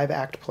acts,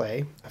 5-act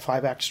play, a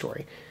 5-act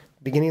story.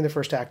 Beginning of the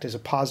first act is a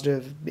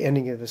positive, the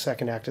ending of the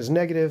second act is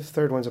negative,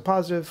 third one's a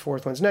positive,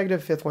 fourth one's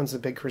negative, fifth one's the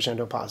big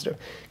crescendo positive.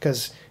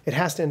 Because it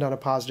has to end on a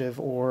positive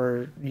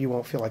or you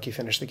won't feel like you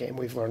finished the game.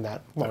 We've learned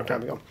that a long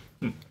time ago.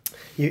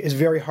 It's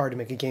very hard to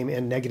make a game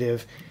end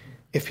negative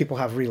if people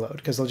have reload,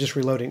 because they'll just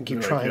reload it and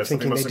keep trying,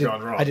 thinking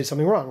I did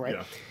something wrong, right?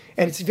 Yeah.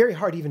 And it's very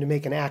hard even to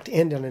make an act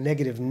end on a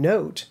negative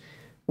note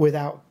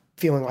without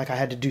feeling like I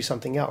had to do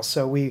something else.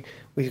 So we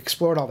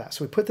explored all that.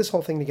 So we put this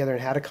whole thing together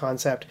and had a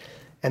concept,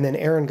 and then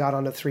Aaron got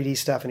onto 3D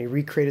stuff and he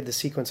recreated the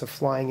sequence of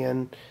flying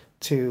in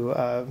to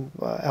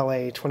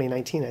LA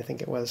 2019, I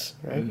think it was,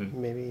 right?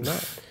 Maybe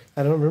not.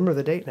 I don't remember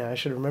the date now. I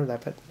should remember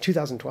that, but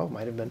 2012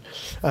 might have been.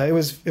 It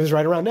was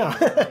right around now.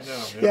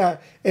 Yeah.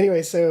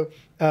 Anyway, so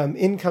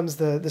in comes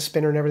the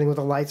spinner and everything with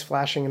the lights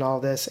flashing and all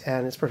this,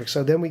 and it's perfect.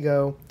 So then we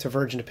go to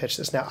Virgin to pitch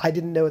this. Now, I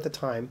didn't know at the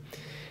time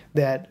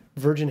that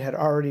Virgin had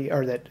already,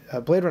 or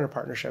that Blade Runner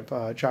partnership,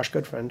 Josh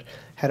Goodfriend,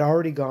 had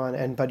already gone,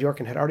 and Bud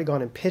Yorkin had already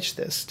gone and pitched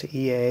this to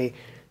EA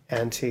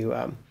and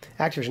to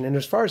Activision. And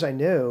as far as I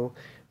know,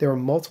 there were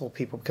multiple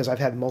people, because I've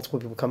had multiple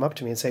people come up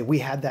to me and say, we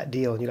had that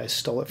deal and you guys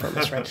stole it from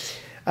us, right?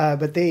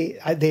 But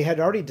they had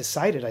already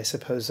decided, I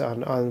suppose,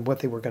 on what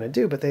they were going to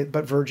do.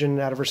 But Virgin,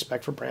 out of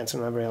respect for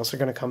Branson and everybody else, are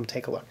going to come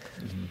take a look.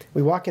 Mm-hmm.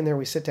 We walk in there,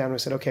 we sit down, and we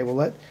said, okay,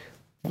 well,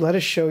 let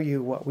us show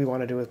you what we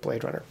want to do with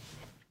Blade Runner.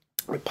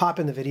 We pop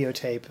in the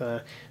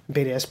videotape,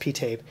 Beta SP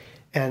tape,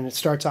 and it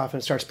starts off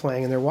and it starts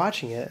playing, and they're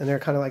watching it, and they're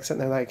kind of like sitting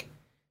there like,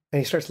 and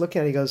he starts looking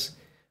at it, he goes,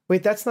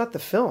 wait, that's not the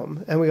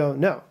film. And we go,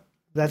 no,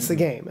 that's the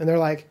game. And they're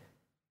like,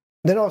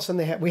 then all of a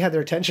sudden we had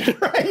their attention,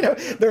 right?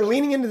 They're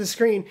leaning into the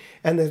screen,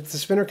 and the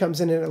spinner comes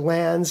in and it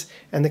lands,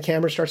 and the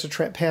camera starts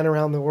to pan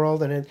around the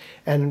world, and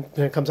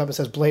it comes up and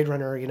says Blade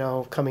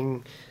Runner,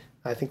 coming,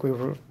 I think we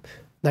were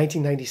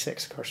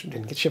 1996. Of course, we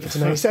didn't get shipped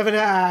until 97.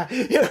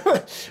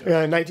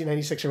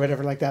 1996 or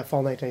whatever like that,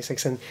 fall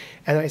 1996.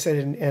 And I said,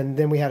 and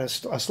then we had a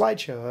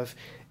slideshow of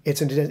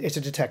it's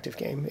a detective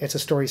game. It's a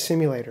story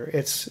simulator.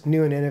 It's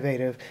new and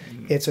innovative.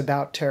 Mm-hmm. It's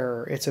about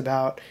terror. It's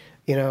about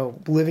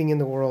living in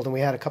the world. And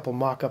we had a couple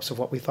mock-ups of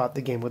what we thought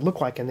the game would look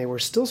like, and they were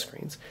still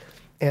screens.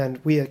 And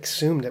we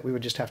assumed that we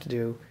would just have to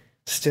do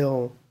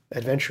still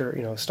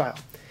adventure, style.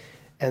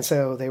 And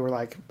so they were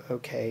like,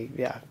 okay,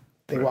 yeah.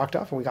 They walked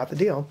off, and we got the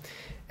deal.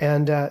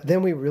 And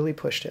then we really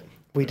pushed it.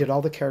 We did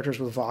all the characters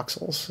with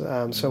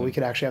voxels, so we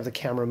could actually have the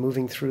camera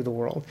moving through the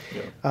world.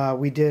 Yeah.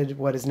 We did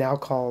what is now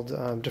called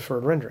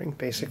deferred rendering.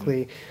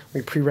 Basically,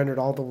 we pre-rendered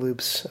all the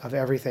loops of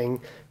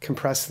everything,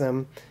 compressed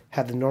them,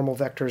 had the normal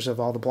vectors of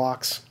all the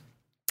blocks,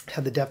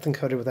 had the depth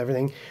encoded with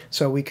everything,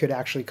 so we could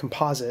actually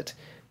composite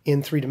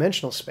in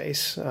three-dimensional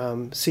space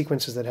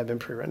sequences that had been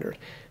pre-rendered.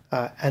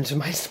 And to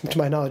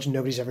my knowledge,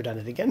 nobody's ever done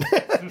it again.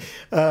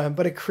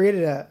 But it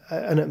created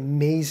an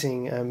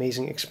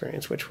amazing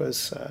experience, which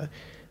was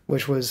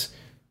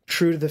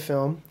true to the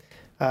film.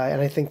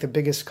 And I think the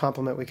biggest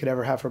compliment we could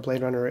ever have for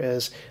Blade Runner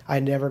is I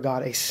never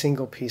got a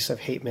single piece of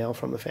hate mail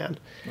from the fan.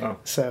 Wow.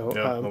 So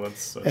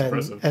that's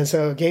impressive. And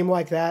so a game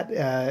like that,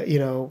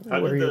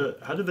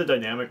 how did the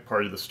dynamic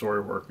part of the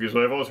story work? Because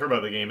what I've always heard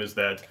about the game is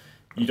that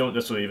you don't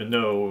necessarily even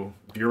know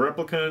if you're a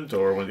replicant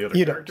or one of the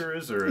other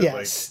characters, or and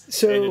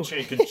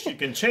it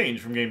can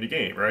change from game to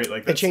game, right?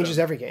 Like it changes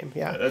every game.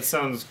 Yeah, that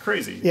sounds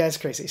crazy. Yeah, it's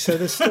crazy. So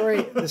the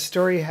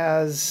story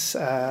has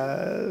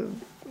either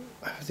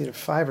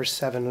 5 or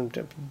 7. I'm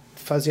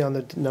fuzzy on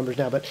the numbers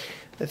now, but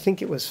I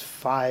think it was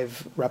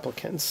 5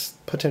 replicants,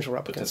 potential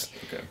replicants.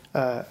 Okay.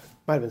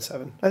 Might have been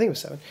 7. I think it was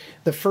 7.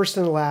 The first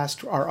and the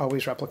last are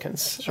always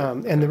replicants,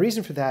 sure. And the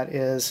reason for that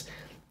is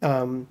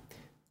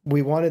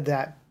we wanted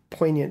that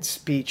poignant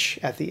speech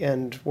at the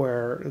end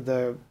where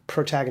the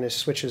protagonist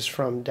switches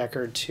from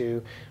Deckard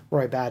to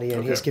Roy Batty,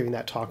 and he's giving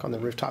that talk on the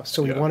rooftop.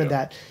 So we wanted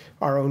that,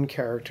 our own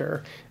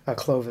character,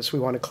 Clovis, we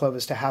wanted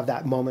Clovis to have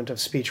that moment of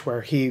speech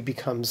where he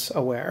becomes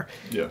aware.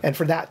 Yeah. And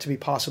for that to be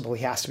possible,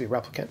 he has to be a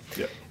replicant.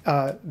 Yeah.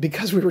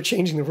 Because we were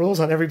changing the rules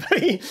on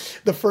everybody,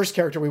 the first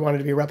character we wanted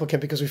to be a replicant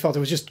because we felt it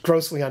was just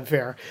grossly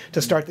unfair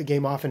to start the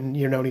game off and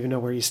you don't even know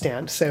where you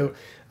stand. So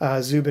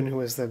Zubin, who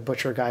was the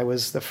butcher guy,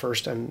 was the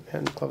first, and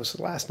Clovis was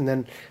the last. And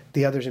then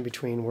the others in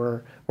between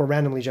were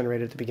randomly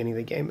generated at the beginning of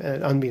the game,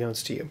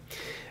 unbeknownst to you.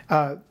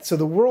 So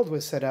the world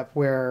was set up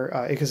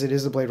where, because it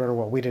is the Blade Runner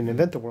world, we didn't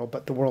invent the world,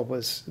 but the world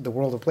was the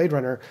world of Blade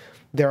Runner.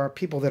 There are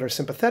people that are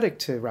sympathetic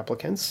to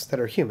replicants that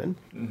are human,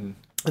 and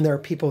there are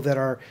people that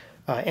are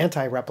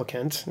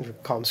anti-replicant, we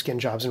call them skin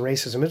jobs and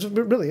racism.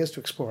 It really is to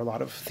explore a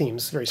lot of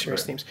themes, very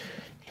serious themes.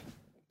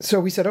 So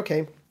we said,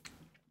 okay,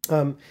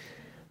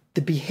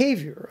 the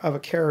behavior of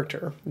a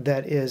character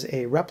that is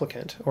a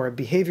replicant or a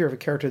behavior of a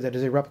character that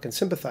is a replicant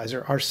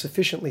sympathizer are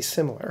sufficiently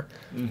similar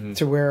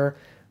to where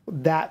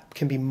that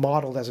can be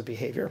modeled as a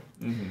behavior.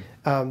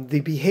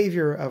 The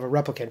behavior of a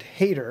replicant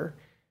hater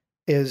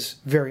is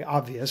very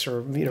obvious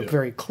or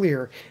very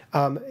clear.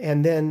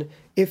 And then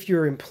if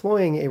you're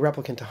employing a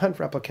replicant to hunt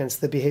replicants,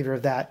 the behavior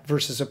of that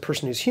versus a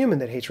person who's human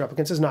that hates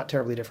replicants is not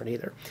terribly different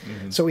either.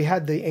 So we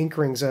had the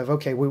anchorings of,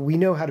 okay, we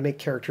know how to make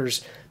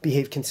characters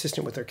behave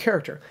consistent with their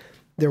character.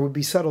 There would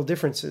be subtle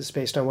differences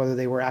based on whether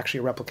they were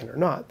actually a replicant or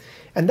not.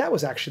 And that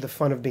was actually the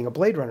fun of being a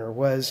Blade Runner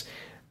was,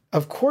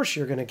 of course,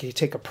 you're going to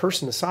take a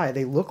person aside.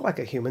 They look like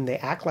a human. They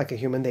act like a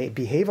human. They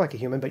behave like a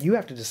human. But you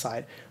have to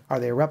decide, are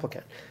they a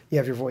replicant? You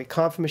have your Voight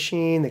Conf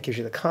machine that gives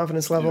you the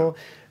confidence level.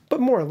 Yeah.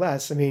 But more or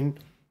less, I mean,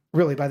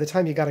 really, by the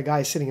time you got a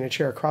guy sitting in a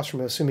chair across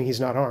from you, assuming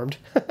he's not armed,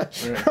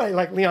 right,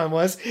 like Leon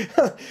was,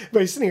 but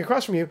he's sitting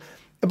across from you,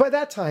 by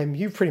that time,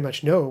 you pretty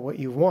much know what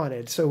you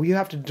wanted. So you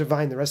have to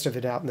divine the rest of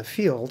it out in the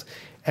field.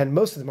 And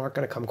most of them aren't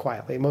going to come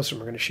quietly. Most of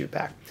them are going to shoot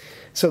back.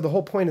 So the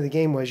whole point of the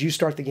game was you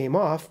start the game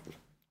off,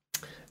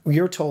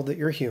 you're told that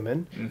you're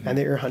human and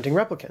that you're hunting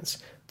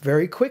replicants.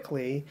 Very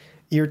quickly,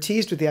 you're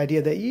teased with the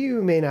idea that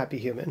you may not be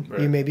human.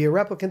 Right. You may be a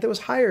replicant that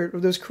was hired,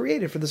 that was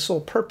created for the sole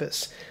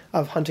purpose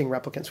of hunting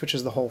replicants, which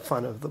is the whole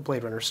fun of the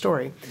Blade Runner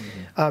story.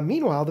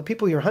 Meanwhile, the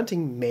people you're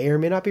hunting may or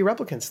may not be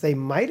replicants. They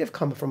might have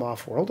come from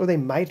off-world, or they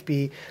might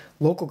be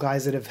local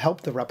guys that have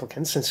helped the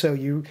replicants. And so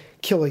you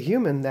kill a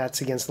human,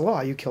 that's against the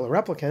law. You kill a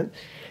replicant.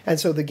 And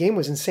so the game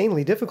was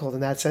insanely difficult in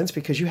that sense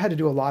because you had to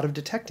do a lot of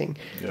detecting.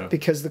 Yeah.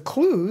 Because the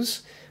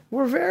clues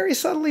were very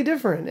subtly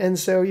different. And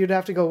so you'd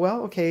have to go,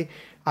 well, okay,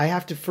 I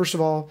have to, first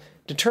of all,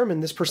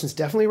 determine this person's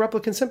definitely a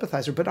replicant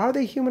sympathizer, but are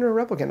they human or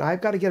replicant?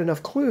 I've got to get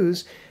enough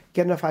clues,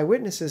 get enough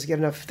eyewitnesses, get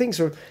enough things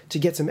to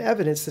get some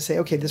evidence to say,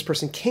 okay, this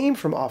person came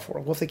from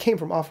Offworld. Well, if they came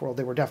from Offworld,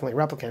 they were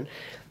definitely replicant,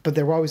 but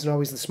they were always and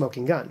always the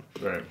smoking gun.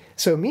 Right.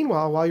 So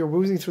meanwhile, while you're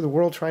moving through the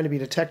world trying to be a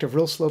detective,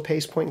 real slow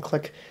pace, point and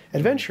click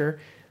adventure,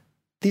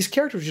 these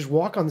characters just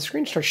walk on the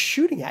screen and start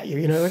shooting at you.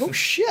 You know, like, oh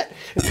shit!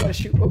 And you got to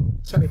shoot. Oh,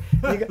 sorry.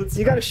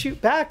 You got to shoot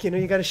back. You know,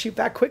 you got to shoot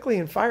back quickly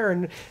and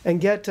fire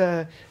and get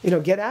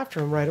get after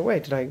them right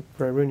away. Did I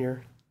ruin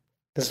your?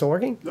 Is it still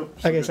working? No.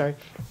 Okay, sorry.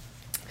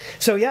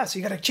 So yeah, so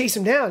you got to chase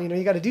him down. You know,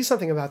 you got to do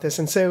something about this.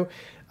 And so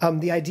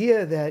the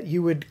idea that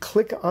you would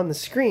click on the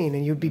screen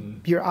and you'd be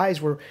your eyes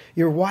were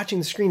you're watching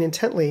the screen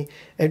intently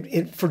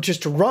and for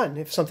just to run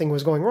if something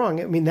was going wrong.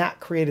 I mean,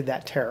 that created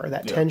that terror,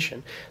 that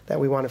tension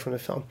that we wanted from the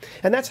film,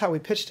 and that's how we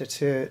pitched it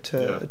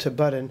to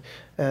Bud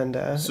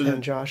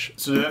and Josh.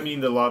 So did that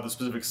mean that a lot of the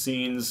specific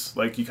scenes,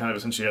 like you kind of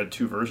essentially had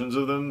two versions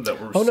of them that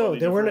were? Oh no,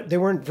 they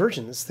weren't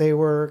versions. They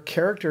were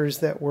characters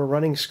that were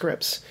running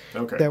scripts.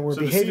 Okay. That were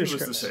so behavior the scene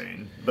scripts. was the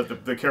same,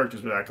 but the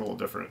characters would act a little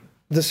different.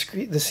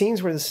 The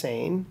scenes were the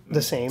same,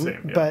 yeah.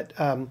 but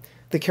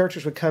the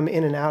characters would come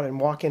in and out and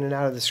walk in and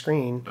out of the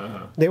screen.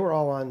 They were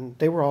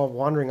all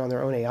wandering on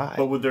their own AI.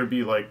 But would there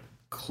be like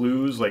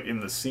clues like in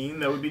the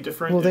scene that would be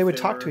different? Well, they would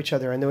talk to each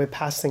other and they would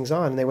pass things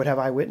on. And they would have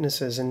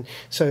eyewitnesses, and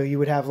so you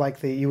would have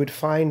you would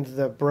find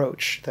the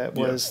brooch that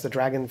was the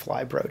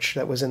dragonfly brooch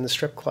that was in the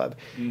strip club,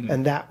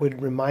 and that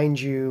would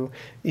remind you.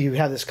 You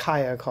have this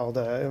Kaya called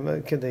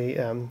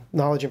the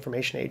knowledge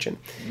information agent,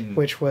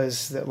 which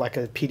was like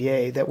a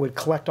PDA that would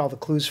collect all the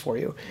clues for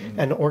you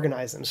and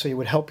organize them. So it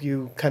would help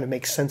you kind of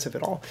make sense of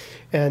it all.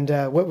 And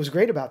what was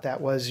great about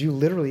that was you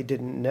literally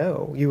didn't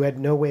know. You had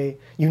no way.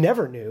 You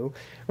never knew.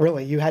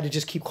 Really, you had to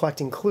just keep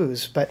collecting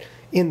clues, but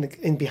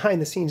in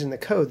behind the scenes in the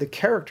code, the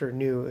character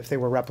knew if they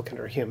were replicant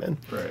or human.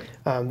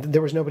 Right.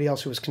 There was nobody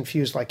else who was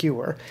confused like you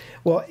were.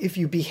 Well, if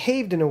you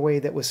behaved in a way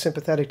that was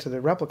sympathetic to the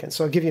replicant,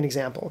 so I'll give you an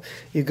example.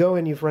 You go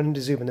and you've run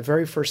into Zubin. The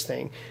very first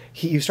thing,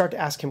 you start to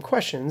ask him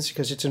questions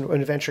because it's an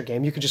adventure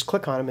game. You could just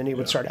click on him and he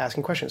would start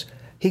asking questions.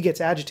 He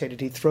gets agitated.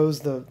 He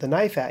throws the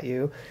knife at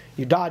you.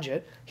 You dodge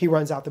it. He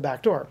runs out the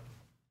back door.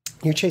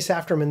 You chase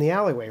after him in the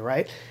alleyway,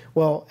 right?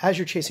 Well, as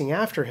you're chasing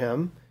after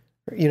him,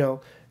 you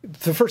know,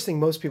 the first thing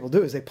most people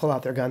do is they pull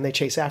out their gun, they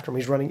chase after him.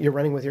 You're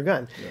running with your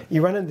gun. Yeah.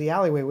 You run into the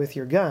alleyway with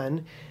your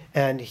gun,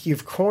 and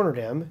you've cornered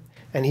him,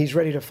 and he's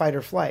ready to fight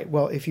or flight.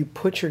 Well, if you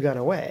put your gun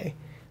away,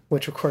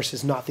 which of course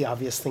is not the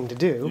obvious thing to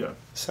do. Yeah.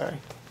 Sorry.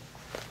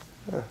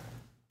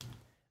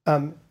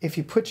 If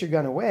you put your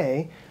gun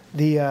away,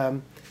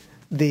 the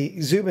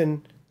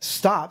Zubin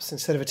stops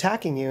instead of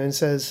attacking you and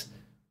says,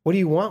 "What do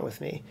you want with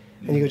me?"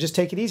 And you go, "Just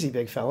take it easy,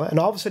 big fella." And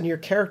all of a sudden your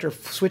character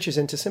switches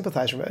into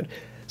sympathizer mode.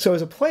 So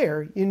as a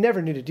player, you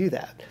never knew to do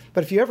that.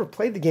 But if you ever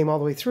played the game all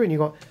the way through and you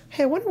go,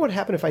 "Hey, I wonder what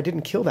happened if I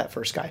didn't kill that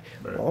first guy."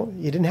 Right. Well,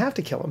 you didn't have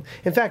to kill him.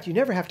 In fact, you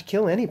never have to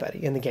kill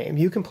anybody in the game.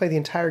 You can play the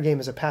entire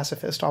game as a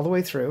pacifist all the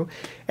way through.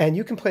 And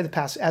you can play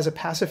as a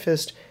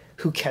pacifist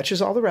who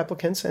catches all the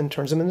replicants and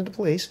turns them into the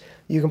police.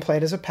 You can play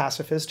it as a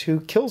pacifist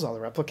who kills all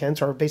the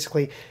replicants or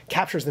basically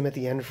captures them at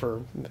the end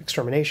for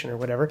extermination or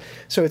whatever.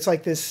 So it's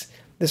like this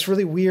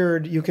really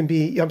weird, you can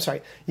be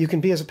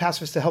as a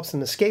pacifist that helps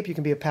them escape, you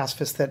can be a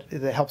pacifist that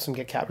helps them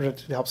get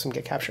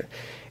captured.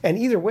 And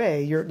either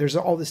way, there's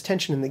all this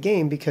tension in the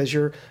game because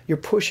you're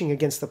pushing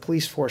against the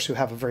police force who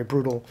have a very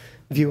brutal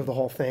view of the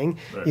whole thing.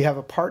 Right. You have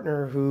a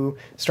partner who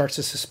starts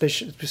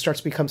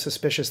to become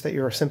suspicious that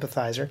you're a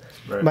sympathizer.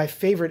 Right. My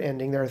favorite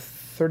ending, there are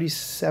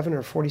 37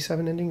 or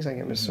 47 endings, I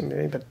can't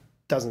remember, but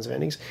dozens of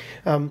endings.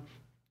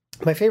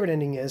 My favorite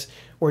ending is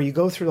where you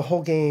go through the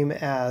whole game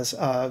as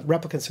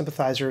replicant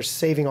sympathizers,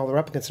 saving all the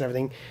replicants and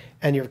everything,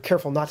 and you're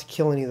careful not to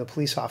kill any of the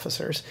police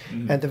officers.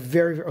 And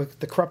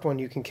the corrupt one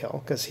you can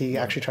kill because he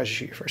actually tries to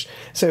shoot you first.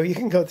 So you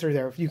can go through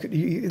there.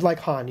 You like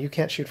Han, you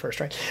can't shoot first,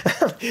 right?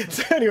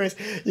 So, anyways,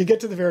 you get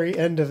to the very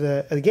end of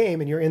the game,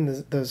 and you're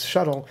in the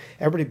shuttle.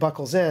 Everybody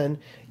buckles in.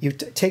 You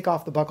take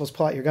off the buckles,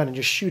 pull out your gun, and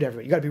just shoot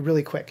everybody. You got to be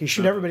really quick. You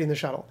shoot everybody in the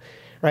shuttle,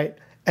 right?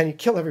 And you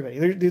kill everybody.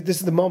 This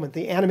is the moment,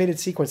 the animated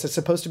sequence that's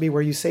supposed to be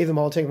where you save them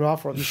all, take them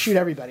off world. You shoot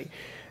everybody,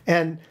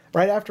 and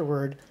right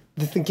afterward,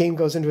 the game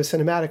goes into a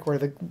cinematic where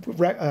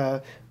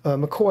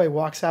McCoy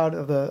walks out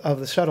of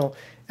the shuttle,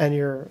 and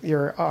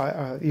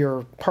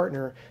your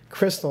partner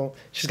Crystal,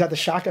 she's got the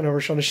shotgun over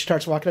her shoulder. She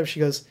starts walking up. She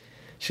goes,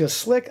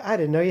 "Slick, I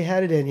didn't know you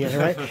had it in you,"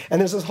 right?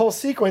 And there's this whole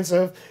sequence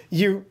of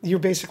you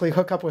basically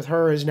hook up with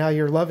her as now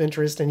your love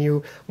interest, and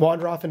you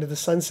wander off into the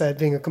sunset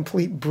being a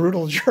complete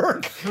brutal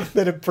jerk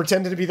that had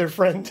pretended to be their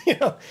friend, you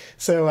know.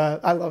 So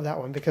I love that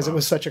one because it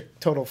was such a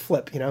total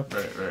flip, you know.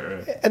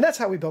 Right. And that's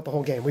how we built the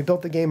whole game. We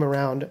built the game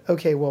around,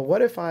 okay, well,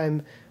 what if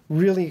I'm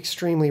really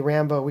extremely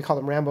Rambo? We call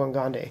them Rambo and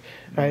Gandhi,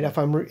 right? If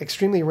I'm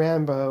extremely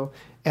Rambo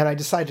and I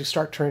decide to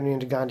start turning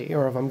into Gandhi,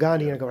 or if I'm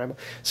Gandhi and I go Rambo.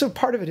 So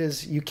part of it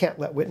is you can't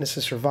let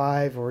witnesses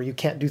survive, or you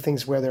can't do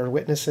things where there are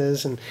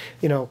witnesses, and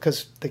you know,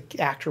 because the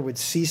actor would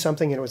see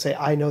something and it would say,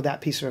 "I know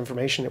that piece of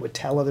information." It would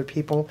tell other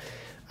people.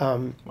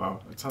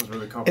 Wow, it sounds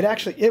really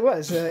complicated. It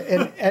was,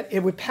 and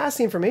it would pass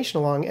the information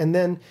along, and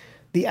then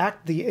the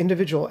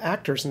individual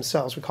actors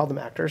themselves, we call them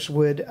actors,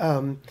 would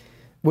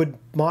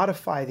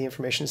modify the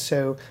information,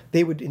 so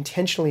they would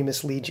intentionally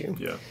mislead you.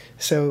 Yeah.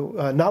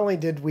 So not only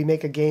did we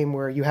make a game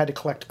where you had to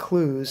collect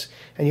clues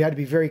and you had to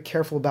be very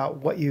careful about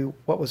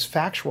what was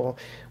factual,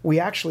 we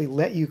actually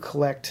let you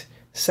collect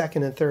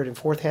second and third and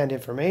fourth hand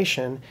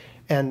information,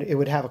 and it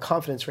would have a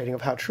confidence rating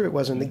of how true it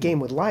was, and the game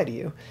would lie to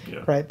you,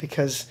 right?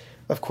 Because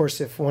of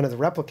course, if one of the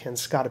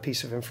replicants got a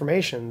piece of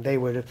information, they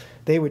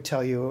would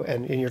tell you,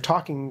 and you're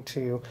talking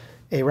to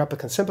a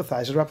replicant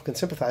sympathizer. The replicant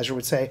sympathizer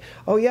would say,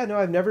 "Oh yeah, no,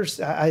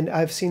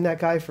 I've seen that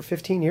guy for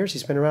 15 years.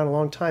 He's been around a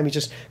long time.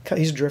 He's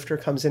a drifter,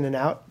 comes in and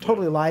out."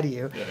 Totally lie to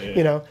you,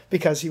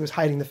 because he was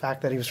hiding the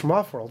fact that he was from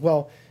Offworld.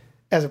 Well,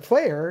 as a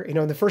player,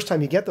 the first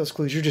time you get those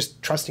clues, you're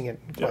just trusting it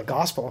like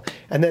gospel.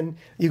 And then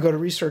you go to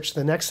research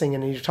the next thing,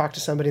 and you talk to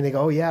somebody, and they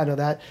go, "Oh yeah, no,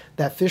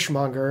 that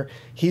fishmonger,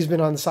 he's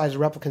been on the side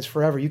of replicants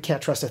forever. You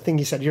can't trust a thing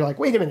he said." You're like,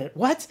 "Wait a minute,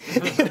 what?"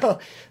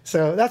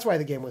 So that's why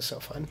the game was so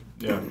fun.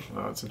 Yeah,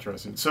 that's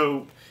interesting.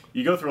 So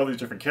you go through all these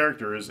different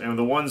characters, and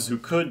the ones who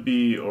could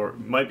be or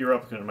might be a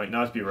replicant or might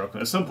not be a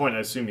replicant. At some point, I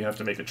assume you have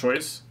to make a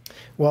choice.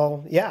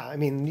 Well, yeah, I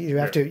mean, you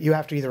have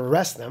to either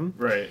arrest them,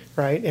 right?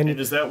 And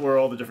is that where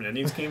all the different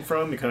endings came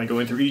from? You kind of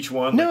going through each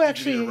one. No, like,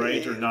 actually,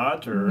 right or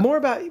not, or more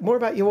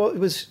about you. Well, it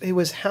was who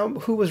was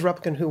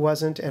replicant, who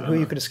wasn't, and who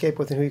you could escape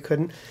with and who you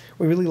couldn't.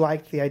 We really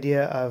liked the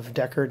idea of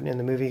Deckard in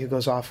the movie, who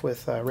goes off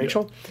with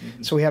Rachel. Yeah.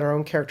 Mm-hmm. So we had our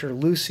own character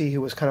Lucy,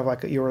 who was kind of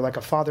like you were like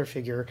a father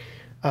figure.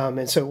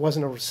 And so it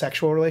wasn't a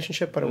sexual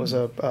relationship, but it was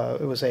a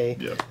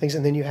things.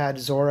 And then you had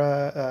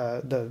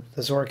Zora, the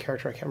Zora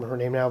character. I can't remember her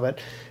name now, but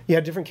you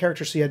had different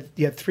characters. So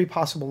you had three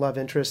possible love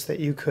interests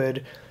that you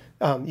could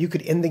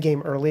end the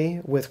game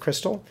early with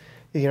Crystal.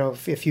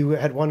 If you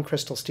had one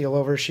Crystal steal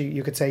over,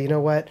 you could say, "You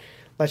know what?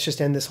 Let's just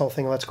end this whole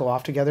thing and let's go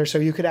off together." So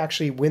you could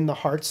actually win the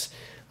hearts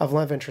of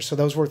love interests. So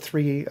those were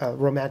three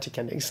romantic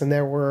endings, and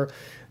there were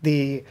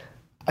the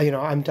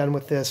I'm done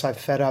with this, I've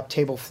fed up,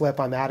 table flip,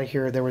 I'm out of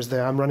here. There was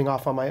I'm running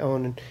off on my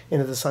own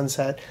into the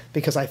sunset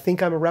because I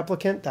think I'm a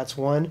replicant. That's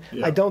one.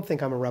 Yeah. I don't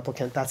think I'm a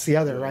replicant. That's the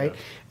other, right?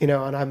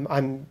 Yeah.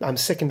 And I'm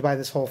sickened by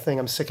this whole thing.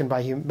 I'm sickened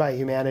by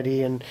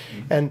humanity, and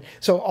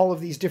so all of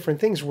these different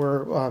things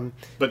were.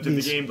 But did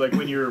the game, like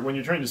when you're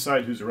trying to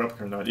decide who's a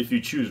replicant or not, if you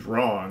choose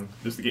wrong,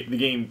 does the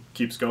game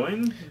keeps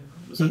going?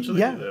 Essentially,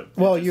 yeah.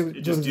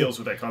 It just deals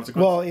with that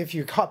consequence. Well, if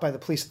you're caught by the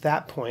police at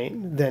that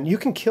point, then you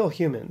can kill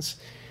humans.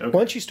 Okay.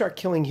 Once you start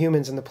killing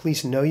humans and the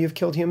police know you've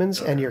killed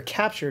humans and you're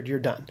captured, you're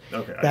done.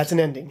 Okay, that's an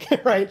ending,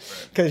 right?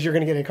 Because you're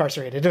going to get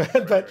incarcerated,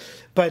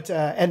 but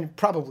and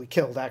probably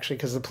killed actually,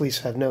 because the police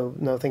have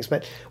no things.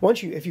 But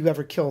if you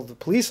ever killed the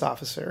police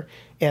officer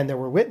and there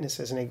were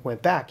witnesses and they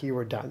went back, you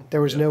were done.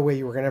 There was no way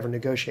you were going to ever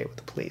negotiate with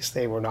the police.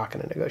 They were not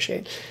going to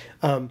negotiate.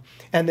 And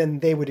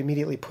then they would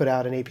immediately put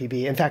out an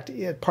APB. In fact,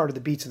 part of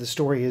the beats of the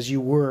story is you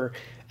were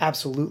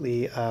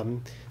absolutely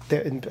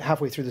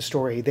halfway through the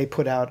story, they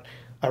put out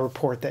a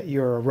report that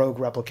you're a rogue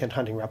replicant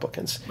hunting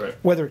replicants,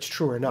 whether it's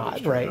true or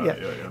not, right?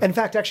 Yeah. In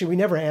fact, actually, we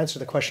never answer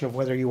the question of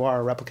whether you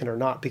are a replicant or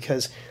not,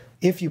 because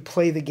if you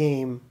play the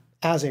game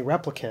as a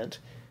replicant,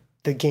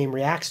 the game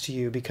reacts to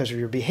you because of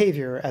your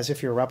behavior as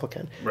if you're a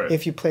replicant. Right.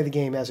 If you play the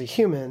game as a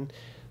human,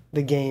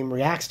 the game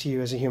reacts to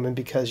you as a human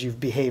because you've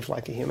behaved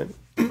like a human.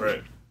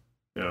 Right.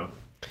 Yeah.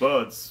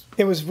 Well,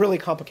 it was really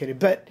complicated,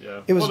 but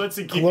it was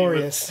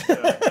glorious.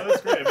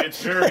 That's great. I mean,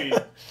 it's very,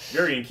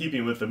 very in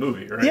keeping with the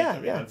movie, right? Yeah,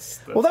 that's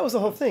well, that was the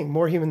whole thing.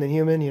 More human than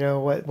human.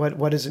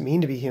 What does it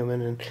mean to be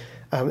human?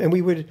 And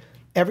we would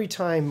every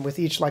time with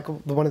each, like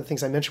one of the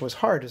things I mentioned was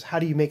hard, is how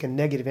do you make a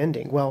negative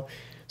ending? Well,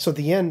 so at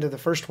the end of the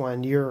first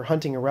one, you're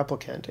hunting a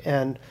replicant,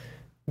 and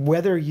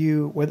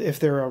if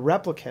they're a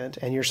replicant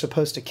and you're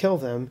supposed to kill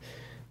them,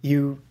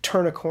 you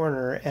turn a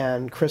corner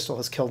and Crystal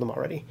has killed them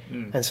already.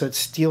 And so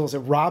it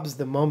robs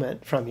the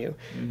moment from you.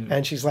 Mm-hmm.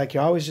 And she's like,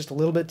 "You're always just a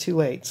little bit too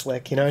late,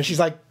 Slick." And she's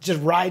like,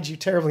 just rides you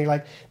terribly. You're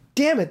like,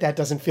 damn it, that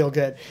doesn't feel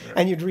good. Right.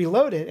 And you'd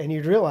reload it, and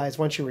you'd realize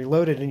once you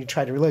reload it and you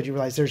try to reload, you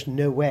realize there's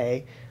no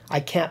way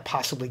I can't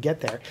possibly get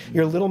there. Mm-hmm.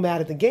 You're a little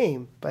mad at the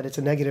game, but it's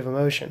a negative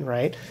emotion,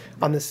 right?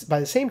 By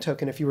the same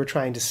token, if you were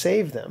trying to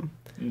save them,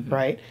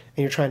 right,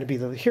 and you're trying to be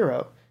the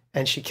hero,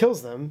 and she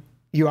kills them,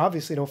 you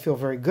obviously don't feel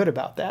very good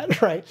about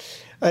that, right?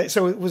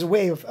 So it was a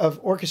way of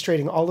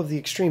orchestrating all of the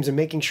extremes and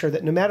making sure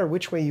that no matter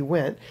which way you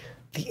went,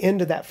 the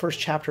end of that first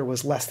chapter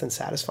was less than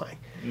satisfying.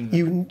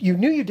 Mm-hmm. You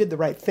knew you did the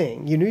right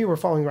thing. You knew you were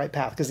following the right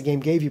path because the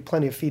game gave you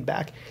plenty of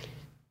feedback.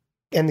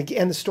 And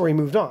the story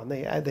moved on.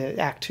 The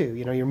Act 2,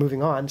 you're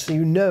moving on. So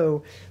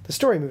the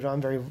story moved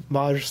on, very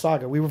Maj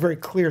Saga. We were very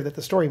clear that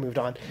the story moved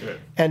on. Yeah.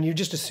 And you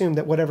just assumed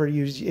that whatever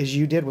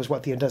you did was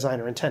what the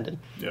designer intended.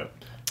 Yeah.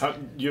 Do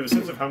you have a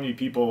sense of how many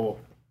people...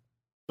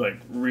 that's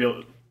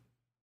the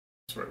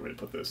right way to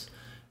put this.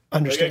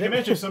 Understood. I can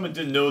imagine if someone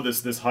didn't know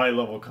this high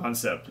level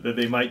concept, that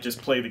they might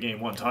just play the game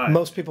one time.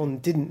 Most people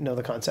didn't know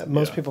the concept.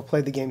 Most people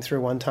played the game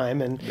through one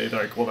time, and they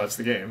thought, "Well, that's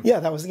the game."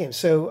 Yeah, that was the game.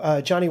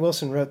 So Johnny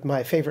Wilson wrote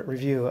my favorite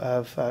review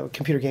of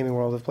Computer Gaming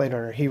World of Blade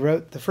Runner. He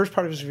wrote the first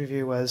part of his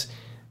review was,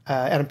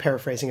 and I'm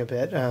paraphrasing a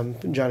bit.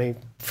 Johnny,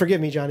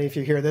 forgive me, Johnny, if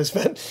you hear this,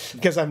 but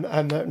because I'm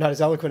not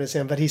as eloquent as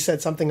him. But he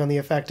said something on the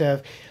effect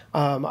of,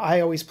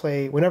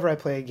 whenever I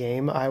play a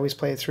game, I always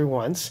play it through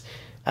once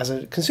as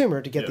a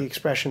consumer to get the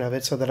expression of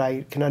it, so that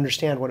I can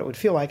understand what it would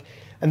feel like,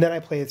 and then I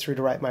play it through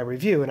to write my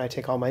review, and I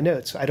take all my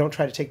notes. I don't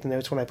try to take the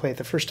notes when I play it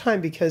the first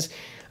time, because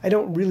I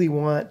don't really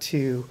want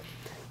to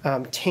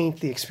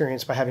taint the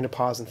experience by having to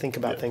pause and think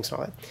about things and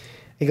all that.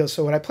 He goes,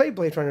 so when I played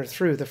Blade Runner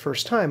through the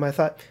first time, I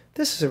thought,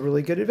 this is a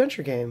really good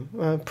adventure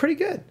game. Pretty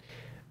good.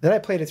 Then I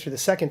played it through the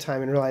second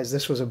time and realized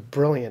this was a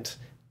brilliant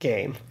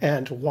game,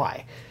 and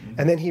why.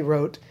 And then he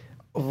went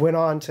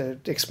on to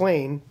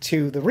explain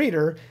to the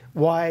reader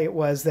why it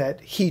was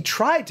that he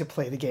tried to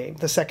play the game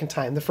the second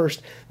time.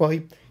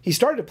 He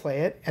started to play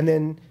it, and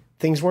then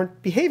things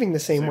weren't behaving the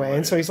same way.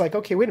 And so he's like,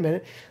 okay, wait a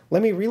minute.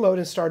 Let me reload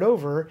and start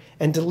over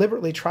and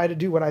deliberately try to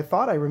do what I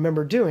thought I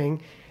remember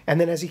doing.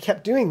 And then as he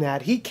kept doing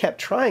that, he kept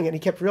trying it, and he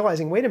kept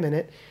realizing, wait a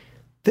minute,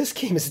 this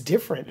game is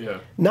different. Yeah.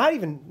 Not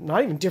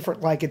even different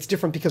like it's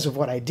different because of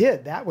what I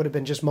did. That would have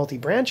been just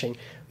multi-branching.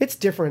 It's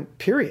different,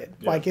 period.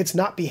 Yeah. Like, it's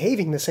not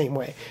behaving the same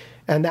way.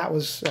 And that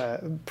was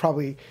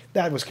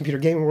Computer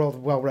Gaming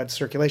World, well-read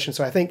circulation.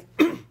 So I think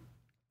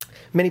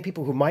many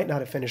people who might not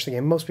have finished the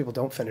game, most people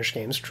don't finish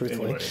games,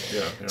 truthfully.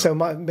 Anyway, So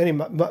many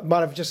might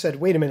have just said,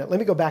 wait a minute, let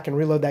me go back and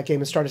reload that game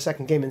and start a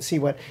second game and see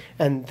what...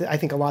 And I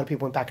think a lot of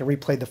people went back and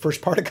replayed the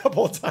first part a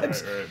couple of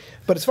times. Right.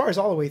 But as far as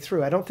all the way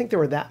through, I don't think there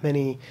were that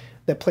many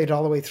that played it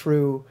all the way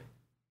through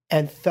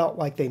and felt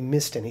like they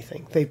missed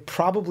anything. They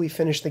probably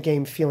finished the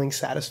game feeling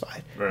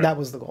satisfied. Right. That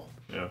was the goal.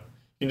 Yeah.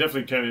 You can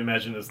definitely kind of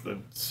imagine this the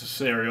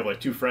scenario of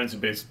like two friends who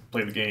basically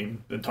played the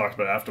game and talked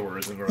about it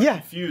afterwards and were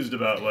confused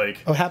about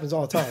like... Oh, it happens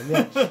all the time,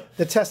 yeah.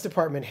 The test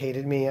department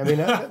hated me. I mean,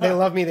 they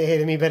love me, they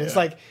hated me, but it's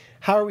like,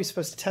 how are we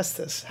supposed to test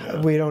this?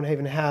 Yeah. We don't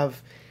even have...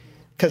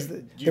 Because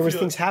there was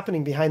things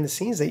happening behind the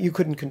scenes that you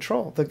couldn't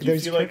control. Do you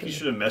feel like you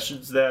should have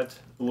messaged that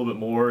a little bit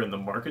more in the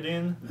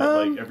marketing? That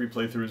like every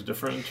playthrough is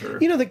different? Or?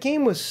 The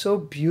game was so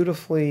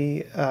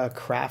beautifully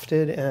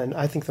crafted, and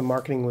I think the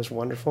marketing was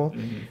wonderful.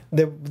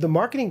 Mm-hmm. The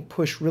marketing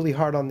pushed really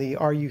hard on the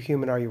 "Are you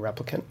human? Are you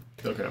replicant?"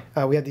 Okay.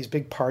 We had these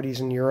big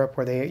parties in Europe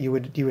where you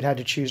would have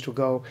to choose to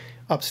go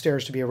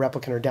upstairs to be a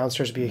replicant or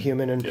downstairs to be a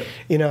human, and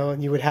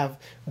and you would have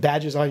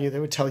badges on you that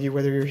would tell you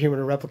whether you're human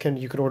or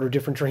replicant. You could order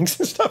different drinks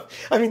and stuff.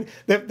 I mean,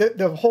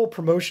 the whole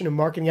promotion and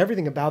marketing,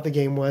 everything about the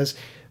game was,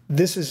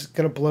 this is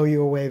going to blow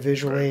you away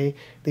visually. Right.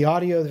 The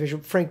audio, the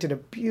visual. Frank did a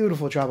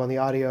beautiful job on the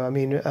audio. I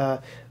mean,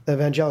 the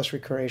Vangelis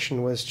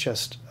recreation was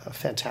just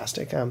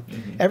fantastic.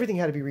 Everything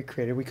had to be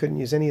recreated. We couldn't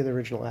use any of the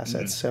original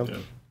assets. So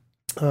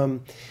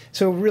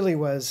it really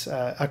was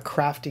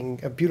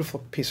a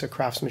beautiful piece of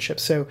craftsmanship.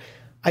 So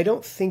I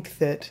don't think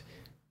that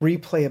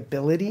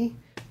replayability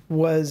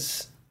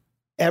was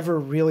ever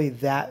really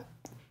that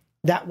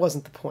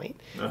wasn't the point.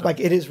 Like,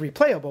 it is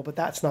replayable, but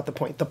that's not the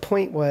point. The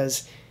point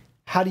was,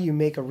 how do you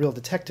make a real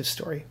detective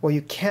story? Well,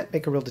 you can't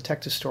make a real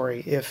detective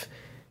story if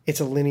it's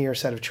a linear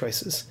set of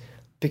choices,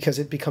 because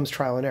it becomes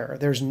trial and error.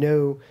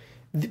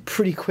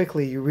 Pretty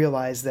quickly you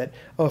realize that,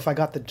 if I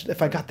got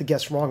the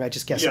guess wrong, I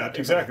just guessed. Yeah,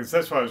 exactly. So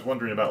that's why I was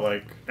wondering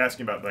about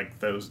asking about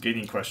those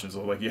gating questions.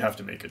 You have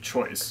to make a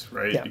choice,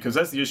 right? Yeah. Because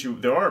that's the issue.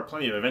 There are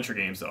plenty of adventure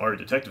games that are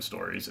detective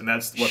stories, and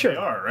that's what they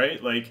are,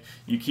 right? Like,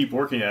 you keep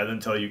working at it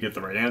until you get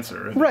the right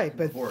answer. Right,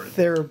 but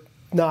they're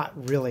not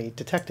really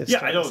detective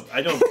stories. Yeah,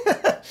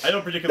 I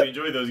don't particularly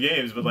enjoy those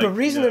games, but the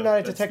reason they're not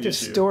a detective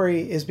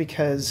story is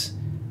because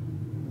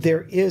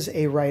there is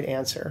a right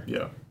answer.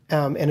 Yeah.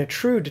 And a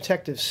true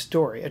detective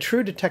story, a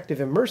true detective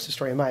immersive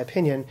story, in my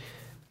opinion,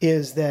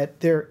 is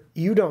that there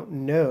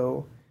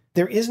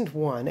isn't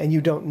one, and you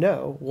don't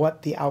know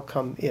what the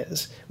outcome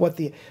is.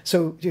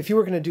 So if you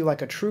were going to do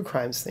like a true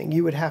crimes thing,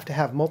 you would have to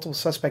have multiple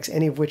suspects,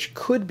 any of which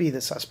could be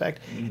the suspect,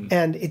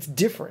 and it's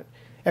different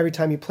every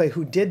time you play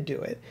who did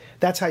do it.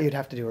 That's how you'd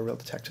have to do a real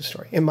detective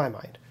story, in my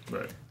mind.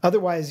 Right.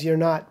 Otherwise, you're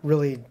not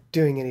really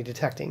doing any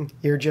detecting.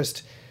 You're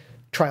just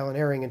trial and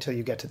erroring until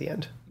you get to the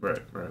end. Right.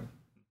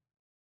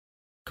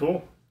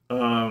 Cool.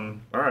 All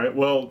right.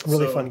 Well,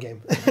 really fun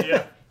game.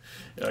 Yeah,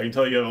 I can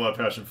tell you have a lot of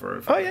passion for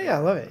it. Oh yeah, I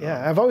love it.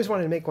 Yeah, I've always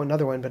wanted to make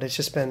another one, but it's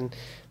just been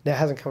that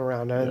hasn't come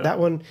around. That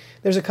one,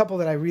 there's a couple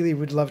that I really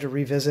would love to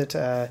revisit.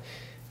 I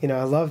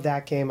love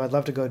that game. I'd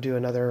love to go do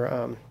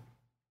another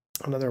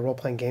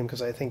role-playing game,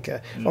 because I think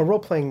a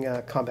role-playing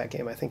combat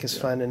game I think is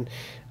fun, and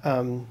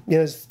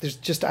there's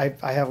just I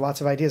have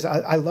lots of ideas.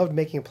 I loved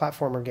making a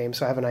platformer game,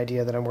 so I have an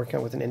idea that I'm working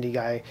on with an indie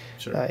guy,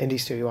 indie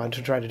studio, on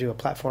to try to do a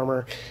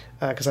platformer,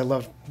 because I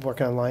love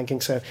working on Lion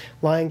King. So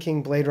Lion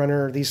King, Blade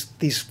Runner, these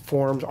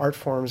art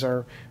forms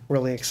are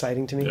really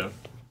exciting to me. Yeah,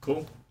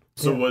 cool.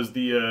 So was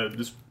the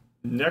this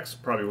next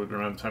probably would have been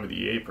around the time of the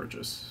EA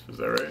purchase, is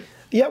that right?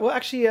 Yeah, well,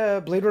 actually,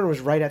 Blade Runner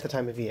was right at the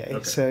time of EA.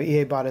 Okay. So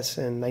EA bought us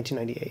in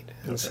 1998,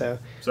 and so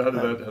how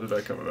did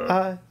that come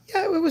about?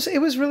 It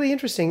was really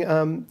interesting.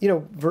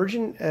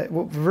 Virgin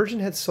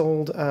had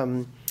sold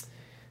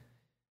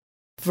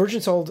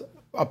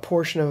a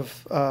portion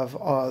of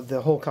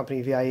the whole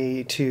company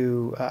VIE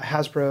to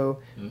Hasbro,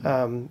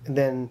 and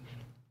then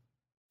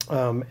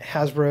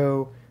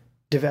Hasbro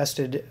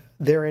divested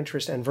their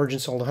interest, and Virgin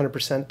sold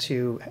 100%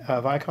 to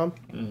Viacom,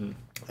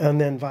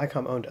 and then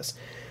Viacom owned us.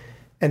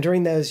 And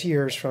during those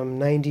years, from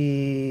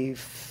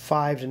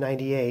 95 to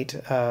 98,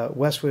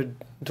 Westwood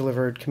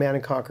delivered Command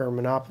and Conquer,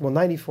 Monopoly. Well,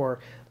 94,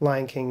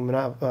 Lion King,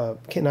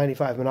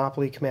 95,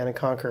 Monopoly, Command and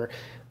Conquer,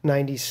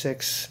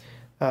 96,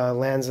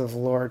 Lands of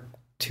Lore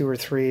 2 or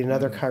 3,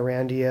 another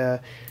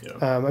Kyrandia.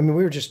 I mean,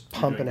 we were just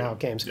pumping out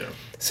games. Yeah.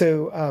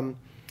 So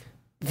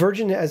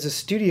Virgin as a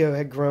studio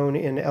had grown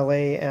in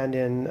LA and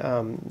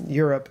in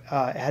Europe,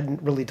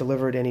 hadn't really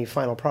delivered any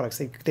final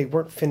products. They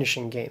weren't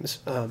finishing games.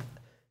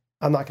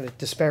 I'm not going to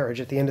disparage.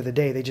 At the end of the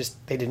day,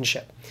 they didn't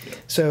ship. Yeah.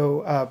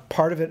 So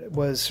part of it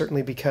was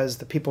certainly because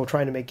the people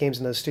trying to make games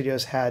in those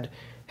studios had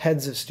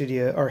heads of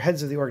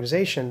the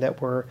organization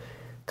that were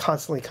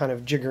constantly kind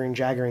of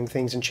jaggering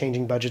things and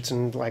changing budgets,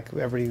 and like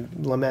everybody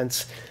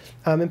laments.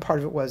 And part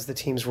of it was the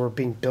teams were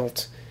being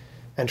built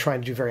and trying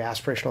to do very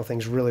aspirational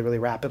things really, really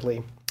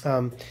rapidly.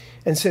 And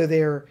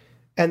so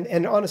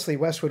and honestly,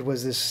 Westwood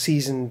was this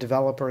seasoned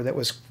developer that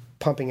was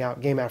pumping out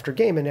game after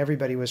game, and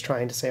everybody was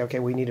trying to say, okay,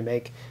 we need to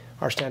make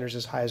our standards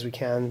as high as we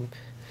can.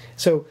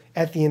 So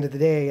at the end of the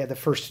day, at the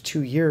first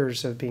 2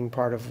 years of being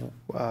part of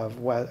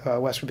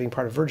Westwood being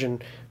part of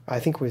Virgin, I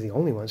think we were the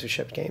only ones who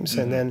shipped games.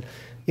 And then,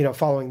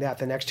 following that,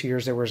 the next 2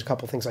 years, there was a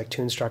couple things like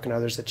Toonstruck and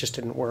others that just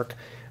didn't work.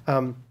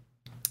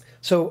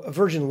 So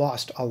Virgin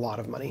lost a lot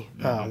of money,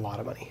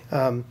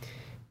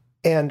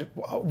 and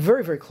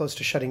very, very close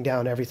to shutting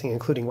down everything,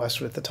 including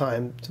Westwood at the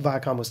time.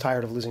 Viacom was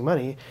tired of losing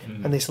money,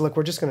 and they said, look,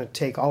 we're just going to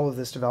take all of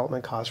this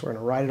development cost, we're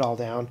going to write it all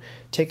down,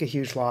 take a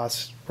huge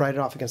loss, write it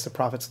off against the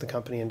profits of the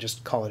company, and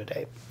just call it a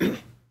day.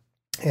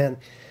 And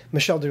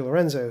Michel De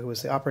Lorenzo, who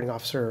was the operating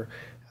officer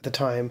at the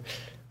time,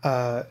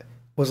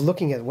 was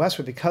looking at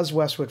Westwood because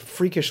Westwood was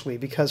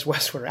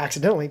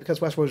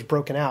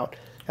broken out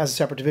as a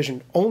separate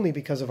division only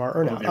because of our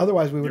earnout.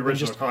 Otherwise, we would have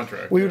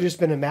just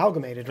been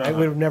amalgamated, right? We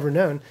would have never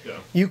known. Yeah.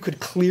 You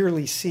could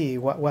clearly see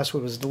what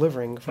Westwood was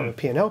delivering from a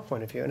P&L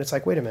point of view. And it's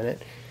like, wait a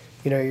minute,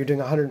 you're doing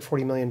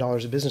 $140 million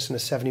of business and a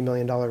 $70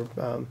 million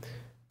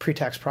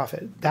pre-tax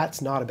profit.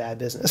 That's not a bad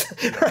business,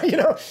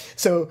 right?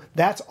 So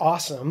that's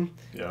awesome.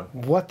 Yeah.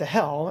 What the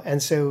hell?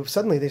 And so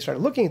suddenly they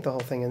started looking at the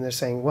whole thing and they're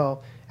saying,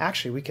 well,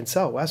 actually, we can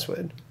sell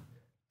Westwood.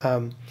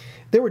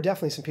 There were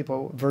definitely some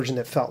people at Virgin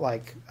that felt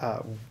like,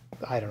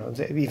 I don't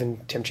know, even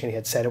Tim Cheney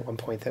had said at one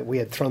point that we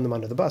had thrown them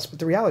under the bus. But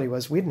the reality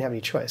was we didn't have any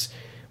choice.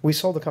 We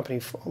sold the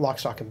company lock,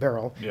 stock, and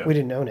barrel. Yeah. We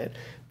didn't own it.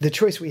 The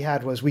choice we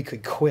had was we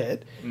could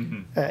quit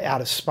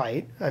out of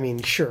spite. I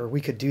mean, sure, we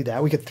could do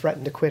that. We could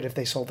threaten to quit if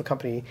they sold the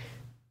company.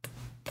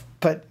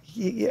 But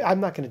I'm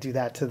not going to do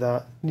that to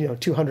the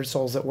 200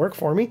 souls that work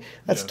for me.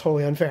 That's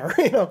totally unfair.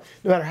 No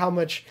matter how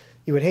much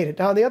you would hate it.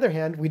 Now, on the other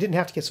hand, we didn't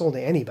have to get sold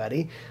to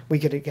anybody. We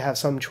could have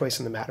some choice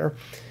in the matter.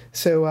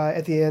 So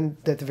at the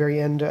very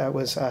end,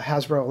 was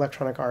Hasbro,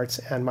 Electronic Arts,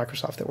 and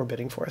Microsoft that were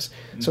bidding for us.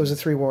 So it was a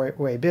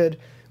three-way bid.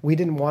 We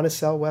didn't want to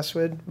sell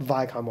Westwood.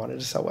 Viacom wanted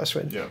to sell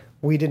Westwood. Yeah.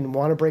 We didn't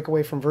want to break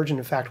away from Virgin.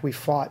 In fact, we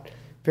fought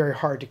very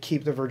hard to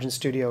keep the Virgin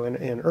studio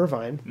in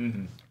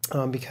Irvine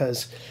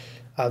because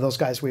those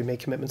guys, we made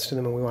commitments to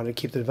them and we wanted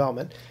to keep the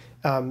development.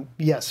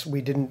 Yes,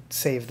 we didn't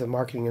save the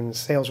marketing and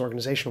sales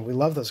organization. We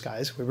love those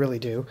guys. We really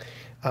do.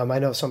 I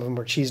know some of them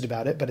were cheesed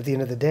about it, but at the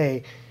end of the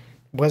day,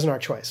 it wasn't our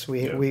choice.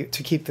 We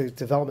to keep the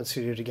development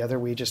studio together,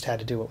 we just had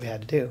to do what we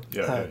had to do.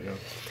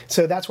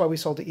 So that's why we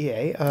sold to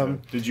EA.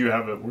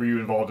 Were you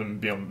involved in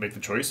being able to make the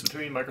choice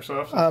between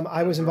Microsoft?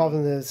 I was involved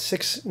in the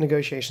 6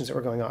 negotiations that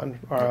were going on.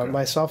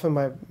 Myself and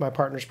my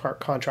partner's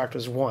contract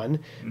was one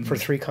for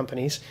 3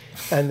 companies,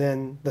 and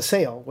then the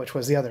sale, which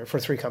was the other for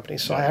 3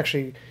 companies. So I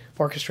actually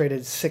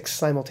orchestrated 6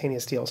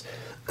 simultaneous deals.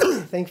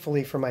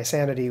 Thankfully, for my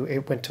sanity,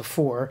 it went to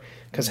 4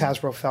 because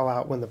Hasbro fell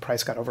out when the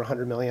price got over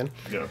 $100 million.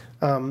 Yeah.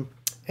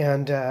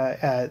 And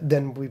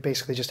then we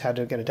basically just had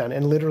to get it done.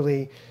 And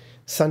literally,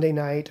 Sunday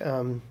night,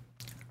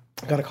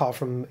 got a call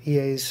from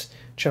EA's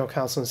general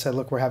counsel and said,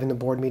 look, we're having the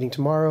board meeting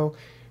tomorrow.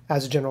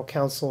 As a general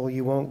counsel,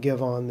 you won't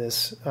give on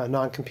this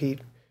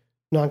non-compete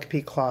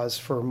clause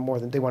for more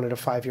than, they wanted a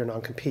 5-year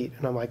non-compete.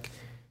 And I'm like,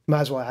 you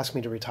might as well ask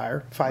me to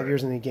retire. 5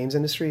 years in the games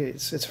industry,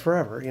 it's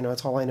forever.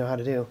 It's all I know how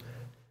to do.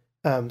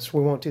 So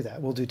we won't do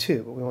that. We'll do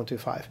 2, but we won't do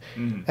 5.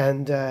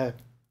 And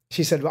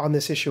she said, on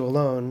this issue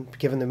alone,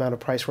 given the amount of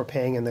price we're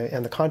paying and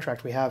the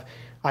contract we have,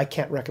 I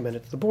can't recommend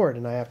it to the board.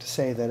 And I have to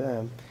say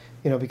that,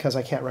 because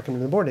I can't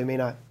recommend it to the board,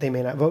 they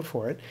may not vote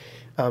for it.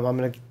 I'm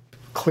going to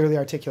clearly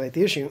articulate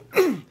the issue.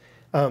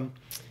 And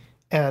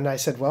I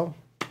said, well.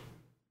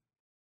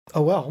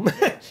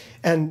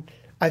 And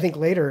I think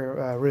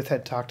later Ruth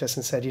had talked to us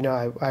and said,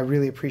 I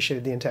really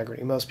appreciated the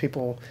integrity. Most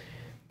people,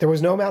 there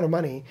was no amount of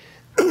money.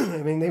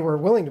 I mean, they were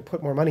willing to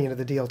put more money into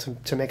the deal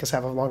to make us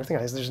have a longer thing.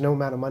 I said, there's no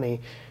amount of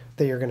money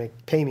that you're going to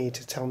pay me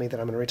to tell me that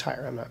I'm going to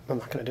retire. I'm not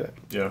going to do it.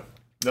 Yeah.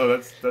 No,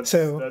 that's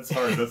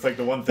hard. That's like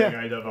the one thing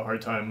I'd have a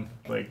hard time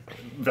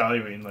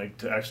valuing,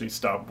 to actually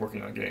stop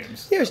working on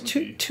games. Yeah, it was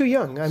too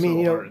young. I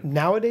mean,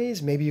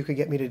 nowadays maybe you could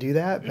get me to do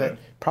that, but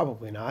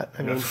probably not.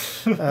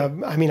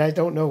 I mean, I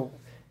don't know.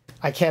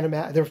 I can't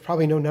imagine. There's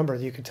probably no number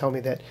that you could tell me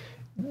that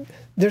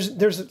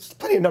there's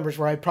plenty of numbers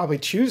where I'd probably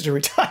choose to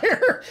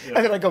retire and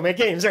then I go make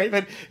games, right?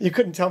 But you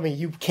couldn't tell me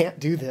you can't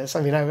do this.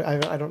 I mean,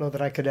 I don't know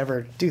that I could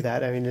ever do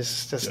that. I mean,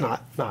 it's just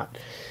not.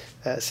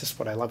 It's just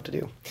what I love to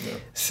do. Yeah.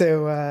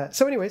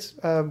 So anyways,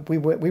 we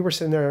were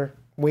sitting there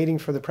waiting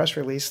for the press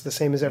release, the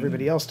same as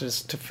everybody else,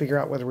 to figure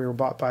out whether we were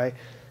bought by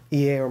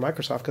EA or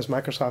Microsoft, because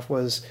Microsoft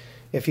was,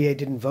 if EA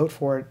didn't vote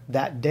for it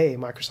that day,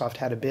 Microsoft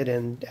had a bid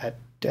in at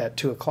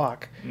 2:00.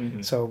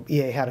 Mm-hmm. So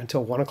EA had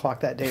until 1:00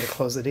 that day to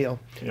close the deal.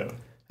 Yeah.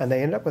 And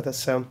they ended up with us.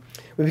 So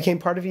we became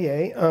part of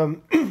EA.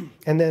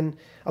 And then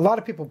a lot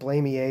of people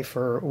blame EA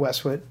for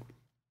Westwood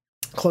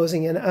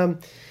closing.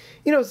 And,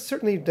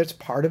 certainly that's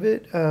part of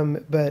it.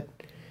 But,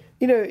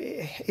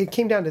 it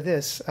came down to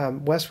this.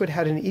 Westwood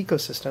had an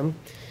ecosystem.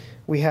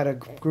 We had a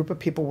group of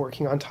people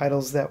working on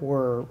titles that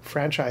were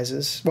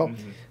franchises. Well,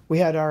 we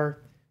had our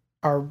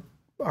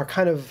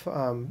kind of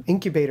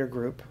incubator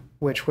group,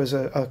 which was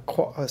a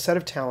set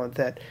of talent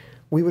that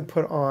we would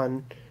put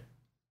on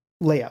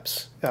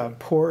layups,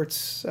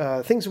 ports,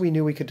 things that we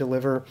knew we could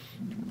deliver.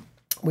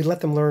 We'd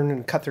let them learn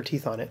and cut their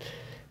teeth on it.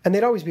 And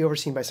they'd always be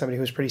overseen by somebody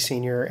who was pretty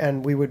senior,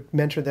 and we would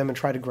mentor them and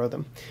try to grow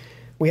them.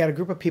 We had a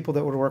group of people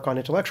that would work on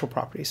intellectual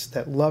properties,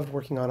 that loved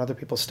working on other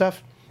people's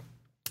stuff.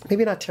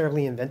 Maybe not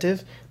terribly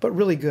inventive, but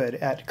really good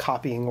at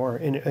copying or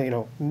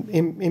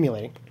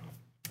emulating.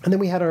 And then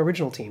we had our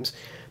original teams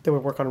that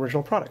would work on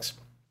original products.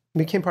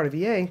 We became part of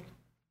EA.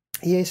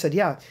 EA said,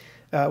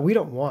 we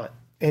don't want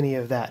any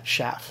of that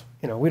chaff.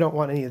 We don't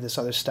want any of this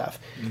other stuff.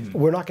 Mm-hmm.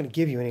 We're not going to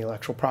give you any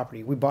intellectual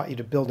property. We bought you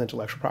to build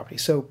intellectual property.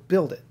 So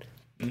build it.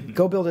 Mm-hmm.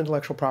 Go build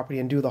intellectual property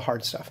and do the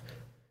hard stuff.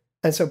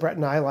 And so Brett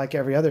and I, like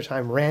every other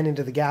time, ran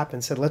into the gap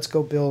and said, let's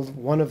go build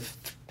one of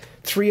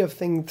three of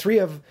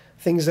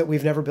things that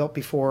we've never built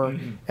before,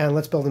 and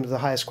let's build them to the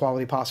highest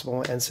quality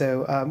possible. And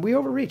so we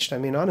overreached. I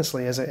mean,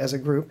 honestly, as a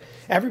group,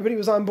 everybody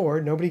was on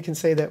board. Nobody can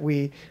say that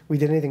we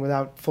did anything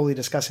without fully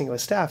discussing it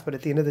with staff. But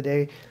at the end of the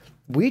day,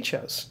 we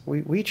chose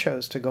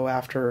to go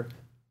after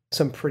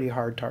some pretty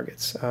hard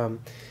targets. So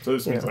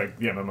this means like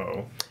the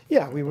MMO.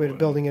 Yeah, we were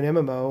building an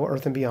MMO,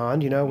 Earth and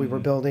Beyond. We were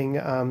building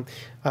an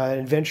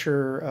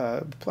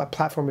adventure,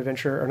 platform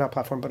adventure, or not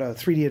platform, but a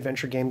 3D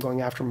adventure game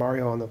going after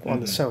Mario on the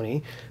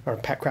Sony, or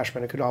Crash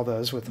Bandicoot, all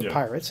those with the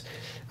pirates.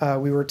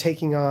 We were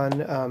taking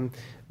on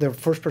the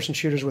first-person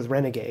shooters with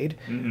Renegade.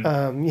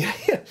 I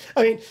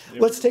mean,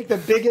 let's take the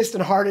biggest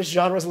and hardest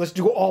genres and let's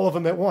do all of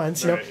them at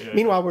once.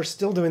 Meanwhile, we're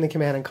still doing the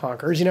Command and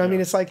Conquers. I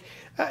mean, it's like,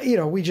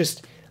 we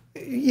just,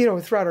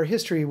 throughout our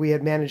history, we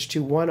had managed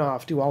to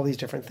one-off do all these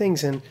different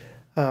things. And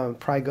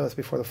Pride Goeth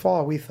Before the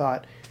Fall, we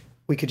thought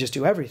we could just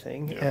do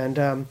everything. Yeah.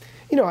 And,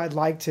 I'd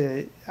like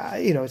to,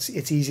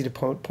 it's easy to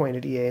point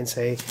at EA and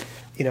say,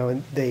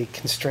 and they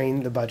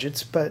constrain the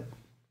budgets, but,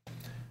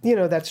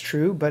 that's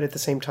true. But at the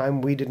same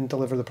time, we didn't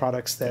deliver the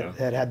products that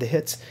had the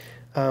hits.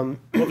 Well,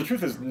 the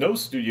truth is, no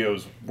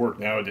studios work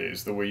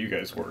nowadays the way you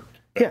guys worked.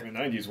 Back in the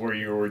 90s, where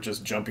you were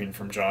just jumping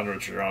from genre to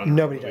genre.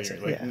 Nobody does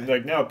it.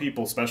 Like now,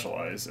 people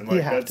specialize, and the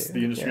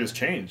industry has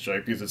changed,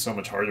 because it's so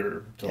much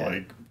harder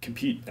to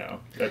compete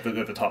now at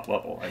the top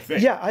level. I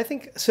think. Yeah, I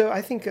think so.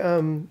 I think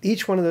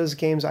each one of those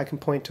games, I can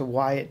point to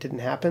why it didn't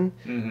happen,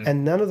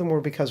 and none of them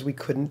were because we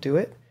couldn't do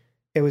it.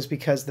 It was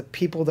because the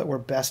people that were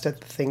best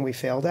at the thing we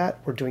failed at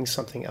were doing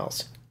something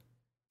else.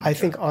 Okay. I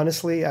think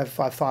honestly, I've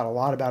thought a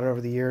lot about it over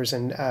the years,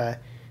 and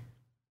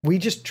we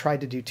just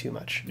tried to do too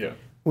much. Yeah.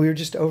 We were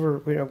just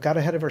got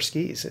ahead of our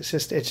skis. It's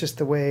just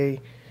the way.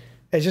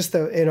 It's just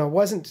it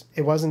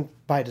wasn't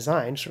by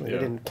design. Certainly, we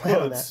didn't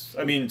plan on that.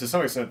 I mean, to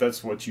some extent,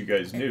 that's what you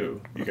guys knew.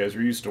 You guys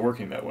were used to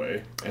working that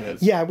way, and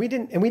we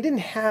didn't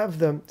have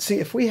them. See,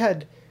 if we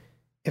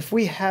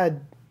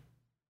had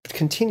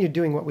continued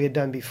doing what we had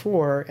done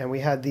before, and we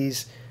had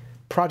these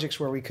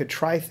projects where we could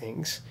try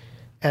things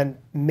and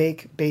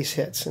make base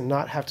hits and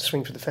not have to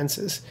swing for the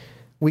fences,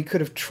 we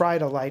could have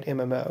tried a light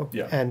MMO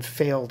and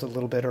failed a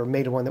little bit, or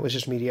made one that was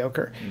just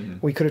mediocre.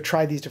 We could have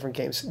tried these different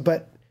games,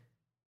 but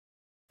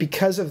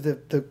because of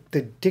the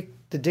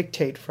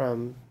dictate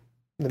from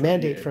the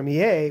mandate from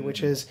EA,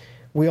 which is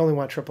we only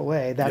want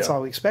AAA, that's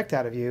all we expect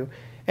out of you,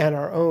 and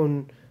our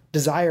own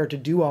desire to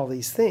do all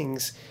these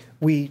things,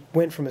 we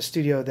went from a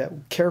studio that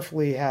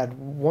carefully had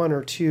 1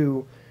 or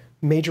 2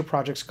 major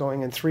projects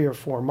going and 3 or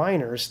 4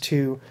 minors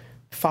to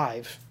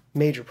 5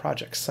 major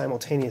projects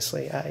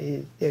simultaneously.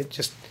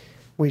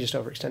 We just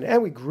overextended,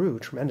 and we grew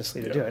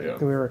tremendously to do it.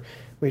 Yeah.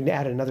 We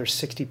added another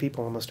 60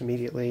 people almost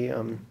immediately.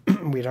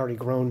 We'd already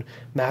grown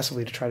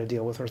massively to try to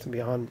deal with Earth and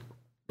Beyond.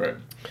 Right.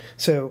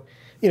 So,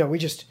 we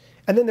just,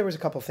 and then there was a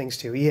couple of things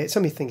too.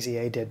 Some of the things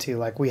EA did too.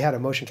 Like we had a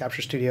motion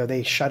capture studio,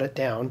 they shut it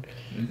down,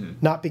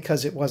 not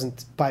because it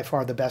wasn't by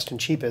far the best and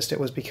cheapest. It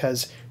was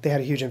because they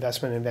had a huge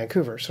investment in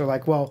Vancouver. So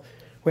like, well,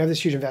 we have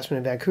this huge investment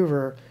in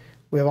Vancouver.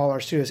 We have all our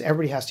studios.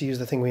 Everybody has to use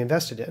the thing we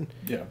invested in.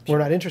 Yeah, sure. We're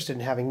not interested in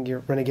having your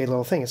Renegade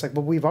little thing. It's like,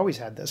 well, we've always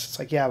had this. It's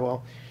like, yeah,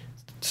 well,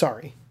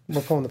 sorry,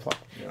 we're pulling the plug.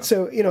 Yeah.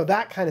 So,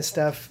 that kind of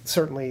stuff,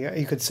 certainly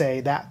you could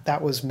say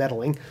that was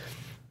meddling.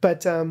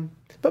 But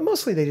But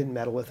mostly they didn't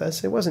meddle with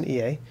us. It wasn't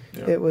EA.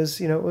 Yeah. It was,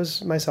 you know, it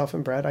was myself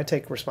and Brett. I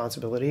take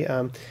responsibility.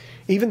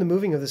 Even the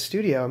moving of the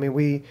studio. I mean,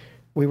 we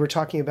were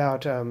talking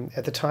about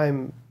at the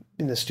time,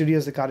 in the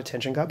studios that got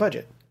attention got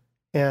budget,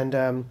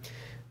 and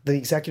the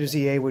executives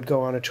at EA would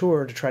go on a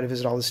tour to try to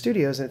visit all the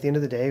studios. And at the end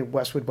of the day,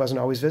 Westwood wasn't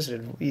always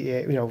visited.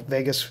 EA, you know,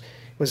 Vegas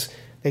was.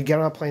 They'd get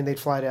on a plane, they'd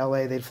fly to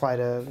LA, they'd fly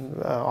to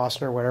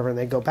Austin or whatever, and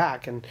they'd go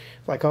back and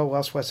like, oh,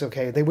 Westwood's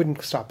okay. They wouldn't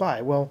stop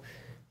by. Well,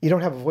 you don't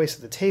have a voice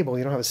at the table.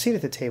 You don't have a seat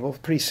at the table.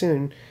 Pretty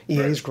soon,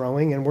 EA's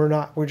growing, and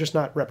we're just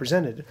not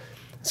represented.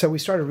 So we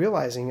started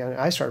realizing, and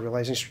I started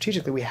realizing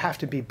strategically, we have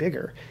to be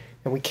bigger,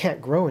 and we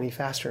can't grow any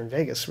faster in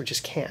Vegas. We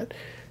just can't.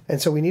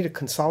 And so we need to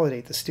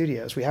consolidate the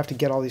studios. We have to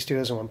get all these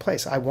studios in one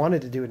place. I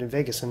wanted to do it in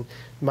Vegas and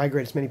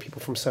migrate as many people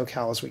from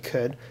SoCal as we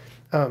could.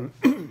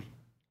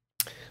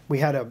 We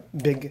had a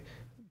big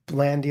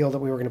land deal that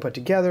we were going to put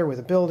together with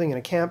a building and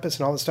a campus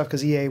and all this stuff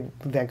because EA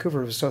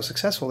Vancouver was so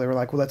successful. They were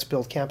like, well, let's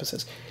build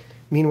campuses.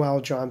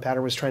 Meanwhile, John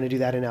Batter was trying to do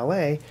that in LA.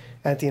 And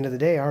at the end of the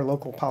day, our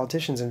local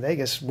politicians in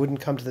Vegas wouldn't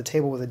come to the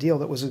table with a deal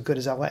that was as good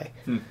as LA.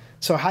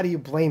 So how do you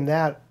blame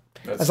that?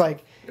 It's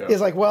like,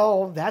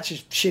 well, that's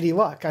just shitty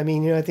luck. I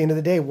mean, you know, at the end of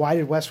the day, why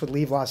did Westwood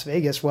leave Las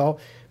Vegas? Well,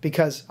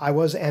 because I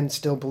was and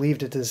still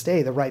believed it to this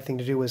day, the right thing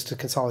to do was to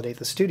consolidate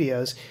the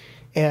studios.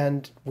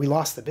 And we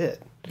lost the bid.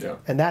 Yeah.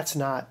 And that's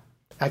not,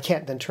 I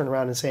can't then turn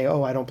around and say,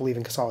 oh, I don't believe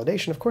in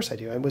consolidation. Of course I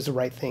do. It was the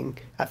right thing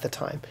at the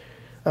time.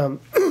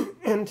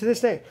 And to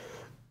this day,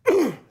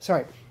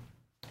 to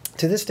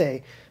this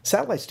day,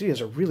 satellite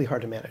studios are really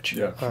hard to manage.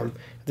 Yeah, sure.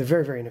 They're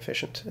very, very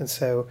inefficient. And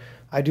so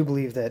I do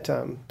believe that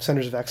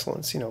centers of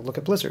excellence, you know, look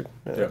at Blizzard.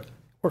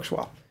 Works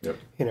well. Yep.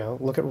 You know,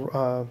 look at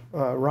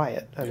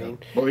Riot. I mean,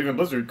 well, even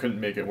Blizzard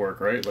couldn't make it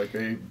work, right? Like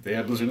they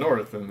had Blizzard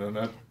North, and then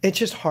that. It's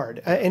just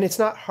hard, and it's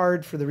not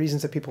hard for the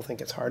reasons that people think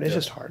it's hard. It's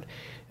just hard,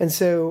 and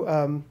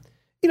so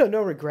you know,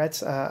 no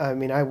regrets. I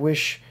mean, I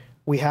wish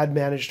we had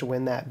managed to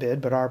win that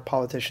bid, but our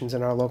politicians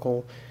and our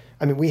local.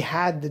 I mean, we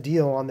had the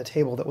deal on the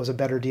table that was a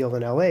better deal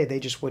than LA. They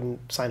just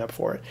wouldn't sign up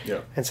for it. Yeah.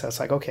 And so it's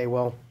like, okay,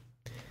 well,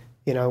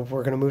 you know,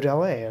 we're going to move to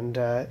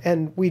LA,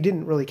 and we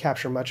didn't really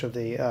capture much of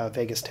the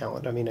Vegas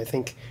talent. I mean, I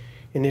think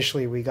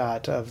initially we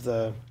got of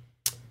the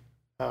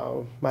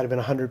might have been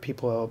 100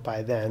 people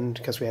by then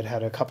because we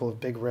had a couple of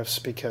big rifts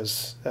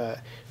because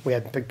we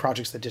had big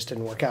projects that just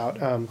didn't work out,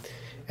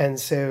 and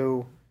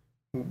so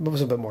it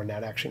was a bit more than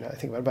that actually. Now I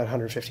think about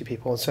 150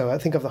 people, and so I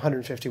think of the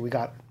 150 we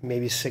got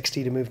maybe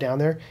 60 to move down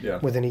there. Yeah.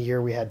 Within a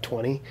year we had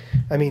 20.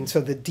 I mean,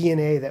 so the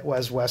DNA that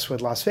was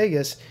Westwood Las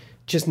Vegas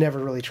just never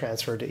really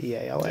transferred to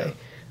EA LA. Yeah.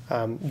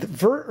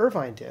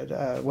 Irvine did.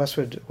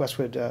 Westwood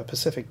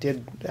Pacific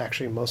did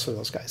actually. Most of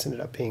those guys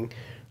ended up being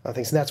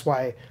things, and that's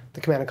why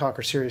the Command and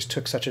Conquer series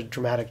took such a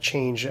dramatic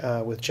change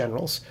with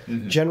Generals.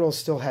 Mm-hmm. Generals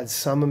still had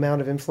some amount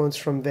of influence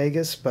from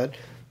Vegas, but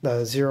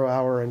the 0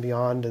 Hour and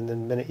beyond, and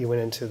then the minute you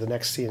went into the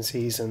next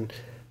CNCs and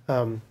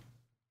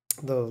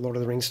the Lord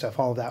of the Rings stuff,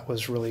 all of that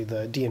was really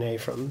the DNA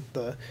from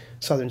the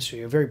Southern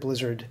studio. Very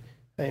Blizzard,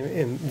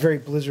 and very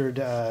Blizzard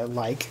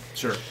like.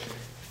 Sure.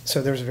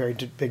 So there was a very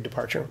big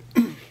departure.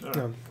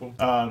 Cool.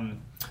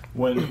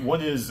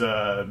 When is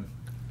the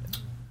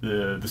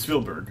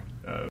Spielberg?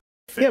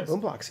 Phase? Yeah,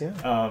 Boomblocks.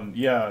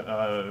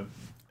 Yeah.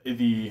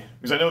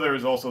 Because I know there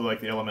was also like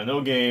the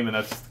LMNO game, and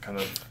that's kind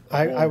of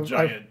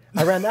giant.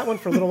 I ran that one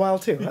for a little while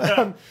too.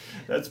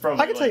 That's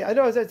probably. I can tell you. I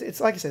know it's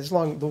like I said, it's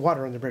the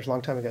water under the bridge a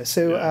long time ago.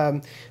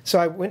 So so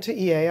I went to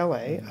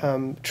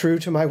EALA. True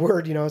to my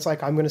word, you know, it's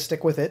like I'm going to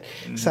stick with it.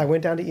 Mm-hmm. So I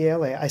went down to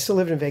EALA. I still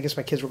lived in Vegas.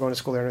 My kids were going to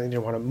school there, and they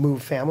didn't want to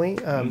move family.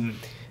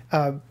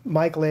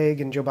 Mike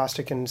Legg and Joe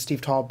Bostic and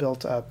Steve Tall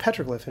built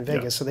Petroglyph in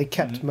Vegas, so they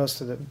kept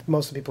most of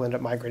the people ended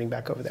up migrating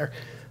back over there.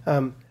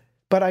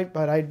 But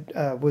I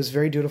was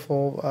very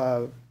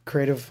dutiful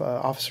creative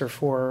officer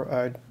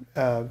for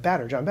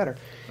John Batter.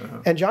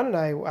 And John and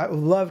I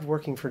loved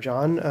working for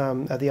John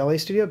at the LA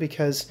studio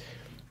because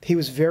he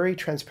was very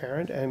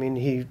transparent. I mean,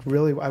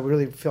 I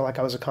really feel like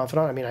I was a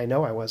confidant. I mean, I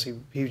know I was. He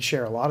would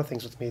share a lot of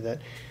things with me that,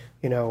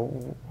 you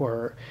know,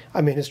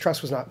 his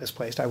trust was not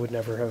misplaced. I would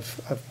never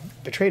have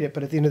betrayed it.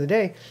 But at the end of the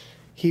day,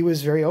 he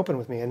was very open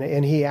with me,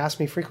 and he asked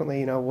me frequently,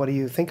 you know, what do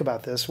you think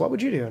about this? What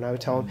would you do? And I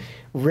would tell him.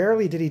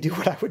 Rarely did he do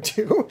what I would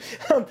do,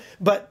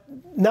 but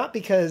not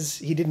because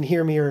he didn't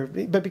hear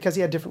me, but because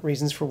he had different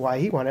reasons for why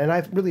he wanted. And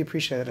I really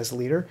appreciate that as a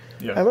leader.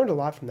 Yeah. I learned a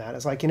lot from that.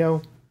 It's like, you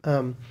know,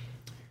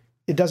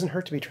 it doesn't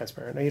hurt to be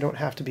transparent. You don't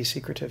have to be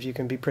secretive. You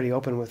can be pretty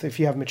open with if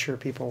you have mature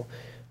people,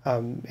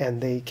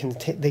 and they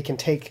can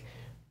take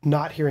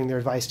not hearing their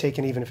advice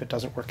taken, even if it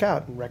doesn't work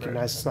out, and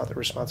recognize it's not their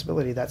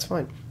responsibility. That's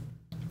fine.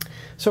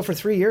 So for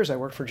 3 years I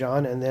worked for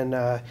John, and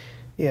then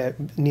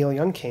Neil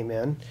Young came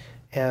in,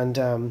 and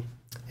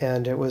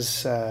it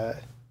was Neil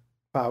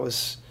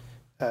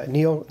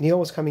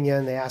was coming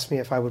in. They asked me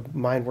if I would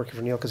mind working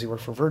for Neil because he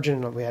worked for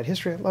Virgin and we had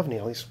history. I love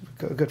Neil; he's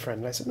a good friend.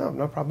 And I said,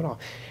 no problem at all.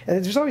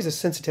 And there's always a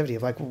sensitivity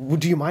of like,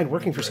 do you mind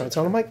working for someone?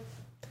 And I'm like,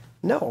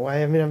 no,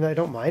 I mean I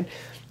don't mind.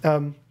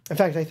 In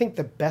fact, I think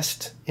the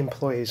best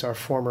employees are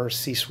former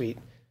C-suite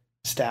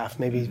staff.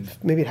 Maybe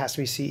it has to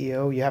be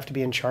CEO. You have to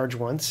be in charge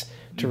once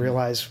to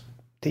realize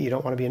that you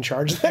don't want to be in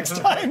charge the next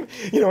time,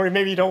 or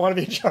maybe you don't want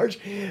to be in charge.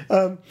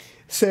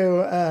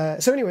 So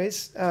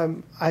anyways,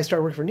 I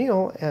started working for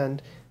Neil,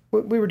 and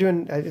we were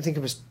doing, I think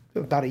it was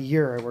about a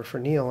year I worked for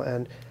Neil,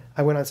 and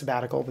I went on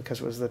sabbatical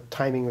because it was the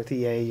timing with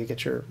EA, you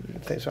get your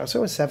thing. So it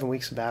was 7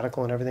 weeks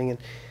sabbatical and everything,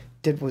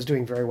 and was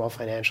doing very well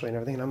financially and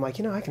everything. And I'm like,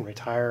 I can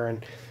retire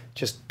and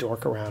just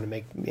dork around and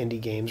make indie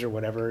games or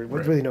whatever. There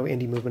was really no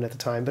indie movement at the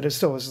time, but it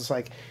still was just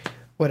like,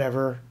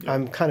 whatever. Yeah.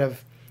 I'm kind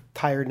of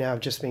tired now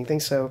of just being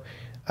things. So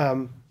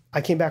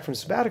I came back from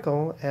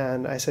sabbatical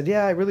and I said,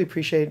 yeah, I really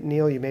appreciate,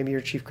 Neil, you made me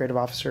your chief creative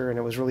officer and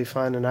it was really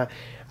fun. And I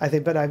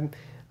think, but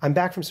I'm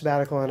back from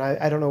sabbatical and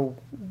I don't know,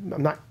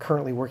 I'm not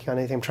currently working on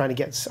anything. I'm trying to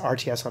get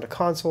RTS onto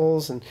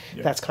consoles and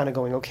that's kind of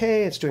going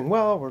okay. It's doing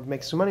well. We're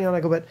making some money on it.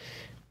 I go, but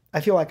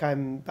I feel like I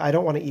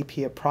don't want to EP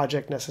a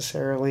project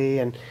necessarily.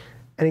 And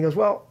he goes,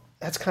 well,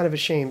 that's kind of a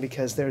shame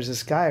because there's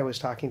this guy I was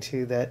talking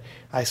to that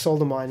I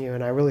sold him on you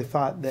and I really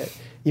thought that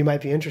you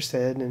might be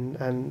interested.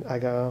 And I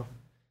go,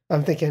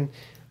 I'm thinking,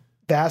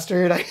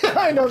 bastard,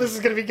 I know this is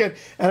going to be good.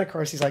 And of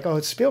course he's like, oh,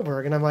 it's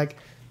Spielberg. And I'm like,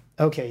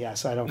 okay, yeah,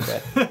 so I don't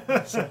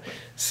quit.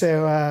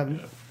 so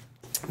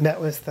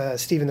met with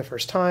Steven the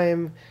first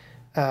time,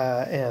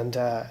 and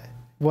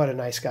what a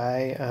nice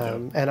guy.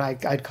 And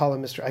I'd call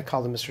him Mr. I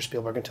called him Mr.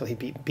 Spielberg until he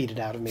beat it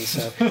out of me.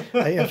 So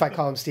if I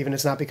call him Steven,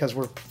 it's not because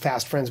we're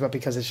fast friends, but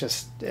because it's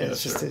just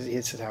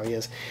how he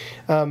is.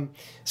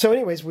 So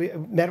anyways, we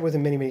met with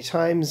him many, many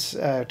times,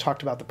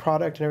 talked about the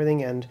product and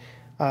everything, and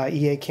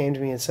EA came to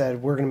me and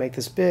said, we're going to make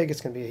this big,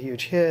 it's going to be a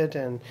huge hit,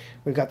 and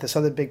we've got this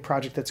other big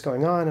project that's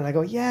going on. And I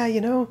go, yeah,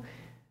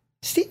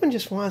 Steven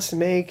just wants to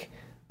make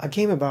a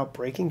game about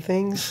breaking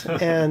things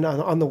and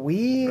on the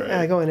Wii. Right.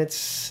 And I go, and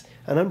it's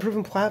an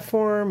unproven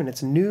platform, and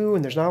it's new,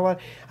 and there's not a lot.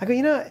 I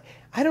go,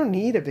 I don't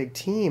need a big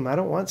team. I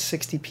don't want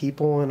 60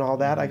 people and all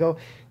that. I go,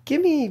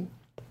 give me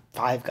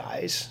 5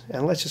 guys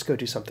and let's just go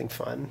do something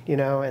fun,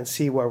 and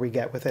see where we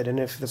get with it. And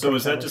if so,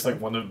 was that just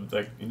like one of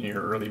in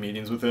your early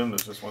meetings with him?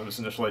 Was just one of his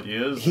initial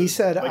ideas? He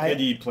said,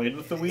 had he played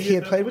with the Wii? He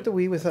had played with the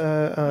Wii with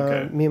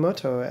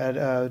Miyamoto at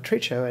a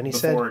trade show, and he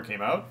said before it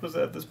came out. Was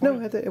that at this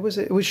point? No, it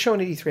was shown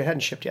at E3. It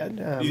hadn't shipped yet.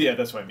 Yeah,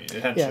 that's what I mean.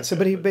 It hadn't. Yeah,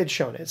 but he had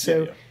shown it.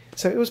 So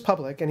it was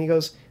public, and he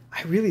goes,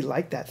 I really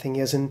like that thing.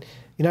 And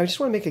I just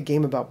want to make a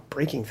game about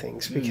breaking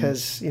things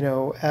because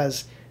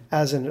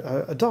as an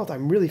adult,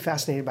 I'm really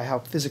fascinated by how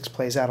physics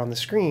plays out on the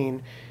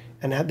screen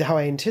and how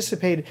I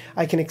anticipate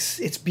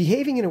it's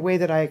behaving in a way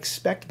that I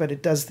expect, but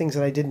it does things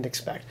that I didn't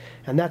expect.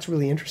 And that's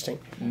really interesting.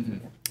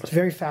 Mm-hmm. It's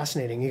very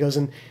fascinating. He goes,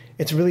 and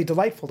it's really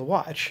delightful to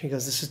watch. He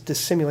goes, this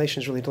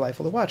simulation is really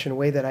delightful to watch in a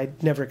way that I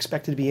never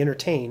expected to be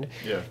entertained.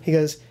 Yeah. He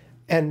goes,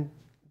 and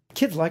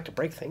kids like to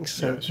break things,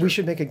 so we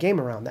should make a game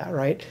around that,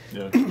 right?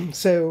 Yeah.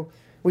 So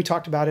we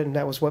talked about it, and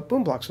that was what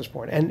Boomblocks was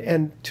born.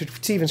 And to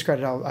Steven's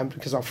credit,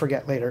 because I'll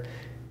forget later,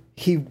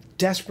 he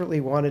desperately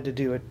wanted to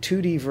do a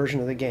 2D version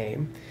of the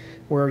game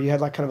where you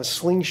had like kind of a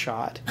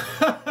slingshot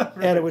right.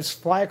 and it would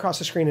fly across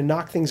the screen and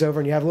knock things over,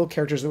 and you have little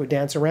characters that would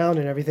dance around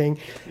and everything.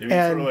 And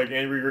sort of like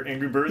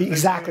Angry Birds?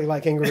 Exactly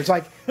like Angry Birds.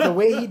 Like the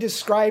way he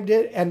described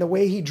it and the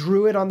way he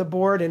drew it on the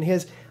board and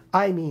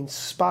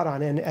spot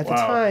on. And at the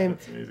time,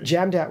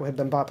 Jamdat had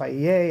been bought by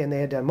EA and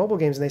they had done mobile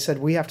games, and they said,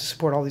 we have to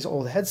support all these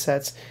old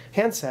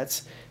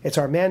handsets. It's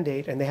our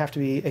mandate, and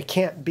it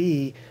can't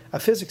be a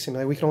physics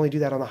simulator. We can only do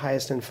that on the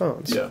highest end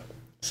phones. Yeah.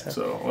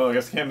 So I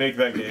guess I can't make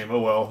that game. Oh,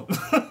 well.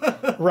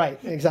 Right,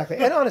 exactly.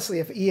 And honestly,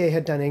 if EA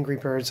had done Angry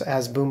Birds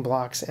as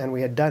Boomblocks and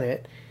we had done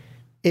it,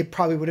 it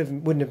probably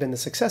wouldn't have been the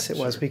success it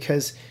was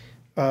because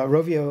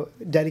Rovio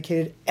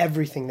dedicated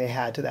everything they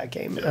had to that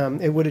game. Yeah.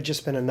 It would have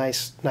just been a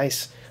nice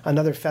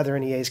another feather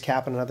in EA's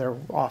cap and another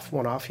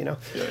one off. Yeah.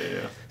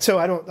 So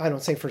I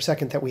don't say for a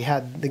second that we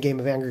had the game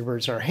of Angry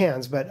Birds in our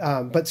hands,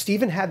 but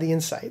Steven had the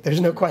insight.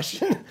 There's no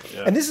question.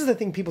 Yeah. And this is the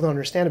thing people don't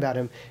understand about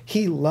him.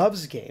 He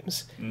loves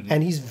games,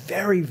 and he's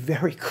very,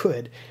 very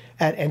good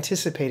at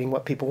anticipating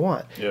what people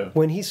want. Yeah.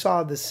 When he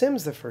saw The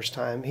Sims the first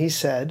time, he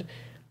said,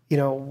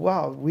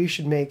 wow, we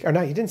should make, or no,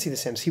 he didn't see The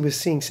Sims. He was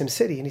seeing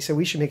SimCity, and he said,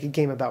 we should make a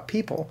game about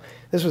people.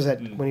 This was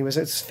when he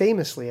was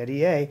famously at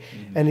EA,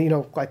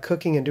 and, like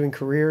cooking and doing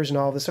careers and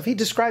all this stuff. He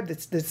described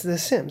it's The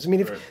Sims. I mean,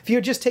 if you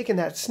had just taken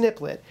that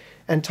sniplet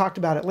and talked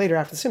about it later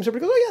after The Sims,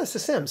 everybody goes, oh, yeah, it's The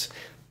Sims.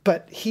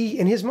 But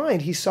in his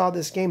mind, he saw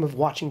this game of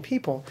watching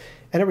people,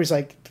 and everybody's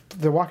like,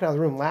 they're walking out of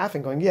the room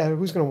laughing, going, yeah,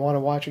 who's going to want to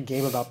watch a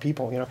game about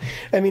people,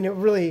 I mean, it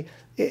really...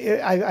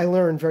 I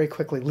learned very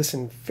quickly,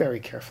 listen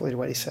very carefully to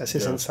what he says.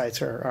 His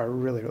insights are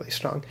really, really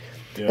strong.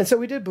 Yeah. And so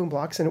we did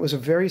Boomblocks, and it was a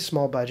very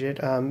small budget,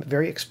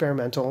 very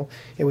experimental.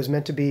 It was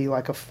meant to be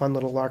like a fun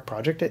little lark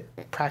project. It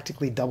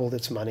practically doubled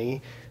its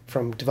money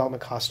from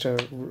development cost to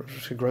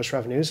gross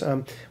revenues.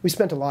 We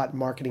spent a lot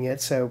marketing it,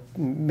 so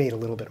made a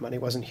little bit of money.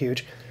 It wasn't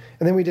huge.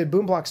 And then we did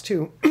Boomblocks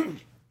 2.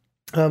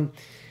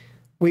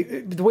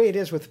 The way it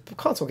is with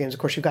console games, of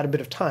course, you've got a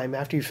bit of time.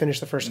 After you finish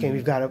the first game,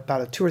 you've got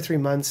about 2 or 3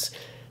 months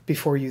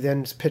before you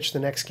then pitch the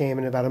next game,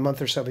 and about a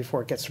month or so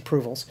before it gets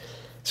approvals.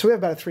 So we have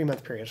about a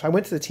 3-month period. So I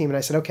went to the team and I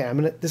said, okay,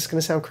 this is going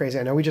to sound crazy.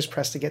 I know we just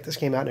pressed to get this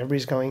game out and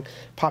everybody's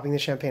popping the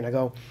champagne. I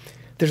go,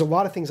 there's a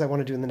lot of things I want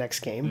to do in the next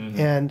game,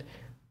 and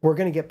we're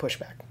going to get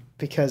pushback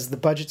because the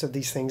budgets of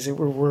these things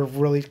were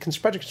really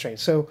budget constrained.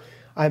 So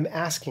I'm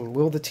asking,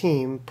 will the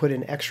team put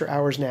in extra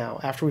hours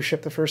now after we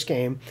ship the first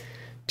game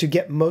to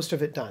get most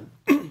of it done,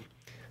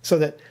 so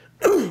that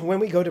when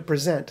we go to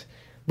present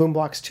Boom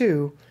Blocks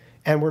 2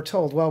 and we're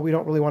told, well, we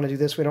don't really want to do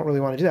this, we don't really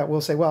want to do that,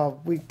 we'll say,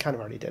 well, we kind of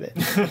already did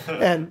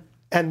it.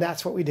 and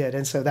that's what we did.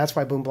 And so that's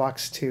why Boom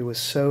Blocks 2 was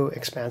so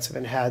expansive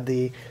and had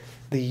the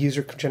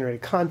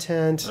user-generated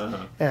content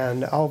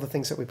and all the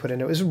things that we put in.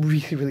 It was a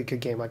really, really good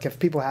game. Like, if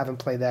people haven't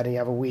played that and you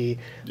have a Wii,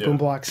 Boom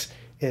Blocks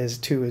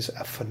 2 is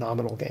a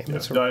phenomenal game.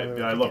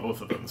 Yeah, I love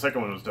both of them. The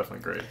second one was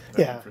definitely great.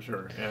 For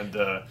sure. And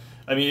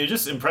I mean, it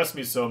just impressed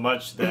me so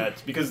much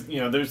that because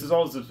there's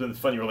always been a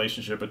funny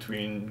relationship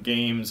between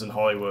games and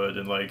Hollywood,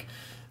 and like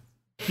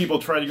people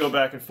try to go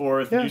back and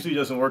forth. It usually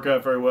doesn't work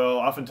out very well.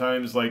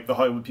 Oftentimes, like the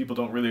Hollywood people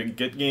don't really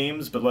get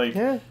games, but like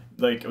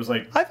it was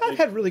like I've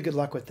had really good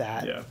luck with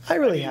that. Yeah, I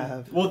really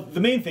have. Well, the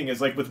main thing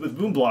is like with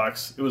Boom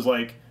Blocks, it was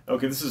like,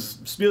 okay, this is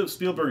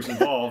Spielberg's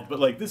involved, but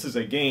like this is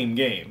a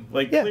game.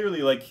 Like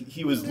clearly, like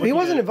he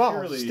wasn't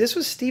involved. Purely... This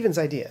was Steven's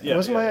idea. It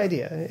wasn't my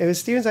idea. It was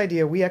Steven's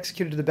idea. We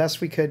executed the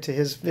best we could to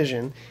his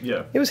vision.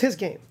 Yeah, it was his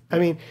game. I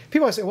mean,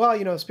 people always say,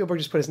 well, Spielberg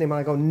just put his name on.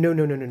 I go, no.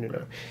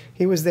 Right.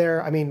 He was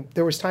there. I mean,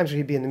 there was times where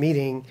he'd be in the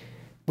meeting.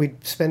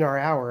 We'd spend our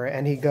hour,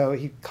 and he'd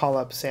call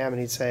up Sam,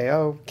 and he'd say,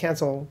 oh,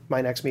 cancel my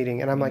next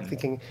meeting. And I'm like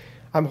thinking,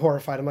 I'm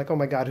horrified. I'm like, oh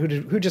my God,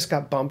 who just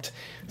got bumped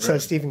so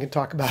Steven can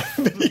talk about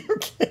a video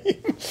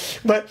game?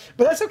 But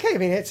that's okay. I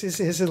mean, it's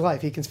his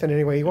life. He can spend it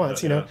any way he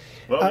wants, Well,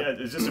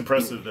 it's just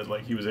impressive that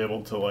like he was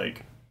able to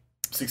like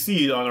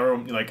succeed on our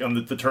own, like on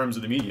the terms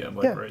of the medium.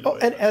 Like, right away.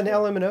 And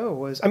LMNO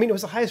was, it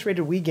was the highest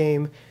rated Wii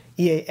game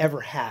EA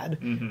ever had,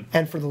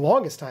 and for the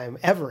longest time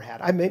ever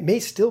had. It may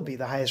still be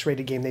the highest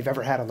rated game they've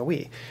ever had on the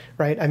Wii,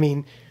 right? I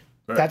mean,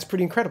 that's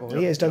pretty incredible.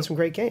 EA has done some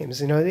great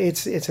games.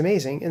 It's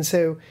amazing. And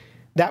so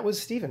that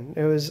was Steven.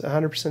 It was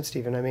 100%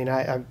 Steven. I mean,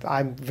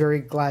 I'm very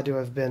glad to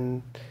have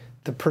been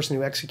the person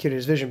who executed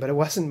his vision, but it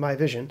wasn't my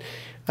vision.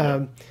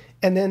 And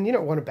then,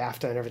 won a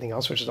BAFTA and everything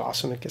else, which is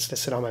awesome. It gets to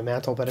sit on my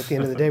mantle. But at the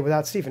end of the day,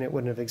 without Steven, it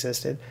wouldn't have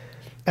existed.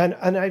 And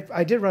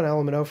I did run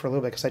LMNO for a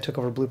little bit because I took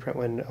over Blueprint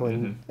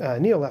when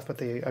Neil left, but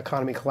the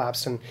economy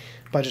collapsed and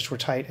budgets were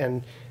tight.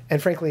 And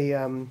frankly,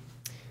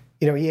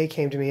 EA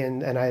came to me,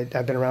 and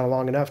I've been around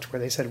long enough to where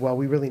they said, well,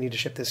 we really need to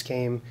ship this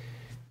game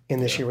in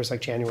this year. Was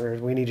like January.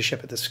 We need to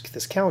ship it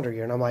this calendar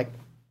year. And I'm like,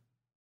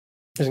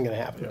 it isn't going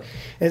to happen. Yeah.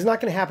 And it's not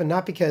going to happen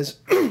not because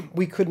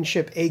we couldn't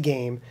ship a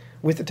game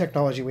with the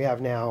technology we have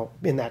now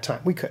in that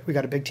time. We could. We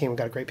got a big team. We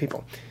got great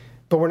people.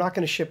 But we're not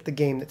going to ship the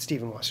game that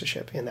Steven wants to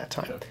ship in that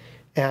time. Yeah.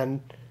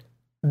 And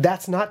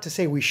that's not to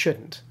say we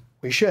shouldn't.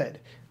 We should.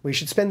 We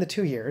should spend the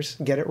 2 years,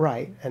 get it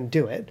right, and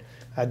do it.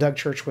 Doug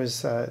Church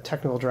was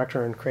technical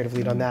director and creative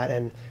lead on that.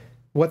 And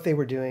what they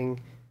were doing,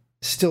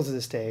 still to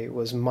this day,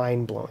 was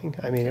mind-blowing.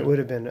 I mean, it would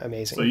have been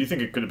amazing. So you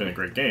think it could have been a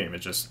great game?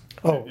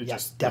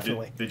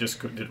 Definitely. They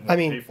just didn't want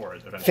to pay for it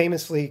eventually.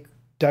 Famously,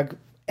 Doug,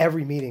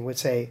 every meeting would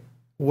say,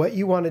 what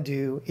you want to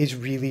do is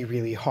really,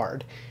 really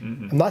hard.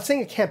 I'm not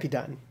saying it can't be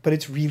done, but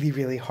it's really,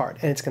 really hard,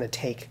 and it's going to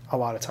take a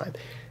lot of time.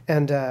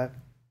 And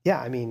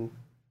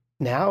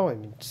now,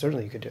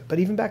 certainly you could do it, but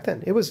even back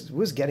then, it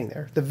was getting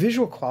there. The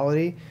visual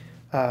quality,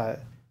 wow,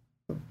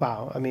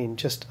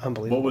 just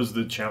unbelievable. What was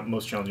the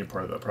most challenging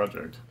part of that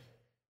project?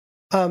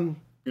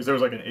 Because there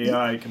was like an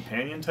AI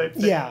companion type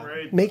thing,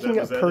 right? Making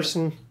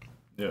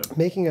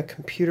making a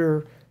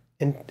computer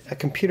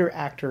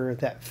actor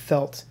that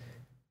felt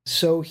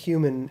so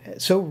human,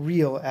 so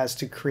real as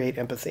to create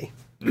empathy,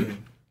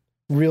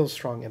 real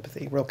strong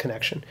empathy, real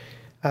connection.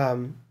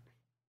 And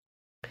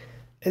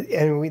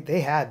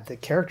the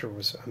character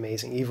was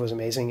amazing. Eve was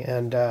amazing.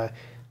 And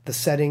the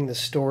setting, the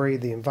story,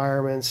 the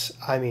environments,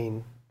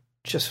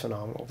 just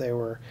phenomenal. They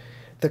were,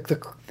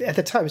 at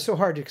the time, it's so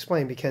hard to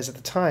explain because at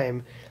the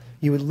time,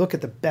 you would look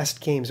at the best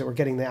games that were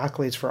getting the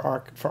accolades for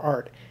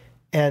art.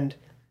 And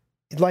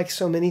like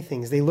so many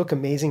things, they look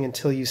amazing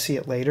until you see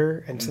it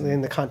later and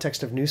in the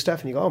context of new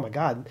stuff. And you go, oh my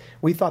God,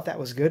 we thought that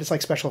was good. It's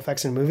like special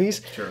effects in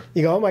movies. Sure.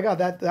 You go, oh my God,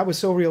 that was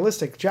so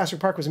realistic.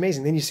 Jurassic Park was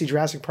amazing. Then you see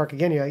Jurassic Park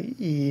again. You're like,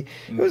 it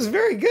was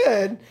very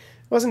good. It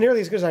wasn't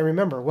nearly as good as I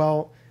remember.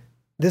 Well,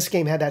 this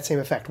game had that same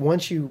effect.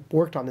 Once you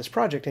worked on this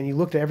project and you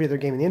looked at every other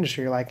game in the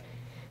industry, you're like,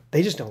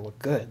 they just don't look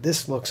good.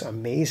 This looks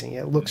amazing.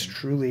 It looks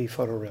truly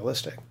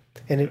photorealistic.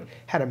 And it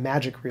had a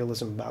magic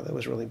realism about it that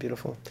was really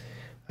beautiful.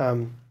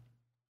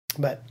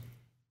 But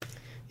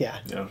yeah,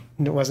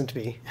 it wasn't to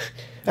be.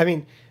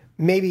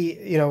 Maybe,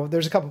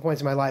 there's a couple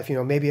points in my life,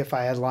 maybe if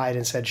I had lied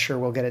and said, sure,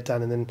 we'll get it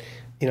done. And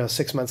then,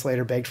 6 months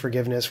later, begged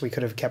forgiveness, we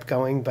could have kept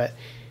going. But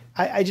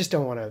I just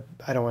don't want to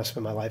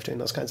spend my life doing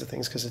those kinds of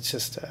things because it's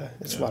just,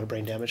 it's a lot of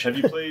brain damage. Have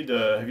you played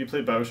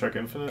BioShock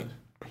Infinite?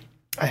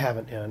 I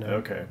haven't, no.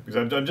 Okay,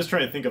 because I'm just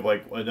trying to think of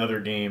like another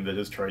game that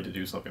has tried to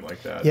do something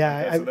like that.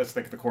 Yeah, that's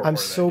like the core. I'm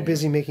so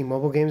busy making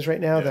mobile games right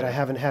now that I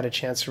haven't had a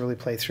chance to really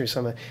play through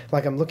some.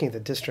 Like I'm looking at the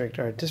District.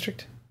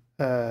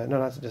 No,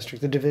 not the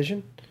District. The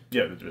Division.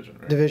 Yeah, the Division.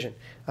 Right. Division.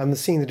 I'm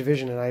seeing the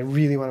Division, and I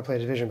really want to play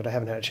Division, but I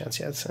haven't had a chance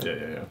yet. So.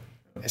 Yeah.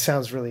 It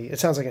sounds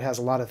like it has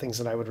a lot of things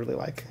that I would really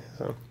like.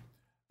 So.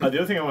 The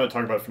other thing I want to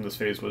talk about from this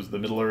phase was the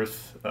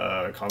Middle-earth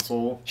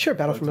console. Sure,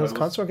 Battle from Earth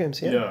console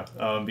games. Yeah.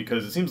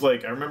 Because it seems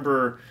like I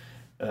remember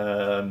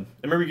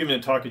giving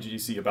a talk at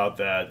GDC about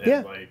that,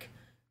 and like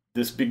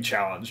this big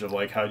challenge of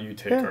like how do you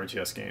take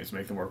RTS games,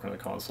 make them work on the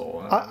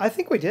console. I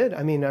think we did.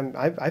 I mean,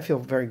 I feel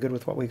very good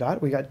with what we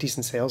got. We got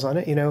decent sales on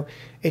it. You know,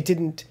 it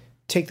didn't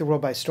take the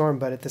world by storm,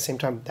 but at the same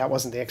time, that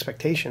wasn't the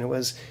expectation. It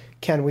was,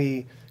 can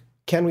we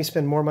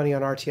spend more money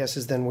on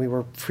RTSs than we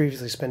were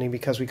previously spending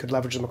because we could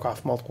leverage them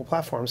across multiple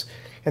platforms?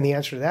 And the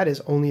answer to that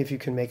is only if you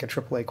can make a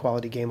AAA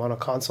quality game on a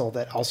console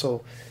that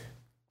also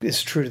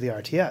is true to the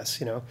RTS.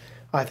 You know,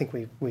 I think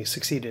we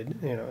succeeded,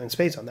 you know, in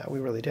spades on that. We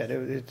really did.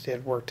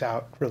 It worked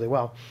out really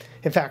well.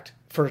 In fact,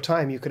 for a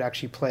time, you could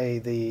actually play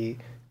the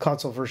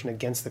console version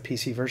against the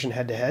PC version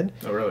head to head.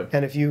 Oh, really?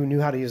 And if you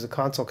knew how to use the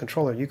console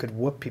controller, you could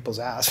whoop people's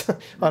ass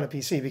on a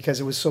PC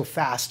because it was so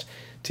fast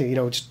to, you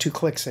know, just 2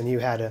 clicks and you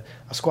had a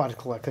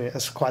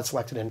squad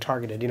selected and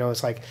targeted. You know,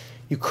 it's like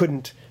you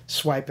couldn't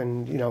swipe,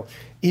 and, you know,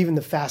 even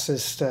the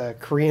fastest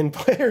Korean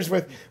players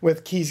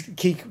with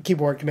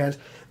keyboard commands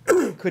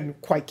couldn't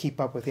quite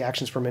keep up with the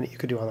actions per minute you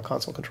could do on the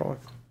console controller.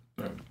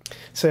 Right.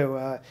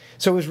 So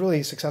it was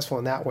really successful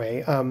in that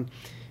way.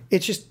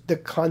 It's just the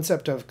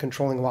concept of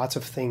controlling lots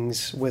of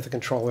things with a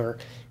controller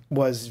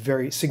was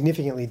very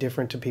significantly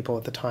different to people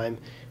at the time,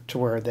 to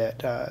where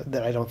that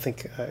I don't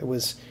think it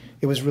was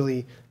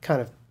really kind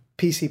of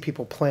PC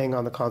people playing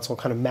on the console,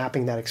 kind of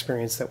mapping that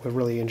experience, that were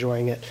really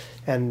enjoying it,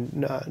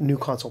 and new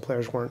console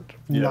players weren't.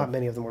 Yeah. Not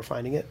many of them were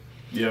finding it.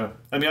 Yeah,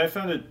 I mean, I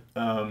found it.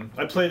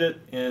 I played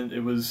it, and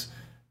it was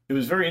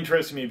very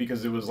interesting to me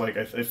because it was like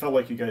I felt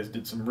like you guys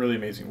did some really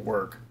amazing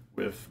work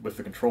with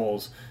the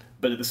controls.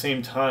 But at the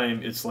same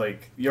time, it's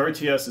like the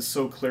RTS is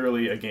so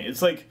clearly a game.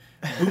 It's like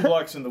Blue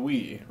Blocks in the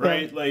Wii,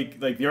 right? Yeah. Like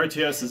the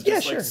RTS is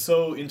just like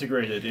so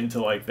integrated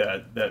into like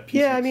that PC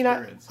Yeah, I mean,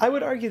 experience. I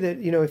would argue that,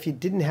 you know, if you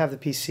didn't have the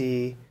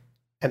PC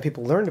and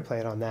people learned to play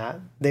it on that,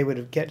 they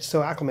would get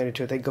so acclimated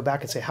to it, they'd go back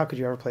and say, how could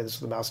you ever play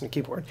this with a mouse and a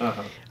keyboard?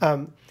 Uh-huh.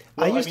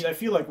 I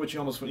feel like what you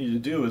almost need to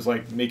do is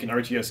like make an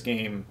RTS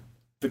game,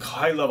 the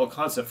high-level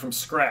concept from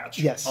scratch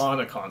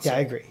on a console. Yeah,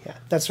 I agree. Yeah,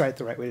 that's right,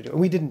 the right way to do it.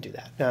 And we didn't do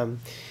that.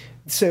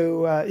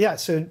 So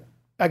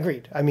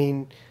agreed. I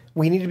mean,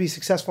 we need to be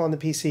successful on the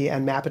PC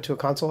and map it to a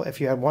console.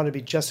 If you had wanted to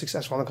be just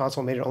successful on the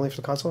console and made it only for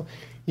the console,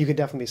 you could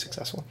definitely be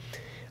successful.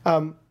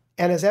 And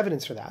as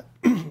evidence for that,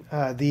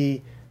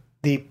 the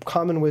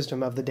common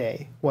wisdom of the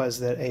day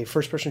was that a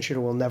first-person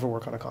shooter will never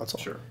work on a console.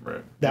 Sure,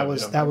 right. That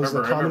was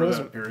the common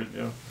wisdom. That period,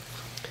 yeah.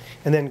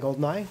 And then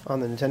GoldenEye on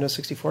the Nintendo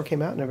 64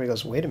 came out, and everybody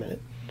goes, wait a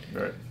minute.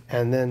 Right.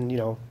 And then, you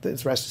know, the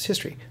rest is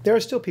history. There are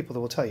still people that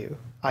will tell you,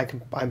 I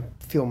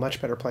feel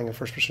much better playing a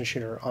first-person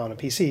shooter on a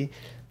PC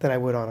than I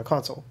would on a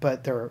console.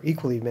 But there are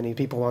equally many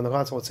people on the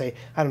console that say,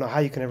 I don't know how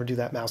you can ever do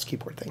that mouse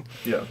keyboard thing.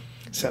 Yeah.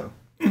 So,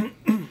 yeah.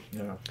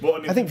 Well, I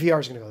mean, I think VR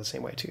is going to go the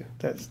same way too.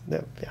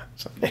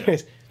 So,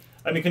 anyways.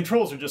 I mean,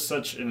 controls are just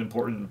such an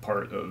important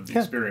part of the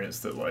experience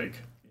that, like,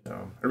 you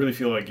know, I really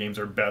feel like games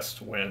are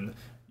best when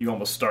you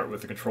almost start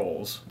with the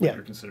controls when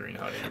you're considering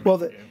how to make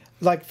the game.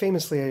 Like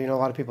famously, you know, a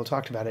lot of people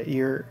talked about it.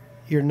 You're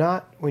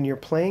not, when you're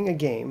playing a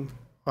game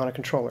on a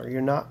controller,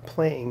 you're not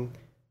playing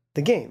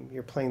the game.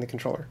 You're playing the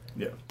controller.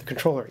 Yeah. The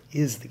controller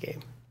is the game.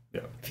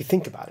 Yeah. If you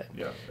think about it.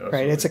 Yeah. Absolutely.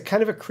 Right. It's a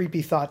kind of a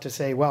creepy thought to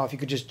say, well, if you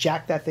could just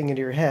jack that thing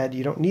into your head,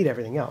 you don't need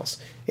everything else.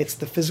 It's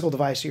the physical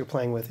device you're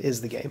playing with is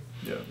the game.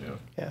 Yeah.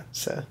 Yeah.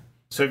 So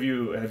have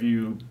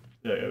you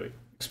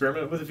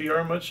experimented with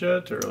VR much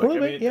yet, or like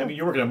I mean,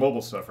 you're working on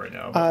mobile stuff right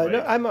now.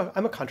 No,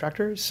 I'm a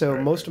contractor,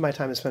 so most of my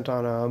time is spent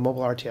on a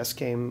mobile RTS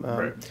game.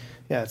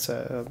 Yeah, it's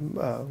a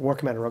War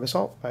Commander Rogue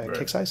Assault by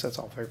Kixeye, so it's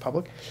all very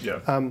public.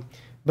 Yeah.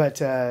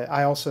 But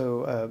I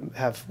also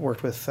have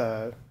worked with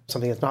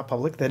something that's not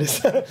public that is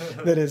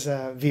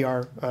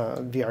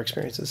VR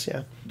experiences.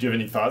 Yeah. Do you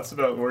have any thoughts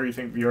about where you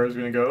think VR is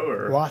going to go?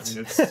 Or lots. I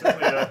mean, it's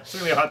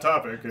certainly a hot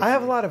topic. I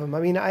have a lot of them. I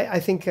mean,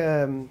 I think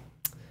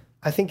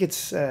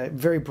it's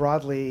very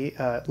broadly,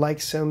 like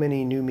so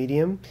many new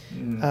medium,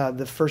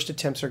 the first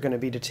attempts are going to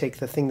be to take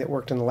the thing that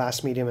worked in the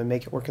last medium and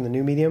make it work in the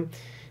new medium.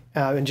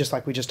 And just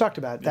like we just talked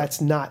about, that's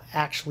not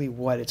actually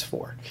what it's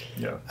for.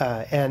 Yeah.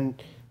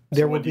 And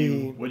there will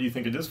be... What do you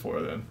think it is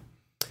for, then?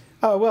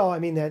 Oh, well, I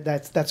mean,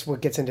 that's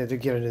what gets into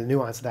the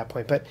nuance at that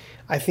point. But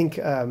I think,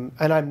 and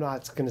I'm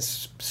not going to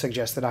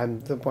suggest that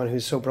I'm the one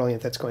who's so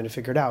brilliant that's going to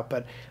figure it out,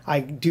 but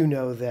I do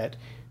know that,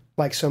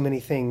 like so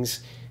many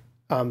things...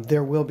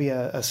 there will be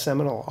a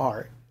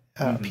seminal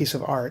piece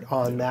of art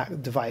on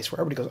that device where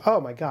everybody goes, oh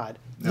my God,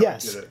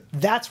 yes,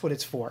 that's what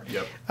it's for.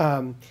 Yep.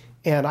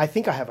 And I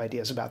think I have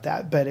ideas about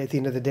that, but at the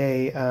end of the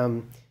day,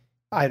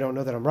 I don't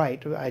know that I'm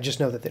right. I just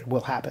know that it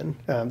will happen.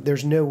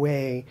 There's no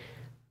way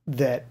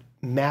that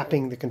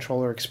mapping the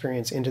controller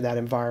experience into that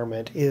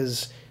environment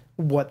is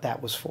what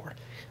that was for.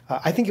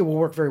 I think it will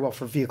work very well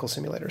for vehicle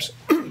simulators.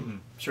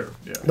 Sure.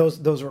 Yeah.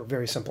 Those are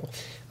very simple.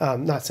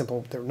 Not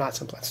simple. They're not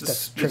simple. That's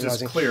It's trivializing.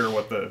 just clear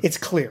what the. It's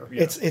clear.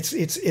 Yeah.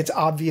 It's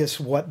obvious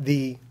what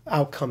the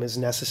outcome is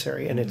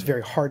necessary, and it's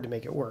very hard to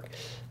make it work.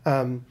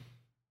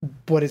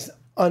 What is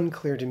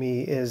unclear to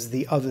me is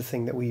the other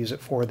thing that we use it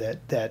for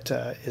that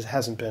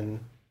hasn't been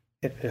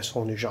this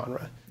whole new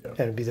genre, and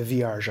it'd be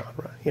the VR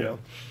genre. You know.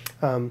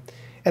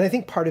 And I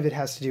think part of it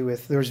has to do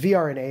with there's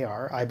VR and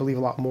AR. I believe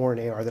a lot more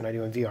in AR than I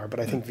do in VR,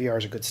 but I think VR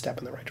is a good step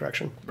in the right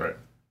direction. Right.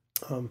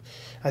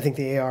 I think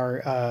the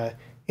AR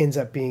ends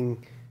up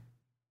being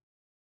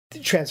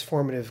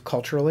transformative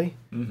culturally,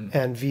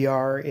 and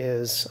VR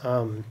is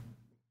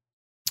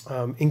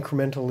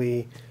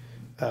incrementally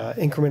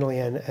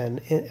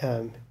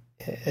and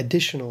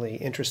additionally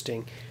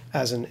interesting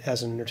as an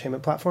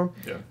entertainment platform.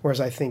 Yeah.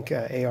 Whereas I think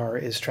AR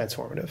is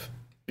transformative.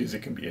 Because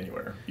it can be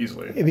anywhere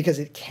easily. Because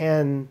it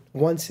can,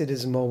 once it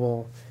is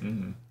mobile,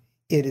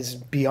 it is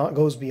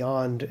goes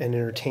beyond an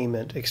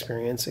entertainment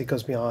experience. It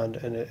goes beyond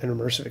an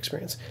immersive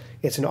experience.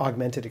 It's an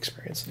augmented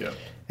experience. Yeah.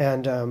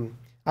 And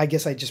I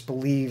guess I just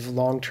believe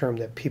long term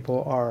that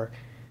people are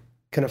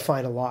going to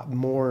find a lot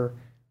more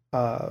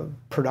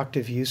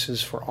productive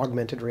uses for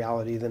augmented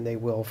reality than they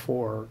will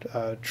for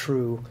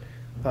true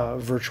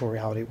virtual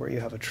reality, where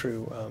you have a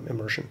true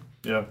immersion.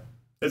 Yeah.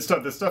 It's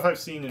tough. The stuff I've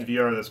seen in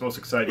VR that's most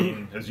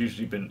exciting has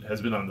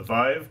been on the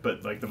Vive,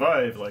 but like the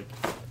Vive, like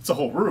it's a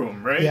whole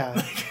room, right?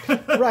 Yeah,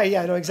 right.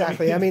 Yeah, no,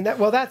 exactly. I mean,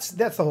 that's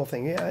the whole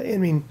thing. Yeah, I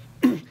mean,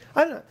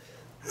 I don't know.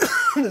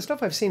 The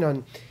stuff I've seen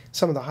on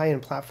some of the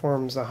high-end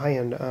platforms, the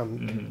high-end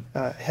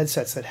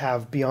headsets that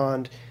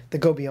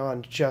go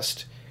beyond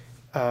just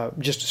a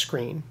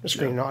screen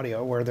and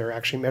audio, where they're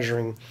actually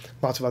measuring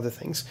lots of other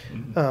things.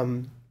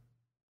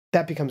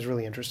 That becomes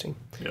really interesting.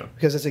 Yeah.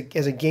 Because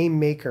as a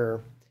game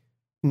maker,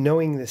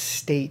 knowing the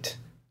state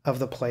of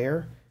the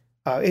player,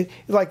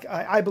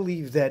 I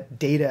believe that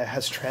data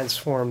has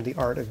transformed the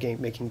art of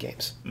making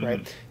games.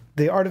 Right.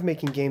 The art of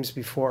making games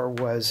before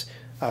was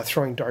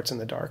throwing darts in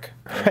the dark,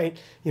 right?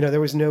 You know,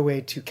 there was no way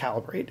to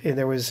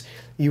calibrate.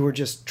 You were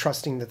just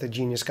trusting that the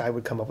genius guy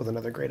would come up with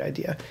another great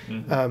idea.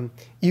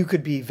 You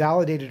could be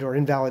validated or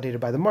invalidated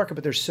by the market,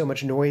 but there's so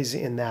much noise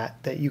in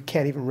that you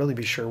can't even really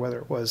be sure whether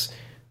it was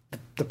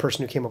the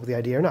person who came up with the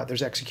idea or not.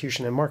 There's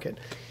execution and market.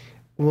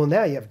 Well,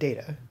 now you have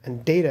data,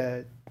 and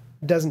data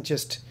doesn't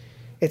just,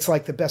 it's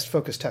like the best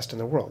focus test in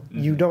the world.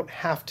 You don't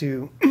have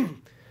to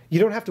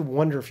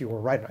wonder if you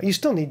were right or not. You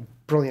still need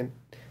brilliant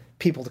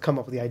people to come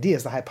up with the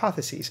ideas, the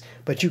hypotheses,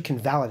 but you can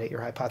validate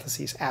your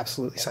hypotheses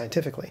absolutely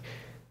scientifically.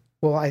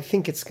 Well, I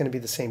think it's going to be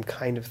the same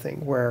kind of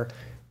thing, where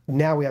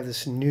now we have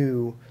this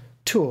new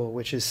tool,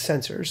 which is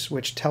sensors,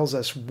 which tells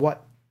us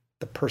what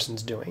the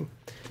person's doing.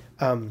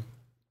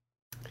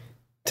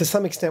 To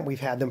some extent, we've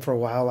had them for a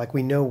while. Like,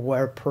 we know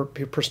where a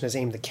person has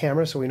aimed the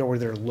camera, so we know where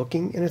they're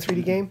looking in a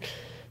 3D game.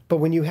 But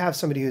when you have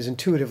somebody who's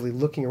intuitively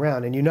looking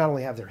around, and you not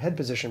only have their head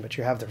position, but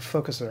you have their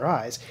focus of their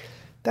eyes,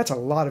 that's a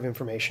lot of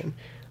information.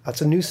 It's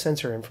a new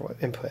sensor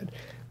input.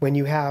 When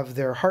you have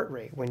their heart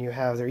rate, when you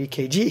have their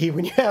EKG,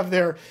 when you have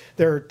their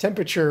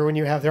temperature, when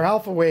you have their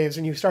alpha waves,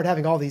 and you start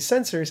having all these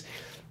sensors,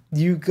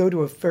 you go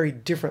to a very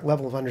different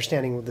level of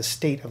understanding of the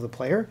state of the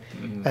player,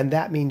 and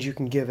that means you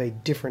can give a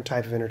different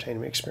type of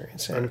entertainment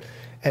experience.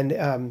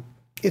 And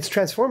it's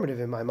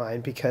transformative in my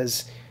mind,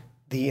 because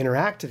the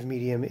interactive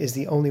medium is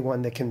the only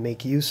one that can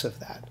make use of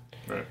that.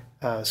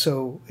 Right.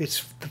 So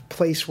it's the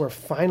place where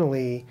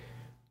finally,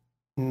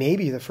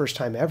 maybe the first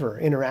time ever,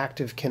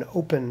 interactive can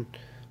open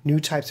new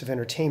types of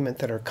entertainment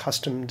that are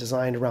custom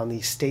designed around the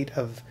state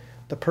of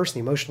the person, the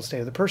emotional state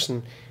of the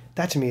person.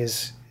 That to me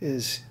is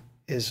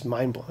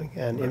mind-blowing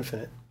and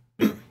infinite.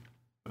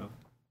 Well,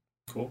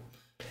 cool.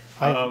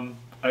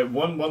 I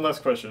one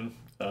last question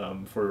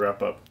before we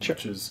wrap up,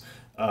 which is,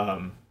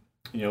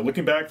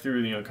 looking back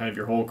through kind of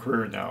your whole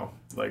career now,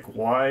 like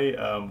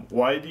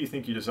why do you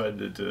think you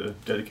decided to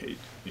dedicate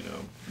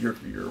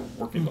your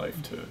working life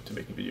to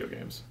making video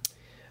games?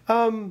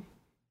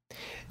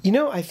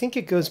 I think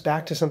it goes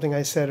back to something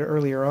I said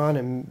earlier on,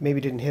 and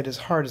maybe didn't hit as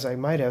hard as I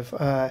might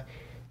have.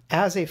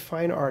 As a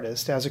fine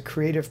artist, as a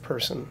creative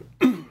person,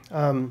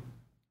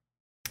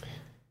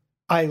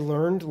 I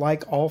learned,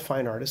 like all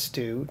fine artists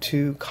do,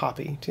 to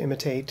copy, to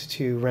imitate,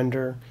 to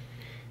render.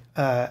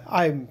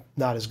 I'm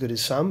not as good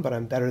as some, but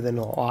I'm better than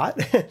a lot.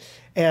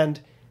 And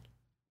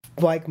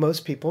like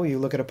most people, you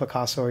look at a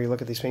Picasso or you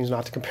look at these things,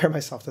 not to compare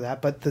myself to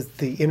that, but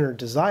the inner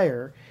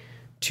desire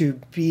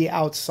to be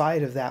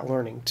outside of that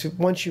learning.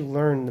 Once you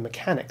learn the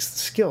mechanics, the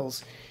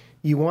skills,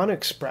 you want to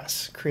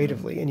express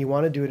creatively, and you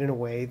want to do it in a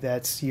way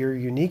that's your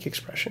unique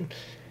expression.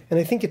 And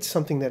I think it's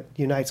something that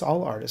unites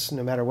all artists,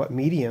 no matter what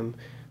medium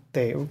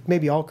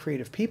maybe all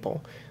creative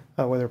people,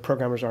 whether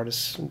programmers,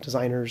 artists,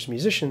 designers,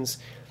 musicians.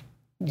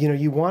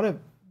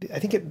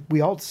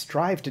 We all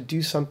strive to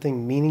do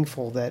something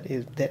meaningful that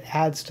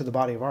adds to the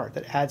body of art,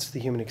 that adds to the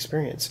human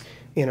experience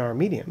in our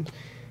medium.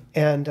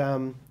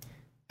 And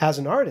as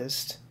an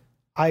artist,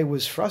 I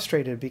was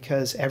frustrated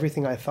because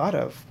everything I thought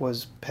of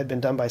had been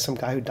done by some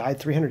guy who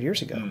died 300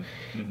 years ago.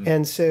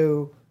 And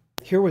so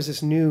here was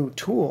this new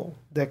tool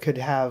that could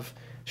have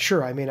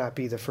sure, I may not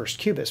be the first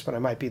cubist, but I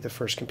might be the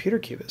first computer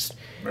cubist.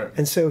 Right.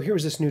 And so here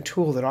was this new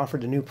tool that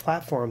offered a new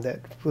platform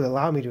that would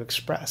allow me to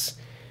express.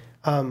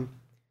 And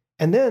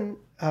then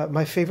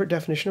my favorite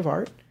definition of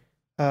art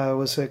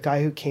was a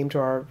guy who came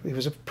to he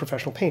was a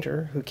professional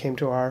painter who came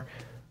to our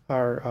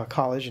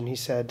college, and he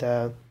said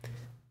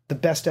the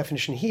best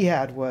definition he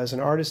had was an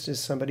artist is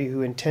somebody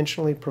who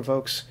intentionally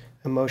provokes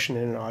emotion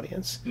in an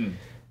audience.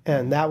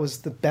 And that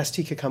was the best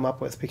he could come up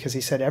with, because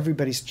he said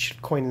everybody's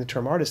coining the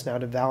term artist now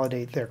to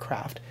validate their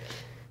craft.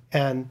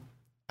 And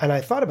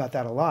I thought about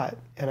that a lot,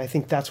 and I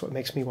think that's what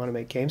makes me want to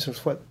make games.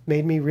 It's what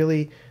made me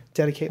really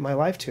dedicate my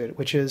life to it,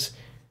 which is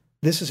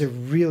this is a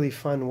really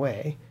fun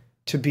way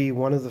to be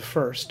one of the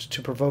first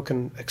to provoke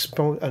an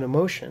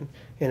emotion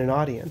in an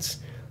audience.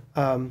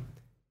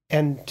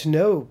 And to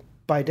know,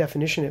 by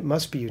definition, it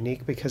must be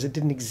unique because it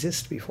didn't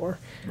exist before.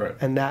 Right.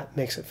 And that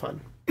makes it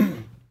fun.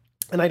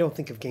 And I don't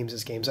think of games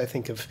as games. I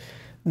think of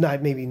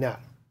maybe not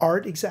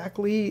art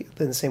exactly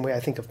in the same way I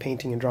think of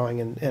painting and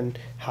drawing and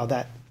how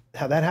that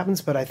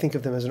happens, but I think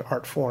of them as an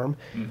art form,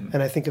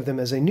 and I think of them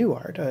as a new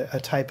art, a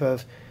type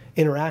of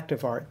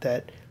interactive art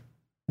that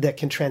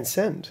can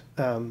transcend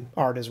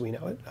art as we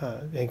know it,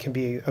 and can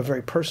be a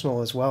very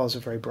personal as well as a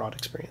very broad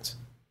experience.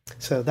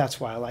 So that's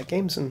why I like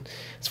games, and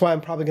that's why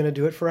I'm probably going to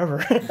do it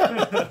forever.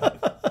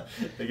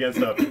 They can't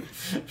stop.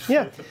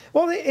 Yeah.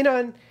 Well,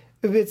 and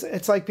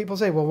it's like people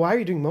say, well, why are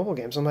you doing mobile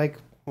games? I'm like,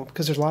 well,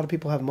 because there's a lot of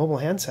people who have mobile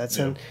handsets,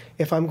 and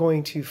if I'm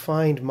going to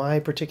find my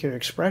particular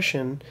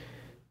expression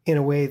in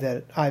a way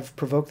that I've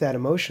provoked that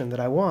emotion that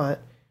I want,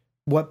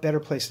 what better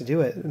place to do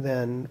it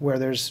than where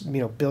there's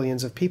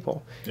billions of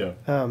people? Yeah.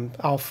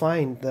 I'll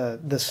find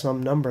the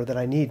some number that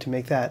I need to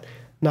make that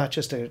not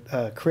just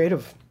a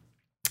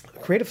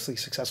creatively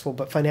successful,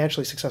 but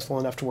financially successful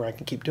enough to where I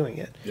can keep doing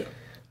it. Yeah.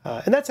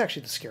 And that's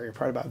actually the scarier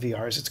part about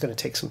VR is it's going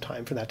to take some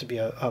time for that to be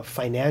a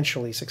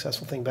financially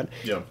successful thing. But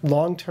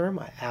long term,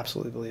 I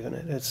absolutely believe in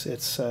it. It's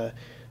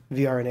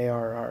VR and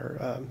AR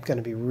are going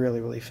to be really,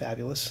 really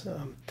fabulous.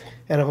 And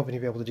I'm hoping to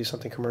be able to do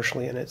something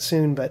commercially in it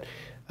soon. But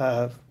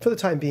for the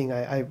time being,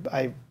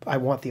 I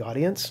want the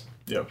audience.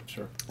 Yeah,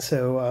 sure.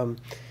 So,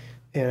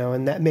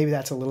 and that maybe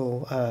that's a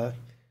little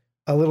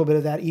bit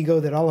of that ego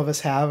that all of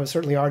us have. And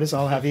certainly artists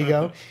all have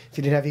ego. If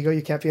you didn't have ego,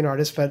 you can't be an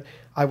artist. But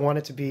I want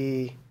it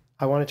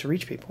to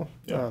reach people.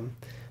 Yeah.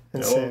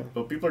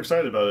 Well, people are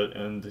excited about it,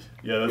 and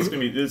that's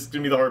gonna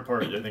be the hard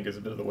part. I think is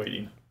a bit of the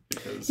waiting.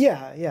 Because...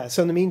 Yeah.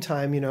 So in the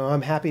meantime,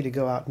 I'm happy to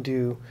go out and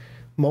do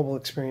mobile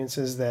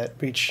experiences that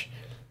reach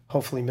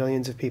hopefully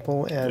millions of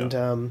people,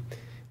 and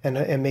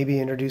maybe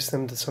introduce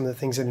them to some of the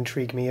things that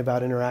intrigue me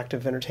about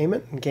interactive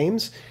entertainment and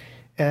games,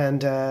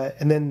 and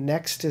then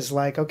next is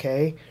like,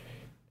 okay,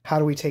 how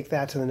do we take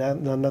that to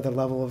another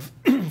level of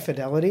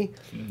fidelity?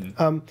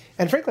 And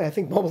frankly, I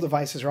think mobile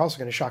devices are also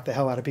going to shock the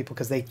hell out of people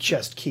because they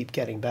just keep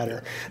getting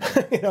better,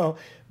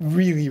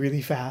 really,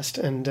 really fast.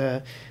 And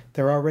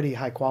they're already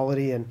high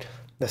quality. And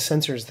the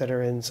sensors that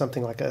are in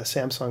something like a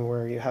Samsung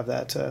where you have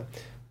that,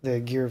 the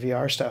Gear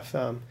VR stuff,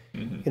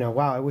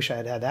 wow, I wish I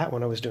had had that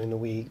when I was doing the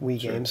Wii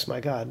games. My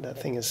God, that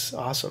thing is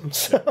awesome.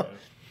 So.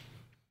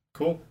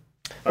 Cool.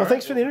 Well,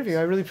 thanks for the interview.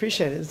 I really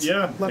appreciate it.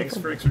 Thanks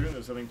for doing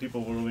this. I think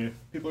people are going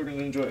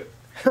to enjoy it.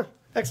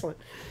 Excellent.